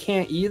I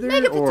can't either.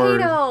 Mega or...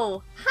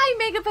 Potato. Hi,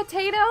 Mega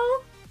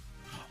Potato.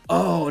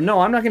 Oh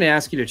no, I'm not going to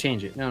ask you to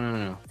change it.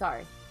 No.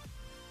 Sorry.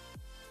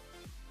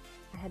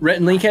 Rhett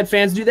and Linkhead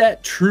fans do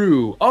that?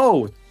 True.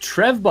 Oh,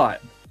 Trevbot.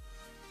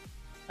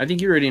 I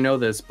think you already know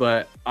this,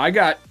 but I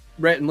got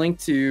Rhett and Link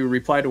to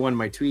reply to one of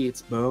my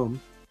tweets. Boom.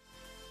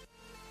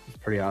 It's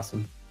pretty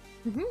awesome.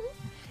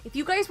 If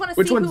you guys want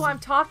to see one's... who I'm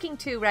talking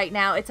to right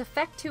now, it's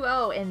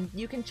Effect20, and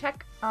you can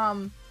check.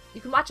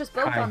 You can watch us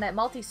both on that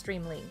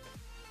multi-stream link.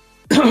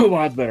 Well,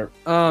 that's better.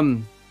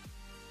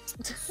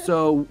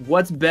 So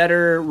what's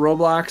better,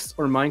 Roblox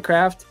or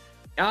Minecraft?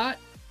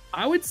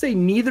 I would say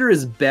neither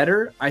is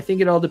better. I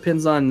think it all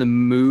depends on the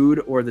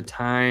mood or the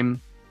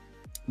time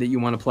that you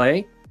want to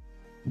play.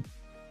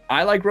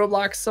 I like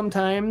Roblox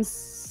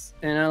sometimes,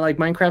 and I like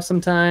Minecraft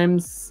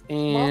sometimes.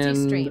 And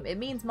Multi-stream. It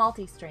means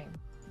multi-stream.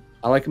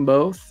 I like them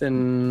both,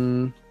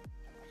 and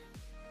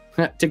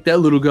take that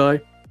little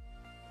guy.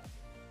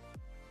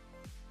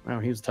 Wow,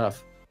 he was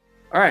tough.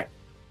 All right.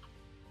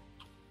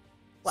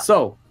 What?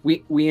 So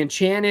we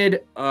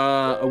enchanted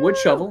a wood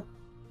shovel.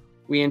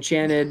 We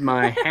enchanted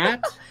my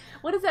hat.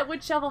 What does that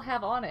wood shovel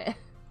have on it?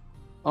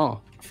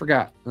 Oh, I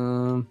forgot.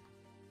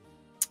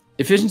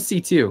 Efficiency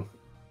 2.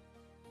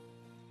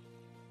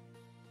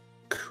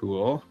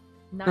 Cool.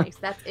 Nice.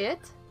 That's it?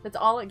 That's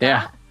all it got?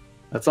 Yeah.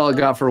 That's all I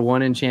got for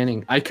one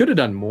enchanting. I could have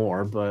done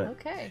more, but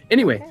okay.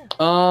 Anyway, okay.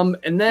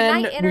 And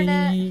then Good night,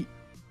 Internet.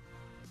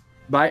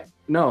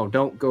 No,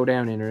 don't go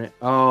down, Internet.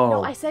 Oh.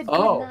 No, I said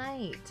good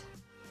night.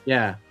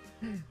 Yeah.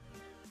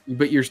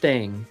 But you're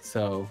staying,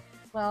 so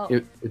well,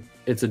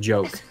 it's a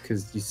joke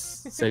because you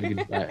said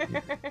goodbye.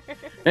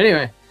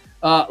 Anyway,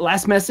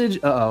 last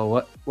message.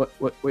 What?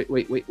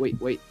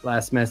 Wait.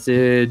 Last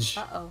message.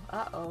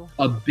 Uh-oh.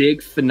 A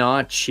big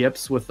FNA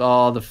chips with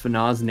all the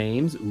FNA's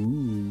names.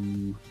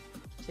 Ooh.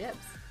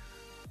 Chips.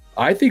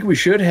 I think we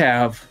should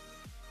have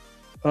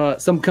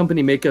some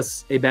company make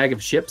us a bag of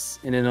chips,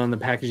 and then on the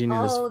packaging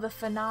of the this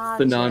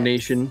FNA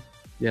Nation.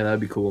 Yeah, that'd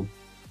be cool.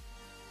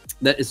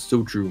 That is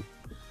so true.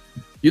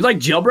 You like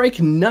Jailbreak?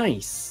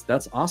 Nice.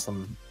 That's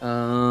awesome.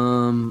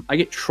 I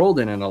get trolled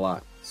in it a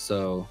lot.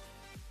 So,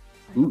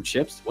 ooh,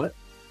 chips. What?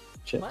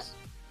 Chips. What?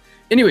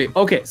 Anyway,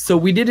 okay. So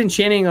we did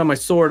enchanting on my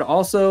sword.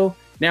 Also,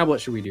 now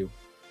what should we do?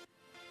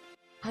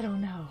 I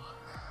don't know.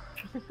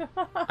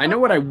 I know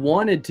what I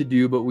wanted to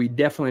do, but we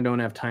definitely don't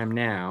have time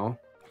now.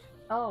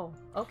 Oh,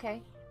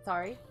 okay.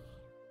 Sorry.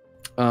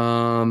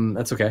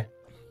 That's okay.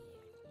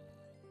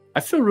 I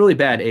feel really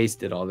bad Ace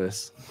did all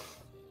this.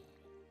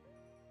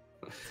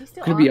 Is he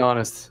still To on? be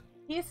honest.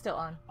 He is still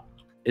on.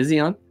 Is he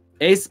on?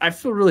 Ace, I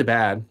feel really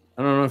bad.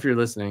 I don't know if you're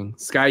listening.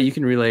 Sky, you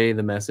can relay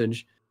the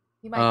message.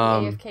 He might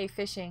be AFK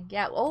fishing.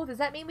 Yeah. Oh, does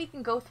that mean we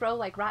can go throw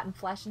like rotten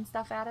flesh and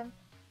stuff at him?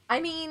 I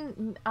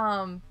mean,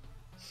 oh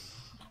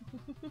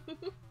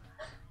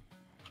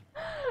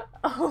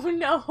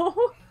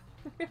no.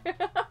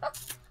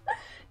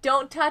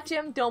 Don't touch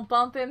him, don't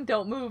bump him,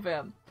 don't move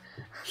him.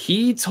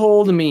 He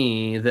told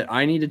me that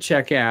I need to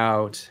check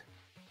out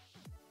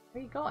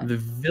Where are you going? the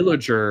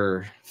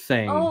villager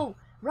thing. Oh,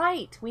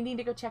 right. We need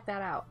to go check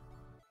that out.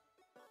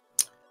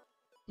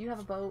 Do you have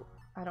a boat?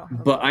 I don't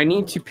have a But boat. I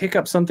need to pick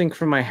up something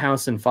from my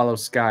house and follow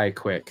Sky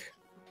quick.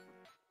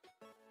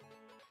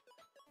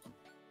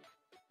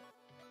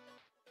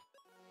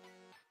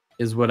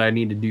 Is what I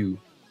need to do.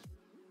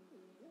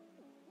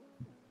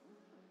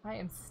 I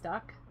am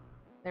stuck.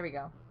 There we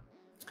go.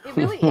 It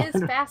really is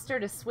faster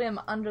to swim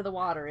under the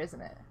water,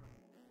 isn't it?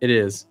 It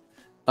is.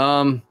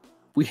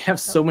 We have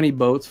so many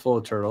boats full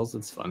of turtles.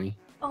 It's funny.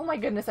 Oh my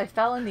goodness, I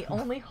fell in the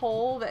only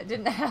hole that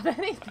didn't have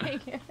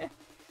anything in it.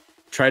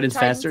 Trident's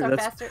faster. Are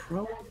That's faster.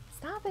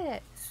 Stop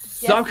it.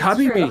 Stop Yes,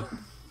 copying me.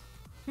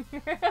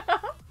 it's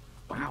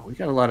Wow, we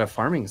got a lot of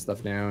farming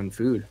stuff now and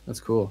food.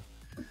 That's cool.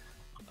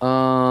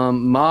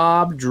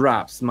 Mob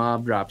drops.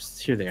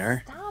 Here they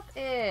are. Stop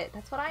it.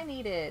 That's what I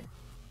needed.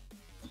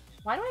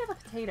 Why do I have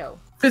a potato?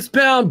 Fist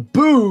pound,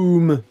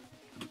 boom.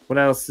 What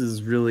else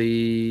is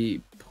really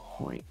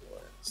pointless?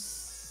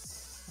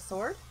 A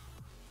sword?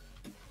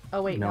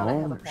 Oh wait, no, that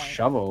has a No, point.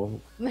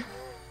 shovel.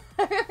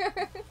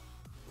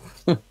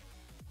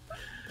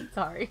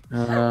 Sorry.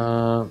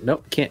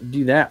 Nope, can't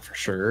do that for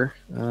sure.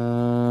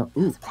 Ooh,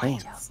 That's a bad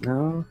plants. joke.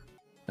 No.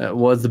 That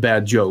was a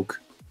bad joke.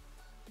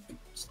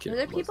 Just Are kidding,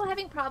 there it people wasn't.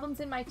 having problems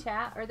in my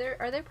chat? Are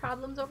there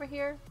problems over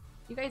here?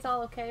 You guys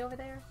all okay over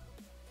there?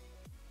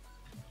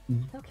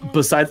 Okay.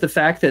 Besides the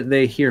fact that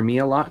they hear me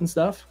a lot and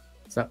stuff.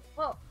 So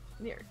Well,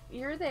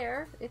 you're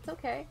there. It's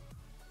okay.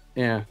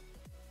 yeah.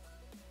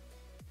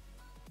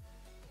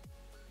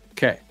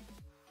 Okay.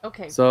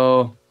 Okay.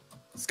 So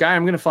Sky,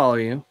 I'm gonna follow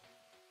you.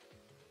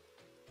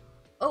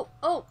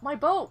 Oh, my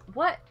boat.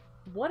 What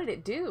did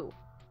it do?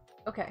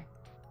 Okay.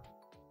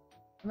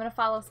 I'm gonna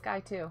follow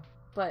Sky too,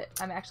 but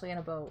I'm actually in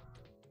a boat.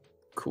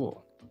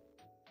 Cool.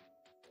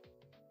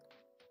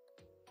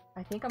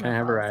 I think I'm Can I gonna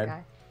have a follow ride?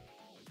 Sky.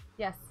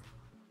 Yes.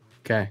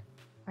 Okay.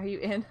 Are you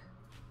in?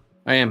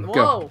 I am. Whoa.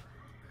 Go.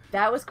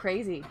 That was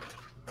crazy.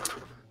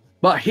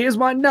 But here's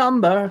my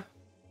number.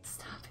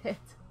 Stop it.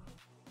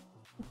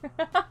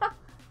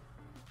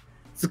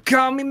 So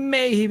call me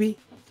maybe.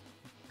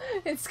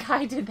 And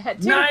Sky did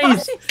that too.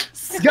 Nice!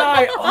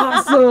 Sky,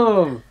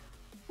 awesome!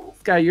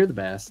 Sky, you're the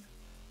best.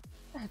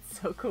 That's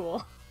so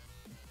cool.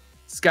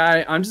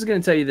 Sky, I'm just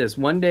gonna tell you this.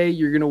 One day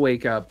you're gonna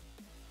wake up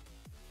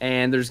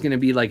and there's gonna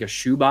be like a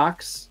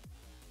shoebox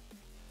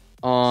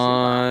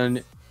on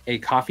Shoebox. a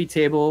coffee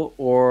table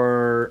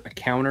or a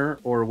counter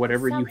or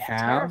whatever you Sounds have.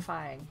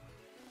 terrifying.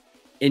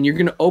 And you're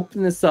gonna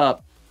open this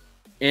up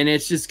and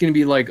it's just gonna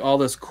be like all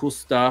this cool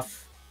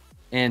stuff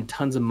and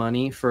tons of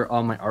money for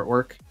all my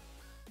artwork.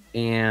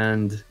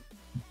 And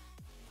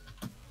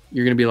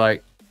you're gonna be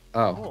like,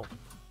 oh,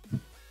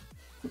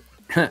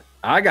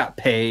 I got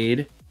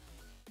paid.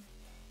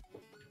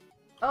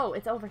 Oh,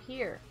 it's over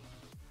here.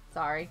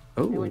 Sorry.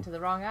 I Oh. went to the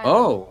wrong island.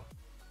 Oh,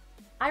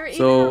 I even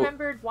So-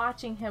 remembered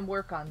watching him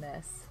work on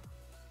this.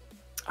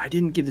 I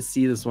didn't get to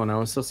see this one. I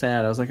was so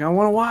sad. I was like, I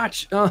want to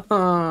watch.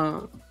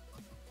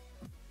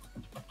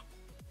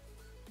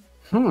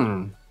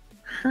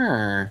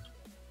 Her.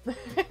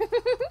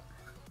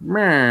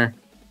 Meh.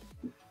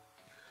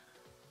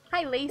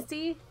 Hi,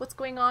 Lacey. What's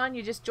going on?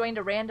 You just joined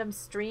a random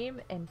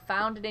stream and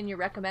found it in your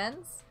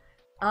recommends.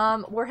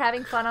 We're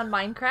having fun on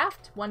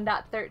Minecraft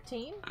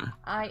 1.13.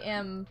 I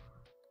am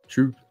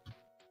True.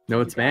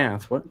 No, it's You got it.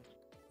 math. What?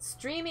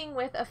 streaming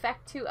with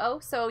Effect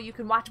 2.0, so you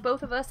can watch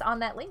both of us on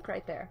that link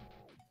right there.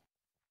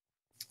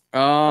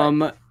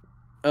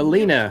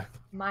 Alina,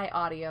 My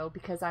audio,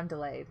 because I'm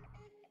delayed.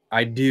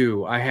 I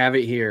do. I have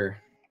it here.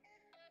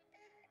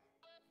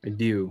 I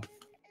do.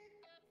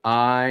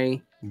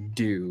 I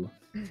do.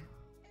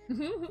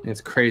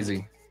 It's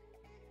crazy.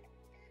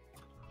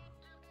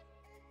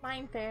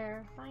 Mine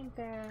fair, mine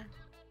fair.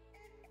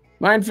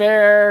 Mine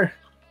fair.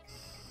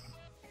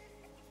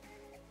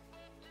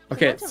 There's a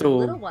Okay, bunch of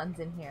little so ones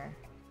in here.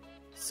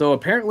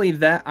 apparently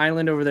that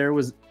island over there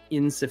was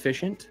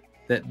insufficient.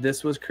 That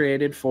this was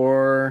created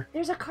for.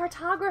 There's a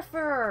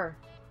cartographer.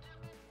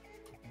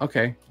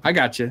 Okay, I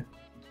got you.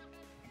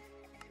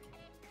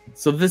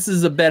 So this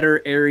is a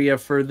better area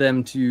for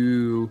them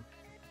to.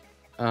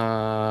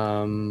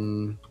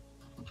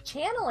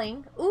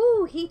 Channeling.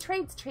 Ooh, he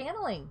trades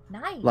channeling.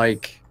 Nice.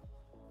 Like,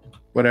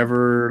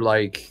 whatever.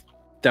 Like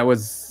that Nice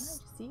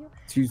was to see you.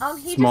 too He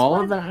just small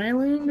of wanted- an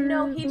island. or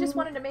No, he just something?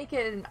 wanted to make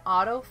it an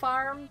auto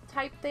farm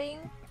type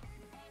thing.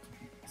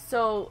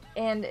 So,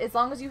 and as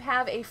long as you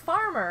have a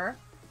farmer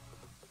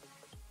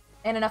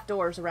and enough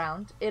doors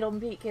around, it'll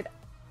make it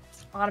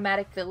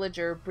automatic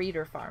villager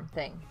breeder farm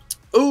thing.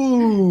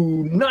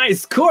 Ooh,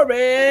 nice,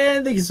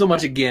 Corbin! Thank you so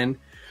much again.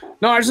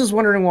 No, I was just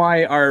wondering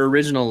why our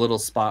original little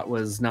spot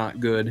was not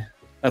good.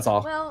 That's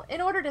all. Well,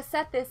 in order to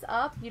set this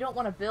up, you don't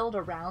want to build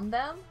around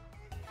them.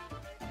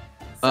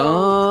 So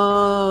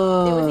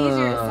Oh. it was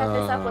easier to set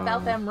this up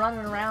without them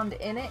running around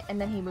in it, and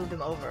then he moved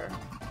them over.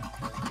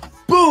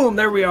 Boom!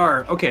 There we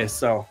are. Okay,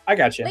 so I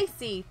got you.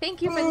 Lacey,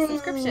 thank you for the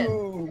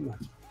subscription.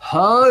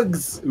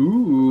 Hugs.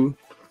 Ooh.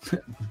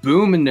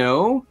 Boom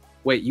no.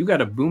 Wait, you got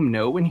a boom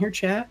no in here,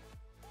 chat?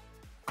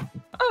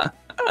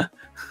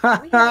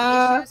 Are we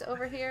having issues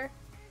over here?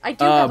 I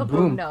do have a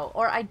boom boom. no,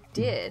 or I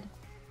did,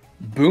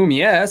 Boom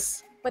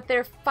yes. but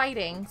they're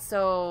fighting,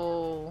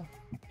 so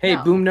Hey,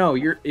 No. boom no.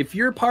 If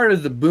you're part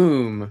of the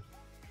boom,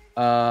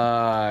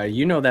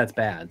 you know that's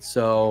bad.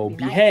 So Be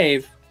nice.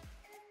 behave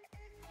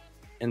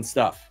and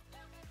stuff.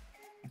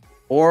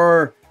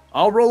 Or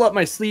I'll roll up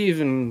my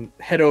sleeve and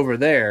head over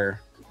there.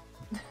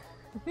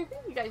 you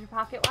got your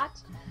pocket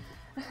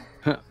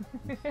watch?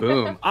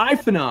 Boom.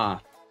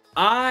 Ifana.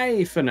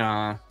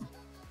 Ifana.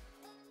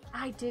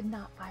 I did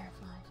not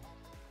firefly.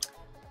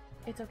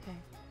 It's okay.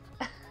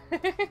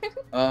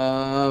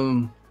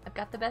 I've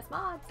got the best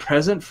mods.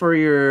 Present for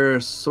your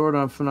sword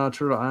on Fana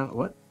Turtle Island.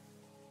 What?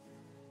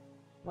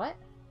 What?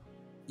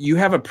 You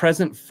have a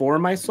present for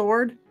my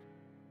sword?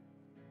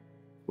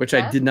 Which I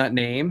Yes. did not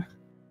name.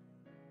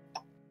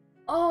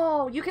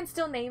 Oh, you can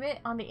still name it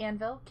on the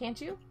anvil, can't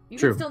you? You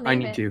True. can still name I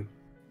need it. to.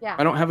 Yeah.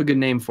 I don't have a good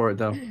name for it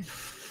though.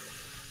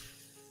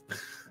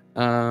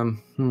 Well,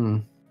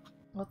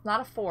 it's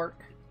not a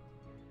fork.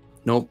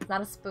 Nope. It's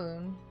not a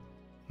spoon.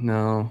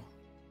 No.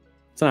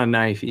 It's not a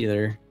knife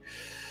either.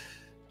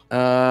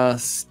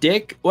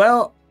 Stick.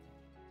 Well,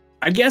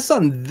 I guess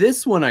on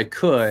this one I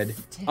could.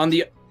 Stick. On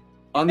the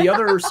On the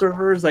other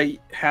servers, I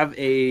have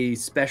a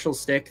special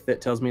stick that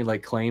tells me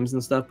like claims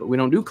and stuff, but we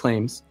don't do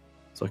claims.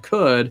 So I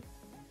could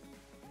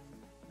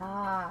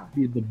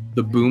be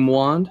the boom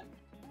wand.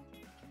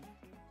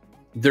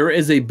 There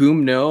is a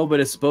boom no, but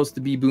it's supposed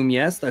to be boom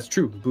yes. That's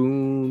true.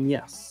 Boom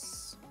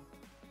yes.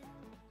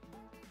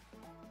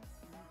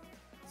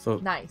 So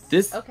nice.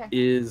 This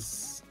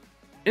is...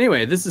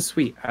 Anyway, this is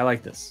sweet. I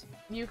like this.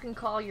 You can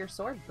call your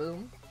sword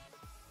boom.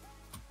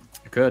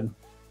 I could.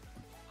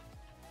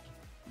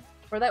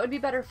 Or that would be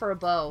better for a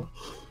bow.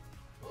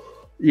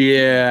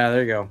 Yeah,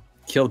 there you go.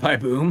 Killed by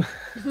boom.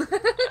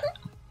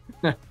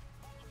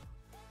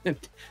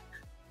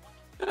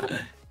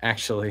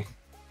 Actually.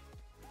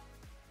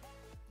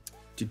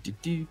 All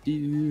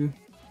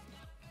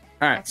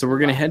right, so we're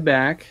going to head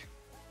back.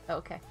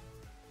 Okay.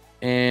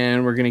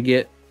 And we're going to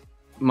get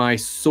my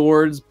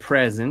sword's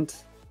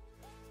present.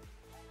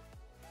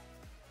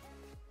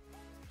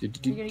 You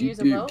gonna use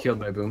a boat? Killed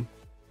by boom.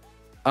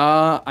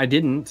 I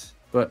didn't,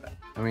 but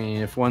I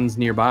mean, if one's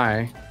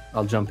nearby,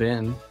 I'll jump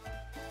in.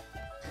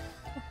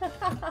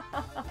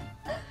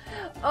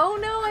 Oh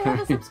no, I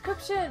have a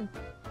subscription,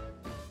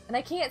 and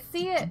I can't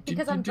see it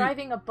because I'm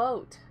driving a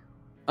boat.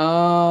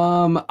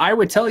 I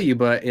would tell you,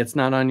 but it's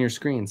not on your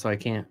screen, so I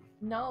can't.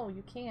 No,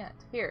 you can't.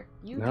 Here,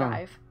 you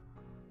drive.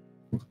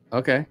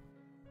 Okay.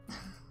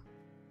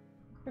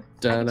 I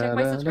can check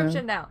my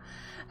subscription now.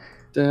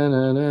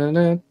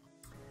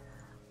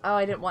 Oh,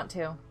 I didn't want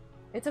to.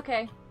 It's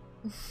okay.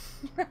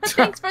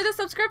 Thanks for the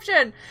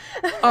subscription.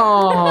 Oh.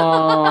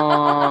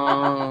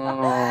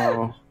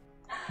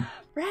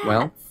 Rats.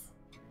 Well.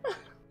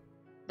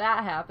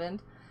 That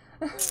happened.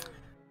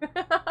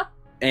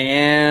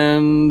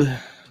 And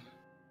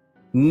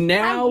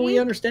now Hi, we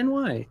understand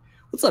why.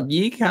 What's up,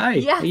 Yeek? Hi.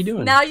 Yes, How you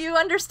doing? now you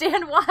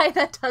understand why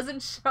that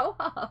doesn't show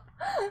up.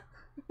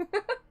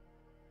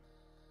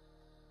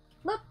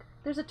 Look,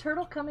 there's a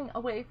turtle coming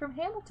away from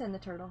Hamilton, the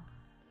turtle.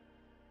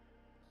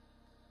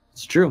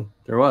 It's true.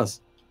 There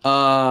was.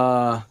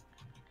 Was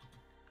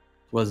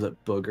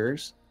it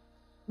boogers?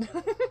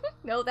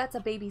 No, that's a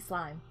baby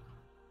slime.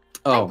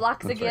 Oh, Hi,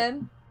 Blocks that's again.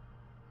 Right.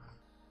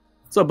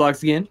 What's up,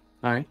 Blocks again?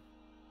 Hi.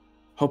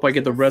 Hope I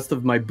get the rest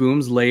of my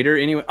booms later.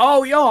 Anyway,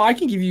 oh, yo, I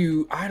can give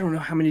you, I don't know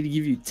how many to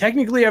give you.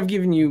 Technically, I've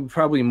given you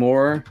probably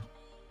more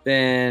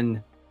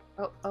than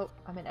Oh,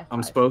 I'm in F5.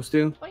 I'm supposed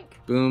to. Boink.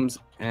 Booms,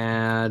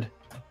 add,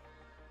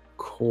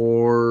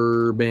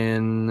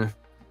 Corbin.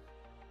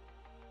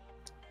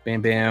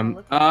 Bam,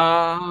 bam.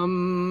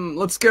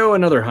 Let's go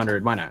another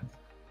 100. Why not?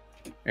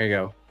 There you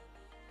go.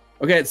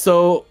 Okay,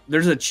 so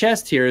there's a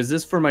chest here. Is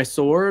this for my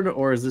sword,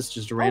 or is this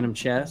just a random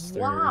chest?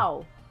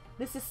 Wow. Or...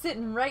 This is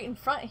sitting right in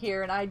front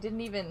here, and I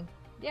didn't even...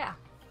 Yeah.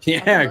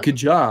 Yeah, good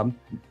job.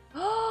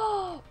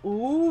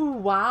 Ooh,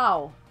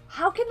 wow.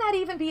 How can that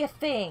even be a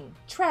thing?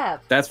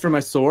 Trev. That's for my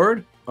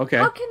sword? Okay.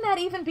 How can that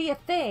even be a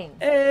thing?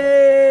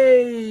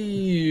 Hey!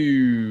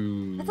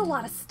 That's a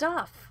lot of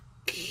stuff.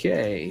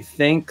 Okay,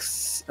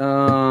 thanks.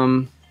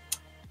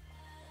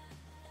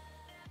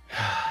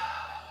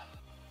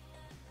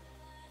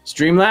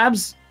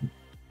 Streamlabs?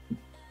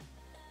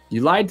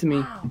 You lied to me.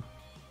 Wow.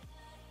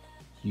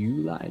 You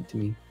lied to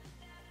me.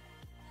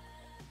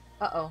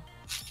 Uh-oh.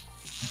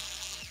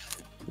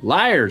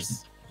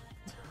 Liars!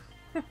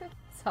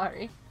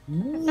 Sorry.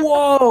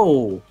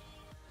 Whoa!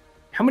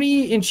 How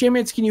many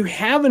enchantments can you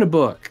have in a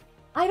book?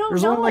 I don't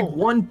There's know. only like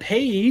one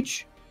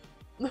page.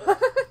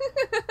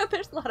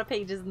 There's a lot of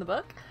pages in the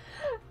book.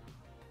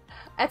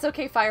 That's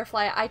okay,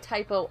 Firefly. I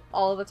typo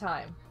all the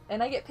time.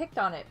 And I get picked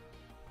on it.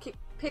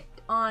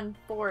 Picked on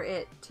for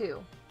it,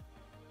 too.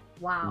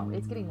 Wow,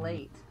 it's getting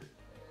late.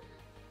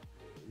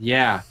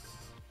 Yeah.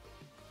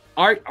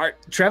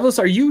 Travis,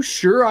 are you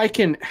sure I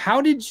can... How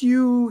did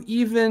you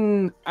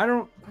even... I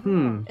don't...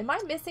 Am I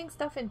missing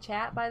stuff in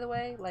chat, by the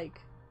way?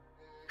 Like...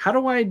 How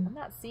do I... I'm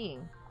not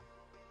seeing.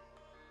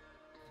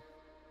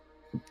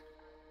 I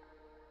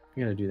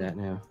gotta do that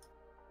now.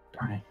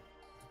 Darn it.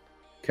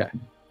 Okay.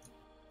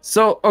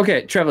 So,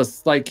 okay,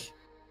 Travis, like...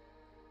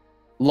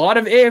 A lot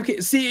of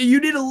AFK... See, you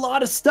did a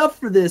lot of stuff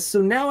for this,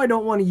 so now I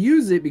don't want to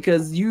use it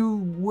because you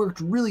worked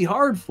really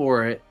hard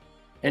for it.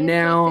 And AFK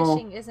now...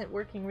 fishing isn't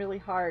working really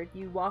hard.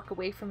 You walk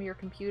away from your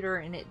computer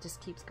and it just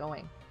keeps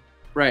going.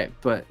 Right,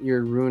 but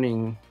you're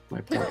ruining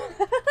my point.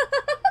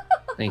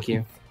 Thank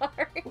you.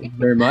 Sorry.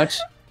 Very much.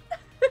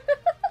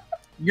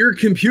 Your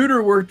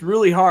computer worked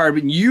really hard,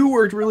 but you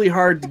worked really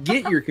hard to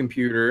get your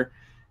computer.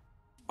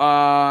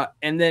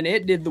 And then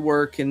it did the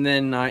work, and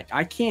then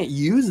I can't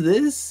use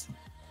this.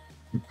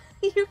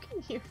 You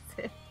can use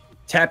it.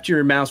 Tapped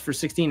your mouse for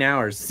 16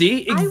 hours.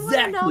 See?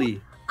 Exactly.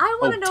 I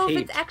want to know if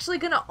taped. it's actually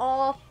going to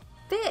all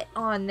fit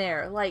on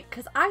there. Like,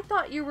 because I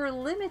thought you were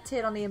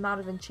limited on the amount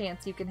of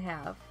enchants you can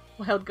have.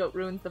 Wild Goat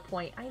ruins the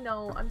point. I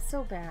know. I'm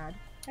so bad.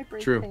 I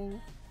break True.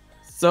 things.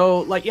 So,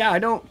 like, yeah, I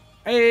don't...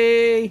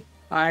 Hey!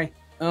 Hi.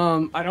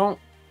 I don't...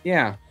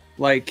 Yeah.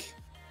 Like...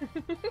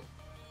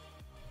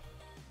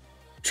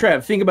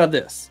 Trev, think about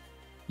this.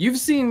 You've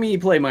seen me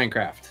play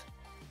Minecraft.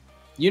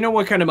 You know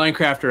what kind of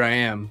Minecrafter I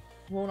am.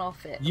 Won't all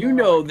fit. You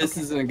know this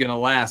isn't gonna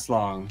last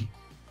long.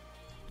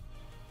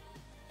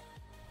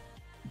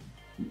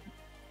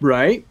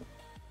 right?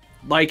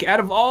 Like, out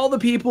of all the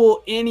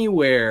people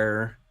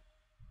anywhere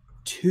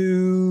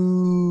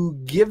to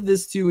give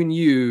this to and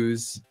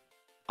use,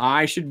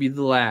 I should be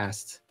the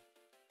last.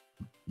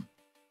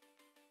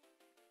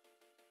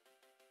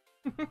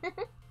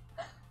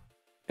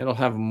 It'll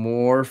have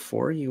more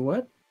for you.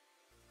 What?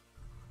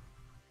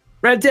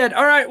 Red Dead.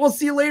 All right, we'll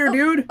see you later,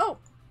 dude. Oh,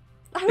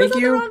 I was Thank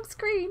on you the wrong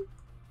screen.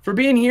 for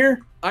being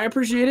here. I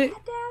appreciate it.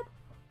 Red Dad.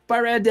 Bye,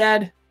 Red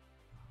Dad.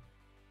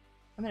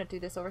 I'm gonna do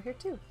this over here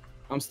too.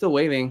 I'm still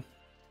waving.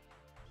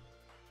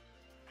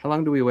 How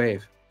long do we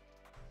wave?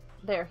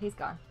 There, he's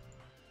gone.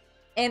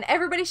 And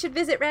everybody should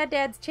visit Rad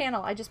Dad's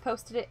channel. I just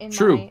posted it in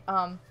True.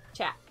 my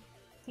chat.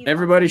 He's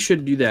Everybody awesome.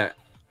 should do that.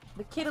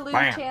 The Kidaloo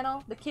Bam.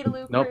 channel, the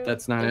Kidaloo Nope, crew.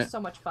 that's not They're it. so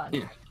much fun.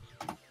 Yeah.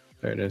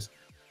 There it is.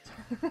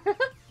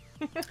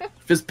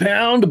 Fist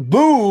pound,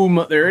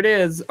 boom. There it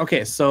is.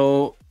 Okay,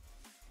 so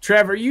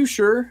Trevor, are you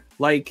sure?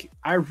 Like,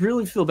 I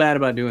really feel bad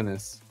about doing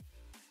this.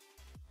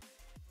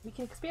 We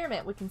can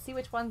experiment. We can see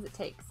which ones it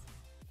takes.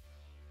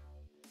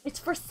 It's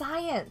for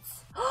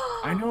science.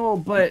 I know,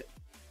 but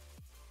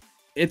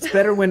it's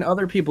better when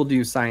other people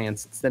do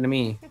science instead of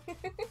me.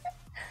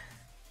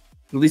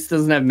 At least it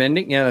doesn't have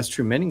mending. Yeah, that's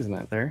true. Mending's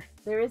not there.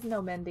 There is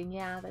no mending.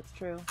 Yeah, that's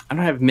true. I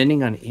don't have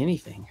mending on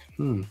anything.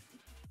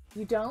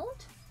 You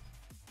don't?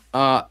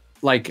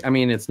 Like, I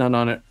mean, it's not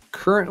on it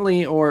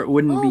currently, or it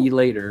wouldn't be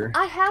later.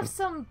 I have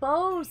some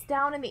bows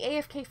down in the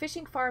AFK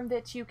fishing farm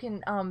that you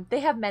can,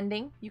 they have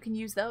mending. You can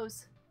use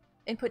those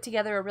and put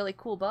together a really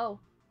cool bow.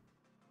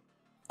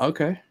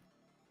 Okay.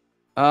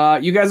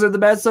 You guys are the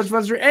best. Such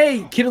fun. Hey,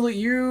 Kidaloo,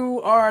 you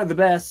are the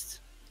best.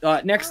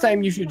 Next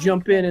time you should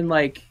jump in and,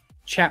 like,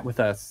 chat with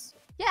us.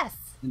 Yes.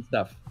 And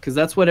stuff. Because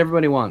that's what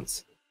everybody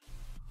wants.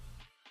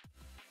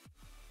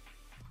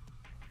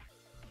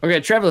 Okay,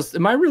 Travis,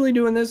 am I really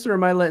doing this, or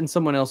am I letting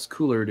someone else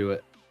cooler do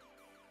it?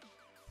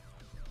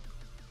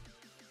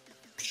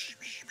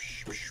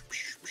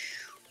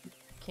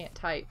 Can't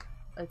type.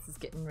 This is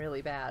getting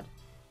really bad.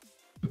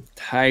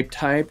 Type.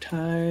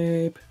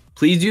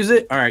 Please use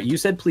it. All right, you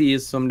said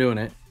please, so I'm doing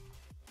it.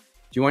 Do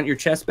you want your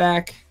chest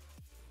back?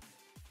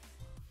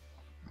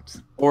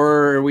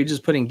 Or are we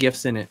just putting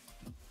gifts in it?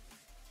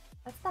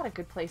 That's not a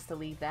good place to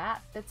leave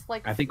that. It's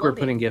like I think floating. we're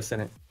putting gifts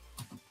in it.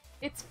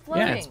 It's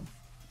floating. Yeah,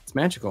 it's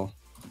magical.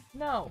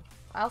 No.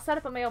 I'll set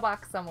up a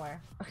mailbox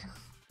somewhere.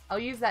 I'll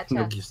use that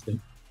No chest. gifts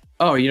in.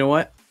 Oh, you know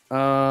what? We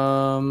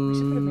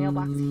should put a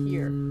mailbox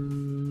here.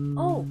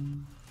 Oh,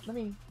 let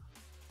me.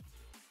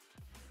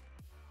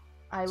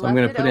 I So left I'm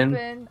gonna it put in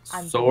open.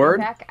 I'm sword,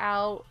 going back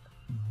out.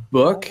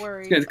 Book. Don't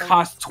worry, It's gonna I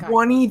cost just gotta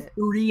close it.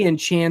 23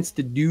 enchants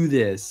to do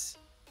this.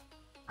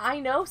 I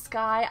know,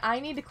 Sky. I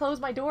need to close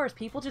my doors.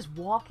 People just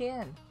walk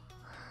in.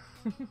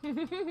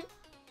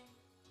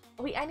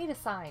 Wait, I need a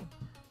sign.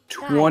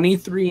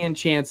 23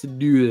 enchants to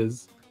do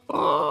this.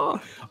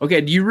 Oh.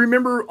 Okay, do you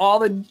remember all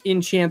the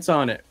enchants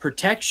on it?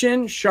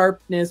 Protection,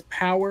 sharpness,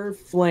 power,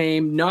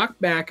 flame,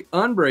 knockback,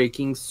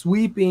 unbreaking,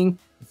 sweeping,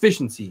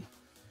 efficiency.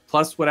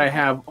 Plus what I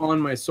have on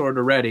my sword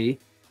already.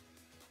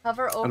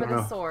 Hover over the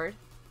know. sword.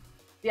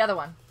 The other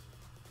one.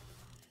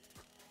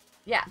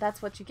 Yeah,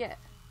 that's what you get.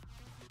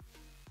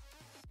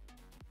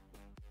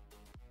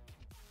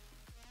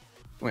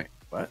 Wait,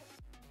 what?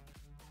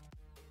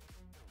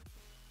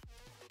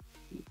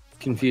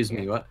 Confused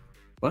me. What?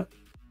 What?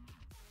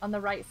 On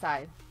the right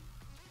side.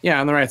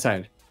 Yeah, on the right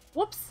side.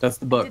 Whoops. That's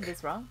the I book. did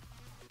this wrong.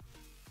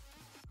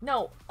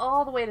 No,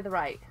 all the way to the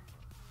right.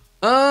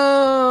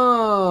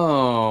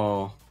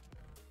 Oh.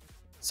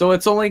 So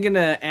it's only going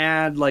to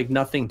add, like,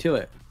 nothing to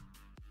it.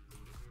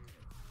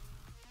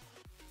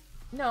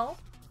 No.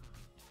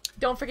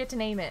 Don't forget to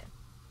name it.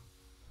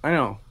 I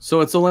know. So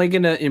it's only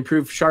going to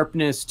improve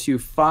sharpness to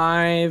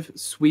 5.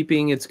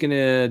 Sweeping, it's going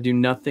to do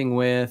nothing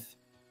with.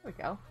 There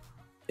we go.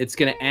 It's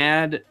going to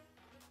add...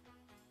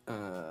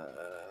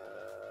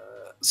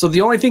 so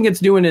the only thing it's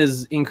doing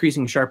is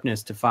increasing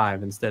sharpness to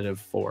 5 instead of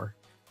 4.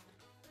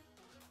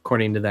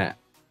 According to that.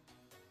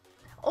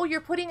 Oh, you're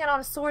putting it on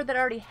a sword that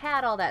already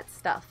had all that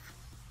stuff.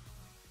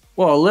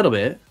 Well, a little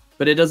bit.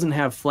 But it doesn't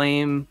have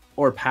flame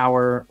or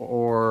power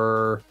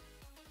or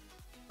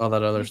all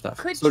that other stuff.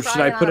 Could So try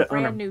should I put on it a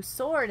on brand a... new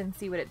sword and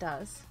see what it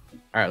does.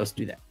 All right, let's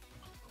do that.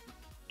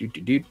 Do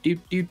do do do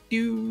do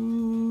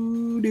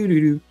do do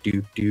do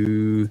do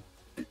do.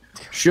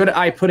 Should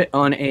I put it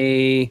on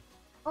a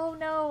Oh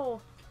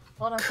no!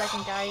 Hold on a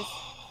second, guys.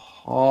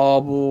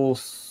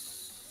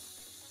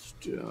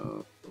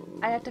 cobblestone?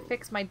 I have to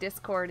fix my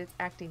Discord. It's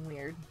acting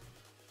weird.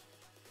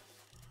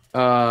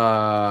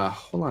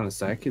 Hold on a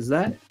sec. Is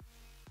that?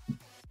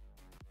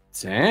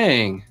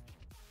 Dang.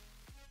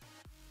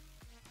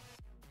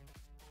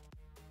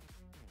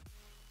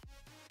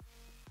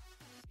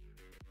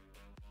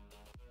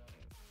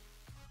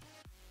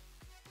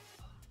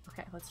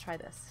 Okay, let's try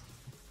this.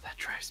 That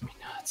drives me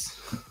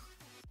nuts.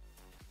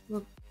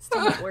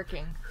 Still not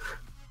working.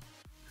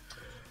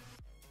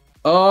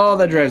 Oh,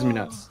 that drives me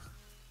nuts.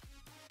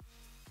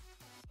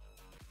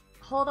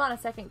 Hold on a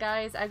second,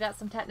 guys. I got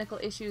some technical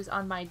issues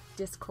on my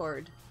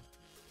Discord.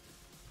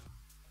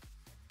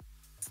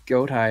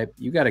 Goat hype.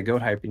 You got a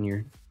goat hype in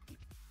your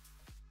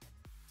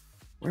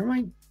Where am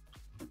I?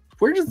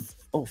 Where does...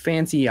 Oh,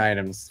 fancy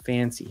items.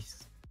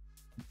 Fancies.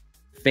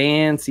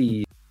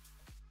 Fancy.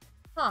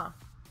 Huh.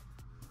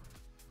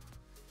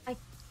 I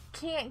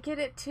can't get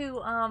it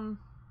to, I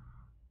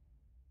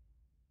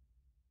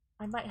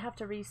might have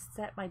to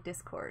reset my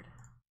Discord.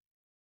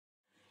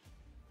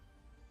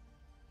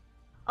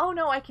 Oh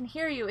no, I can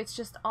hear you. It's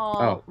just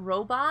all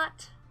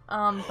robot.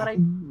 But I...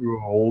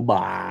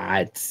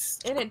 Robots.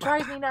 And it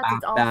drives me nuts.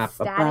 It's all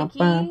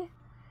staticky.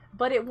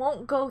 But it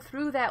won't go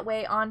through that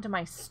way onto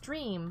my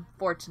stream,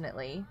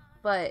 fortunately.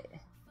 But...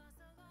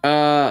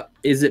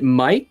 Is it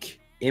Mike?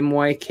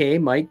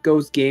 MYK, Mike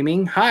Goes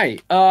Gaming. Hi.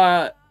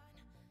 How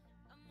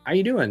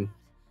you doing?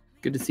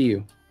 Good to see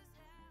you.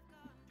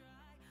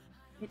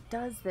 It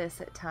does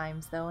this at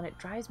times, though, and it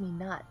drives me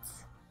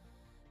nuts.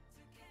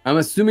 I'm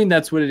assuming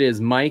that's what it is,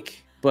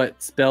 Mike,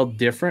 but spelled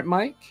different,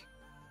 Mike?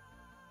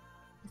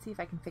 Let's see if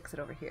I can fix it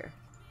over here.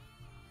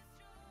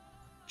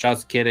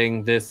 Just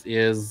kidding. This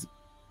is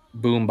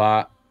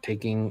Boombot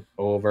taking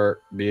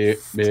over.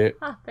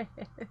 Stop it.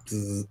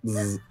 Zzz,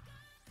 zzz.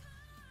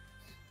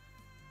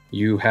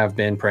 You have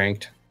been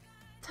pranked.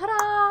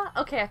 Ta-da!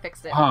 Okay, I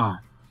fixed it. Ah,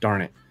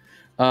 darn it.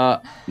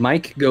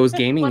 Mike Goes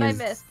Gaming What I is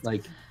missed.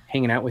 like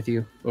hanging out with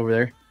you over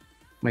there.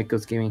 Mike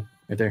Goes Gaming,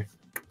 right there.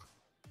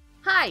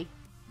 Hi!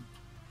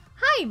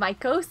 Hi, Mike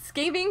Goes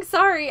Gaming.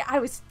 Sorry, I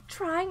was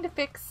trying to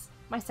fix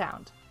my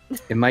sound.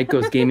 And Mike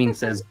Goes Gaming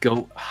says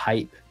goat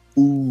hype.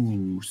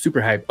 Ooh,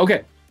 super hype.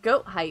 Okay.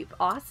 Goat hype.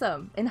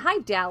 Awesome. And hi,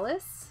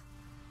 Dallas.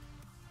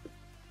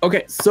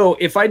 Okay, so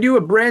if I do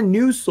a brand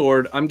new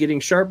sword, I'm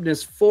getting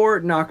sharpness 4,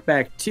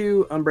 knockback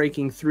 2,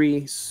 unbreaking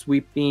 3,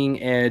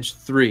 sweeping edge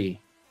 3.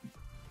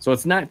 So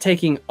it's not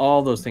taking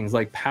all those things.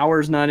 Like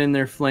power's not in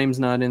there, flame's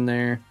not in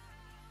there,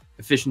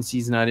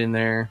 efficiency's not in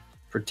there,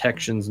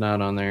 protection's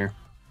not on there.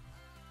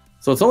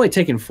 So it's only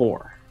taking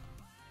 4.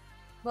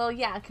 Well,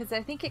 yeah, because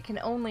I think it can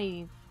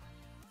only...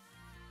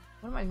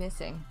 What am I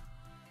missing?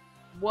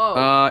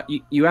 Whoa.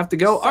 You have to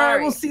go. All right,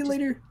 Sorry, we'll see you just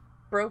later.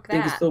 broke that.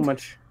 Thank you so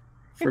much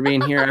for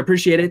being here. I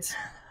appreciate it.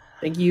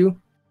 Thank you.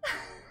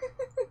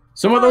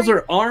 Some of those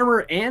are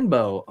armor and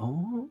bow.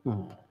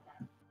 Oh.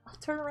 I'll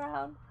turn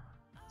around.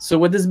 So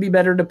would this be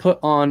better to put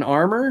on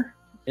armor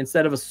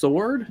instead of a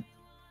sword?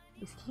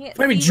 You can't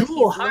Flaming see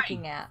Jewel, what he's hi.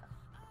 looking at.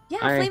 Yeah,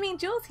 Hi. Flaming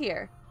Jewel's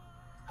here.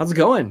 How's it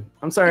going?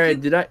 I'm sorry.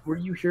 If you- Were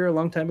you here a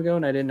long time ago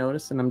and I didn't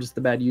notice and I'm just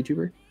the bad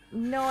YouTuber?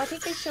 No, I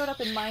think they showed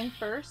up in mine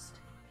first.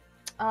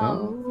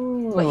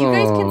 Oh. But you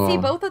guys can see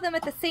both of them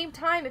at the same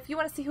time. If you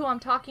want to see who I'm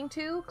talking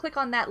to, click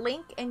on that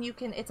link and you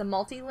can... It's a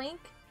multi-link.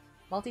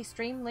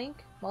 Multi-stream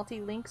link.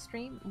 Multi-link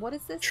stream. What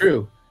is this?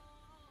 True.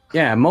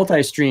 Yeah,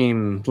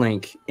 multi-stream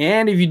link.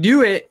 And if you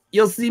do it,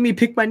 you'll see me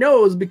pick my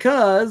nose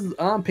because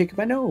I'm picking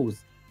my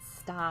nose.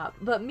 Stop.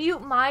 But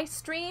mute my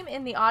stream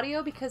in the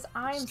audio because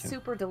I'm Just kidding.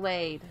 super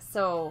delayed.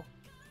 So...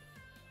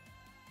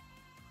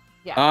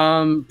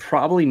 Yeah.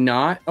 Probably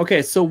not.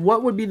 Okay, so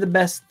what would be the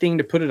best thing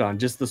to put it on?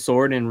 Just the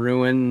sword and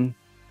ruin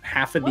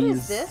half of What these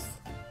is this?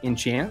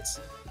 enchants?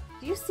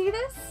 Do you see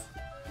this?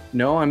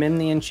 No, I'm in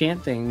the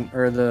enchant thing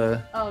or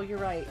the... Oh, you're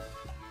right.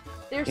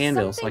 There's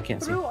Anvil, so I something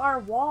can't see. through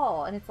our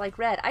wall, and it's like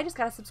red. I just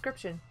got a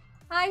subscription.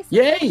 Hi,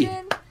 Yay!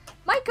 subscription.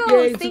 Michael,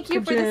 Yay, thank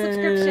you for the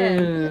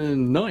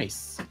subscription.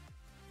 Nice.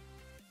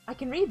 I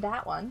can read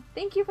that one.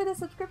 Thank you for the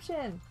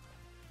subscription.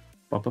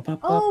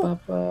 Oh,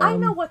 I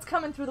know what's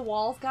coming through the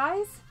walls,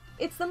 guys.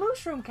 It's the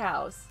mushroom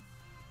cows.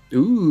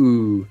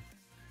 Ooh.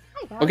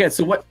 Hi, guys. Okay,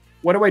 so what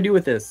do I do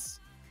with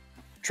this?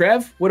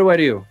 Trev, what do I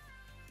do?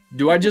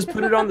 Do I just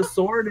put it on the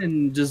sword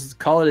and just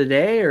call it a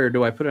day, or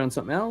do I put it on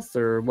something else,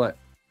 or what?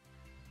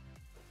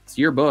 It's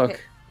your book. Okay.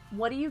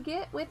 What do you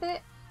get with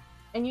it?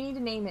 And you need to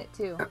name it,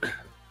 too.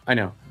 I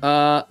know.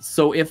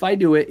 So if I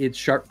do it, it's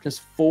sharpness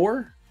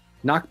 4,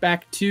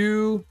 knockback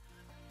 2,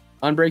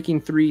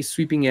 unbreaking 3,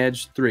 sweeping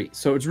edge 3.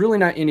 So it's really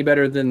not any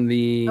better than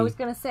the I was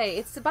going to say,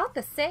 it's about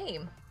the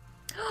same.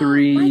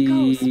 3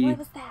 Michael, what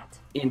was that?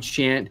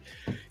 enchant.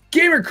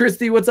 Gamer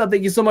Christy, what's up?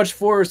 Thank you so much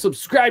for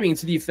subscribing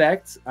to the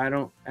effect. I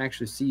don't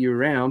actually see you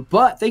around,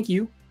 but thank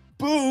you.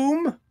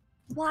 Boom.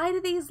 Why do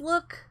these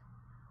look...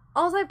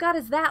 All I've got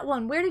is that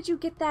one. Where did you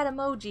get that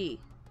emoji?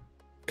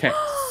 Okay,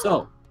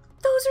 so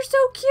Those are so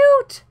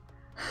cute!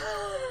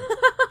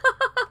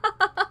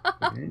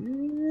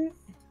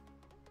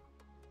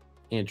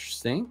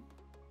 interesting.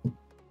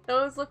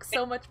 Those look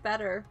so much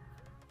better.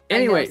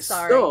 Anyway, I know,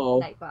 sorry,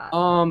 so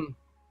Nightbot.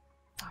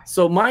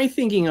 so my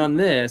thinking on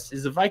this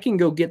is if I can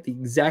go get the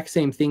exact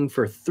same thing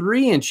for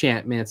 3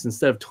 enchantments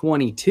instead of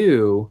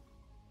 22,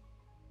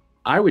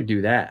 I would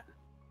do that.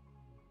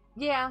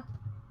 Yeah.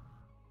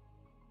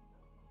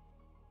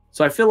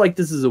 So I feel like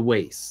this is a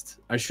waste.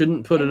 I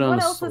shouldn't put And it on what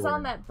a else sword. is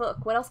on that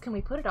book? What else can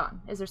we put it on?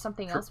 Is there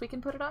something else we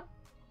can put it on?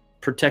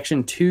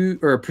 Protection 2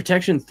 or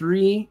protection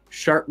 3,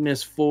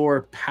 sharpness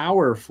 4,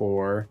 power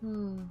 4,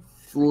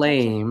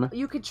 flame.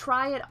 You could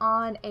try it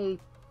on a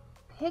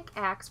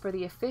pickaxe for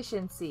the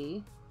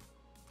efficiency.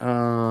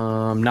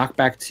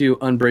 Knockback 2,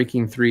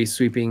 unbreaking 3,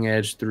 sweeping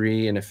edge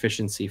 3, and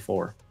efficiency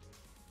 4.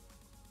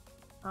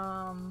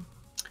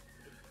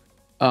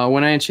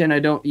 When I enchant, I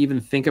don't even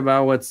think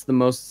about what's the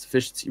most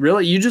efficiency.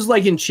 Really? You just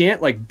like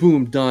enchant, like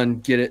boom, done,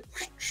 get it.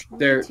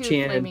 There, Me too,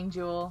 enchanted. Flaming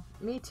Jewel.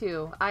 Me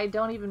too. I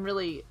don't even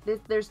really...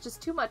 There's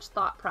just too much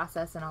thought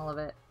process in all of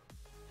it.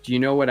 Do you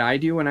know what I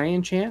do when I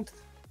enchant?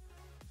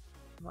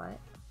 What?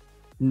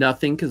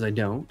 Nothing, because I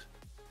don't.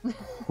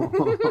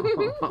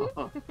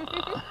 Oh,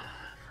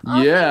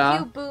 yeah.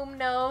 thank you, Boom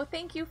No.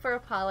 Thank you for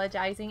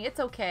apologizing.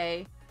 It's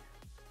okay.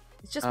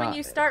 It's just when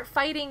you start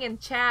fighting in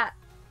chat...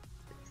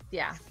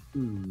 Yeah.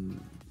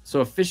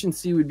 So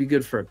efficiency would be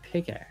good for a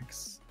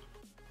pickaxe.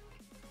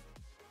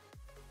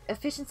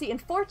 Efficiency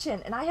and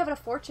fortune, and I have a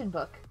fortune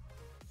book.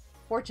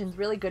 Fortune's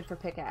really good for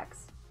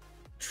pickaxe.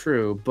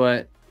 True,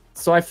 but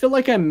so I feel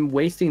like I'm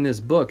wasting this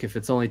book if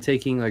it's only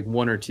taking like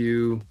 1 or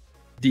 2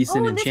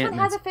 decent and this one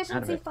enchantments. has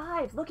efficiency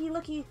 5.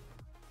 Looky.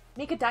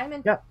 Make a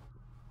diamond. Yeah.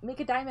 Make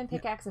a diamond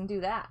pickaxe and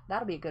do that.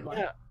 That'll be a good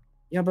one.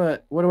 Yeah,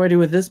 but what do I do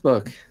with this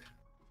book?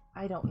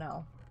 I don't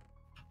know.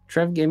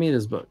 Trev gave me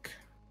this book.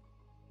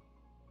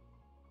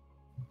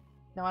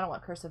 No, I don't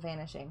want Curse of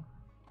Vanishing.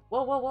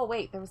 Whoa,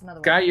 wait, there was another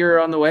one. Guy, you're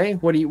on the way?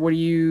 What do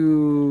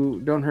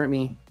you don't hurt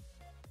me.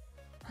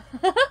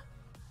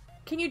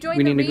 Can you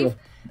join the Reef?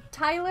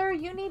 Tyler,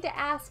 you need to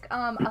ask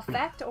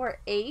Effect or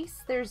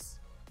Ace.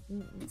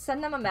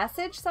 Send them a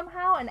message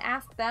somehow and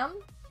ask them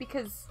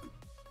because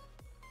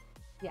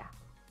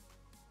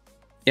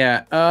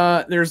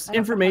yeah, there's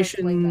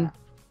information.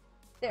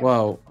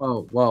 Whoa,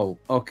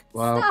 okay,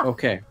 wow, Stuff.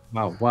 okay,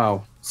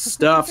 wow,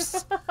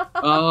 stuffs.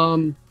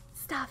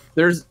 Stuff.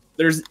 There's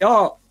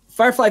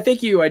Firefly,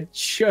 thank you. I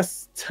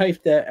just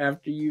typed that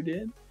after you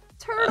did.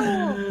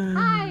 Turtle,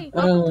 hi,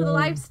 welcome to the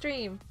live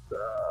stream.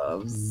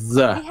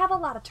 We have a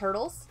lot of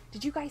turtles.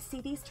 Did you guys see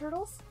these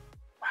turtles?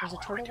 There's a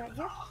turtle right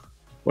here.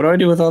 What do I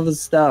do with all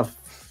this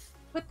stuff?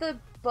 Put the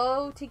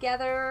bow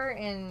together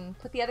and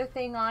put the other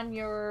thing on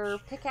your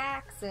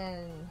pickaxe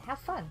and have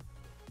fun.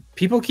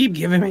 People keep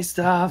giving me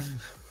stuff.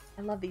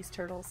 I love these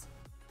turtles.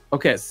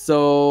 Okay,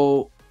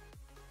 so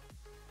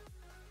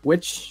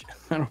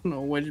I don't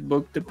know which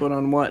book to put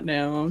on what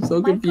now. I'm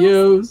so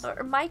confused.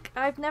 Mike,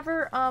 I've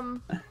never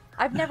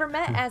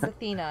met as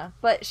Athena,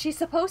 but she's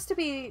supposed to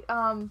be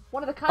one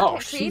of the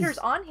content creators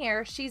on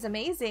here. She's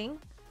amazing.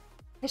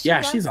 Has she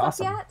done she's stuff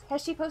awesome. Yet?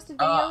 Has she posted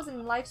videos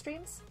and live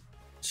streams?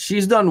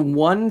 She's done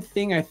one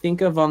thing I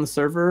think of on the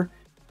server.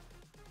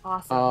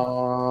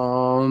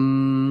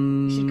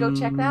 Awesome. You should go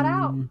check that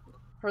out.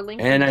 Her link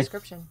in the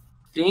description.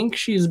 I think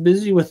she's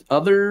busy with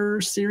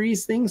other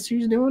series things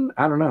she's doing.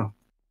 I don't know.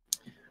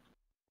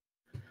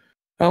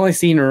 I've only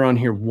seen her on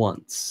here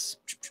once.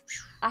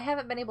 I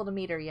haven't been able to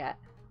meet her yet.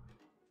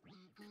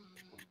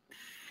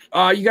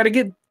 You got to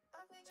get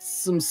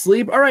some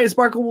sleep. All right,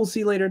 Sparkle, we'll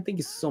see you later. Thank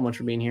you so much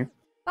for being here.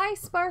 Bye,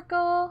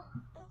 Sparkle.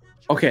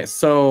 Okay,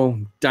 so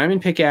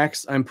diamond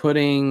pickaxe, I'm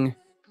putting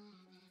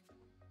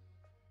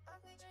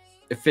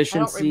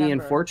efficiency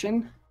and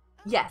fortune.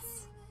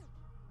 Yes.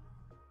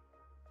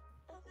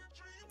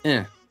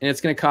 And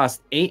it's going to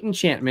cost 8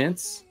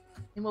 enchantments.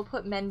 And we'll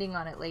put mending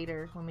on it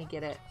later when we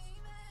get it.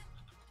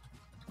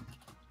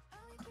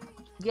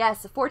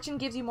 Yes, fortune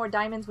gives you more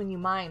diamonds when you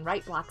mine.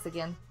 Right blocks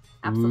again.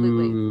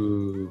 Absolutely.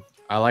 Ooh,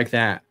 I like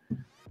that.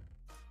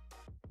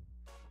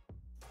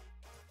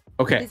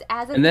 Okay. Is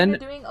Azadina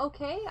doing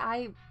okay?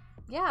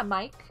 Yeah,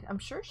 Mike. I'm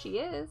sure she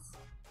is.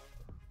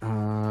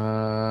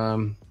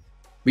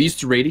 We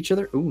used to raid each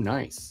other. Ooh,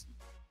 nice.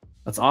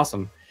 That's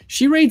awesome.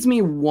 She raids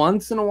me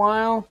once in a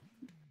while,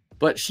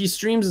 but she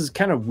streams as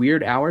kind of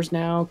weird hours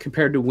now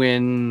compared to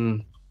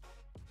when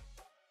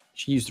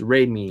she used to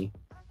raid me.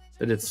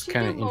 But it's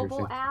kind of interesting.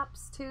 Mobile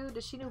apps too?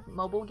 Does she do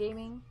mobile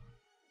gaming?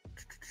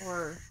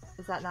 Or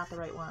is that not the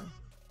right one?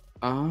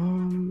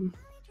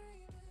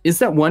 Is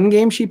that one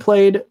game she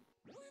played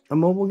a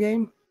mobile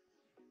game?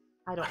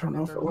 I don't remember.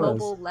 Know if it was.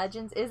 Mobile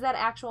Legends. Is that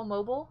actual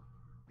mobile?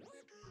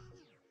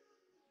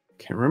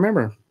 Can't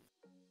remember.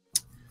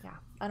 Yeah,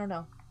 I don't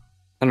know.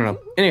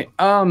 Anyway,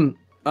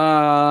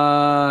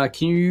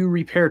 can you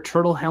repair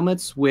turtle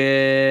helmets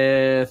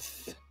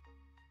with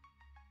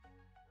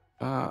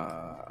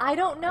I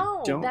don't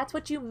know. That's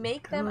what you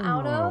make them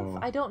out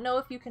of. I don't know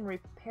if you can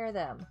repair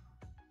them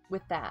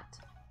with that.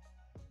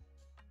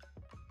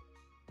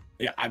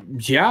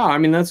 Yeah, I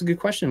mean that's a good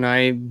question.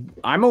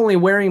 I'm only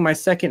wearing my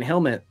second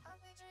helmet.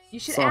 You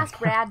should ask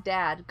Rad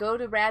Dad. Go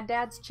to Rad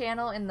Dad's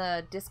channel in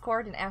the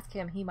Discord and ask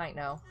him. He might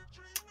know.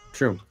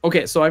 True.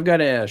 Okay, so I've got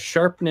a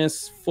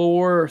sharpness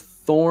 4,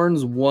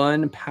 thorns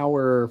 1,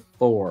 power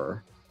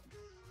 4.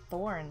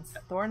 Thorns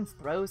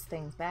throws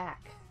things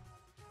back.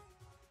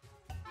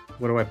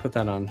 What do I put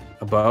that on?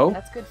 A bow?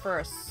 That's good for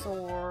a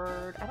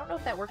sword. I don't know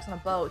if that works on a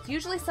bow. It's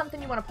usually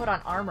something you want to put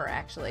on armor,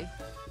 actually.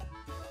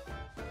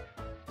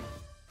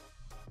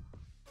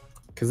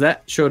 Because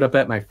that showed up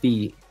at my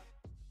feet.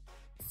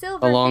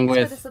 Silver, along thanks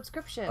with for the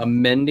subscription. A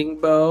mending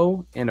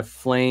bow and a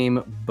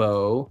flame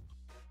bow.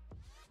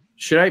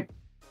 Should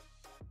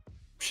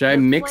I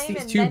mix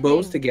these two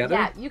bows together?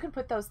 Yeah, you can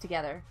put those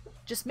together.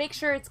 Just make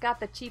sure it's got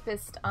the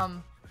cheapest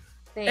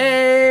thing.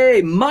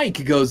 Hey,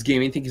 Mike Goes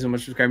Gaming. Thank you so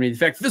much for subscribing to the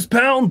effect. This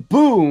pound,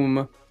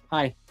 boom.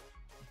 Hi.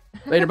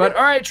 Later, bud.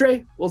 All right,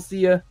 Trey. We'll see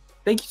you.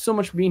 Thank you so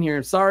much for being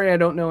here. Sorry I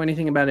don't know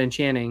anything about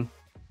enchanting.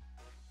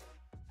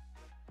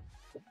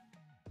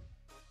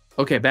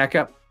 Okay, back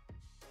up.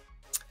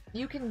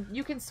 You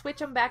can switch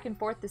them back and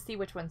forth to see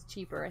which one's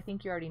cheaper. I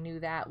think you already knew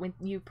that. When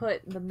you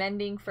put the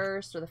mending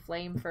first or the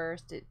flame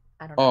first,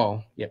 I don't know.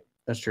 Oh, yeah,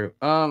 that's true.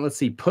 Let's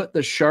see. Put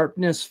the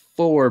sharpness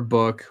 4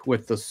 book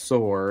with the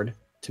sword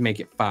to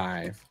make it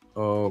 5.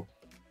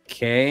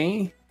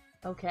 Okay.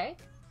 Okay.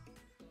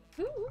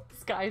 Ooh,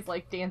 Sky's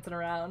like dancing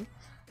around.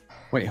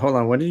 Wait, hold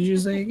on. What did you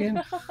say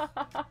again?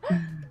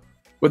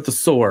 With the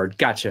sword.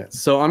 Gotcha.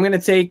 So I'm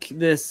gonna take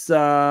this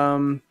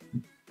Hello,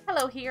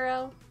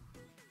 hero.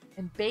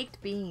 And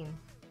baked bean.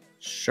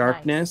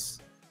 sharpness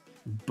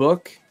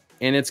book,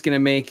 and it's gonna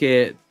make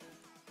it.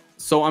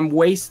 So I'm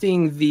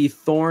wasting the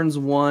thorns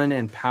 1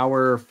 and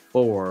power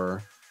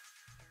 4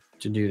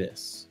 to do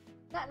this.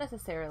 Not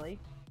necessarily.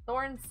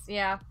 Thorns,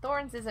 yeah.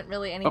 Thorns isn't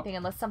really anything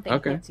unless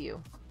something hits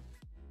you.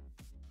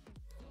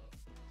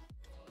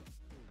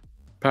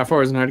 Power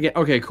 4 isn't hard to get.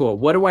 Okay, cool.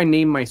 What do I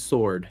name my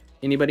sword?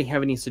 Anybody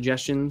have any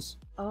suggestions?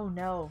 Oh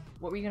no.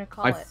 What were you gonna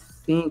call I it?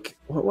 think.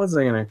 What was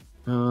I gonna?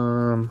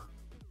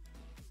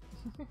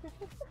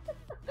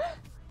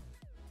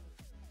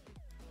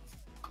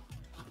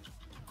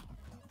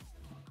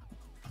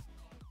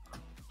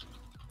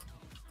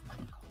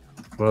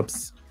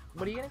 Whoops.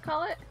 What are you gonna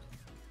call it?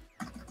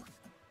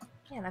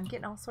 Man, I'm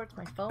getting all sorts.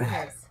 My phone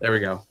is. There we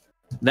go.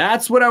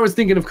 That's what I was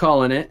thinking of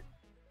calling it.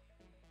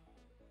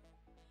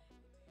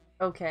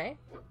 Okay.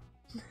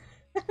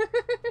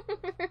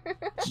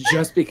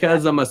 Just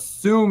because I'm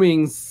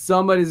assuming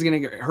somebody's gonna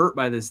get hurt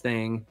by this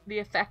thing. The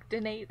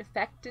affectinate.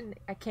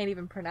 I can't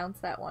even pronounce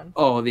that one.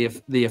 Oh, the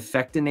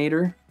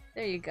affectinator.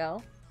 There you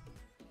go.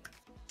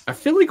 I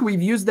feel like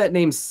we've used that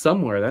name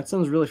somewhere. That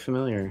sounds really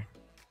familiar.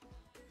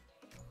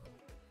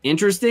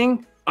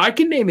 Interesting. I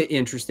can name it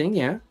interesting.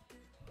 Yeah.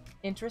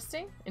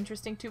 Interesting.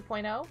 Interesting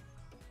 2.0.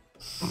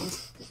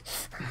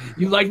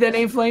 You like that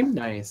name, Flame?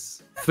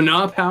 Nice.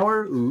 Fna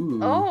Power. Ooh.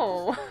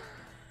 Oh.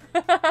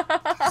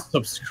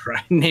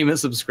 Subscribe. Name it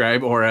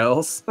subscribe or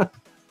else. What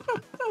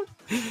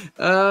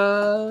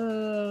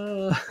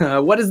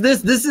is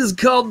this? This is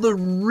called the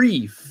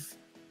Reef.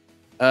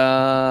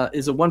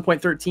 Is a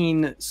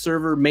 1.13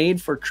 server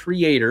made for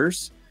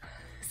creators.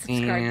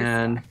 Subscribe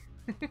and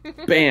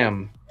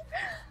bam.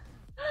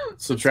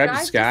 Subscribe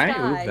to Sky.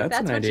 Ooh, that's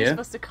an what idea. You're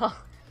supposed to call.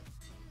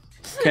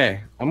 Okay,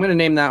 I'm gonna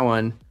name that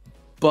one,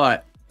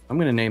 but I'm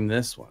gonna name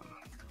this one.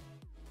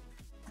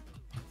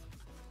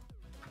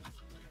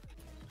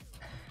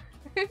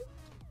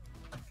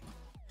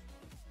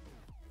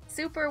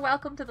 Super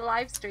welcome to the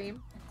live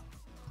stream.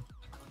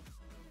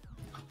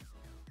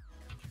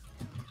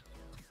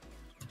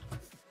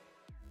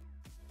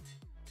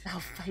 I'll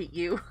fight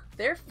you.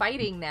 They're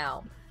fighting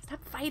now.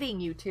 Stop fighting,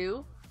 you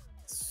two.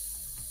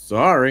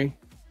 Sorry.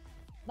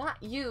 Not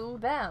you,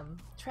 them.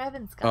 Trev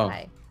and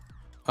Sky.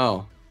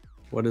 Oh.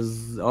 What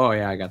is... Oh,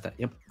 yeah, I got that.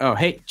 Yep. Oh,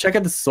 hey, check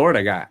out the sword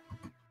I got.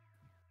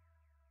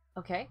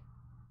 Okay.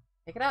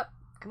 Pick it up.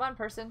 Come on,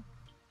 person.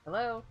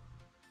 Hello.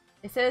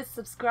 It says,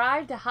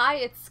 subscribe to Hi,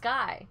 It's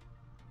Sky.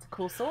 It's a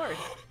cool sword.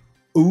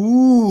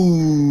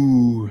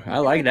 Ooh. I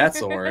like that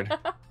sword.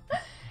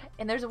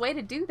 And there's a way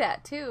to do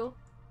that, too.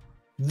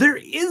 There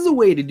is a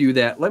way to do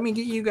that. Let me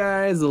get you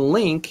guys a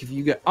link if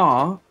you get...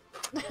 Aw.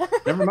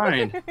 Never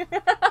mind.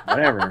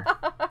 Whatever.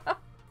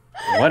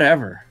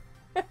 Whatever.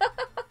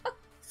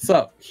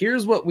 So,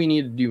 here's what we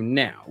need to do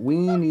now. We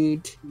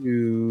need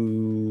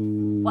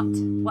to...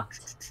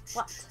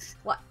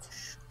 What?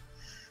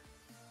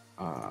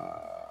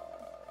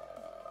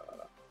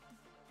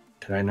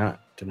 Did I not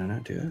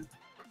do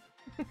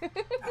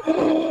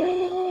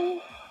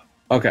that?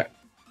 Okay.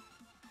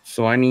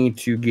 So I need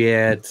to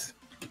get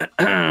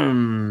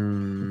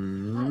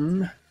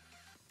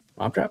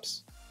mob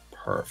traps.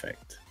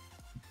 Perfect.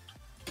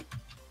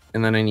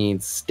 And then I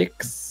need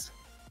sticks.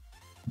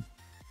 What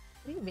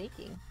are you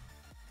making?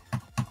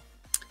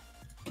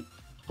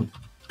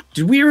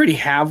 Did we already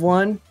have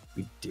one?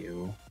 We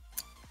do.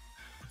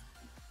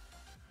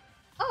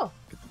 Oh.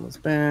 Get those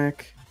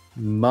back.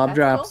 Mob That's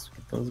drops. cool.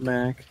 Get those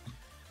back.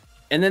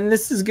 And then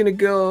this is gonna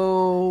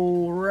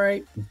go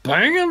right.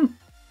 Bam.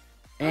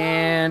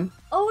 And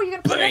oh, you're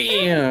gonna put it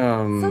there?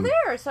 bam. So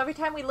there. So every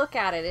time we look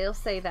at it, it'll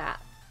say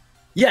that.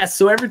 Yes,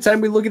 so every time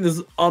we look at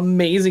this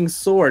amazing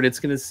sword, it's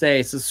going to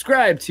say,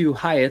 subscribe to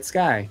Hi, It's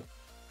Sky.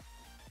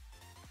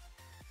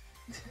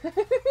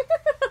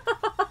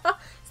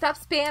 Stop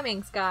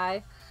spamming,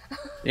 Sky.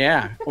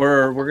 Yeah,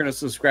 or we're going to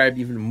subscribe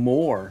even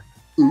more.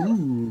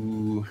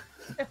 Ooh,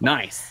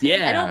 nice,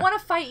 yeah. I don't want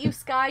to fight you,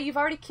 Sky. You've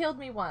already killed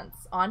me once.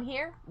 On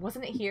here?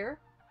 Wasn't it here?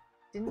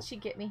 Didn't she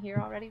get me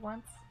here already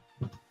once?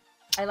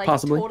 I like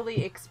Possibly.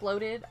 totally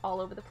exploded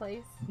all over the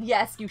place.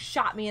 Yes, you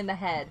shot me in the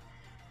head.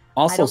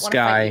 Also,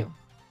 Sky,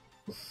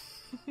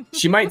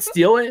 she might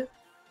steal it.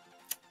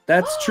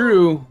 That's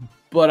true,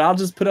 but I'll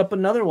just put up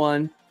another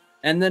one,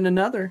 and then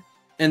another,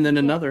 and then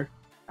another,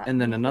 and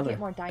then another,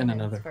 and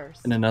another,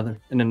 first. and another,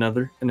 and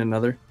another, and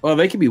another. Well,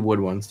 they could be wood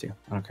ones too.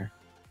 I don't care.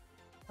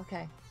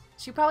 Okay.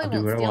 She probably I'll do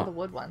won't what I steal want. the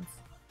wood ones.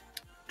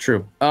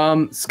 True.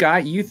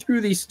 Scott, you threw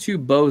these 2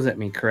 bows at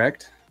me,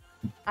 correct?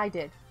 I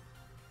did.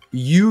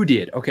 You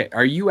did. Okay.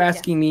 Are you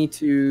asking me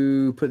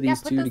to put these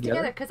put 2 those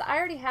together? because I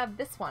already have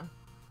this one.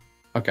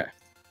 Okay.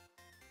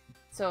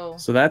 So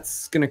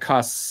that's gonna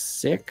cost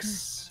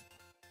 6.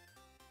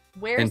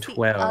 Where's and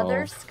 12. the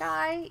other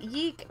sky?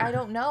 Yeek, I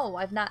don't know.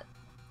 I've not.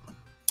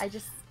 I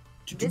just.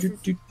 This is.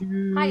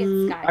 Hi,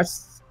 it's Sky. I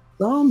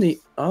saw them the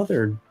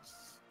other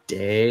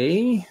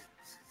day.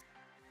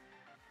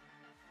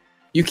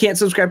 You can't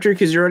subscribe to her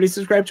because you're already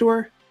subscribed to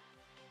her?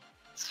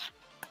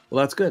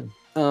 Well, that's good.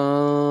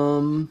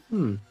 Do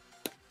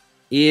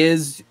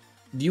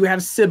you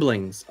have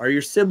siblings? Are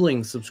your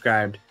siblings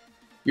subscribed?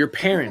 Your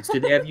parents,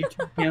 do they have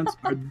YouTube accounts?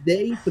 Are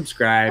they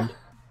subscribed?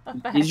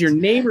 Is your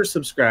neighbor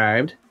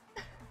subscribed?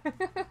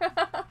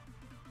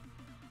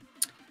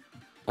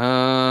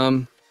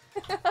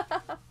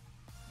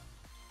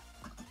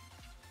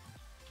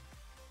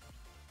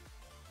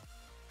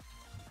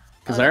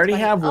 Because I already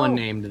have one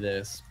named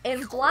this.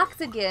 And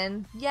blocks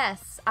again.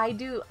 Yes, I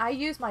do. I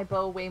use my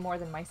bow way more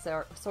than my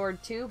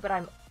sword too, but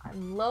I'm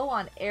low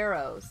on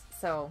arrows,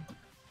 so.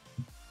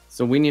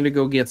 So we need to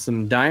go get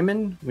some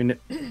diamond.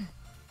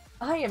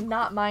 I am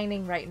not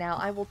mining right now.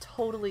 I will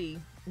totally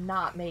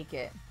not make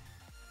it.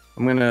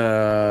 I'm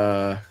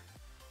gonna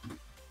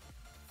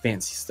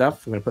fancy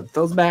stuff. I'm gonna put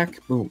those back.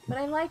 Boom. But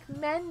I like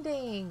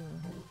mending.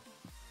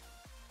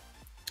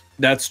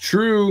 That's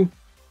true.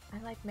 I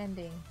like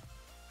mending.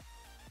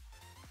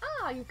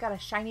 Ah, you've got a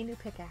shiny new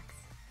pickaxe.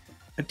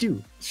 I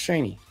do. It's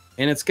shiny.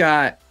 And it's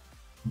got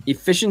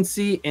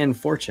efficiency and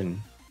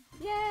fortune.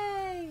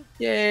 Yay!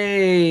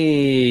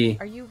 Yay!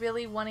 Are you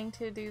really wanting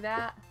to do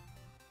that?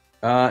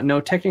 No,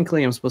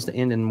 technically I'm supposed to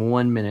end in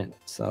 1 minute,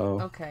 so...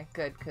 Okay,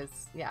 good,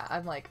 because, yeah,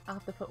 I'm like, I'll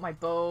have to put my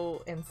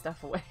bow and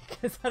stuff away,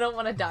 because I don't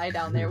want to die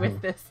down there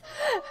with this.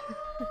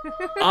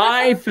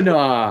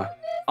 Ifna!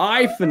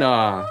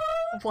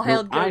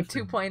 Wild Goat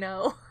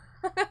 2.0.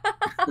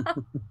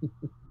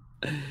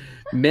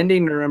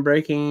 Mending or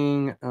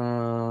unbreaking,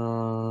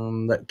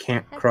 that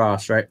can't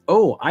cross, right?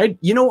 Oh,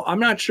 I'm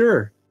not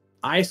sure.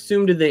 I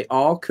assumed they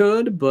all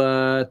could,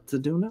 but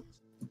do not.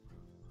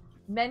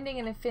 Mending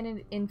and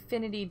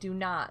infinity do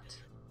not.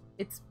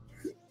 It's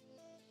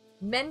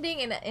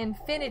mending and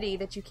infinity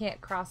that you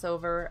can't cross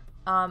over.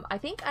 I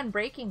think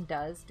unbreaking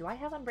does. Do I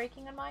have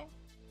unbreaking on mine?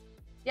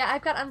 Yeah,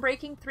 I've got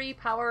unbreaking 3,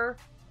 power,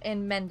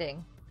 and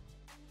mending.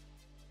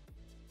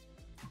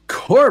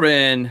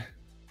 Corbin!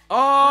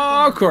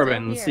 Oh,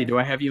 Corbin. Let's see. Do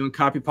I have you in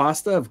copy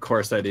pasta? Of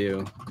course I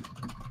do.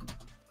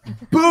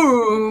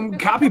 Boom!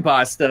 Copy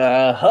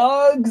pasta.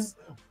 Hugs.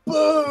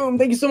 Boom!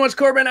 Thank you so much,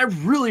 Corbin. I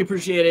really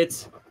appreciate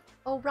it.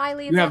 Oh,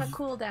 Riley, it's on a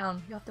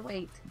cooldown. You have to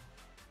wait.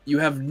 You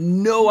have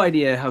no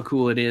idea how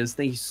cool it is.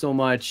 Thank you so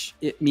much.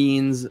 It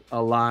means a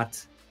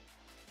lot.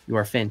 You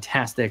are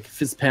fantastic.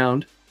 Fist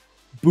pound.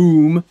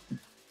 Boom.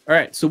 All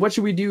right. So what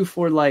should we do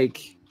for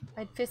like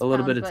I'd fist a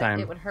little pound, bit of time?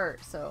 It would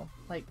hurt. So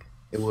like.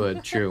 It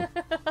would. True.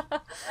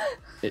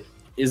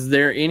 Is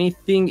there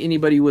anything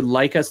anybody would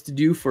like us to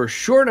do for a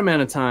short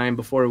amount of time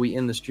before we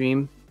end the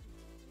stream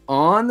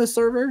on the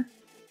server?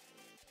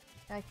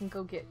 I can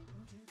go get.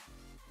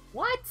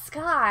 What,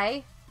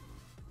 Sky?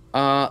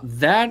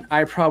 That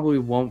I probably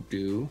won't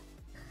do.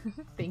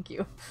 Thank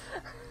you.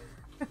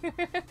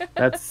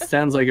 That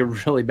sounds like a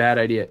really bad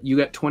idea. You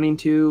got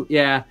 22?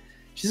 Yeah,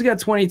 she's got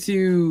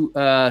 22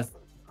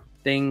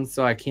 things,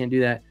 so I can't do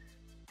that.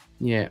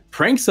 Yeah,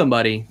 prank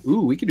somebody.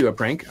 Ooh, we could do a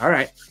prank. All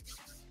right.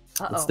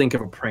 Let's think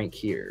of a prank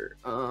here.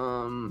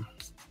 There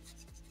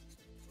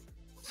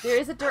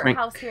is a dirt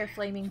house here,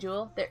 Flaming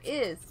Jewel. There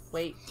is.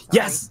 Wait. Sorry.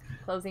 Yes.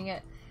 Closing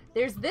it.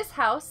 There's this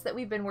house that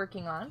we've been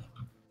working on.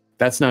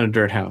 That's not a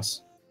dirt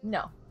house.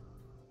 No.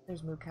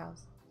 There's moo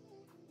cows.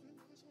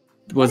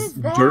 Was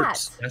dirt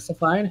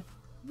specified?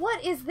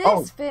 What is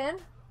this, Finn?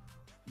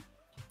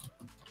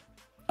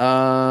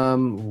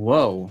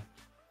 Whoa.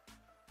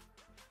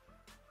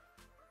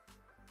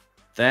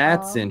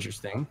 That's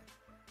interesting.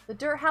 The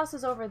dirt house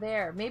is over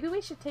there. Maybe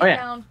we should take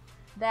down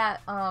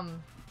that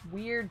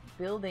weird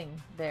building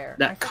there.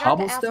 That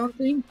cobblestone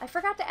thing? I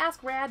forgot to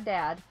ask Rad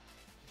Dad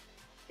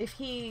if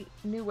he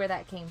knew where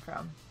that came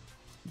from.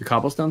 The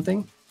cobblestone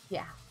thing?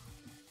 Yeah.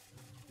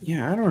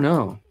 Yeah, I don't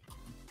know.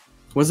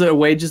 Was it a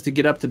way just to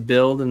get up to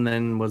build and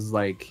then was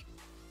like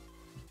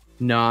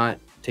not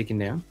taken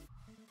down?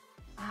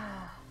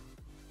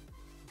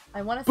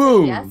 I want to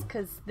say yes,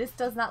 because this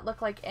does not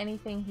look like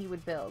anything he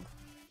would build.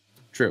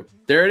 True.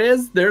 There it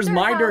is. There's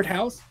my dirt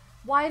house.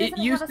 Why doesn't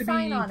it have a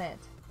sign on it?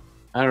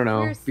 I don't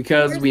know.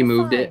 Because we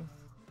moved it.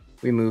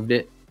 We moved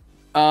it.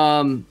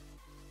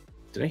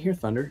 Did I hear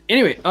thunder?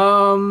 Anyway,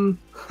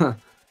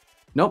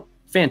 nope.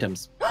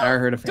 Phantoms. I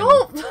heard a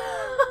phantom. Don't!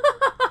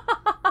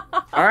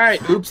 All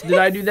right. Oops. Did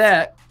I do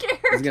that?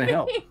 It's gonna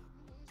help.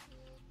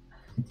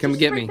 Come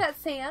get me. That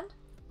sand?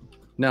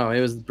 No, it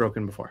was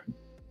broken before.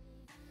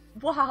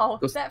 Wow.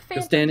 That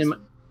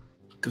phantom.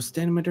 Go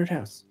stand in my dirt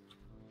house.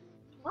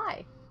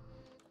 Why?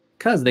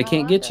 Because they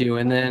can't get you,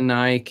 and then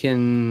I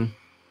can.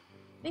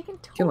 They can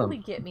totally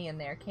get me in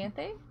there, can't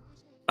they?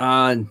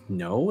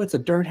 No, it's a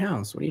dirt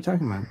house. What are you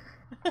talking about?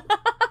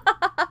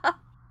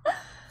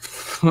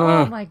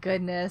 Oh my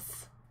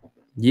goodness.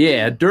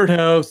 Yeah, dirt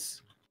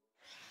house.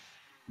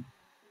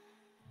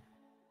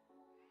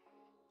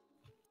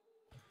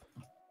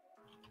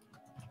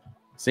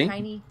 See?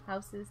 Tiny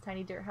houses,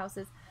 tiny dirt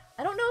houses.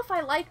 I don't know if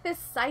I like this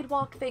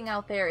sidewalk thing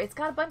out there. It's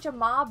got a bunch of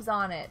mobs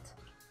on it.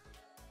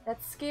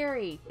 That's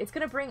scary. It's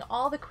gonna bring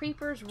all the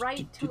creepers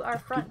right to our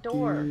front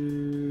door.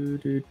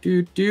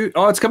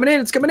 Oh, it's coming in.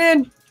 It's coming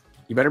in.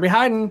 You better be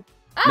hiding.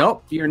 Ah!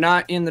 Nope, you're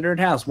not in the dirt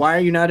house. Why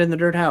are you not in the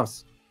dirt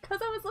house? Because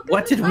I was looking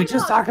What at the did we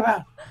just sidewalk. talk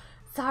about?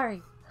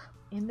 Sorry.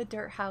 In the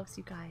dirt house,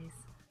 you guys.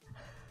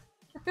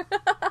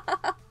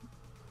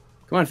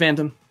 Come on,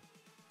 Phantom.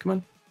 Come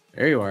on.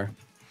 There you are.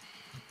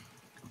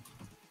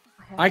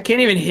 I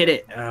can't even hit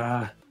it.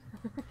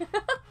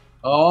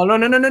 Oh, no,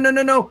 no, no, no, no,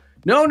 no, no.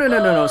 No, no, no,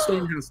 no, no. Stay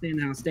in the house. Stay in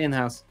the house. Stay in the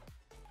house.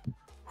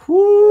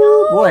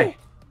 Whoo, No! boy.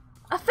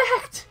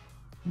 Effect!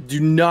 Do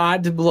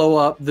not blow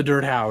up the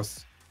dirt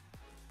house.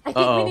 I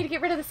think we need to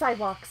get rid of the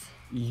sidewalks.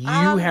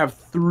 You have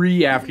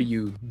 3 after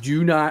you.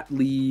 Do not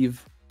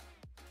leave.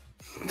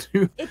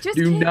 It just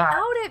came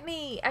out at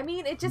me. I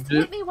mean, it just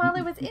hit me while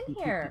I was in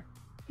here.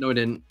 No, it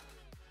didn't.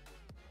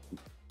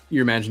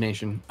 Your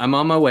imagination. I'm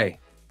on my way.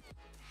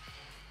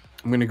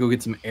 I'm going to go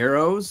get some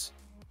arrows.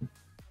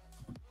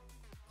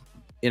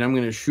 And I'm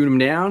going to shoot them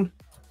down.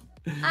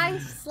 I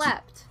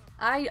slept.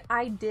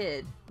 I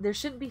did. There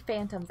shouldn't be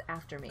phantoms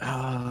after me.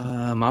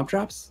 Mob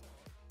drops?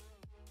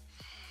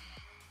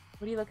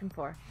 What are you looking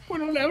for? We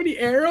don't have any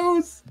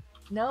arrows.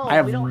 No, I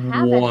have we don't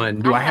have one.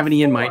 any. Do I have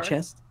any in my 4.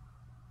 chest?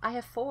 I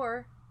have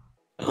 4.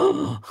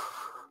 All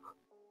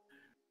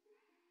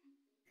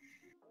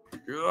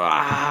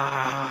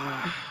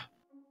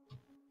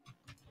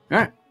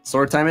right,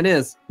 sword time it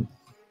is.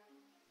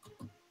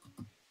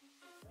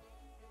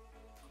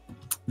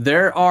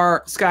 There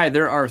are, Sky,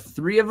 there are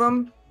 3 of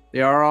them.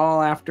 They are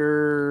all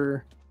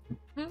after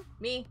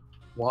Me.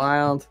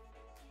 Wild.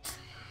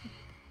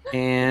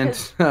 And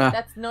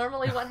That's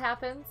normally what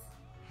happens.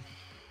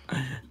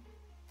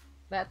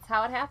 That's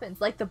how it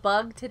happens. Like the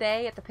bug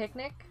today at the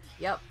picnic.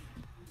 Yep.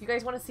 If you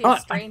guys want to see a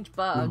strange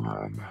bug,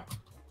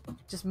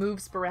 just move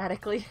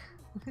sporadically.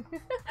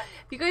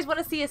 If you guys want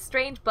to see a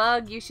strange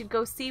bug, you should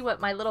go see what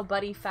my little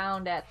buddy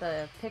found at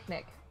the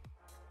picnic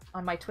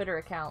on my Twitter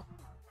account.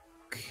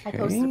 Okay. I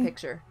posted a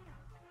picture.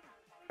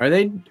 Are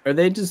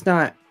they just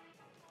not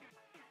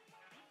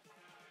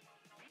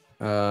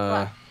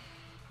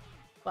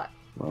What?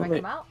 Well, Do I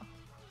come out?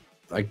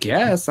 I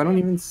guess. I don't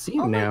even see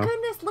them now. Oh my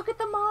goodness, look at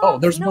the mobs. Oh,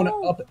 there's one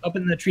up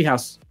in the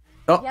treehouse.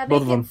 Oh, yeah,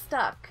 both of them.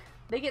 Stuck.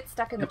 They get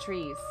stuck in the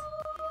trees.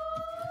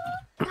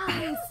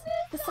 Guys,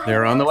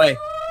 they're on the way.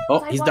 Oh,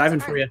 he's diving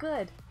for you.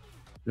 Good.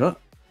 Oh.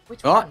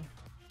 Which one?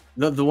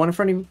 The one in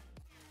front of you.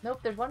 Nope,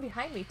 there's one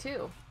behind me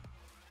too.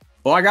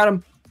 Oh, I got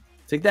him.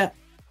 Take that.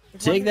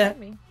 There's Take that.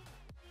 Me.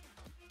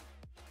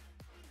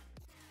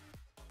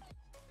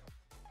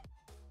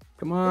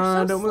 Come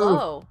on, They're so don't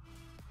slow. move.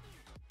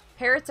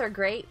 Parrots are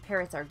great.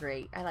 Parrots are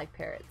great. I like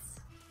parrots.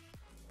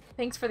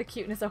 Thanks for the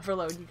cuteness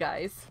overload, you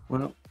guys.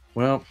 Well.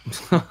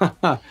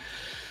 But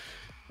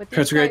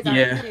these great, guys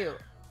yeah. are cute.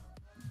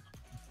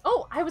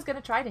 Oh, I was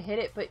gonna try to hit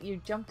it, but you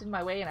jumped in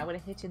my way, and I would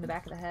have hit you in the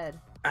back of the head.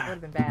 That would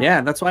have been bad.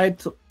 Yeah, that's why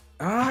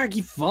I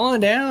keep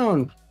falling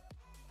down.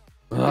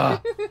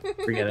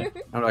 Forget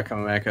it. I'm not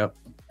coming back up.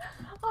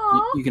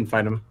 You can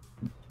fight him.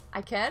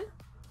 I can?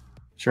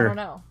 Sure. I don't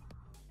know.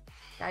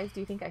 Guys,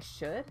 do you think I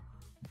should?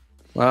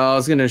 Well, I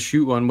was gonna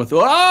shoot one with.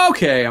 Oh,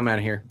 okay, I'm out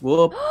of here.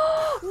 Whoop. No,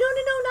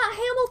 not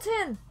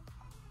Hamilton.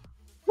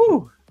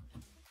 Woo.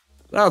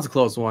 That was a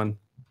close one.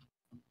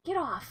 Get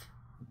off.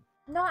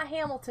 Not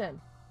Hamilton.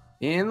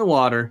 In the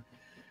water.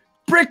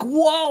 Brick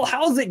wall.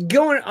 How's it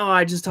going? Oh,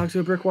 I just talked to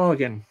a brick wall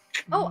again.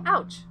 Oh,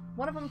 ouch.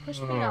 One of them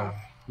pushed me off.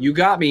 You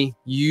got me.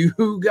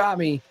 You got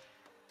me.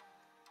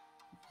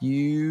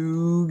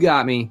 You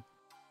got me.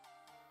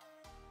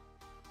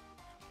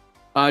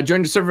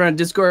 Join the server on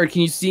Discord.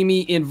 Can you see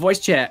me in voice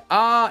chat?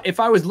 If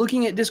I was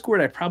looking at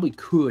Discord, I probably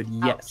could.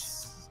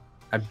 Yes.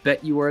 Ouch. I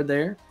bet you are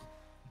there.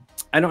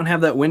 I don't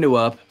have that window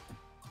up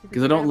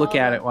because I don't look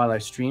at it while I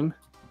stream.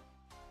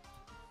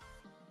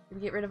 Did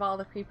we get rid of all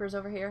the creepers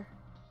over here?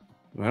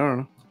 I don't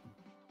know.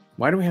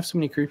 Why do we have so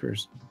many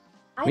creepers?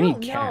 We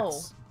don't know.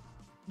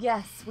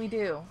 Yes, we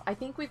do. I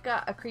think we've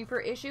got a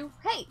creeper issue.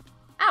 Hey!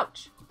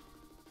 Ouch!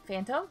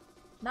 Phantom?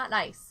 Not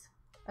nice.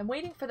 I'm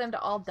waiting for them to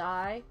all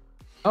die.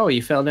 Oh,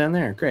 you fell down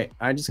there. Great.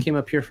 I just came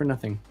up here for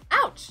nothing.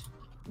 Ouch!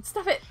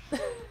 Stop it!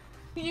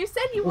 You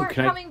said you weren't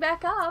coming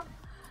back up.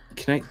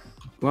 Can I?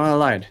 Well, I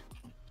lied.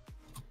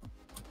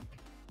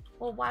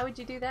 Well, why would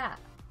you do that?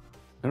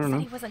 I don't know.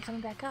 He wasn't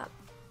coming back up.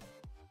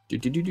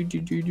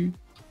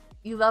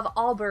 You love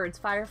all birds.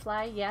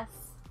 Firefly, yes.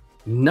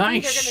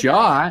 Nice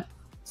shot.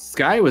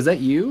 Sky, was that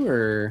you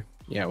or?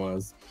 Yeah, it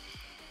was.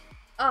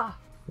 Oh.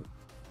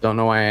 Don't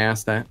know why I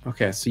asked that.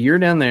 Okay, so you're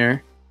down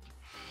there.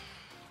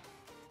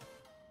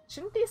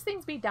 Shouldn't these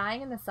things be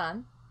dying in the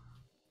sun?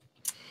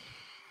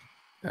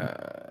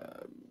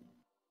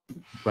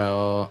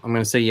 Well, I'm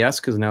going to say yes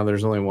because now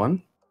there's only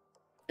one.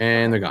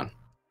 And they're gone.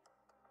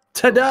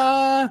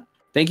 Ta-da!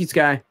 Thank you,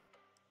 Sky.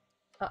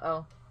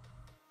 Uh-oh.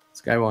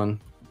 Sky won.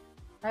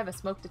 I have a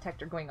smoke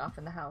detector going off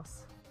in the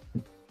house.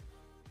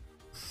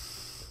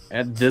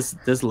 At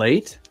this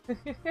late?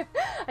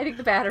 I think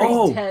the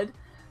battery's dead.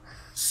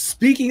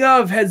 Speaking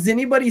of, has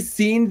anybody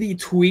seen the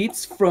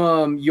tweets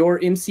from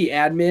your MC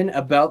admin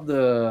about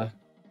the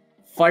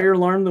fire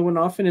alarm that went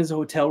off in his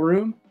hotel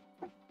room?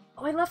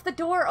 Oh, I left the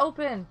door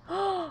open.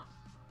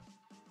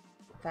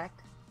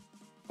 Fact.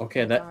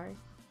 Okay, Sorry.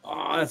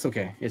 Oh, that's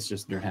okay. It's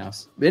just their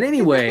house. But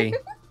anyway,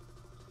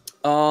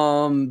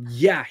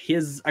 yeah,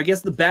 I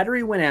guess the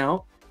battery went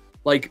out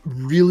like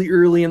really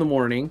early in the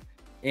morning,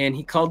 and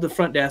he called the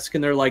front desk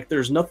and they're like,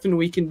 there's nothing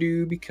we can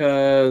do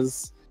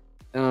because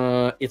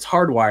it's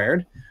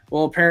hardwired.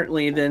 Well,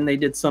 apparently then they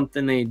did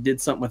something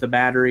with the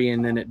battery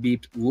and then it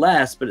beeped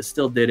less, but it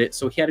still did it.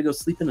 So he had to go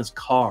sleep in his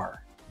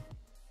car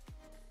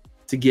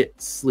to get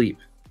sleep.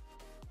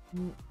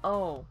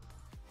 Oh.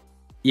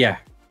 Yeah.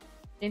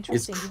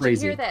 Interesting. It's Did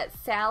crazy. you hear that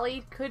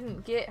Sally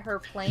couldn't get her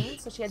plane,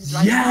 so she had to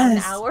drive 9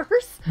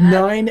 hours?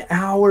 9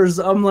 hours.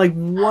 I'm like,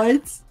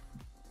 what?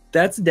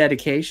 That's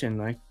dedication.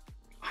 Like,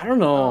 I don't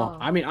know. Oh.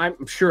 I mean,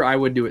 I'm sure I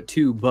would do it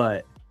too,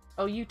 but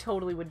Oh, you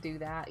totally would do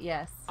that.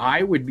 Yes.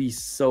 I would be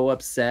so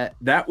upset.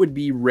 That would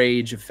be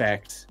rage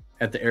effect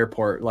at the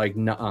airport. Like,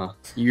 nuh-uh.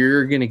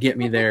 You're gonna get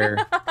me there.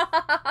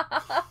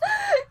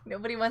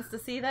 Nobody wants to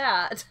see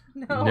that.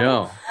 No.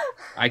 No.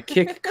 I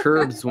kick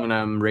curbs when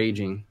I'm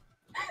raging.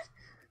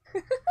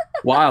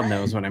 Wild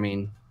knows what I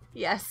mean.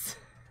 Yes.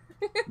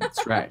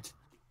 That's right.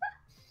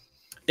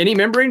 Any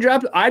membrane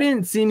drop? I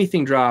didn't see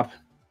anything drop.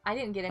 I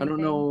didn't get anything.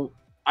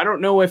 I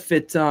don't know if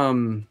it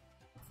What's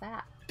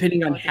that?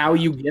 depending on how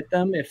you get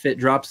them, if it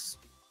drops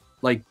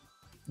like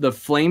the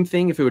flame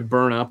thing, if it would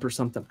burn up or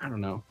something. I don't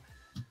know.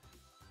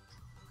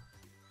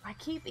 I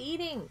keep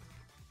eating.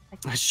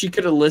 She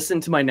could have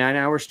listened to my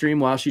 9-hour stream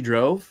while she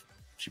drove.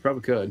 She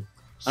probably could.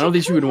 I don't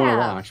think she would want to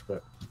watch,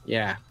 but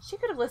yeah. She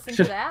could have listened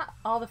to that.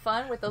 All the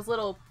fun with those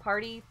little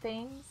party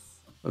things.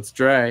 That's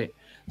right.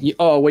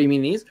 Oh, what, you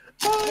mean these?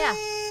 Yeah.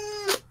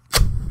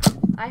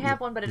 I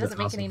have one, but it doesn't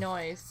make any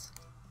noise.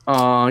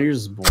 Oh, yours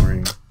is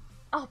boring.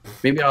 Oh.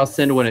 Maybe I'll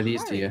send one of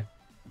these to you.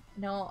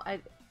 No,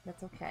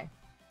 that's okay.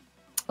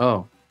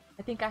 Oh.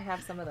 I think I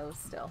have some of those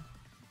still.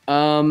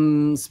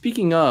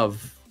 Speaking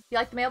of, You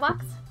like the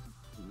mailbox?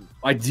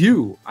 I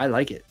do. I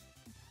like it.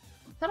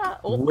 Ta-da!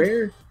 Oh,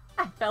 Where?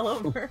 I fell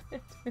over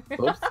it.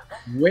 Oops.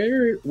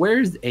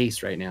 Where's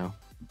Ace right now?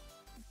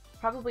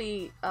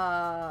 Probably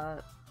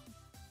AFK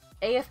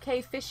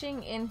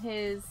fishing in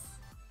his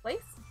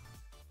place?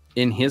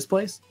 In his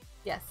place?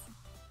 Yes.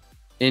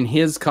 In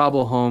his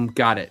cobble home.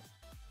 Got it.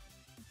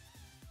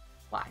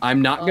 Why?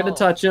 I'm not going to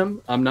touch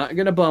him. I'm not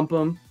going to bump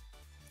him.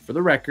 For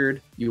the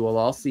record, you will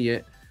all see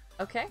it.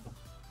 Okay.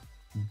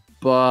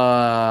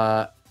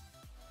 But...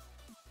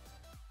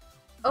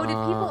 Oh, did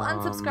people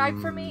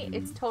unsubscribe for me?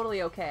 It's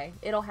totally okay.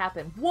 It'll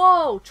happen.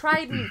 Whoa!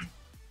 Trident!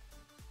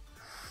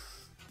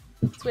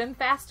 Swim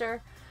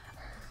faster.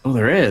 Oh,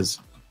 there is.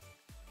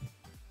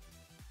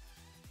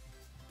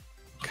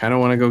 Kind of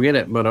want to go get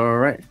it, but all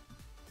right.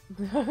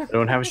 I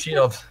don't have a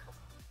shield.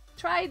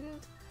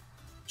 Trident.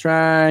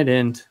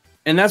 Trident.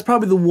 And that's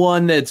probably the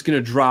one that's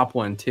going to drop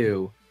one,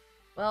 too.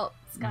 Well,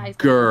 Sky's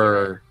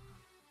Grr.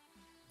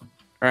 All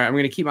right, I'm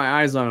going to keep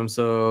my eyes on him,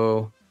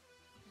 so...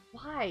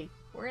 Why?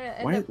 We're going to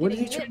end up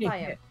getting hit by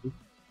him.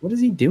 What is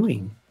he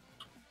doing?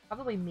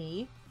 Probably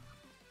me.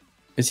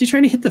 Is he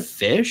trying to hit the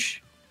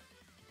fish?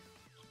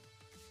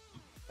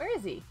 Where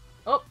is he?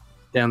 Oh.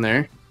 Down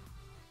there.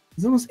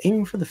 He's almost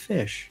aiming for the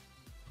fish.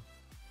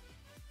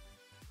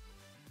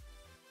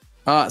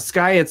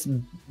 Sky, it's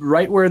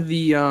right where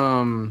the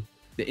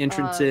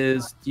entrance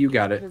is. You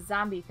got it. The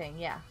zombie thing,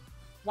 yeah.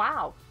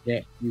 Wow. Yeah,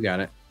 you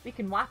got it. We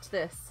can watch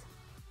this.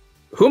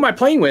 Who am I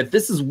playing with?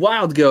 This is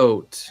Wild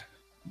Goat.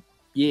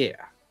 Yeah.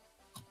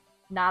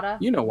 Nada.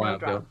 You know no Wild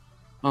drop. Goat.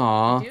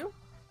 Aw. You do?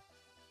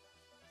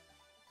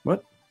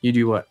 What? You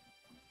do what?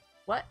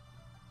 What?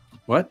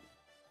 What?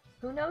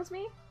 Who knows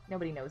me?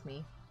 Nobody knows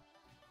me.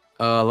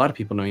 A lot of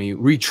people know you.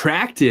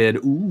 Retracted.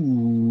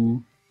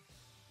 Ooh.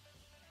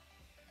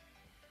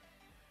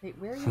 Wait,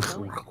 where are you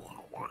going?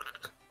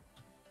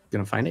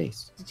 Gonna find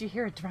Ace. Did you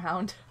hear it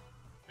drowned?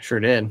 I sure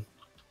did.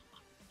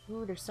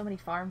 Ooh, there's so many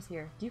farms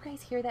here. Do you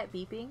guys hear that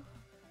beeping?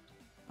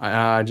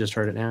 I just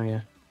heard it now,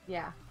 yeah.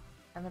 Yeah.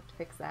 I'm gonna have to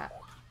fix that.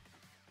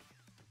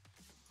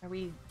 Are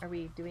we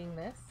doing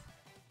this?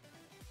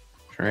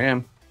 Sure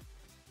am.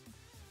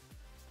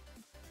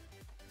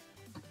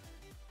 I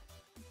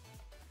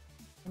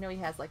know he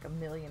has like a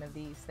million of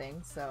these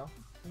things, so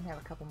we can have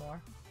a couple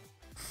more.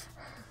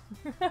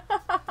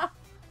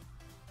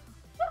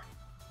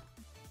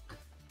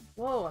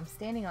 Whoa, I'm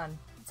standing on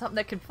something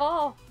that could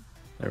fall.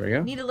 There we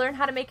go. Need to learn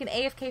how to make an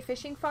AFK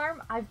fishing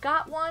farm. I've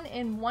got one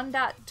in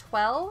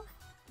 1.12,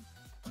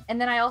 and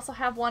then I also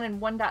have one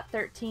in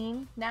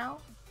 1.13 now.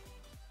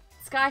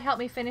 Sky, help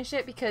me finish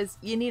it because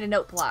you need a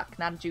note block,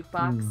 not a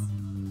jukebox.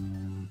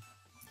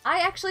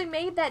 I actually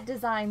made that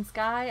design,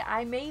 Sky.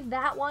 I made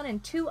that one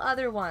and 2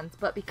 other ones,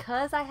 but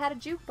because I had a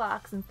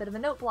jukebox instead of a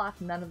note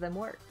block, none of them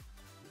worked.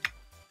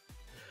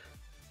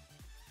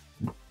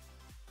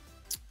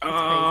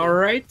 All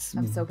right.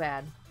 I'm so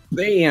bad.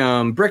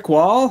 Bam, brick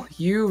wall.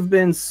 You've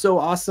been so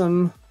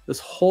awesome this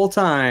whole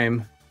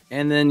time,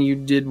 and then you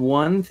did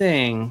one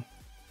thing.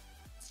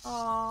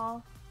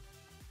 Aww.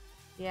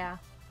 Yeah.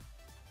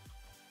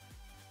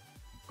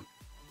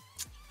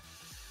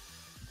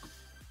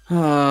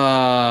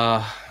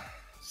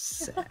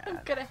 Sad. I'm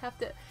gonna have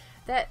to.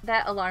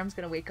 That alarm's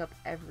gonna wake up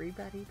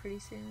everybody pretty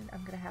soon.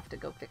 I'm gonna have to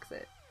go fix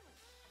it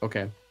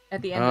Okay.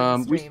 at the end of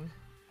the stream.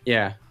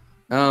 Yeah.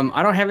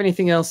 I don't have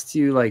anything else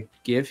to like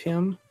give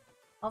him.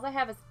 All I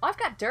have is I've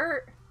got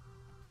dirt.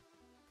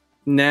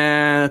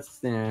 Nah,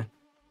 nah.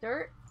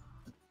 Dirt.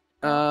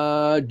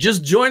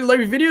 Just joined live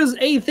videos.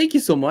 Hey, thank you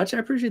so much. I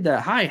appreciate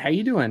that. Hi, how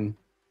you doing?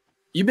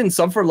 You've been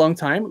sub for a long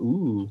time.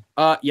 Ooh.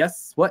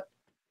 Yes. What?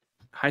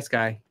 Hi,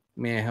 Sky.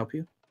 May I help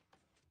you?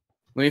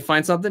 Let me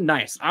find something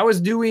nice. I was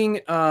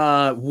doing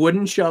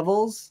wooden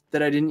shovels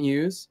that I didn't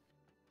use,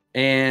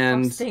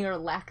 and Or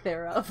lack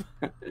thereof.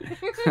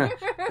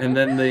 and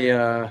then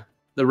the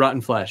rotten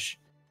flesh.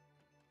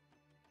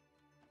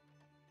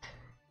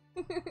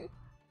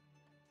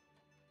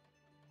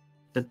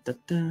 Da, da,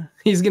 da.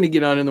 He's gonna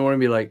get on in the morning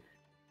and be like,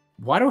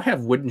 "Why do I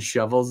have wooden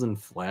shovels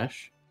and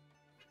flesh?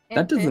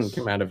 That doesn't fish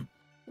come out of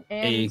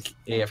and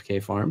AFK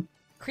farm."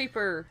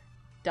 creeper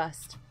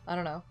dust. I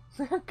don't know.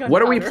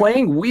 What are we Gunpowder.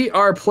 playing? We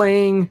are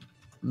playing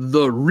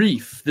the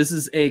Reef. This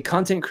is a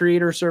content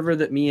creator server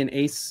that me and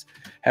Ace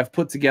have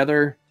put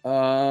together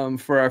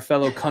for our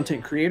fellow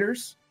content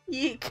creators.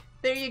 Yeek.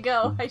 There you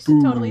go. I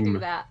should totally do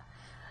Boom. that.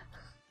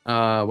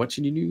 What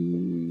should you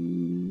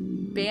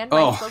do? Ban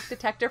my smoke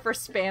detector for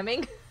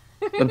spamming.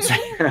 That's,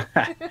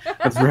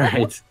 that's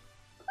right.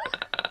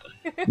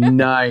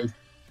 Nice.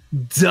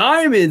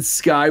 Diamond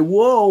Sky.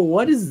 Whoa,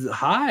 what is...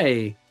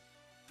 Hi.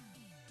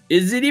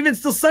 Is it even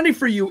still Sunday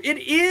for you? It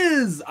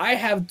is. I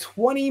have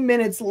 20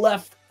 minutes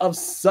left of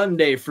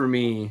Sunday for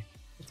me.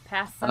 It's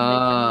past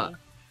Sunday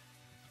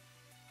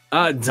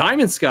for me.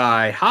 Diamond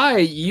Sky. Hi.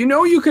 You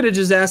know you could have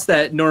just asked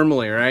that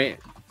normally, right?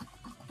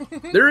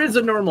 There is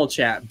a normal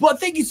chat. But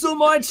thank you so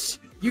much.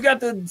 You got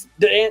the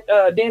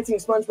dancing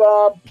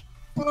SpongeBob.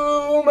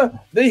 Boom.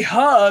 The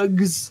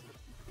hugs.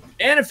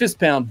 And a fist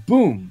pound.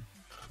 Boom.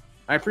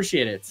 I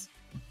appreciate it.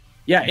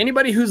 Yeah,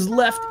 anybody who's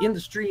left in the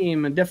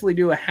stream, definitely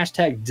do a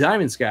hashtag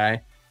Diamond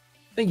Sky.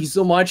 Thank you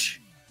so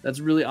much. That's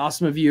really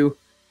awesome of you.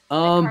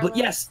 But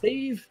yes,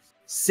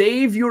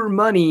 save your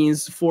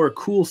monies for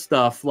cool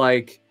stuff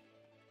like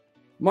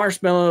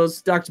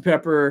marshmallows, Dr.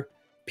 Pepper,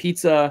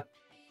 pizza,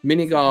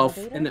 mini golf,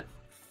 and the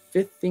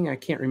fifth thing I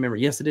can't remember.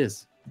 Yes, it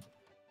is.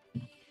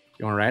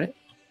 You want to write it?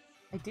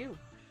 I do.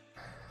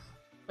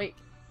 Wait,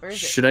 where is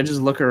it? Should I just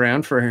look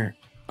around for her?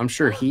 I'm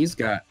sure he's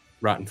got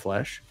rotten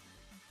flesh.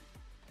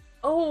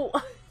 Oh,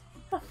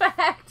 a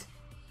fact.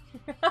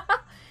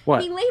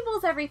 What? He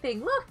labels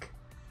everything. Look.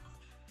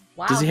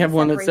 Wow. Does he have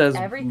one that separates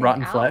says everything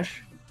rotten out.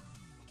 flesh?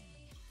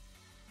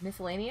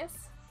 Miscellaneous?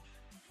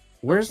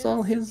 Where's all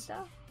Potions and his...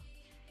 stuff?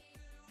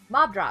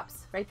 Mob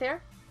drops, right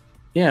there.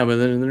 Yeah, but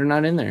they're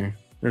not in there.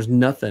 There's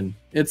nothing.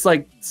 It's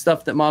like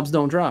stuff that mobs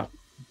don't drop.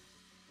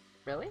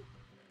 Really?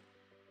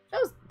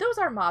 Those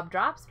are mob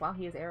drops. Wow,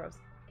 he has arrows.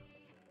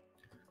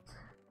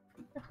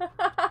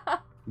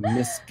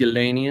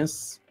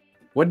 Miscellaneous.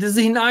 What does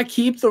he not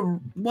keep? The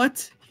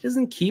what? He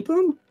doesn't keep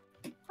them?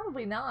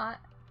 Probably not.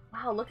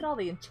 Wow, look at all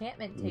the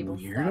enchantment table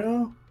stuff.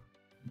 Weirdo.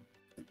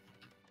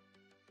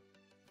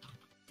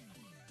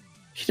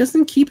 He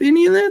doesn't keep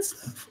any of that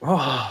stuff.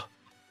 Oh,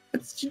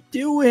 what's you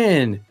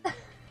doing?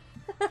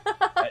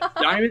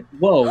 Diamond.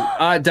 Whoa.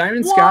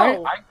 Diamond Sky.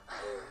 Whoa.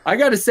 I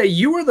gotta say,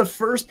 you were the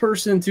first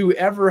person to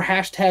ever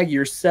hashtag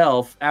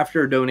yourself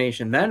after a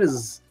donation.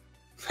 That's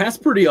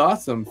pretty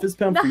awesome. Fist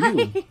pound for you.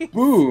 Nice.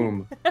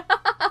 Boom.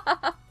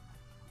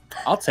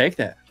 I'll take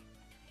that.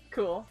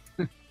 Cool.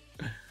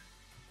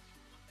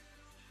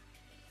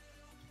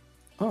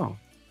 Oh,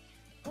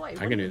 Boy,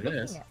 I can do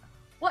this.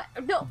 What?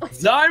 No.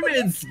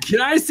 Diamonds!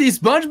 Can I see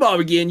SpongeBob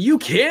again? You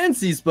can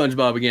see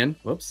SpongeBob again.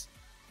 Whoops.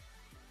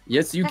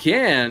 Yes, you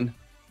can.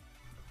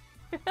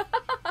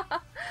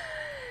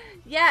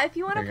 Yeah, if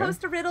you want to There you go.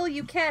 post a riddle,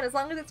 you can, as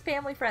long as it's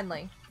family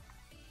friendly.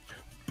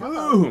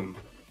 Boom.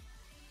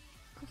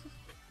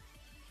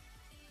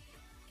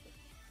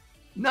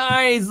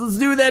 Nice. Let's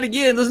do that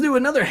again. Let's do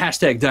another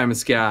hashtag Diamond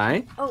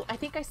Sky. Oh, I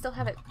think I still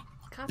have it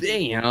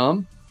copied.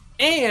 Bam.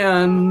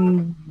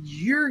 And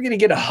you're going to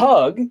get a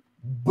hug.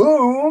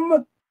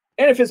 Boom.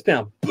 And a fist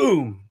pound.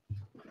 Boom.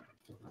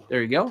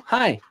 There you go.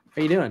 Hi.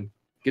 How you doing?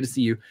 Good to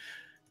see you.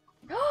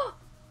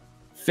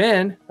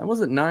 Finn, that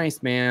wasn't nice,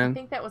 I man.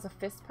 think that was a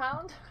fist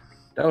pound.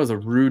 That was a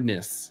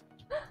rudeness.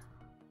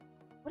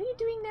 What are you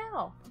doing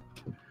now?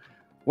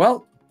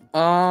 Well,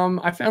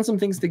 I found some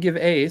things to give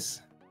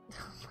Ace,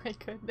 Oh my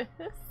goodness.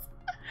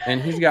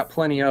 and he's got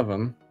plenty of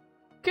them.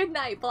 Good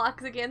night,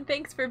 Blocks again.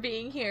 Thanks for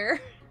being here.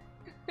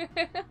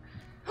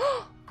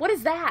 What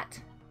is that?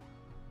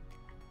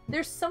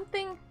 There's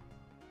something.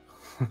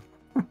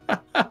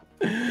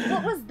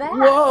 What was that?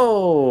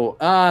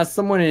 Whoa!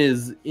 Someone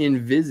is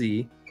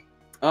Invisi.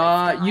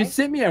 That's You nice.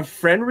 sent me a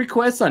friend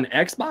request on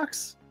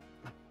Xbox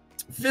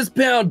Fist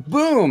pound,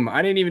 boom!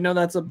 I didn't even know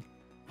that's a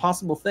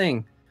possible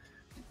thing.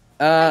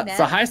 So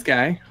hi,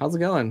 Sky. How's it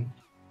going?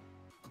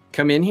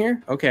 Come in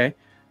here? Okay.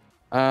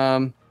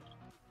 I'm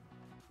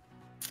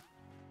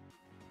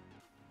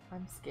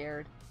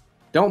scared.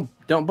 Don't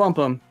bump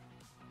him.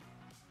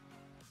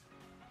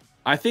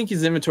 I think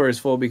his inventory is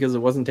full because it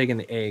wasn't taking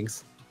the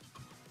eggs.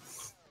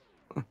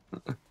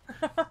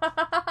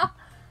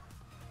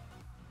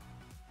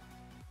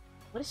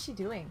 What is she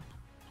doing?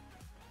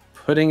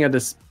 Putting a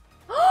Sky,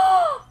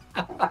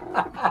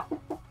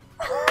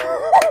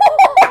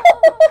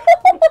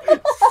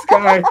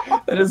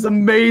 that is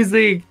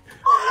amazing.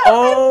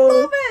 Oh,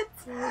 I love it.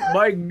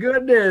 my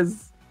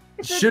goodness.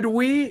 Should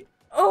we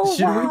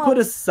put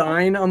a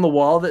sign on the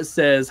wall that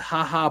says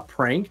haha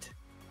pranked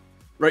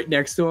right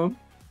next to him?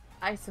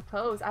 I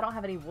suppose. I don't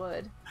have any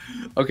wood.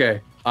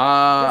 Okay.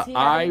 Does he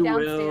have I any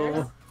downstairs?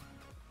 will.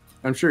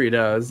 I'm sure he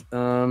does.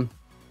 All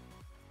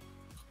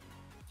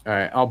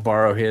right, I'll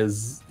borrow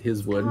his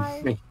wood.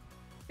 Sky,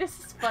 this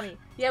is funny.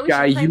 Yeah, we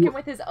Sky, should prank him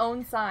with his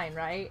own sign,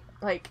 right?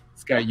 Like.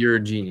 Sky, you're a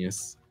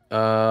genius.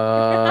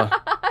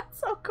 That's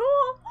so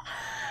cool.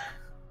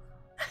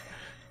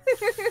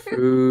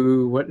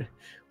 Ooh, what?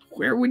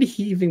 Where would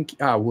he even?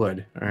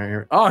 Wood. All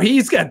right. Oh,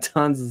 he's got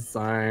tons of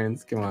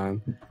signs. Come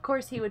on. Of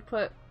course, he would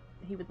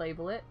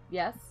label it.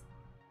 Yes.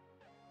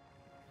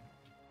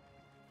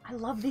 I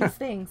love these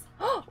things.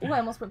 Oh, I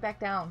almost went back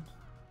down.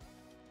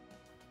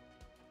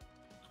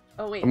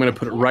 Oh wait. I'm gonna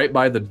put it right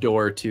by the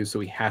door too, so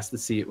he has to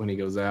see it when he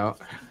goes out.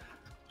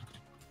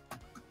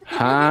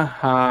 Ha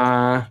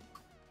ha.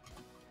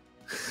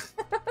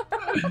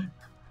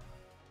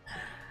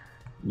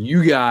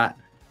 You got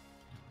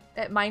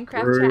At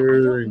Minecraft chat, I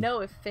don't know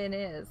if Finn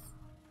is.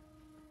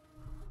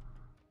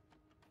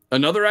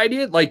 another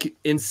idea? Like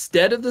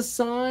instead of the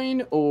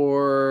sign,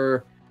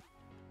 or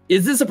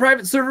is this a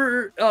private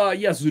server?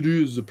 Yes, it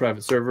is a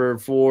private server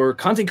for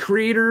content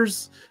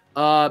creators.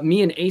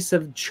 Me and Ace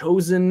have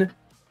chosen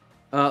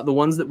the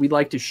ones that we'd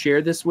like to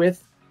share this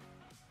with.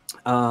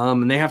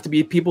 And they have to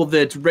be people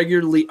that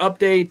regularly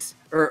update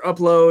or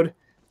upload,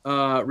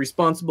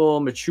 responsible,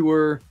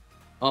 mature,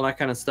 all that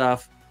kind of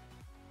stuff.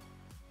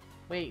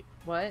 Wait,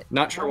 what?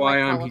 Not sure How why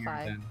am I I'm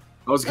qualified? here then.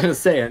 I was gonna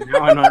say it.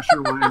 Now I'm not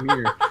sure why I'm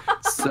here.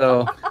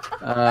 So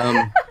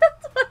I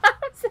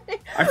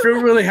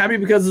feel really happy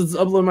because it's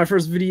uploaded my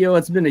first video.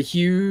 It's been a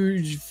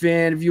huge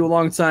fan of you a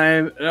long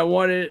time, and I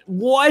wanted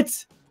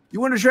what? You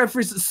want to try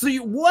free? So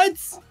you what?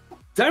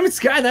 Diamond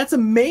Sky, that's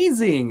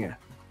amazing.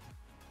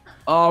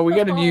 Oh, we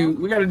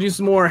gotta do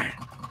some more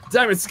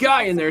Diamond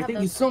Sky in there.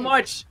 Thank you so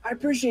much. I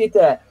appreciate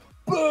that.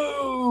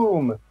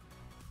 Boom.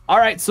 All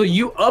right, so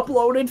you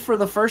uploaded for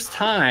the first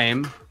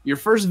time your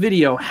first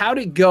video. How'd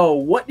it go?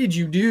 What did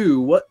you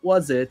do? What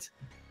was it?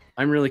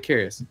 I'm really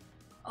curious.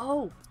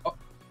 Oh.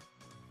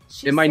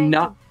 Am I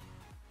not?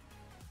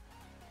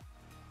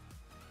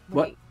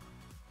 What?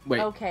 Wait.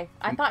 Okay,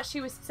 I thought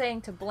she was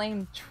saying to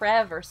blame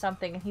Trev or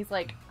something, and he's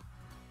like,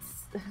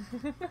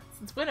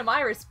 "Since when am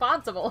I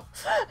responsible?"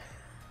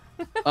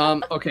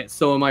 Okay,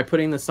 so am I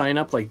putting the sign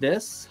up like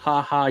this?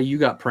 Ha ha, you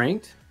got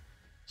pranked?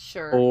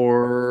 Sure.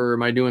 Or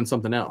am I doing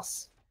something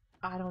else?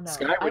 I don't know.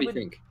 Sky, what do you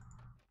think?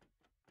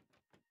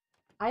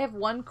 I have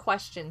one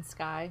question,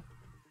 Sky.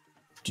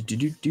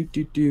 Give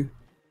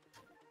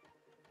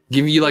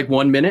you like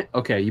 1 minute?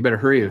 Okay, you better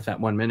hurry with that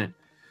 1 minute.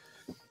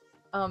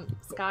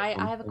 Sky,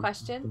 I have a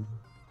question.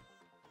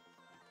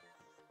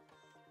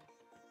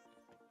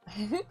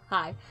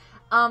 Hi.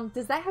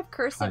 Does that have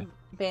cursive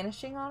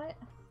vanishing on it?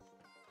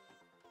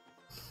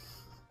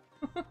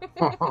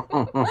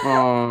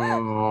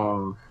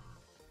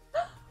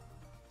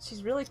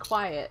 She's really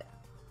quiet.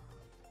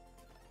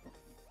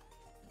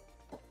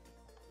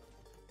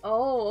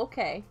 Oh,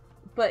 okay.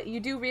 But you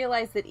do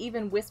realize that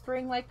even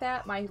whispering like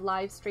that, my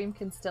live stream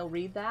can still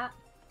read that?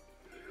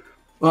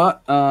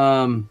 Well,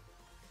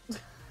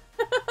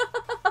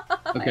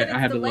 okay, I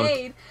have delayed.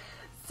 to look.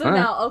 So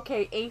now,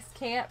 okay, Ace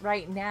can't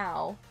right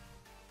now.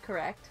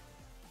 Correct.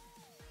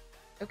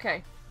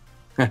 Okay.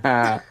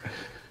 Yes.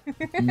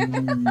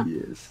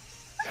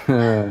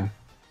 Yes,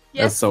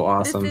 that's so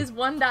awesome. This is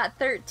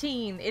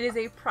 1.13. It is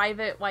a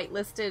private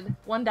whitelisted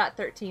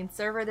 1.13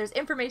 server. There's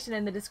information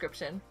in the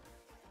description.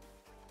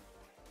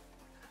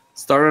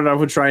 Started off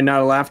with try not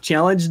to laugh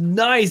challenge.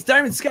 Nice,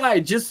 Diamond Sky.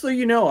 Just so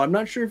you know, I'm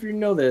not sure if you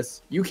know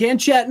this. You can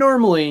chat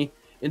normally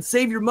and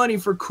save your money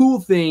for cool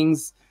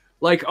things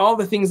like all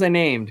the things I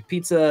named: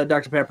 pizza,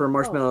 Dr. Pepper,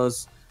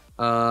 marshmallows,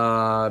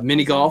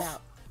 mini golf.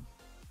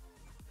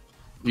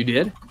 You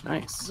did?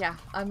 Nice. Yeah,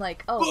 I'm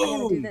like, oh, I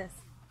gotta do this.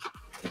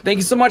 Thank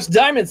you so much,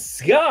 Diamond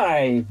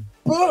Sky.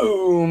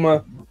 Boom.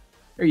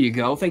 There you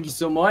go. Thank you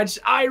so much.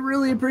 I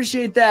really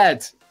appreciate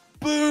that.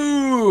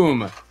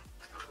 Boom.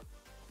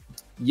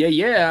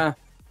 Yeah.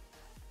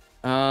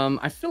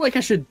 I feel like I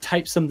should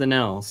type something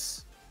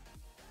else,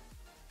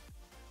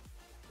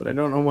 but I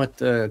don't know what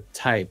to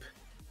type.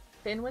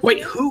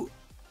 Wait, who?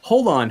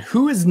 Hold on.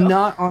 Who is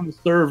not on the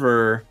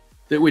server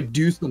that would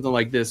do something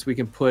like this? We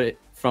can put it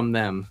from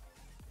them.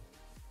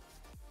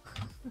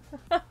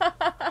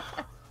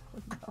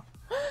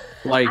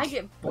 Like, I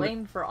get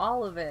blamed for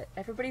all of it.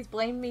 Everybody's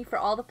blamed me for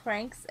all the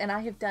pranks, and I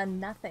have done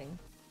nothing.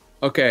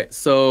 okay,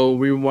 so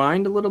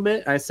rewind a little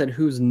bit. I said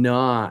who's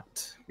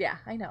not Yeah,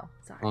 I know.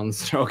 Sorry. on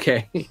the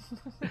okay.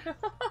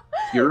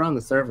 You're on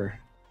the server.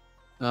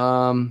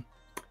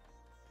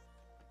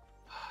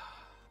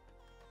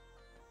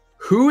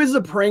 Who is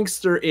a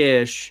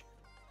prankster-ish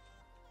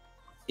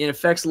in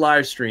Effects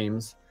live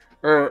streams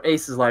or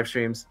Ace's live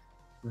streams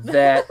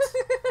that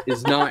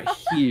is not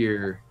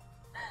here?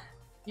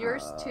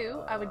 Yours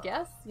too, I would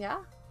guess. Yeah.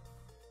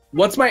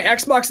 What's my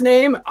Xbox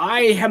name?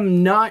 I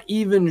am not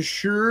even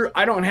sure.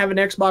 I don't have an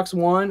Xbox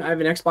One. I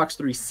have an Xbox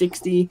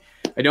 360.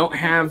 I don't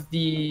have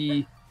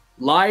the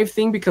live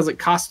thing because it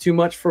costs too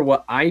much for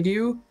what I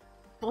do.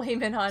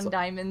 Blame it on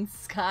Diamond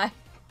Sky.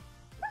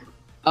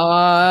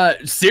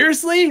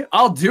 Seriously?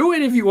 I'll do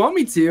it if you want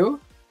me to.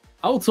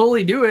 I will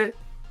totally do it.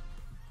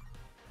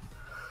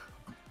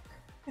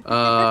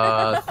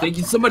 Thank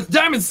you so much,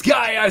 Diamond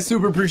Sky. I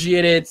super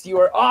appreciate it. You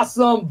are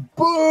awesome.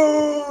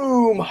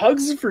 Boom.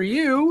 Hugs for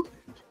you.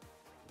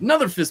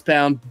 Another fist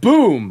pound.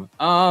 Boom.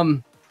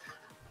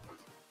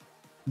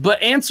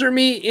 But answer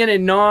me in a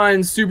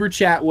non-super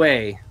chat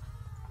way.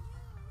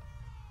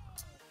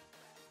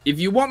 If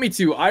you want me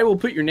to, I will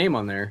put your name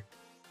on there.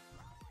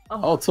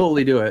 Oh. I'll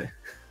totally do it.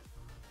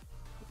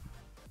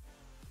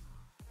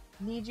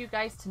 Need you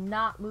guys to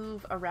not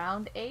move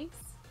around, Ace.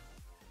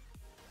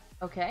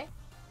 Okay.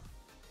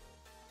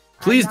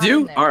 Please I'm not do.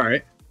 in there. All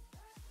right.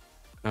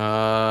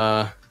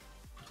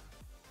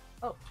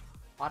 Oh,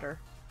 water.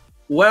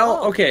 Well,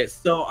 Oh. okay.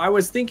 So I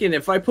was thinking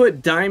if I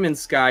put Diamond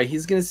Sky,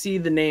 he's gonna see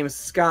the name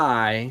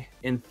Sky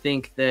and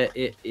think that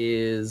it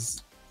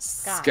is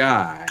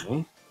Sky.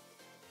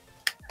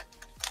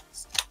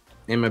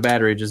 And my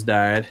battery just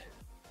died.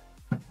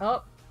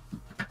 Oh.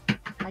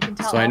 I can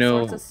tell So I all know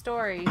sorts of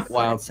stories.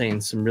 Wild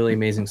saying some really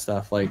amazing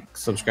stuff, like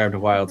subscribe to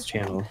Wild's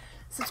channel.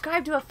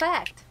 Subscribe to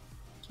Effect.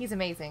 He's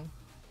amazing.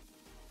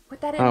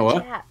 Put that in Oh, the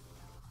what? chat.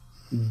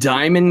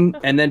 Diamond,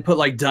 and then put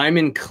like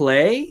Diamond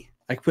Clay.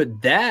 I could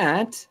put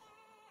that.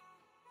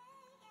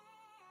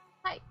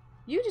 Hi.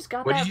 You just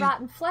got What that did you-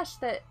 rotten flesh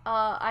that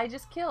I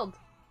just killed.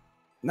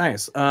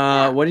 Nice.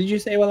 Yeah. What did you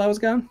say while I was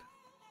gone?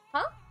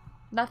 Huh?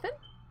 Nothing?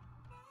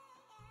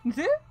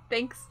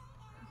 Thanks.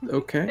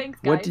 Okay. Thanks,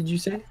 What guys. did you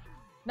say?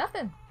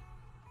 Nothing.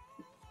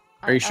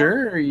 Are you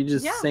sure, or are you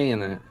just yeah. saying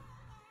that?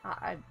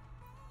 I...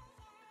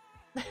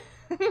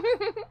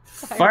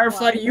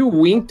 Firefly, you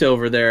winked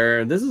over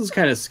there. This is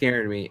kind of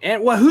scaring me.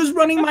 And what? Who's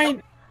running my?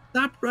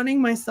 Stop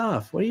running my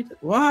stuff. What are you?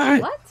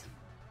 What? What?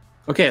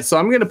 Okay, so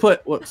I'm gonna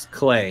put whoops,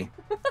 Clay.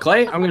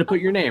 Clay, I'm gonna put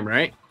your name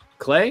right.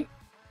 Clay.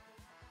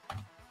 I'm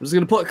just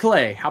gonna put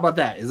Clay. How about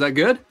that? Is that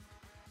good?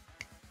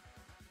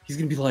 He's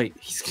gonna be like,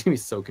 he's gonna be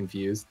so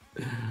confused.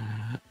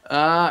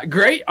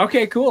 Great.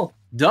 Okay, cool.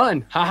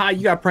 Done. Haha,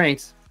 you got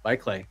pranked by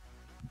Clay.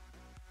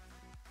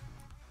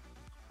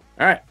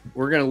 All right,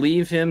 we're gonna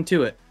leave him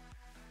to it.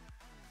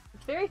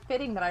 It's very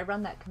fitting that I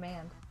run that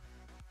command.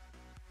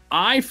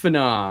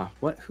 Ifana.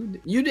 What? Who?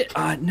 You did?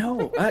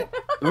 No. What?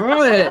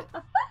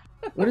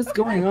 What is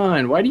going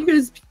on? Why do you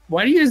guys?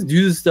 Why do you guys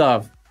do this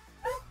stuff?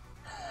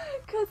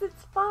 Cause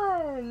it's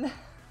fun.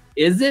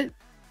 Is it?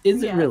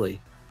 Is it Yes.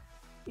 really?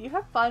 You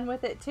have fun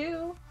with it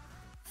too.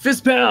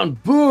 Fist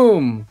pound.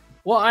 Boom.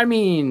 Well, I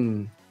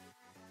mean,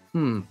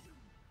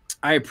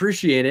 I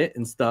appreciate it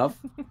and stuff.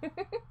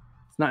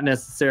 It's not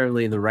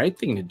necessarily the right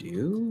thing to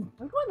do.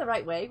 I'm going the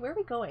right way. Where are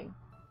we going?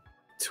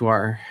 To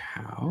our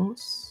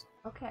house.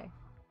 Okay.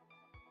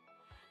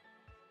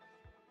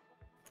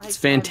 It's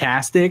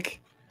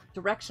fantastic.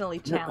 I'm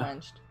directionally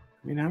challenged.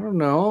 I mean, I don't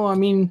know. I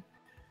mean,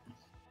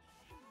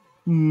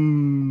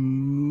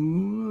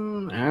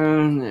 I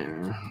don't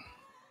know.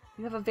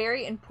 You have a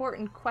very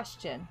important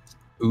question.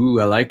 Ooh,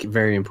 I like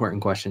very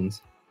important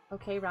questions.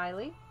 Okay,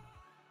 Riley.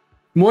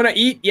 Want to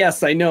eat?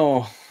 Yes, I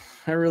know.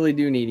 I really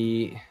do need to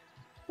eat.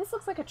 This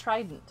looks like a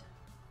trident.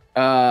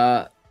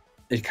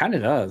 It kind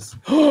of does.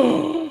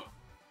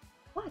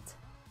 What?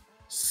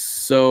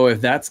 So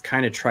if that's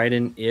kind of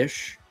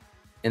trident-ish,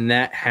 and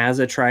that has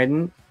a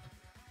trident,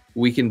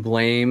 we can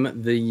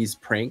blame these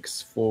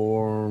pranks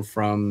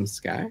from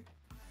Sky.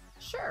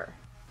 Sure.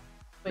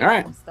 Wait, All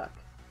right. I'm stuck.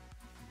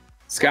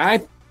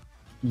 Sky,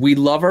 we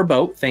love our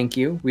boat. Thank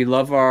you. We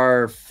love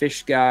our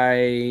fish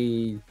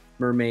guy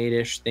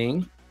mermaid-ish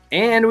thing.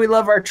 And we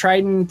love our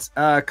trident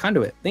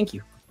conduit. Thank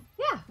you.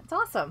 Yeah, it's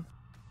awesome.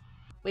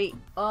 Wait,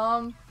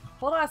 hold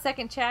on a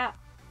second, chat.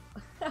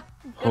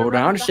 Hold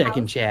on a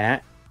second,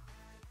 chat.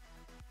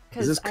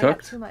 Is this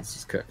cooked? Too much. This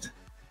is cooked.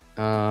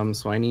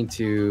 So I need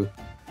to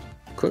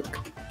cook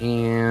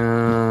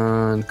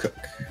and cook.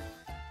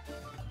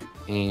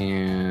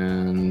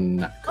 And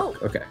not cook.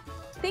 Oh. Okay.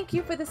 Thank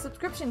you for the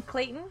subscription,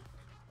 Clayton.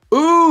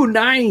 Ooh,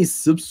 nice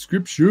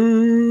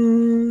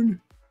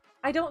subscription.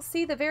 I don't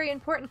see the very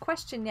important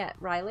question yet,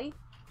 Riley.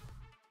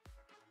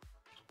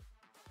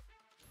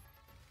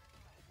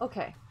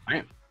 Okay.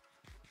 I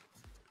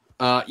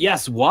am.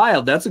 Yes,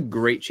 Wild. That's a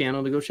great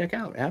channel to go check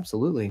out.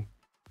 Absolutely.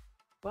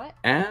 What?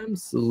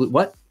 Absolute.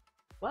 What?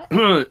 What?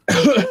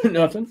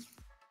 Nothing.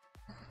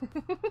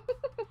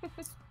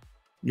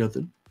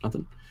 Nothing.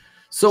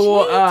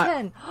 So,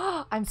 Chayton!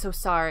 I'm so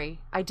sorry.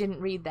 I didn't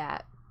read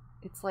that.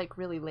 It's like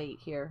really late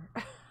here.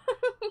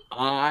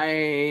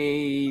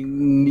 I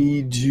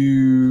need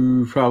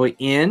to probably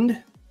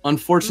end.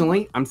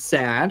 Unfortunately, I'm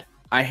sad.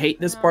 I hate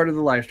this part of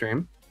the live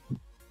stream.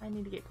 I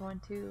need to get going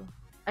too.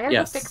 I gotta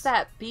go fix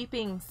that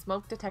beeping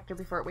smoke detector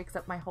before it wakes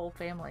up my whole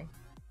family.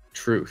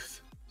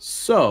 Truth.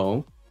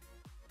 So,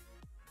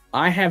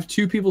 I have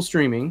 2 people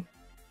streaming.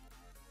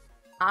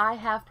 I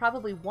have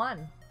probably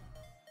 1.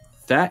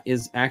 That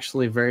is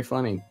actually very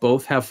funny.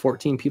 Both have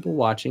 14 people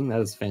watching.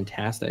 That is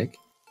fantastic.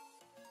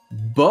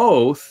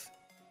 Both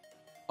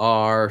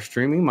are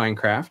streaming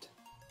Minecraft.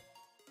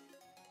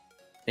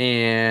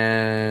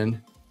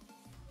 And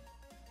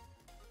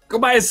go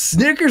buy a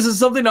Snickers or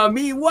something on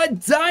me.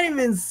 What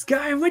diamond,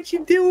 Sky? What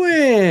you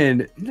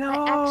doing?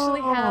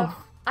 No.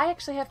 I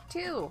actually have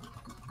 2.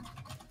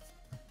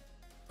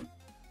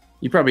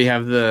 You probably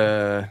have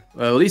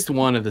at least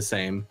one of the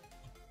same.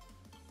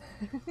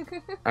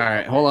 All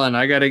right, hold on.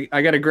 I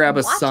gotta grab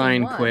a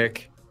sign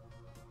quick.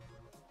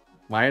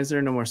 Why is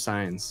there no more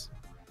signs?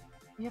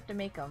 You have to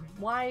make them.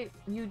 Why?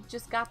 You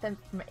just got them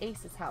from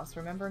Ace's house,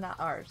 remember? Not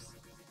ours.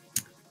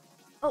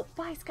 Oh,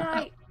 bye,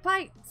 Sky.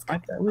 Bye, Sky.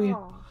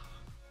 Oh.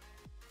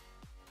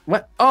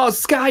 What? Oh,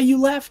 Sky,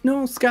 you left.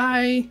 No,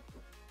 Sky.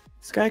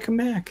 Sky, come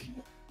back.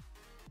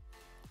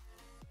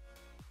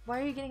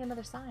 Why are you getting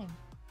another sign?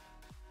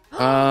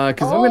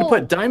 Because I'm gonna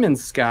put Diamond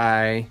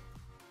Sky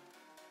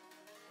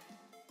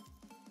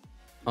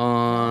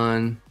on.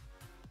 Am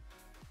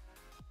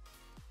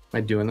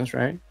I doing this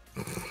right?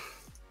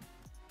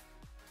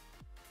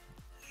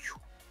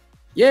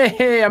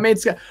 Yay! I made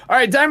Sky. All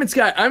right, Diamond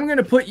Sky. I'm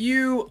gonna put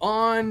you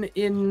on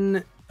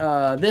in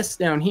this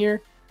down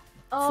here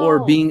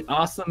for being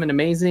awesome and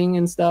amazing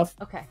and stuff.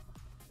 Okay.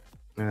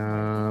 What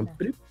are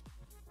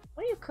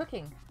you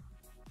cooking?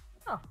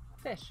 Oh,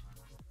 fish.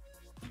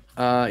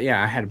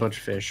 Yeah, I had a bunch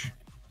of fish.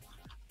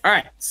 All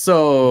right,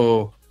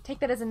 so take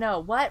that as a no.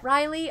 What,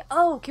 Riley?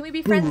 Oh, can we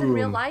be friends in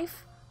real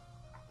life?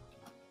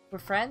 We're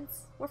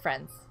friends? We're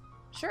friends.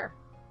 Sure.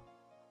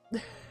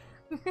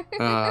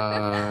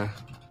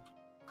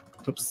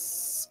 Oops,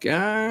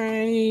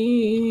 Sky.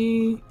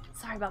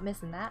 Sorry about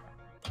missing that.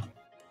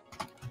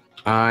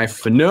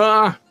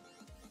 FNA.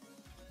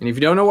 And if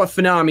you don't know what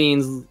FNA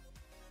means,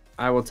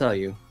 I will tell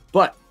you.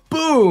 But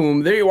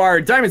boom, there you are,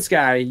 Diamond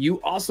Sky.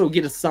 You also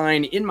get a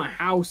sign in my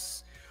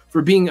house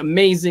for being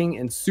amazing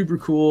and super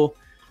cool.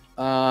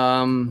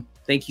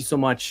 Thank you so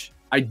much.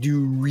 I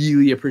do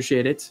really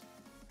appreciate it.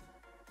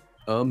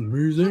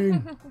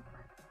 Amazing.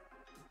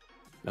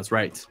 That's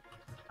right.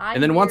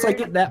 And then once I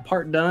get that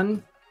part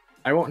done,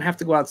 I won't have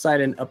to go outside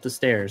and up the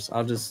stairs.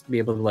 I'll just be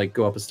able to like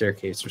go up a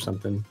staircase or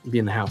something, be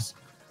in the house.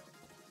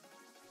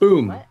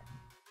 Boom. What?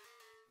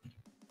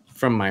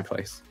 From my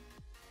place.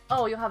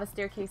 Oh, you'll have a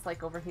staircase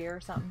like over here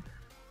or something?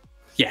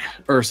 Yeah,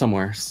 or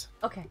somewhere.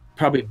 Okay.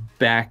 Probably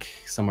back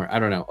somewhere. I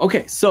don't know.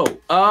 Okay, so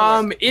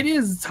it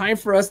is time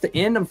for us to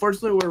end.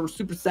 Unfortunately, we're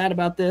super sad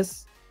about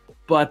this.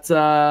 But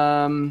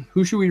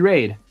who should we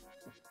raid?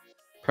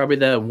 Probably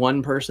the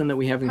one person that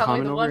we have in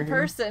common over here.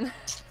 Probably the one person.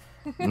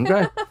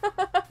 Okay.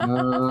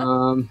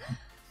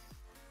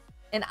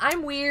 And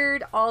I'm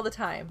weird all the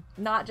time.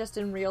 Not just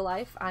in real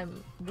life.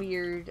 I'm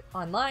weird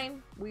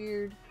online.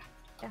 Weird.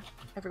 Yeah,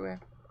 everywhere.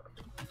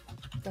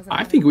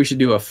 I think we should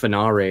do a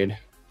FNA raid.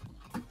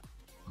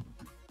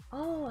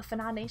 Oh, a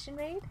FNA Nation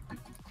raid?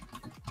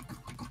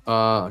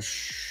 Or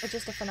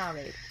just a FNA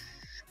raid?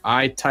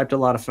 I typed a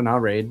lot of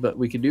FNA raid, but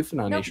we could do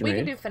FNA Nation raid. We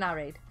can do FNA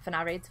raid.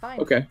 FNA raid's fine.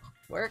 Okay.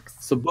 Works.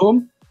 So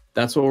boom,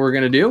 that's what we're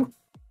gonna do,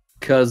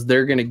 because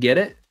they're gonna get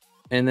it.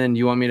 And then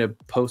you want me to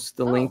post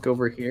the link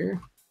over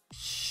here?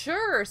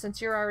 Sure,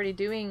 since you're already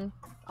doing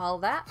all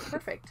that.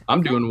 Perfect.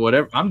 I'm doing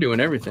whatever. I'm doing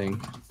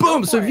everything.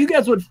 Boom. So if you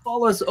guys would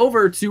follow us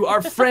over to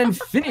our friend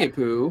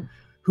Finipoo,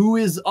 who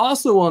is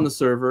also on the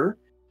server,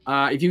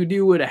 if you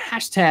do with a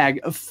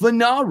hashtag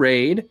FNA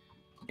raid,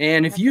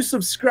 and if you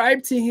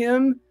subscribe to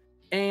him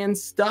and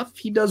stuff,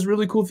 he does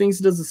really cool things.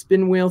 He does a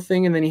spin wheel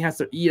thing, and then he has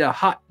to eat a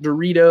hot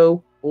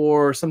Dorito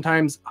or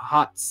sometimes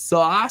hot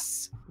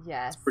sauce.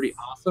 Yes. It's pretty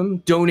awesome.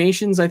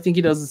 Donations, I think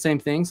he does the same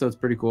thing, so it's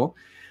pretty cool.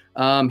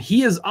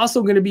 He is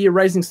also going to be a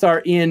rising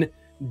star in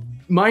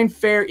Mine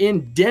Fair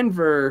in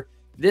Denver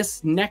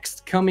this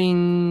next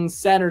coming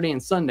Saturday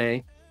and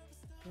Sunday.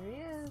 There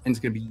he is. And it's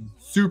going to be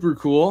super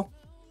cool.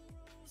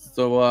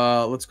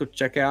 So let's go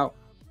check out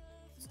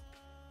what's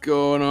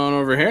going on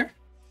over here.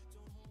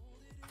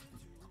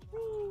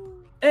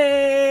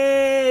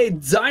 Hey,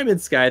 Diamond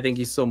Sky, thank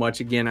you so much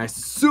again. I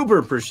super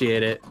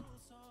appreciate it.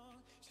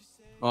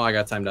 Oh, I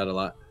got timed out a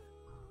lot.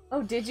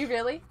 Oh, did you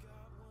really?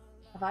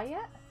 Have I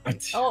yet?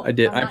 I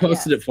did. I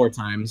posted it 4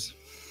 times.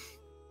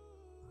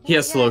 He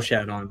has slow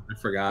chat on. I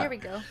forgot. Here we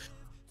go.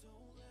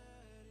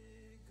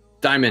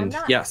 Diamond,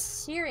 I'm not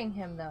yes. Hearing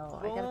him though.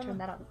 I gotta turn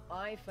that on.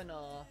 I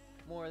FNA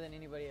more than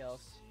anybody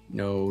else.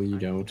 No, you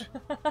don't.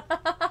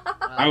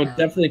 I would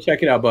definitely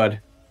check it out,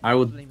 bud. I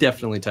will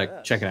definitely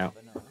check it out.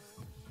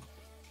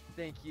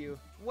 Thank you.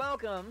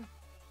 Welcome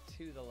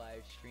to the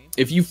live stream.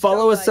 If you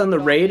follow us on the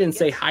Like, raid comment, and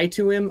say yes. hi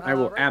to him, I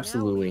will Right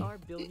absolutely. Now we are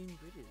building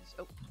bridges.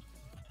 Oh.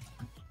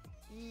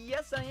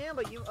 Yes, I am,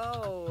 but you.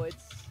 Oh,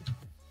 it's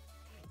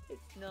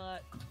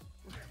not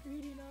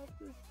reading off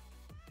this.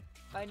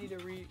 I need to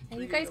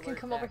Hey, you guys can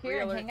come over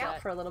here and hang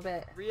out for a little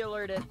bit.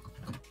 Re-alert it.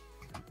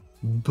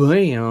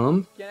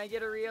 Bam. Can I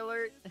get a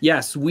re-alert?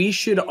 Yes, we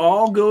should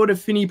all go to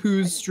Finny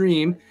Pooh's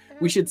stream.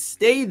 We should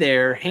stay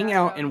there, hang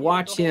out, and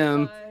watch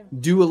him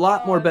do a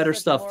lot more better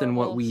stuff than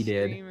what we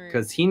did,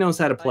 because he knows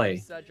how to play.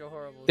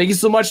 Thank you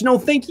so much. No,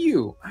 thank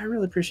you. I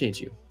really appreciate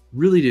you.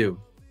 Really do.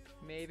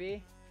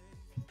 Maybe.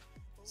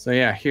 So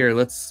yeah, here,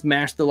 let's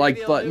smash the like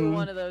Maybe I'll button. do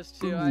one of those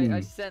two.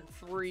 I sent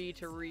 3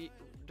 to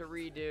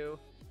redo.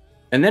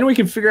 And then we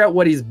can figure out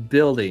what he's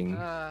building.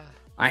 I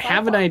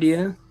have an Sidewalks.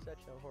 idea. Such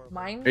a horrible.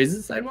 Mine? Is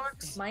it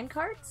sidewalks? Mine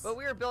carts? But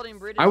we were building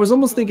bridges. I was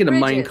almost thinking a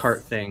Bridges.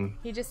 minecart thing.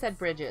 He just said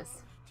bridges.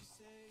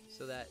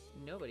 So that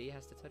nobody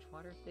has to touch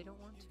water if they don't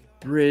want to.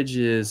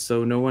 Bridges,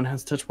 so no one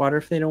has to touch water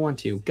if they don't want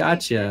to.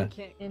 Gotcha.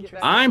 Interesting.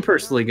 I'm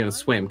personally gonna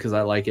swim because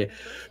I like it.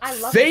 I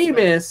love to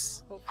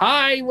Famous.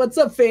 Hi, what's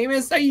up,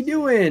 Famous? How you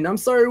doing? I'm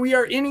sorry, we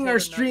are ending our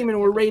stream and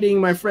we're rating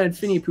my friend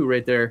Finny Pooh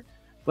right there.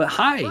 But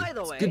hi, By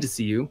the it's way- good to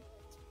see you.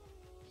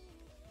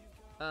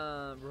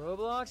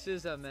 Roblox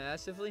is a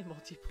massively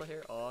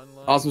multiplayer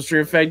online. Awesome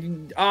stream, Fed.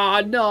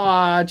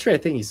 No, Trey,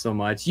 thank you so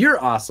much.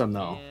 You're awesome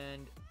though.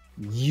 And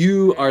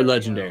You there are we go.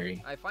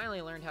 legendary. I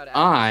finally learned how to.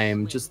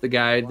 I'm swim. just the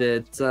guy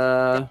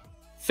that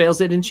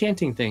fails at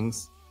enchanting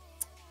things.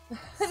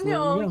 So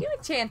No, there you you go.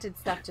 enchanted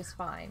stuff just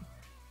fine.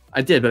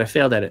 I did, but I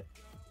failed at it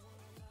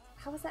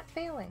How was that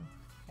failing?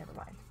 Never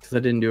mind. because I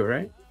didn't do it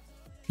right.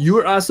 You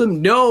are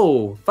awesome.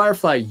 No,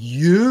 Firefly,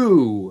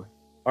 you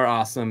are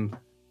awesome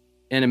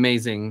and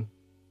amazing.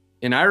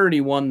 And I already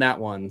won that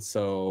one,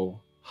 so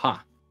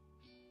ha.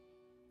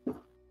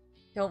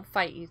 Don't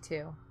fight, you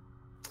two.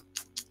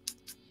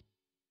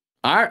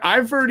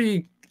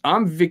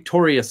 I'm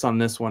victorious on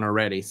this one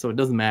already, so it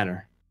doesn't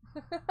matter.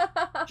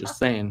 Just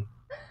saying.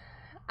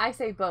 I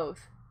say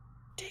both.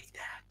 Take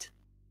that.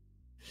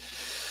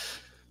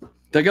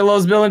 Becca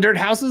loves building dirt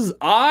houses.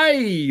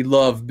 I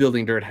love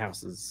building dirt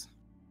houses.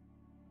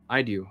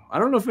 I do. I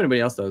don't know if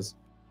anybody else does.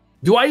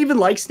 Do I even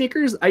like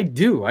Snickers? I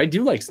do. I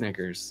do like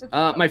Snickers.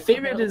 My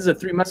favorite is a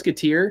Three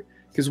Musketeer,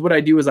 because what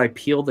I do is I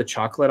peel the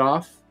chocolate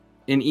off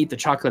and eat the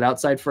chocolate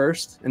outside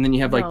first, and then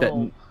you have like that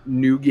No.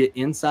 nougat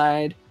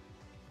inside.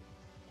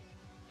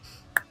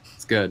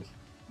 It's good.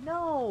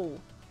 No.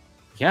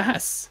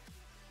 Yes.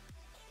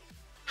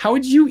 How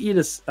would you eat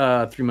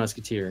a Three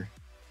Musketeer?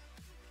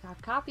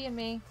 Stop copying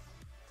me.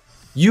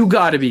 You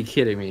gotta be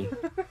kidding me.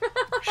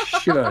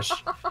 Shush.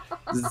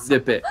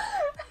 Zip it.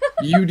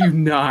 You do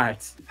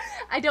not.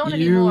 I don't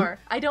You- anymore.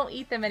 I don't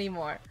eat them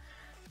anymore.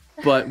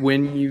 But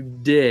when you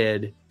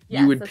did,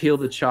 Yes, you would that's- peel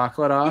the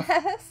chocolate off.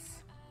 Yes.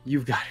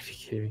 You've got to be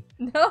kidding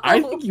me. No. I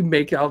think you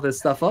make all this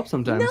stuff up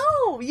sometimes.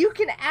 No, you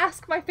can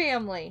ask my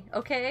family,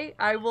 okay?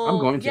 I will. I'm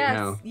going to yes,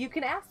 now. you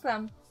can ask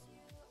them.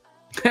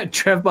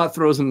 Trevbot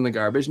throws them in the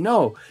garbage.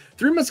 No,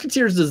 Three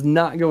Musketeers does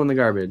not go in the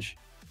garbage.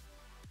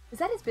 Is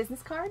that his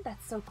business card?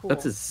 That's so cool.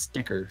 That's his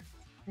sticker.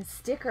 His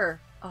sticker.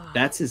 Oh,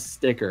 That's his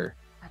sticker.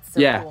 that's so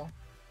yeah. cool.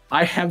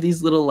 I have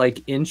these little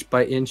like inch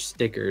by inch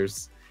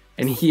stickers,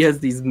 and he has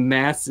these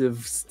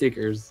massive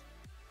stickers.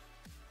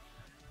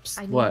 Psst,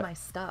 I need what? my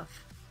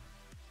stuff.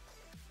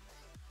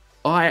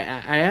 Oh, I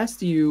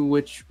asked you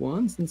which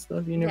ones and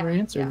stuff. You never Yeah,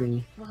 answered yeah.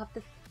 me. We'll have to.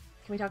 Can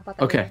we talk about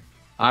that Okay, later?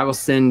 I will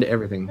send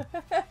everything.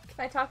 Can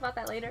I talk about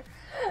that later?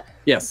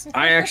 Yes,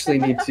 I actually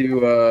need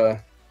to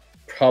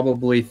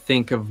probably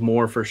think of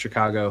more for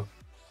Chicago.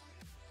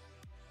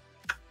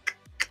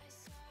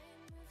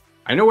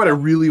 I know what I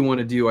really want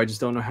to do. I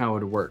just don't know how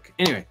it would work.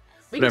 Anyway,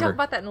 We whatever. can talk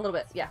about that in a little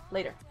bit. Yeah,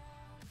 later.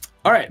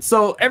 All right,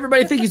 so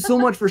everybody, thank you so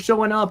much for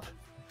showing up.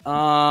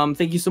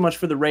 Thank you so much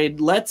for the raid.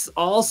 Let's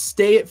all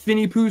stay at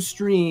Finny Pooh's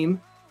stream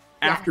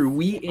after Yes.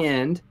 we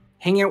end,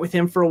 hang out with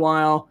him for a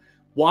while,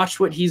 watch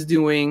what he's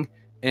doing,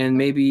 and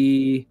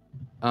maybe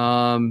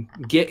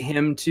get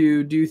him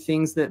to do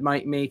things that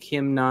might make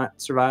him not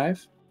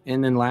survive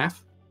and then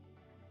laugh.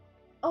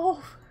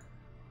 Oh.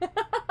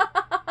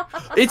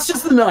 It's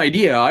just an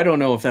idea. I don't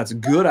know if that's a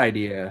good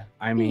idea.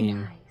 I Be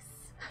mean,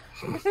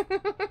 nice.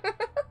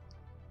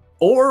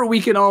 or we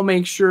can all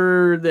make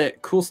sure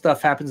that cool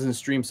stuff happens in the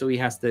stream so he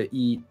has to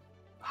eat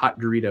hot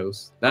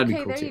Doritos. That'd okay,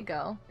 be cool there too. you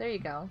go. There you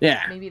go.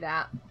 Yeah. Maybe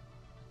that.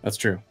 That's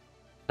true.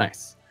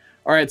 Nice.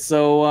 All right,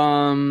 so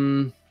I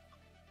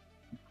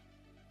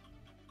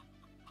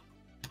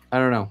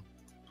don't know.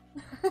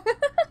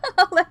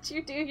 I'll let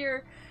you do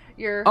your.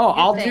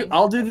 Oh, your thing.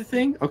 I'll do the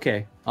thing.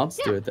 Okay, I'll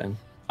just do it then.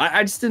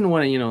 I just didn't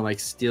want to, like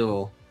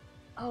steal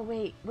Oh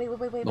wait. the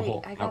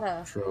whole I gotta.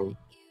 outro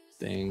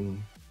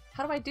thing.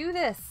 How do I do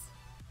this?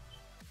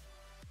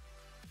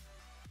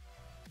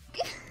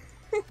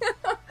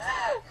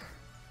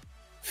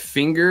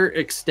 Finger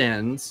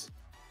extends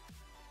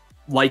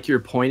like you're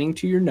pointing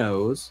to your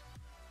nose,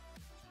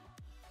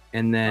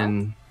 and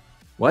then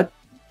what?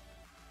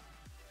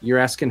 You're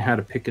asking how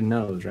to pick a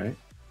nose, right?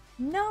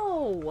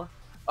 No.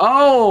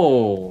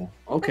 Oh,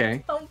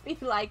 okay. Don't be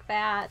like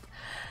that.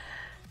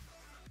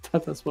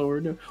 Thought that's what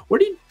we're doing.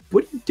 What are you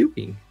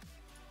doing?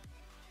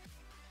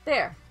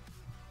 There.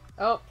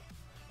 Oh.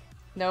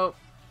 Nope.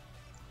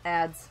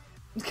 Ads.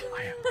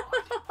 I have no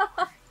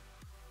idea.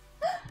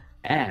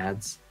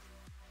 Ads.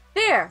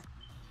 There.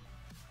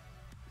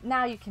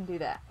 Now you can do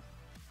that.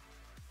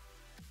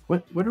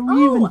 What are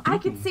we even doing? I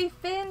can see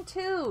Finn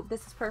too.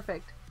 This is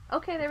perfect.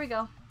 Okay, there we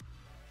go.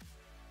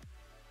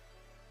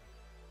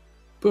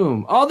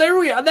 Boom. Oh, there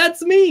we are.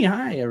 That's me.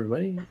 Hi,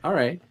 everybody. All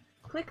right.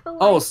 Click the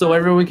like Oh, so button.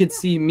 everyone can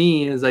see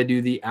me as I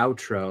do the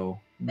outro.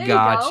 There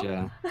Gotcha.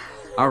 you go.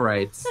 All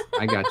right.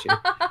 I got you.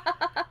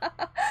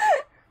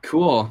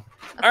 Cool. All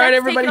Effects right,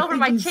 everybody. taking over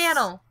my thank you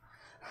channel.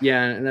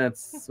 Yeah,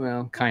 that's,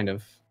 well, kind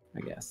of,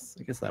 I guess.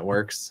 I guess that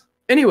works.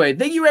 Anyway,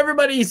 thank you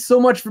everybody so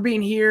much for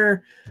being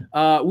here.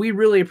 We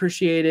really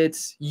appreciate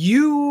it.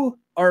 You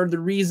are the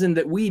reason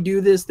that we do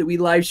this, that we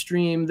live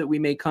stream, that we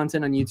make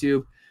content on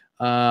YouTube.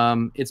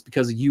 It's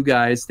because of you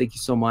guys. Thank you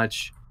so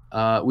much.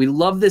 We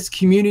love this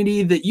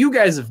community that you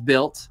guys have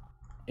built,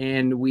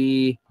 and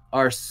we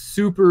are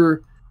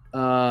super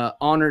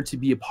honored to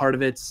be a part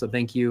of it. So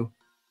thank you.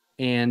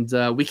 And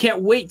we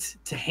can't wait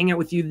to hang out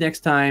with you next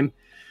time.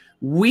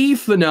 We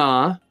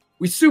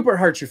super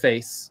heart your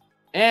face.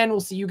 And we'll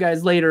see you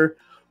guys later.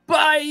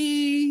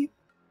 Bye.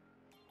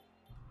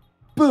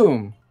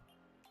 Boom.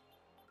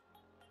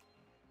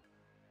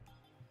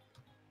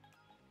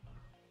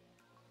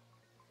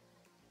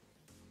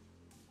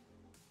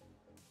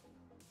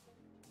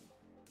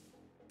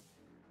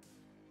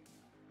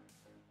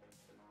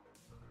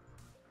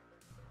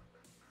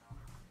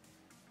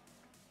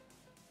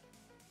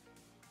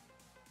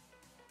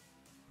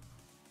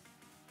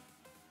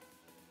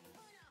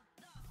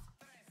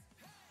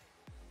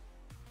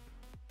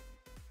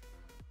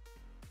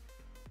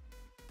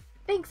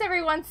 Thanks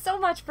everyone so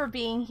much for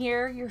being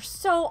here. You're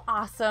so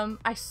awesome.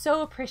 I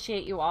so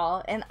appreciate you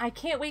all, and I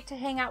can't wait to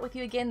hang out with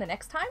you again the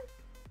next time.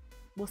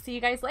 We'll see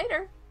you guys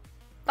later.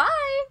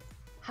 Bye.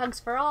 Hugs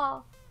for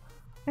all.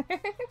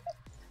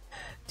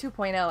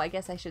 2.0, I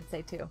guess I should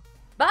say too.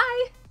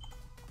 Bye.